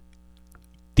will.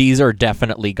 These are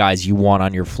definitely guys you want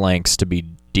on your flanks to be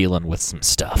dealing with some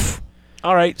stuff.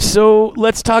 All right, so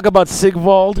let's talk about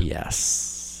Sigvald.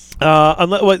 Yes. You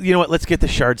know what? Let's get the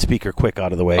Shard Speaker quick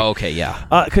out of the way. Okay,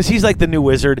 yeah. Because he's like the new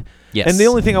wizard. Yes. And the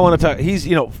only thing I want to talk, he's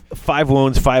 5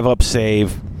 wounds, 5 up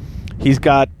save. He's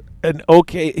got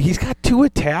he's got 2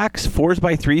 attacks, 4s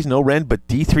by 3s, no rend, but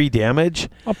D3 damage.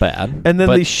 Not bad. And then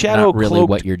the Shadow not really Cloaked,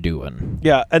 what you're doing.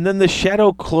 Yeah, and then the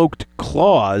Shadow Cloaked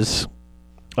Claws.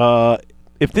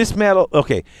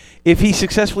 If he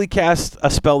successfully casts a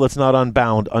spell that's not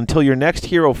unbound until your next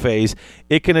hero phase,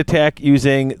 it can attack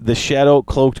using the Shadow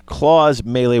Cloaked Claws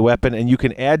melee weapon, and you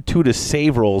can add 2 to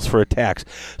save rolls for attacks.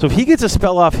 So if he gets a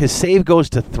spell off, his save goes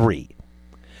to 3.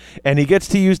 And he gets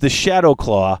to use the Shadow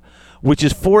Claw, which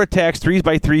is 4 attacks, 3s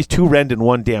by 3s, 2 rend, and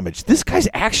 1 damage. This guy's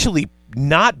actually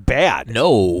not bad.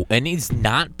 No, and he's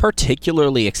not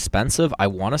particularly expensive. I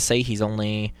want to say he's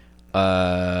only...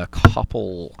 a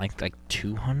couple, like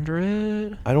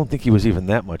 200. I don't think he was even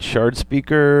that much. Shard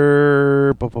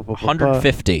Speaker,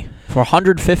 150 for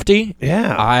 150.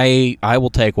 Yeah, I will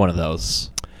take one of those.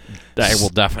 I will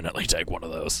definitely take one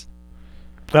of those.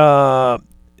 And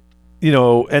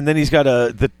then he's got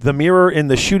the mirror in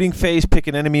the shooting phase. Pick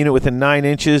an enemy unit within 9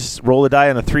 inches. Roll a die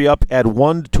on a 3-up. Add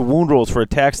 1 to wound rolls for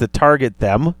attacks that target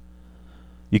them.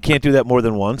 You can't do that more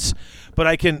than once. But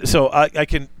I can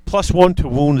 +1 to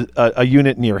wound a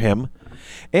unit near him.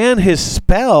 And his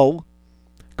spell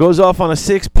goes off on a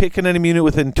 6. Pick an enemy unit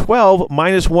within 12.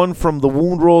 -1 from the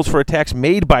wound rolls for attacks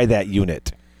made by that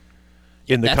unit.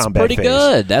 in the That's combat pretty phase.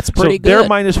 good. That's pretty so they're good.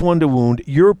 -1 to wound.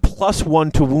 You're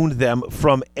 +1 to wound them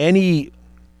from any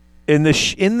in the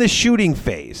shooting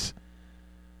phase.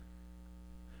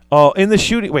 Oh, in the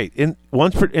shooting. Wait, in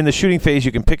the shooting phase,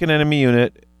 you can pick an enemy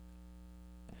unit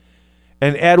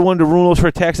and add 1 to rune rolls for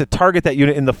attacks that target that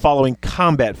unit in the following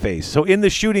combat phase. So in the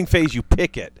shooting phase, you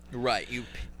pick it. Right.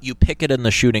 You pick it in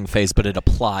the shooting phase, but it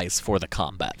applies for the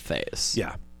combat phase.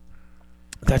 Yeah,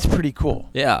 that's pretty cool.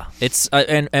 Yeah. It's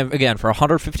and again, for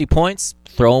 150 points,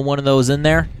 throwing one of those in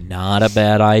there, not a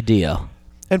bad idea.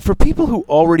 And for people who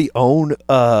already own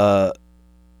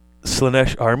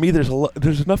Slaanesh Army,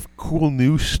 there's enough cool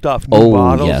new stuff, new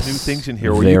models, yes. new things in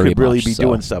here where you could really be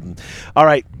doing something. All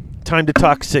right, time to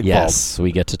talk Sigvald. Yes,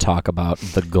 we get to talk about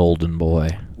the Golden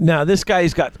Boy. Now, this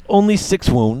guy's got only 6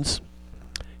 wounds.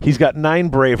 He's got 9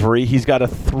 bravery. He's got a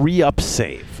 3-up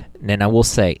save. And I will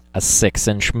say, a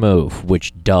 6-inch move,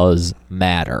 which does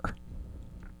matter.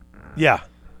 Yeah.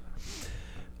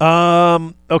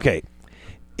 Okay.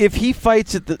 If he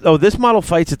fights at this model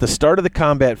fights at the start of the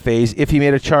combat phase if he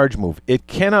made a charge move. It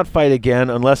cannot fight again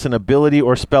unless an ability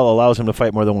or spell allows him to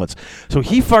fight more than once. So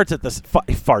he fights at the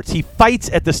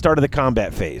start of the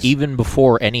combat phase. Even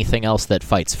before anything else that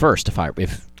fights first,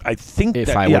 unless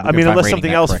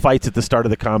something else fights at the start of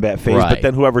the combat phase, right. But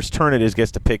then whoever's turn it is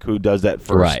gets to pick who does that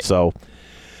first. Right. So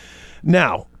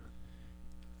now,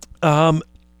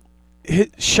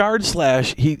 Shard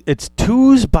Slash, it's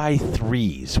 2s by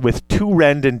 3s with 2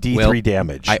 rend and D3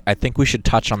 damage. I think we should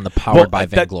touch on the powered by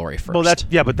Vainglory first. Well, that's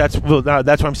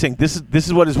what I'm saying. This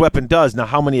is what his weapon does. Now,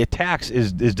 how many attacks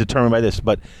is determined by this,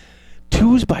 but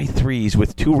 2s by 3s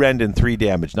with 2 rend and 3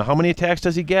 damage. Now, how many attacks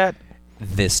does he get?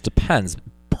 This depends.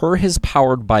 Per his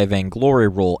powered by Vainglory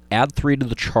roll, add 3 to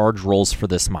the charge rolls for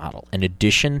this model. In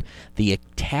addition, the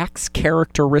attacks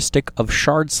characteristic of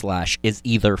Shard Slash is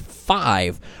either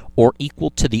 5 or equal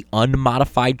to the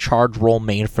unmodified charge roll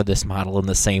made for this model in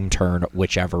the same turn,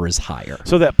 whichever is higher.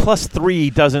 So that +3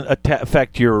 doesn't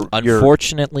affect your...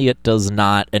 Unfortunately, it does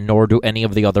not, and nor do any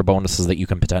of the other bonuses that you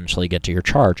can potentially get to your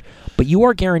charge. But you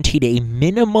are guaranteed a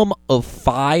minimum of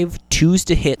 5 2s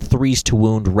to hit, 3s to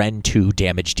wound, rend 2,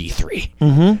 damage D3.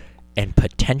 Mm-hmm. And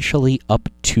potentially up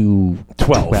to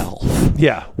 12.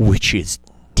 Yeah. Which is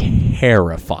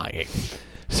terrifying.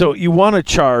 So you want to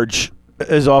charge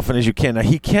as often as you can. Now,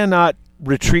 he cannot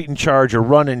retreat and charge or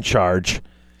run and charge.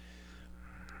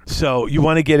 So you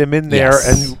want to get him in there,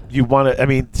 and you want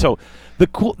to... so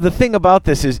the thing about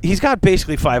this is he's got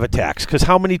basically 5 attacks, because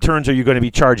how many turns are you going to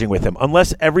be charging with him?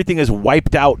 Unless everything is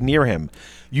wiped out near him.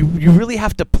 You really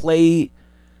have to play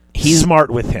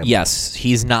smart with him. Yes,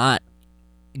 he's not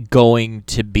going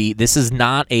to be... This is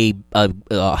not a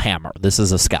hammer. This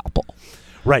is a scalpel.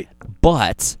 Right.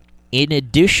 But in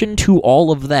addition to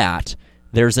all of that,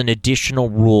 there's an additional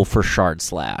rule for Shard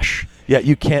Slash. Yeah,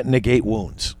 you can't negate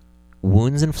wounds.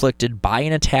 Wounds inflicted by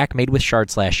an attack made with Shard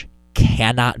Slash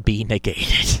cannot be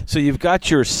negated. So you've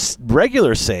got your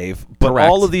regular save, but Correct.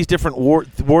 all of these different wards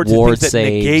and things that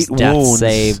saves, negate death wounds.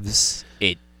 saves.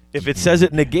 If it says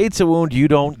it negates a wound, you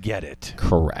don't get it.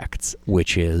 Correct,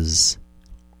 which is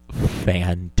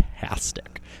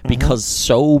fantastic. Because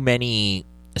so many,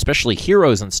 especially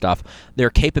heroes and stuff, their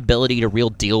capability to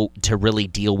really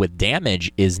deal with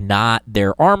damage is not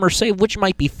their armor save, which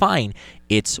might be fine.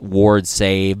 It's ward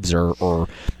saves or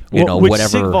which whatever.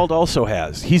 Sigvald also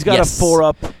has. He's got Yes. a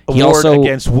 4-up He ward also-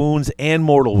 against wounds and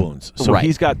mortal wounds. So Right.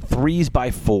 he's got 3s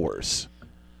by 4s.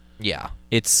 Yeah,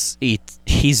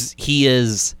 he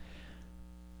is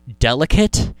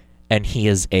delicate, and he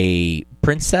is a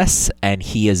princess, and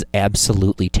he is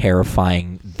absolutely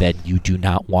terrifying that you do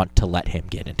not want to let him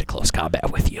get into close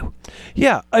combat with you.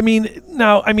 Yeah,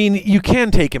 you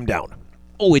can take him down.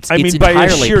 Oh, it's by a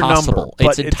entirely sheer possible.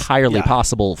 number, It's entirely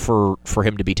possible for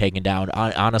him to be taken down.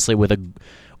 Honestly, with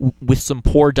some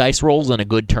poor dice rolls and a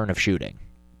good turn of shooting.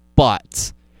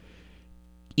 But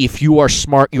if you are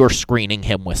smart, you're screening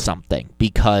him with something,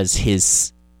 because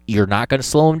you're not going to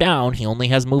slow him down. He only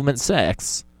has movement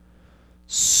 6,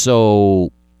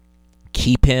 so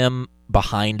keep him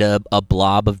behind a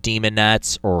blob of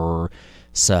demonettes or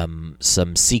some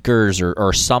seekers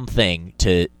or something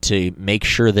to make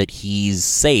sure that he's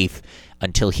safe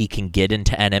until he can get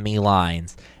into enemy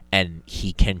lines and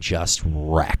he can just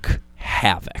wreak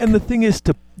havoc. And the thing is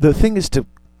to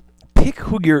pick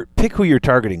who you're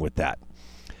targeting with that.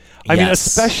 I mean,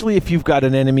 especially if you've got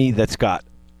an enemy that's got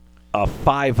a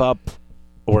 5-up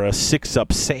or a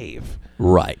 6-up save.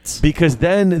 Right. Because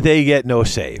then they get no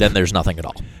save. Then there's nothing at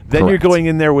all. Then Correct. you're going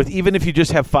in there with, even if you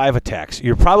just have 5 attacks,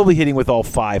 you're probably hitting with all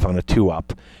 5 on a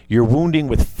 2-up. You're wounding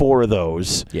with 4 of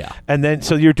those. Yeah. And then,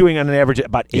 so you're doing on an average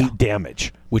about 8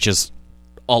 damage. Which is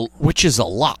which is a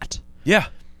lot. Yeah.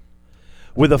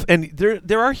 And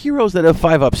there are heroes that have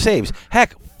 5-up saves.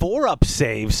 Heck, 4-up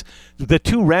saves. The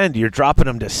 2 rend, you're dropping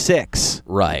them to 6.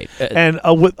 Right. And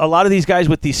with a lot of these guys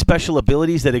with these special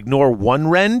abilities that ignore 1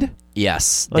 rend.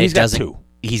 Yes. Well, he's got 2.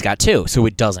 He's got 2, so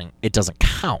it doesn't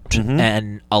count. Mm-hmm.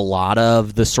 And a lot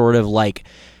of the sort of like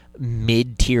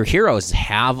mid-tier heroes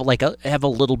have a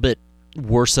little bit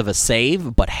worse of a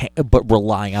save, but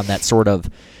relying on that sort of,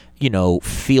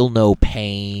 feel no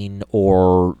pain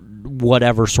or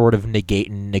whatever sort of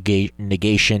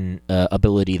negation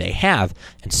ability they have,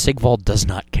 and Sigvald does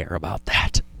not care about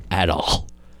that at all.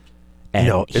 And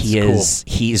it's cool.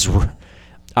 He's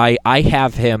I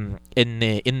have him in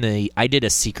the I did a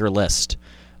seeker list.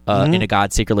 In a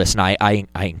God Seeker list, and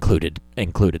I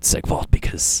included Sigvald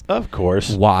because, of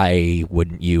course, why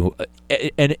wouldn't you?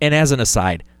 And as an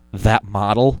aside, that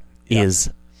model is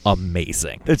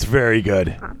amazing. It's very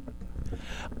good.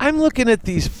 I'm looking at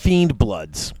these Fiend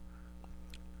Bloods.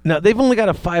 Now, they've only got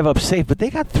a 5-up save, but they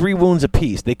got 3 wounds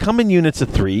apiece. They come in units of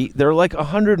 3. They're like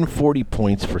 140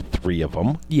 points for 3 of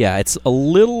them. Yeah, it's a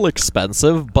little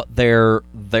expensive, but they're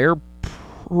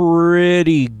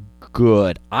pretty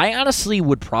good. I honestly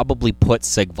would probably put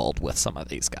Sigvald with some of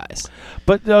these guys.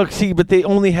 But but they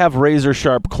only have razor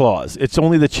sharp claws. It's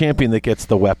only the champion that gets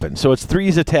the weapon. So it's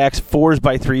 3's attacks, 4's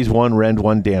by 3's, 1 rend,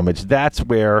 1 damage. That's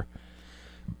where,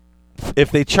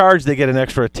 if they charge, they get an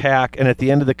extra attack. And at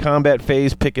the end of the combat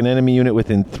phase, pick an enemy unit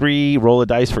within 3, roll a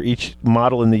dice for each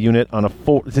model in the unit on a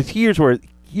 4. Here's where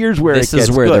this is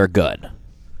where they're good.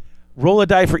 Roll a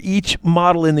die for each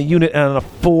model in the unit, and on a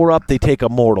 4-up, they take a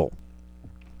mortal.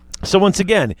 So once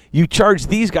again, you charge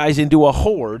these guys into a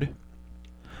horde,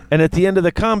 and at the end of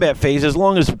the combat phase, as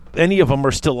long as any of them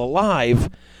are still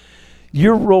alive,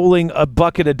 you're rolling a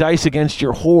bucket of dice against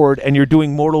your horde, and you're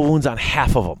doing mortal wounds on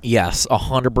half of them. Yes,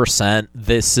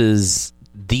 100%.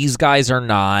 These guys are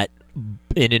not,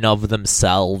 in and of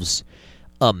themselves,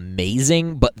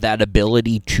 amazing, but that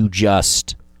ability to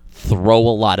just throw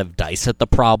a lot of dice at the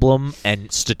problem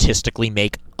and statistically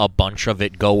make a bunch of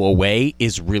it go away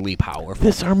is really powerful.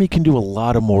 This army can do a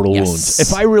lot of mortal wounds.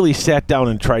 If I really sat down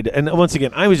and tried to, and once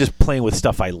again, I was just playing with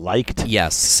stuff I liked.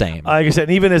 Yes, same. Like I said,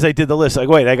 and even as I did the list,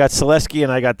 wait, I got Selesky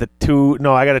and I got the 2.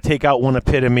 No, I got to take out 1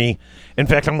 epitome. In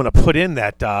fact, I'm going to put in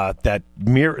that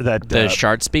mirror, the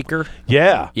shard speaker.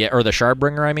 Yeah, or the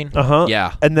shardbringer. I mean,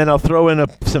 yeah. And then I'll throw in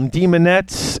some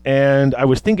demonettes, and I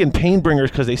was thinking painbringers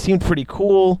because they seemed pretty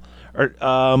cool.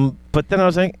 But then I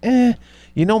was like,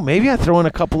 maybe I throw in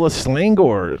a couple of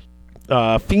Slangor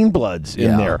Fiend Bloods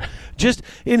in there.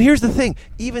 And here's the thing,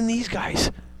 even these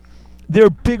guys, they're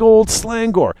big old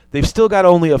Slangor. They've still got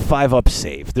only a 5-up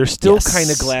save. They're still kind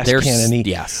of glass cannon-y.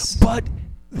 Yes. But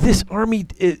this army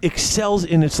excels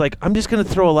in, it's like, I'm just going to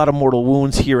throw a lot of mortal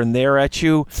wounds here and there at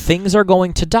you. Things are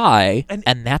going to die,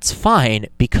 and that's fine,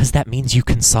 because that means you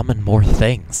can summon more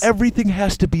things. Everything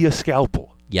has to be a scalpel.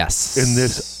 Yes. In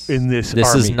this This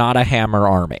army. is not a hammer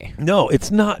army. No,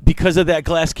 it's not, because of that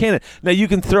glass cannon. Now, you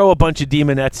can throw a bunch of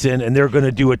demonettes in, and they're going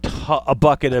to do a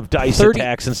bucket of dice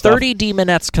attacks and stuff. 30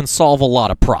 demonettes can solve a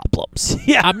lot of problems.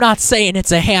 Yeah. I'm not saying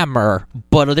it's a hammer,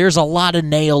 but there's a lot of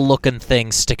nail-looking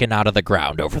things sticking out of the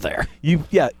ground over there.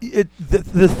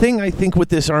 The thing I think with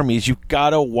this army is you've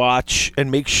got to watch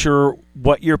and make sure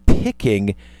what you're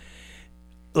picking.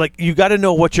 Like, you got to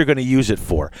know what you're going to use it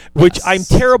for, which I'm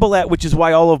terrible at, which is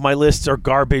why all of my lists are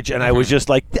garbage, and I was just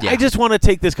like, I just want to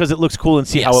take this because it looks cool and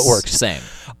see how it works. Same.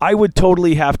 I would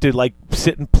totally have to,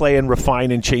 sit and play and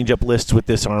refine and change up lists with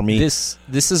this army. This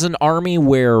is an army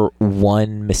where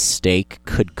one mistake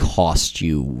could cost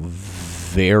you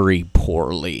very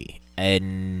poorly.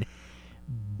 And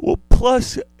well,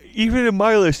 plus, even in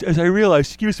my list, as I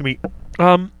realized,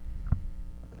 I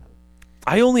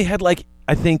only had,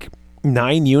 I think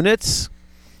 9 units.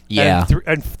 Yeah.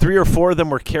 And 3 or 4 of them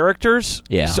were characters.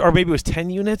 Yeah. So, or maybe it was 10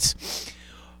 units.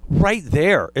 Right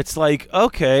there. It's like,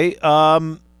 okay, I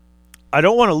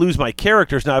don't want to lose my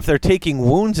characters. Now, if they're taking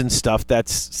wounds and stuff,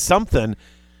 that's something.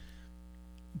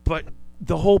 But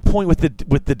the whole point with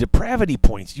the depravity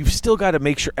points, you've still got to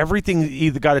make sure everything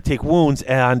either got to take wounds,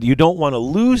 and you don't want to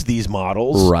lose these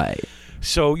models. Right.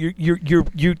 So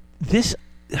this,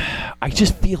 I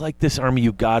just feel like this army,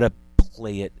 you got to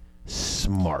play it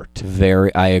smart.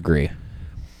 I agree.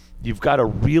 You've got to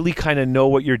really kind of know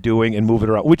what you're doing and move it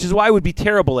around, which is why I would be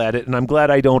terrible at it. And I'm glad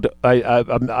I don't.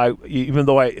 I even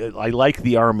though I like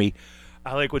the army,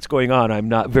 I like what's going on. I'm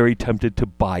not very tempted to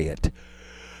buy it.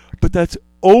 But that's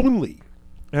only.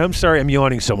 And I'm sorry, I'm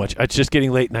yawning so much. It's just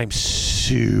getting late, and I'm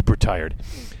super tired.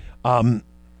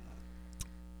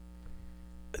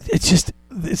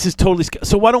 This is totally.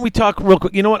 So why don't we talk real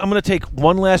quick? You know what? I'm going to take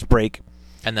one last break.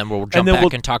 And then we'll jump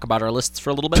back and talk about our lists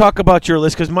for a little bit. Talk about your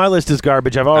list, because my list is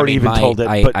garbage. I've already told it.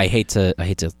 I hate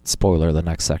to spoiler the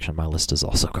next section. My list is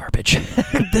also garbage.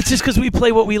 That's just because we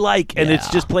play what we like, and it's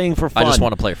just playing for fun. I just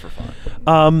want to play for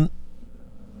fun.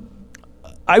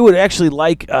 I would actually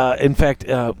like, in fact,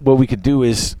 what we could do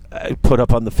is put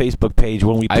up on the Facebook page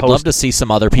when we post. I'd love to see some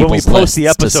other people's lists. When we post the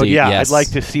episode, yes. I'd like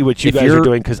to see what you guys are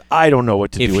doing, because I don't know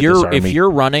what to do with this army. If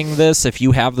you're running this, if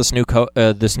you have this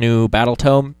new battle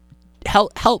tome,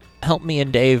 help me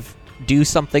and Dave do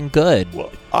something good.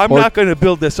 Well, I'm not going to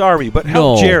build this army, but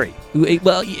help Jerry.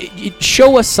 Well,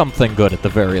 show us something good at the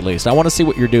very least. I want to see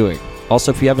what you're doing.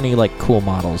 Also, if you have any cool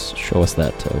models, show us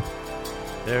that too.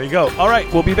 There you go. All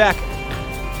right, we'll be back.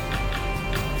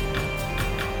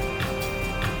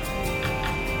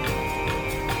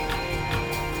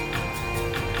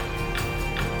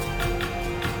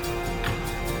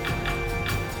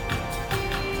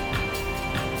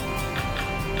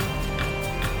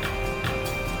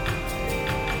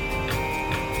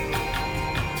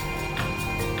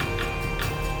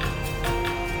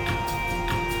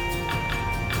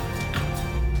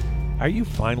 Are you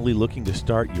finally looking to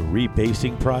start your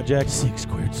rebasing project? 6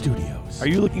 Squared Studios. Are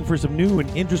you looking for some new and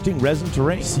interesting resin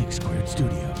terrain? 6 Squared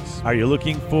Studios. Are you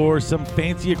looking for some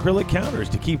fancy acrylic counters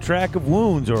to keep track of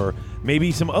wounds, or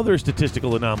maybe some other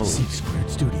statistical anomalies? 6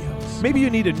 Squared Studios. Maybe you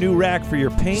need a new rack for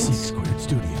your paints? 6 Squared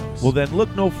Studios. Well, then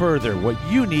look no further. What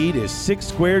you need is 6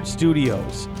 Squared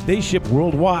Studios. They ship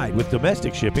worldwide with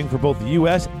domestic shipping for both the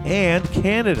U.S. and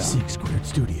Canada. 6 Squared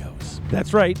Studios.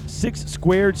 That's right, 6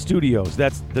 Squared Studios.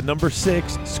 That's the number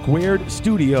 6,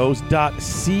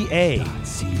 squaredstudios.ca.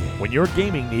 When your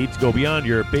gaming needs go beyond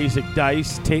your basic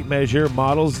dice, tape measure,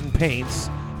 models, and paints,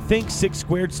 think 6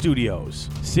 Squared Studios.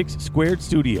 6 Squared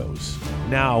Studios.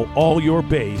 Now all your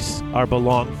base are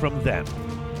belong from them.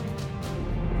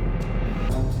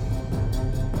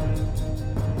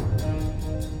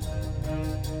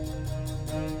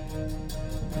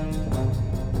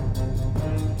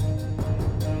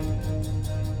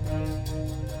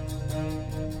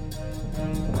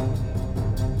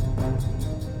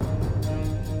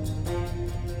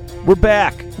 We're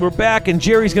back, and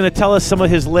Jerry's going to tell us some of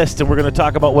his list, and we're going to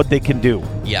talk about what they can do.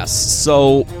 Yes.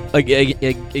 So,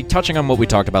 touching on what we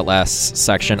talked about last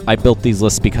section, I built these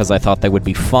lists because I thought they would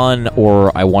be fun,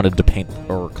 or I wanted to paint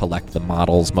or collect the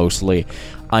models mostly.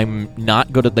 I'm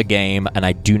not good at the game, and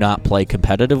I do not play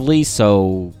competitively,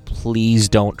 so please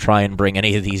don't try and bring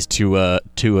any of these to a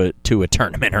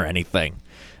tournament or anything.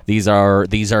 These are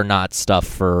not stuff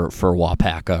for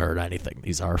Wapaka or anything.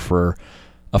 These are for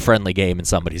a friendly game in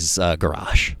somebody's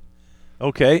garage.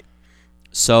 Okay.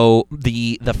 So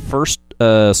the first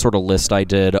sort of list I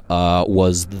did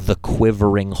was the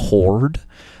Quivering Horde,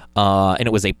 and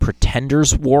it was a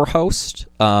Pretenders war host.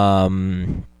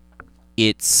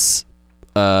 It's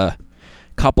a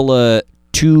couple of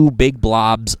 2 big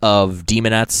blobs of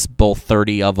demonettes, both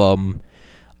 30 of them,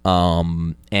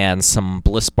 and some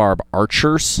Blissbarb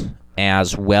archers,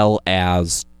 as well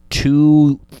as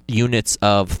 2 units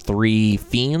of 3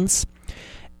 fiends,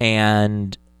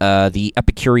 and the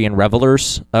Epicurean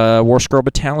Revelers War Scroll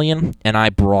Battalion, and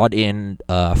I brought in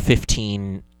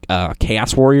 15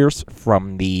 Chaos Warriors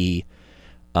from the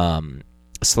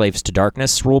Slaves to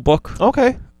Darkness rulebook.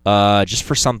 Okay. Just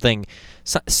for something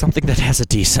that has a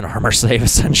decent armor save,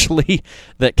 essentially,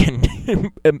 that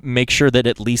can make sure that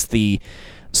at least the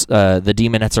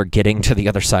demonettes are getting to the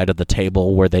other side of the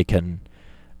table where they can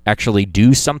actually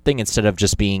do something instead of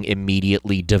just being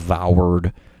immediately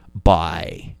devoured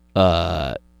by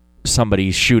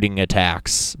somebody's shooting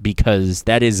attacks, because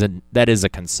that is a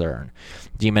concern.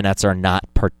 Demonettes are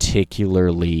not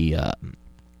particularly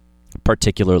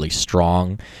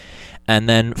strong. And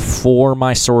then for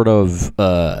my sort of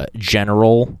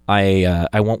general, I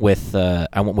went with a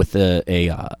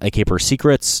Caper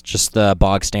Secrets, just the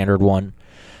bog standard one.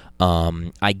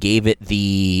 I gave it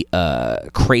the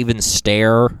Craven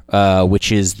Stare,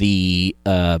 which is the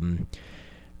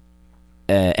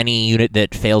any unit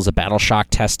that fails a battle shock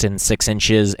test in 6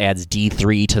 inches adds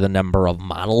D3 to the number of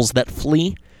models that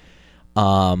flee.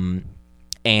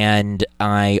 And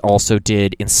I also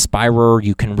did Inspirer.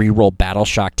 You can reroll battle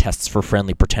shock tests for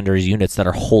friendly Pretenders units that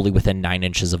are wholly within 9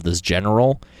 inches of this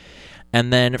general.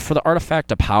 And then for the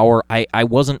Artifact of Power, I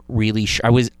wasn't really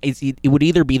sure. It would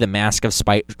either be the Mask of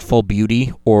Spiteful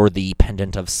Beauty or the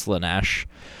Pendant of Slaanesh.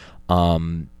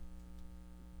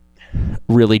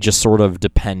 Really just sort of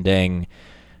depending.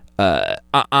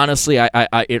 Honestly,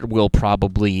 it will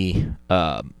probably...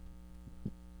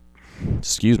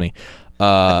 excuse me.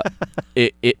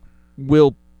 It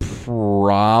will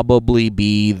probably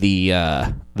be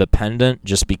the pendant,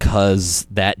 just because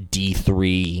that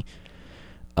D3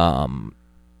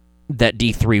 that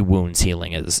D3 wounds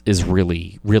healing is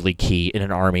really, really key in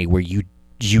an army where you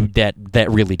that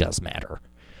really does matter.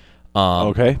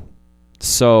 Okay.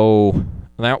 So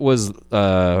that was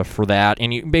for that,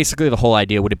 and basically the whole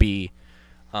idea would be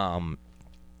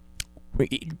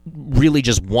really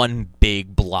just one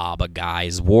big blob of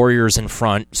guys, warriors in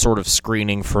front, sort of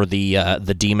screening for the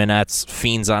demonettes,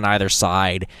 fiends on either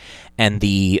side, and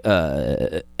the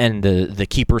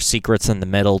keeper secrets in the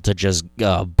middle to just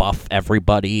buff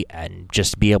everybody and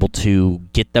just be able to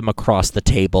get them across the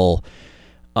table,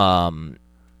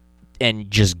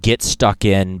 and just get stuck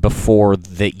in before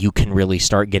that you can really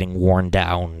start getting worn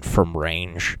down from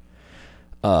range,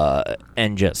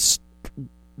 and just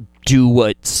do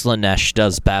what Slaanesh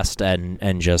does best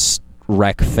and just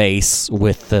wreck face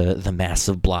with the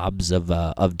massive blobs of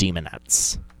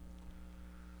demonettes.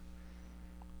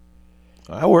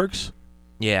 That works.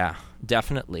 Yeah,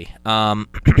 definitely. So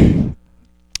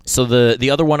the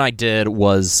other one I did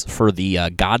was for the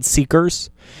Godseekers.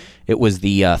 It was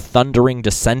the Thundering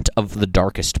Descent of the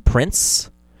Darkest Prince.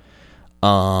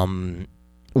 This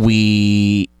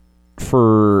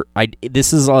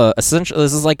is essentially,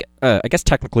 this is like I guess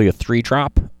technically a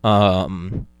 3-drop.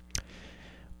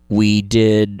 We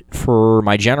did, for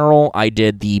my general, I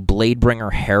did the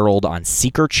Bladebringer Herald on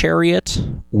Seeker Chariot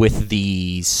with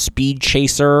the Speed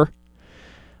Chaser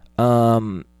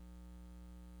battle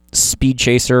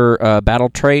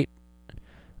trait,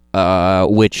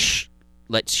 which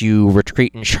lets you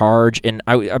retreat and charge, and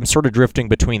I'm sort of drifting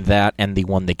between that and the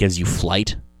one that gives you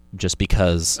flight, just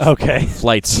because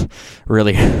flight's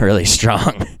really, really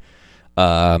strong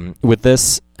with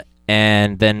this.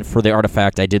 And then for the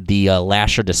artifact, I did the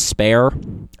Lash of Despair.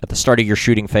 At the start of your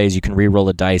shooting phase, you can re-roll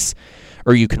a dice,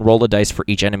 or you can roll a dice for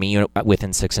each enemy unit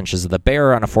within 6 inches of the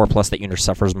bearer. On a 4+, that unit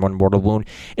suffers 1 mortal wound.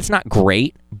 It's not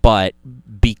great, but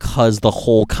because the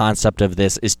whole concept of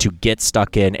this is to get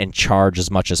stuck in and charge as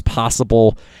much as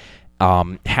possible,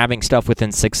 having stuff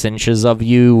within 6 inches of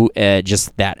you,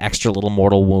 just that extra little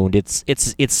mortal wound,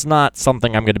 it's not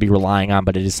something I'm going to be relying on,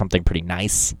 but it is something pretty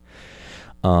nice.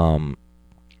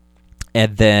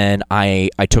 And then I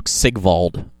took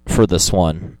Sigvald for this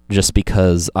one, just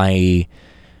because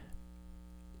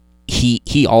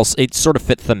he also, it sort of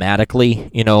fit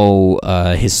thematically,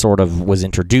 his sort of was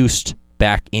introduced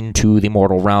back into the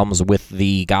mortal realms with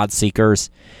the Godseekers,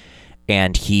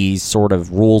 and he sort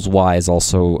of rules-wise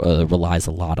also relies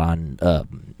a lot on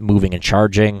moving and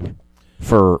charging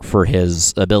for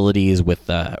his abilities with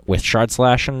Shard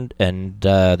Slash and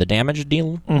the damage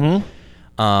deal. Mm-hmm.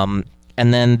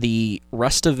 And then the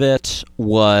rest of it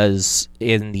was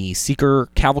in the Seeker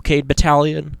Cavalcade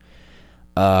Battalion.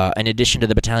 In addition to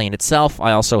the battalion itself,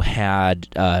 I also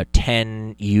had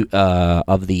 10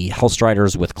 of the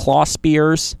Hellstriders with Claw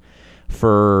Spears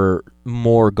for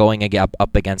more going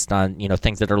up against on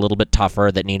things that are a little bit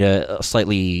tougher, that need a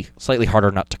slightly harder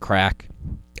nut to crack.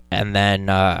 And then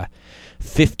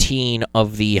 15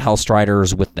 of the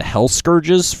Hellstriders with the Hell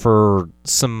Scourges for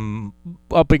some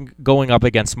going up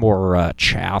against more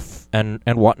chaff and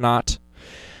whatnot.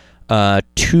 A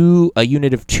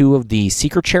unit of 2 of the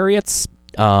Seeker Chariots,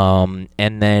 and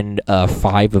then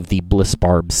 5 of the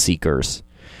Blissbarb Seekers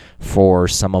for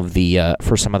some of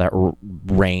that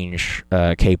range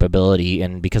capability.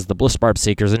 And because the Blissbarb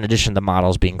Seekers, in addition to the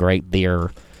models being great,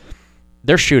 their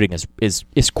shooting is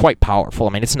quite powerful. I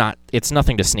mean, it's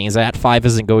nothing to sneeze at. 5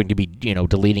 isn't going to be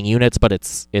deleting units, but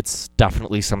it's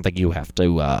definitely something you have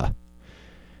to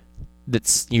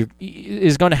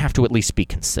is going to have to at least be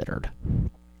considered.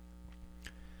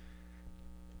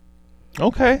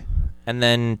 Okay. And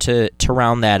then to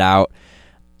round that out,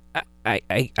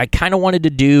 I kind of wanted to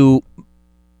do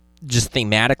just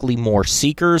thematically more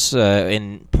Seekers.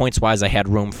 In points-wise, I had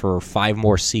room for 5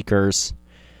 more Seekers,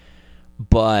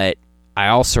 but I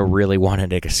also really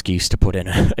wanted an excuse to put in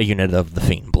a unit of the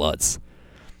Fiend Bloods,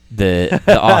 the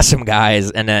awesome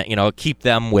guys, and keep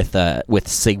them with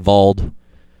Sigvald,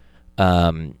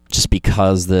 just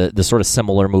because the sort of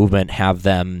similar movement, have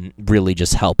them really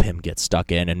just help him get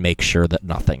stuck in and make sure that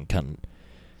nothing can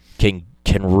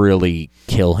really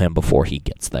kill him before he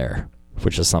gets there,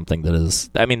 which is something that is,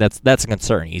 I mean, that's a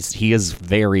concern. He is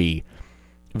very,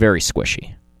 very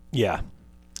squishy. Yeah.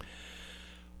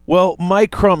 Well, my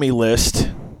crummy list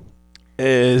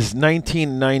is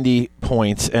 1990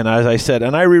 points, and as I said,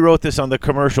 and I rewrote this on the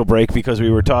commercial break because we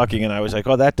were talking, and I was like,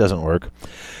 oh, that doesn't work.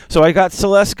 So I got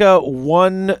Celestka,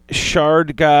 1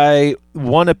 Shard guy,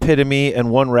 1 Epitome, and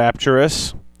 1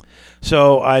 Rapturous.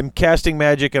 So I'm casting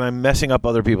magic, and I'm messing up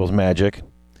other people's magic.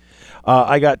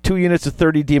 I got 2 units of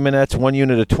 30 Demonettes, 1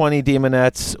 unit of 20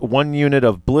 Demonettes, 1 unit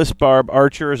of Blissbarb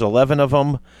Archers, 11 of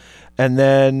them, And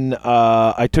then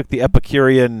I took the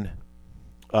Epicurean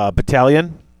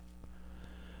battalion,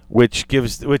 which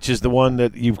is the one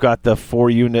that you've got the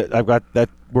 4-unit. I've got that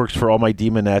works for all my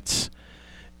demonettes,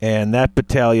 and that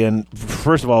battalion,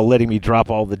 first of all, letting me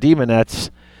drop all the demonettes,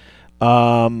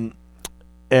 and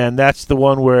that's the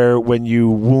one where when you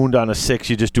wound on a 6,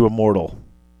 you just do a mortal.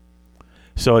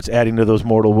 So it's adding to those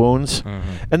mortal wounds.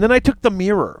 Mm-hmm. And then I took the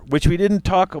mirror, which we didn't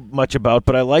talk much about,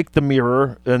 but I like the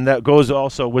mirror, and that goes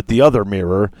also with the other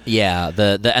mirror. Yeah,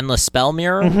 the endless spell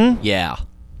mirror. Mm-hmm. Yeah.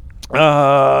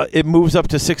 It moves up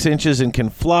to 6 inches and can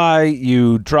fly.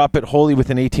 You drop it wholly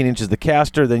within 18 inches of the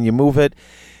caster, then you move it.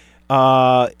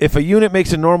 If a unit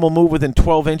makes a normal move within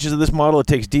 12 inches of this model, it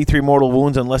takes D3 mortal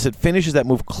wounds unless it finishes that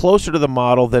move closer to the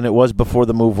model than it was before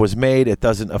the move was made. It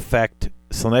doesn't affect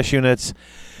Slaanesh units.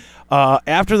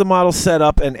 After the model's set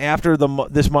up and after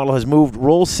this model has moved,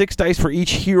 roll 6 dice for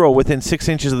each hero within 6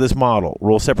 inches of this model.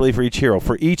 Roll separately for each hero.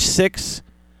 For each 6,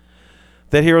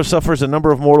 that hero suffers a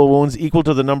number of mortal wounds equal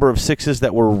to the number of 6s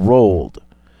that were rolled.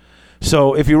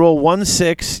 So if you roll 1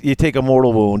 6, you take a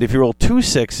mortal wound. If you roll 2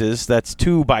 6s, that's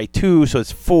 2 by 2, so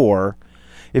it's 4.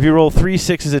 If you roll 3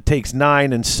 6s, it takes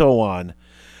 9, and so on.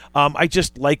 I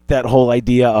just like that whole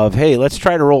idea of, hey, let's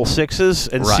try to roll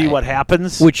 6s and see what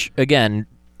happens. Which, again,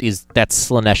 that's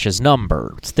Slaanesh's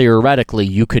number. Theoretically,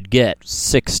 you could get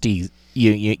 60.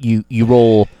 You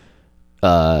roll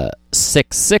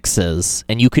 6 6s,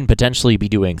 and you can potentially be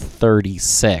doing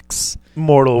 36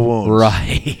 mortal wounds,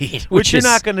 right? Which you're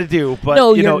not going to do. But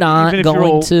no, you're not even if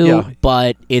going to. Yeah.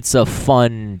 But it's a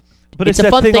fun. But it's it's a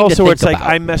that fun thing thing also to where think it's like about.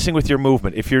 I'm messing with your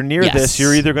movement. If you're near Yes. this,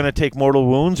 you're either going to take mortal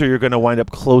wounds or you're going to wind up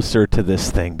closer to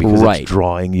this thing because Right. it's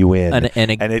drawing you in,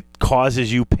 And it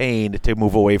causes you pain to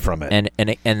move away from it.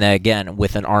 And again,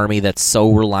 with an army that's so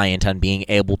reliant on being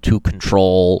able to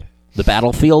control the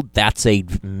battlefield, that's a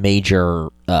major.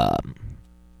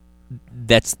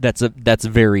 That's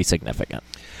very significant.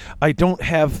 I don't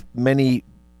have many.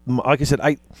 Like I said,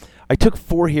 I took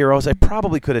 4 heroes. I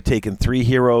probably could have taken 3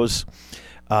 heroes.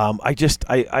 I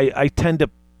tend to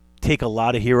take a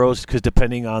lot of heroes because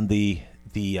depending on the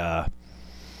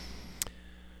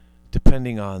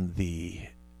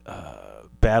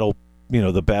battle,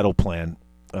 the battle plan.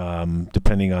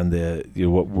 Depending on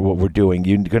what we're doing,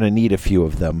 you're going to need a few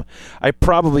of them. I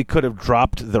probably could have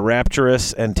dropped the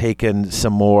Rapturous and taken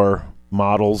some more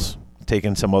models,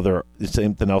 taken something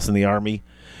else in the army.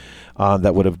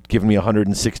 That would have given me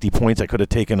 160 points. I could have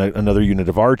taken another unit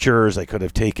of archers. I could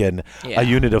have taken a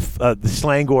unit of the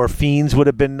Slangor Fiends would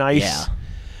have been nice.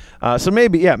 Yeah. So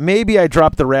maybe I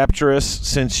dropped the Rapturous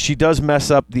since she does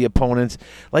mess up the opponents.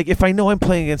 Like if I know I'm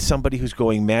playing against somebody who's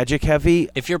going magic heavy.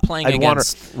 If you're playing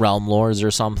against Realm Lords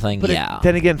or something, but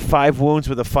then again, 5 wounds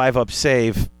with a 5-up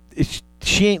save.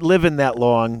 She ain't living that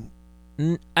long.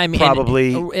 I mean,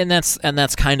 probably, and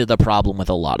that's kind of the problem with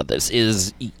a lot of this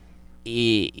is.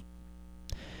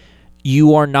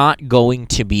 You are not going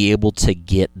to be able to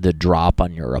get the drop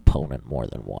on your opponent more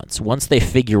than once. Once they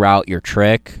figure out your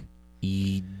trick,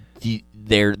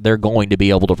 they're going to be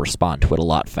able to respond to it a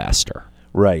lot faster.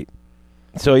 Right.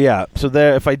 So yeah. So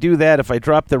there, if I do that, if I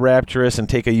drop the Rapturous and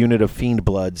take a unit of Fiend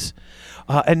Bloods,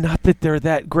 and not that they're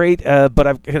that great, but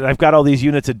I've got all these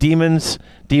units of demons,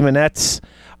 demonettes.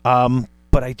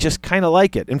 But I just kind of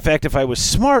like it. In fact, if I was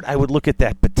smart, I would look at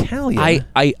that battalion.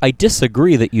 I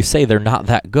disagree that you say they're not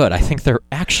that good. I think they're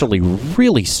actually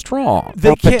really strong.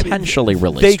 They potentially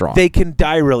really strong. They can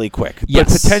die really quick.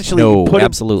 Yes. But potentially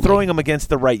absolutely. Throwing them against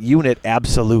the right unit,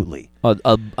 absolutely.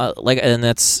 And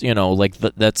that's,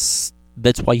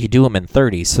 that's why you do them in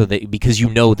 30, because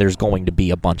there's going to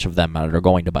be a bunch of them that are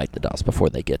going to bite the dust before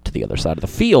they get to the other side of the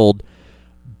field.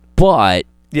 But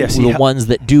the ones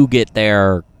that do get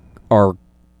there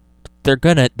they're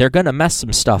gonna mess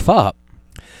some stuff up.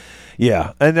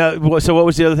 Yeah, and so what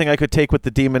was the other thing I could take with the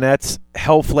demonettes?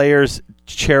 Hellflayers,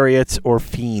 chariots, or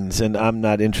fiends, and I'm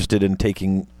not interested in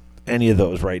taking any of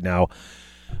those right now.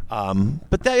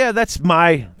 But that's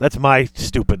my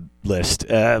stupid list.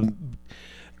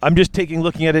 I'm just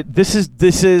looking at it. This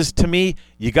is to me.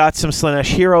 You got some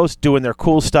Slaanesh heroes doing their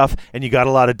cool stuff, and you got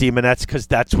a lot of demonettes because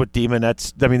that's what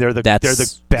demonettes. I mean, they're the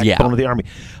backbone of the army.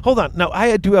 Hold on, now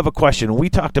I do have a question. We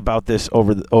talked about this on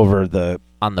the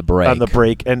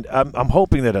break, and I'm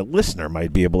hoping that a listener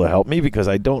might be able to help me because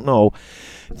I don't know.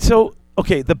 So,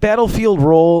 okay, the battlefield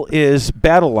role is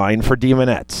battle line for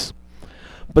demonettes,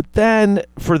 but then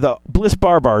for the Bliss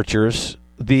Barb Archers,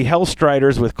 the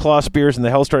Hellstriders with Claw Spears and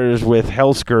the Hellstriders with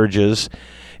Hell Scourges,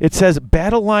 it says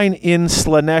battle line in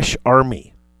Slaanesh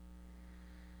army.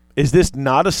 Is this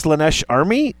not a Slaanesh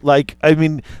army? Like, I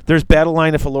mean, there's battle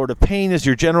line if a Lord of Pain is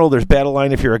your general. There's battle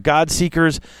line if you're a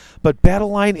Godseekers. But battle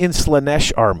line in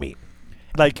Slaanesh army.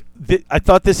 Like, I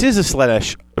thought this is a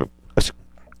Slaanesh.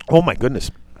 Oh, my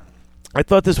goodness. I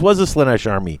thought this was a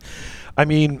Slaanesh army. I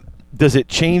mean, does it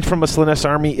change from a Slaanesh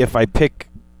army if I pick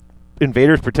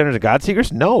Invaders, Pretenders, and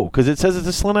Godseekers? No, because it says it's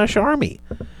a Slaanesh army.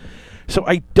 So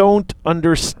I don't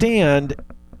understand.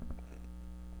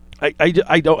 I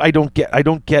don't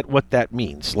get what that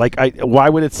means. Like, why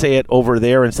would it say it over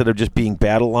there instead of just being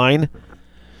battle line?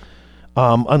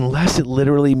 Unless it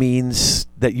literally means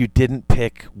that you didn't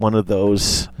pick one of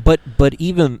those. But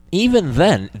even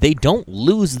then, they don't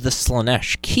lose the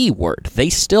Slaanesh keyword. They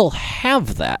still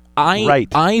have that. My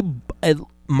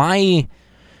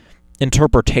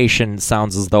interpretation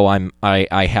sounds as though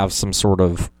I have some sort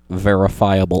of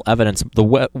verifiable evidence.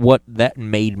 What that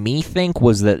made me think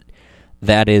was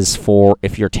that is for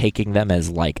if you're taking them as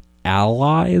like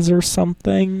allies or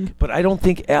something. But I don't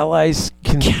think allies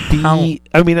can Count. be.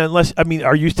 I mean,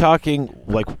 are you talking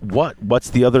like what?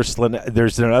 What's the other Slaanesh?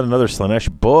 There's not another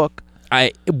Slaanesh book.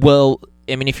 I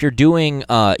mean, if you're doing,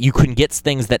 you can get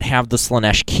things that have the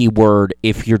Slaanesh keyword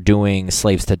if you're doing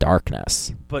Slaves to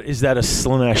Darkness. But is that a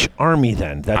Slaanesh army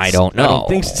then? I don't know. I don't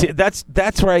think so.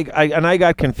 That's where I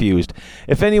got confused.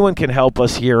 If anyone can help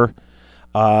us here,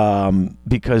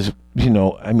 because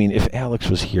I mean, if Alex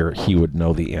was here, he would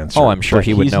know the answer. Oh, I'm sure but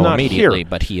he would he's know not immediately. here.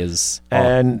 But he is,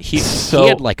 and he so,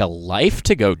 had like a life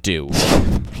to go do.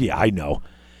 Yeah, I know.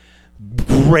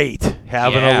 Great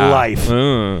having Yeah. a life.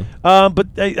 But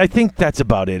I think that's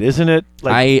about it, isn't it?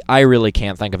 Like, I really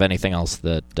can't think of anything else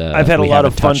that I've had a we lot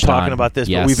of haven't fun touched talking on. about this,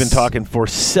 Yes. but we've been talking for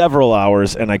several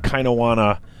hours, and I kind of want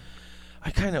to. I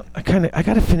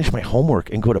got to finish my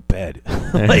homework and go to bed.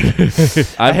 Like,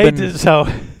 I hate to, so.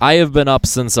 I have been up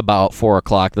since about 4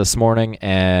 o'clock this morning,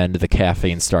 and the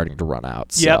caffeine's starting to run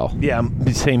out. So. Yeah,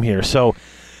 same here. So,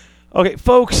 okay,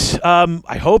 folks,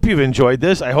 I hope you've enjoyed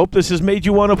this. I hope this has made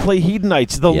you want to play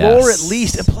Hedonites. The lore, at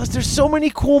least, and plus, there's so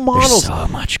many cool models. There's so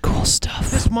much cool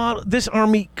stuff. This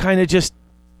army kind of just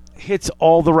hits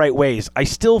all the right ways. I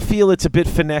still feel it's a bit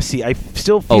finessey. I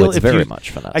still feel it's very much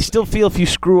finesse. I still feel if you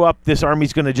screw up, this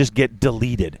army's going to just get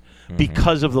deleted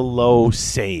because of the low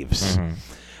saves.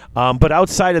 But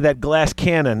outside of that glass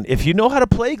cannon, if you know how to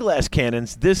play glass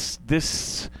cannons, this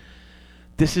is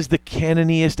the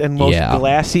cannoniest and most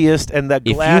glassiest, and the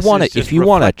glass if you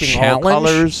want to challenge,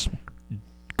 colors.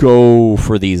 Go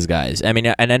for these guys. I mean,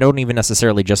 and I don't even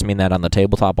necessarily just mean that on the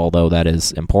tabletop, although that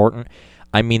is important.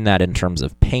 I mean that in terms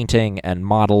of painting and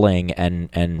modeling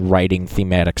and writing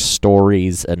thematic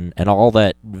stories and all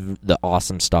that, the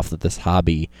awesome stuff that this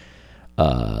hobby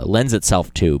lends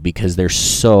itself to, because there's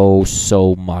so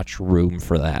much room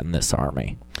for that in this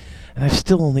army. And I've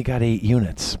still only got 8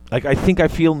 units. Like, I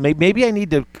feel maybe I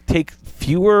need to take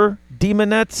fewer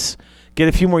demonettes, get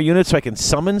a few more units so I can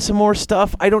summon some more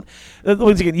stuff. I don't.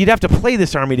 Once again, you'd have to play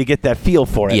this army to get that feel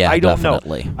for it. Yeah, I don't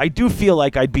definitely. know. I do feel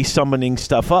like I'd be summoning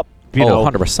stuff up.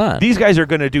 100%. These guys are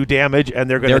going to do damage, and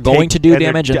they're going to do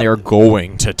damage, and they're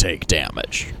going to take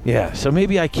damage. Yeah, so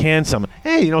maybe I can summon.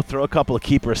 Hey, throw a couple of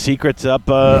Keeper of Secrets up.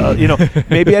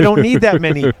 Maybe I don't need that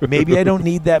many. Maybe I don't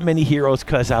need that many heroes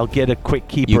because I'll get a quick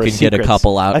Keeper of Secrets. You can get a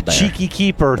couple out there. A cheeky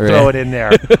Keeper, throw it in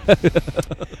there.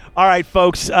 All right,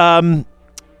 folks.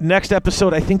 Next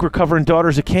episode, I think we're covering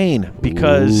Daughters of Cain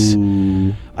because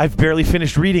I've barely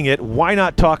finished reading it. Why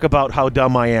not talk about how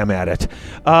dumb I am at it?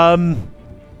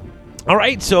 All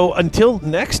right, so until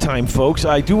next time, folks,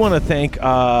 I do want to thank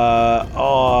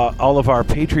all of our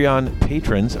Patreon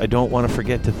patrons. I don't want to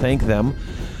forget to thank them,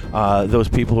 those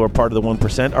people who are part of the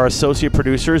 1%. Our associate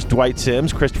producers, Dwight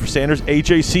Sims, Christopher Sanders,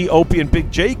 AJC, Opie, and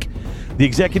Big Jake. The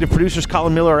executive producers,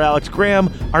 Colin Miller, Alex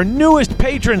Graham. Our newest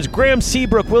patrons, Graham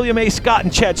Seabrook, William A. Scott,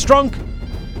 and Chad Strunk.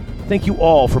 Thank you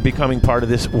all for becoming part of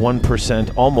this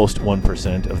 1%, almost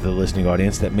 1% of the listening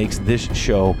audience that makes this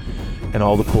show and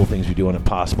all the cool things we do on it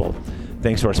possible.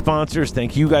 Thanks to our sponsors.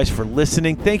 Thank you guys for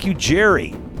listening. Thank you,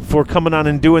 Jerry, for coming on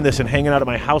and doing this and hanging out at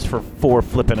my house for 4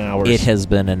 flipping hours. It has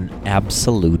been an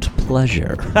absolute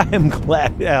pleasure. I'm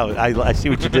glad. Yeah, I see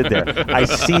what you did there. I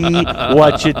see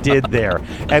what you did there.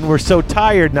 And we're so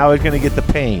tired now we're going to get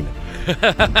the pain.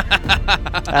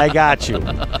 I got you.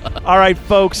 All right,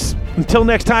 folks. Until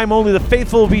next time, only the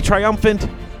faithful will be triumphant.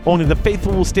 Only the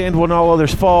faithful will stand when all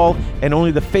others fall. And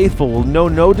only the faithful will know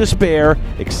no despair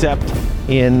except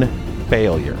in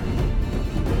failure.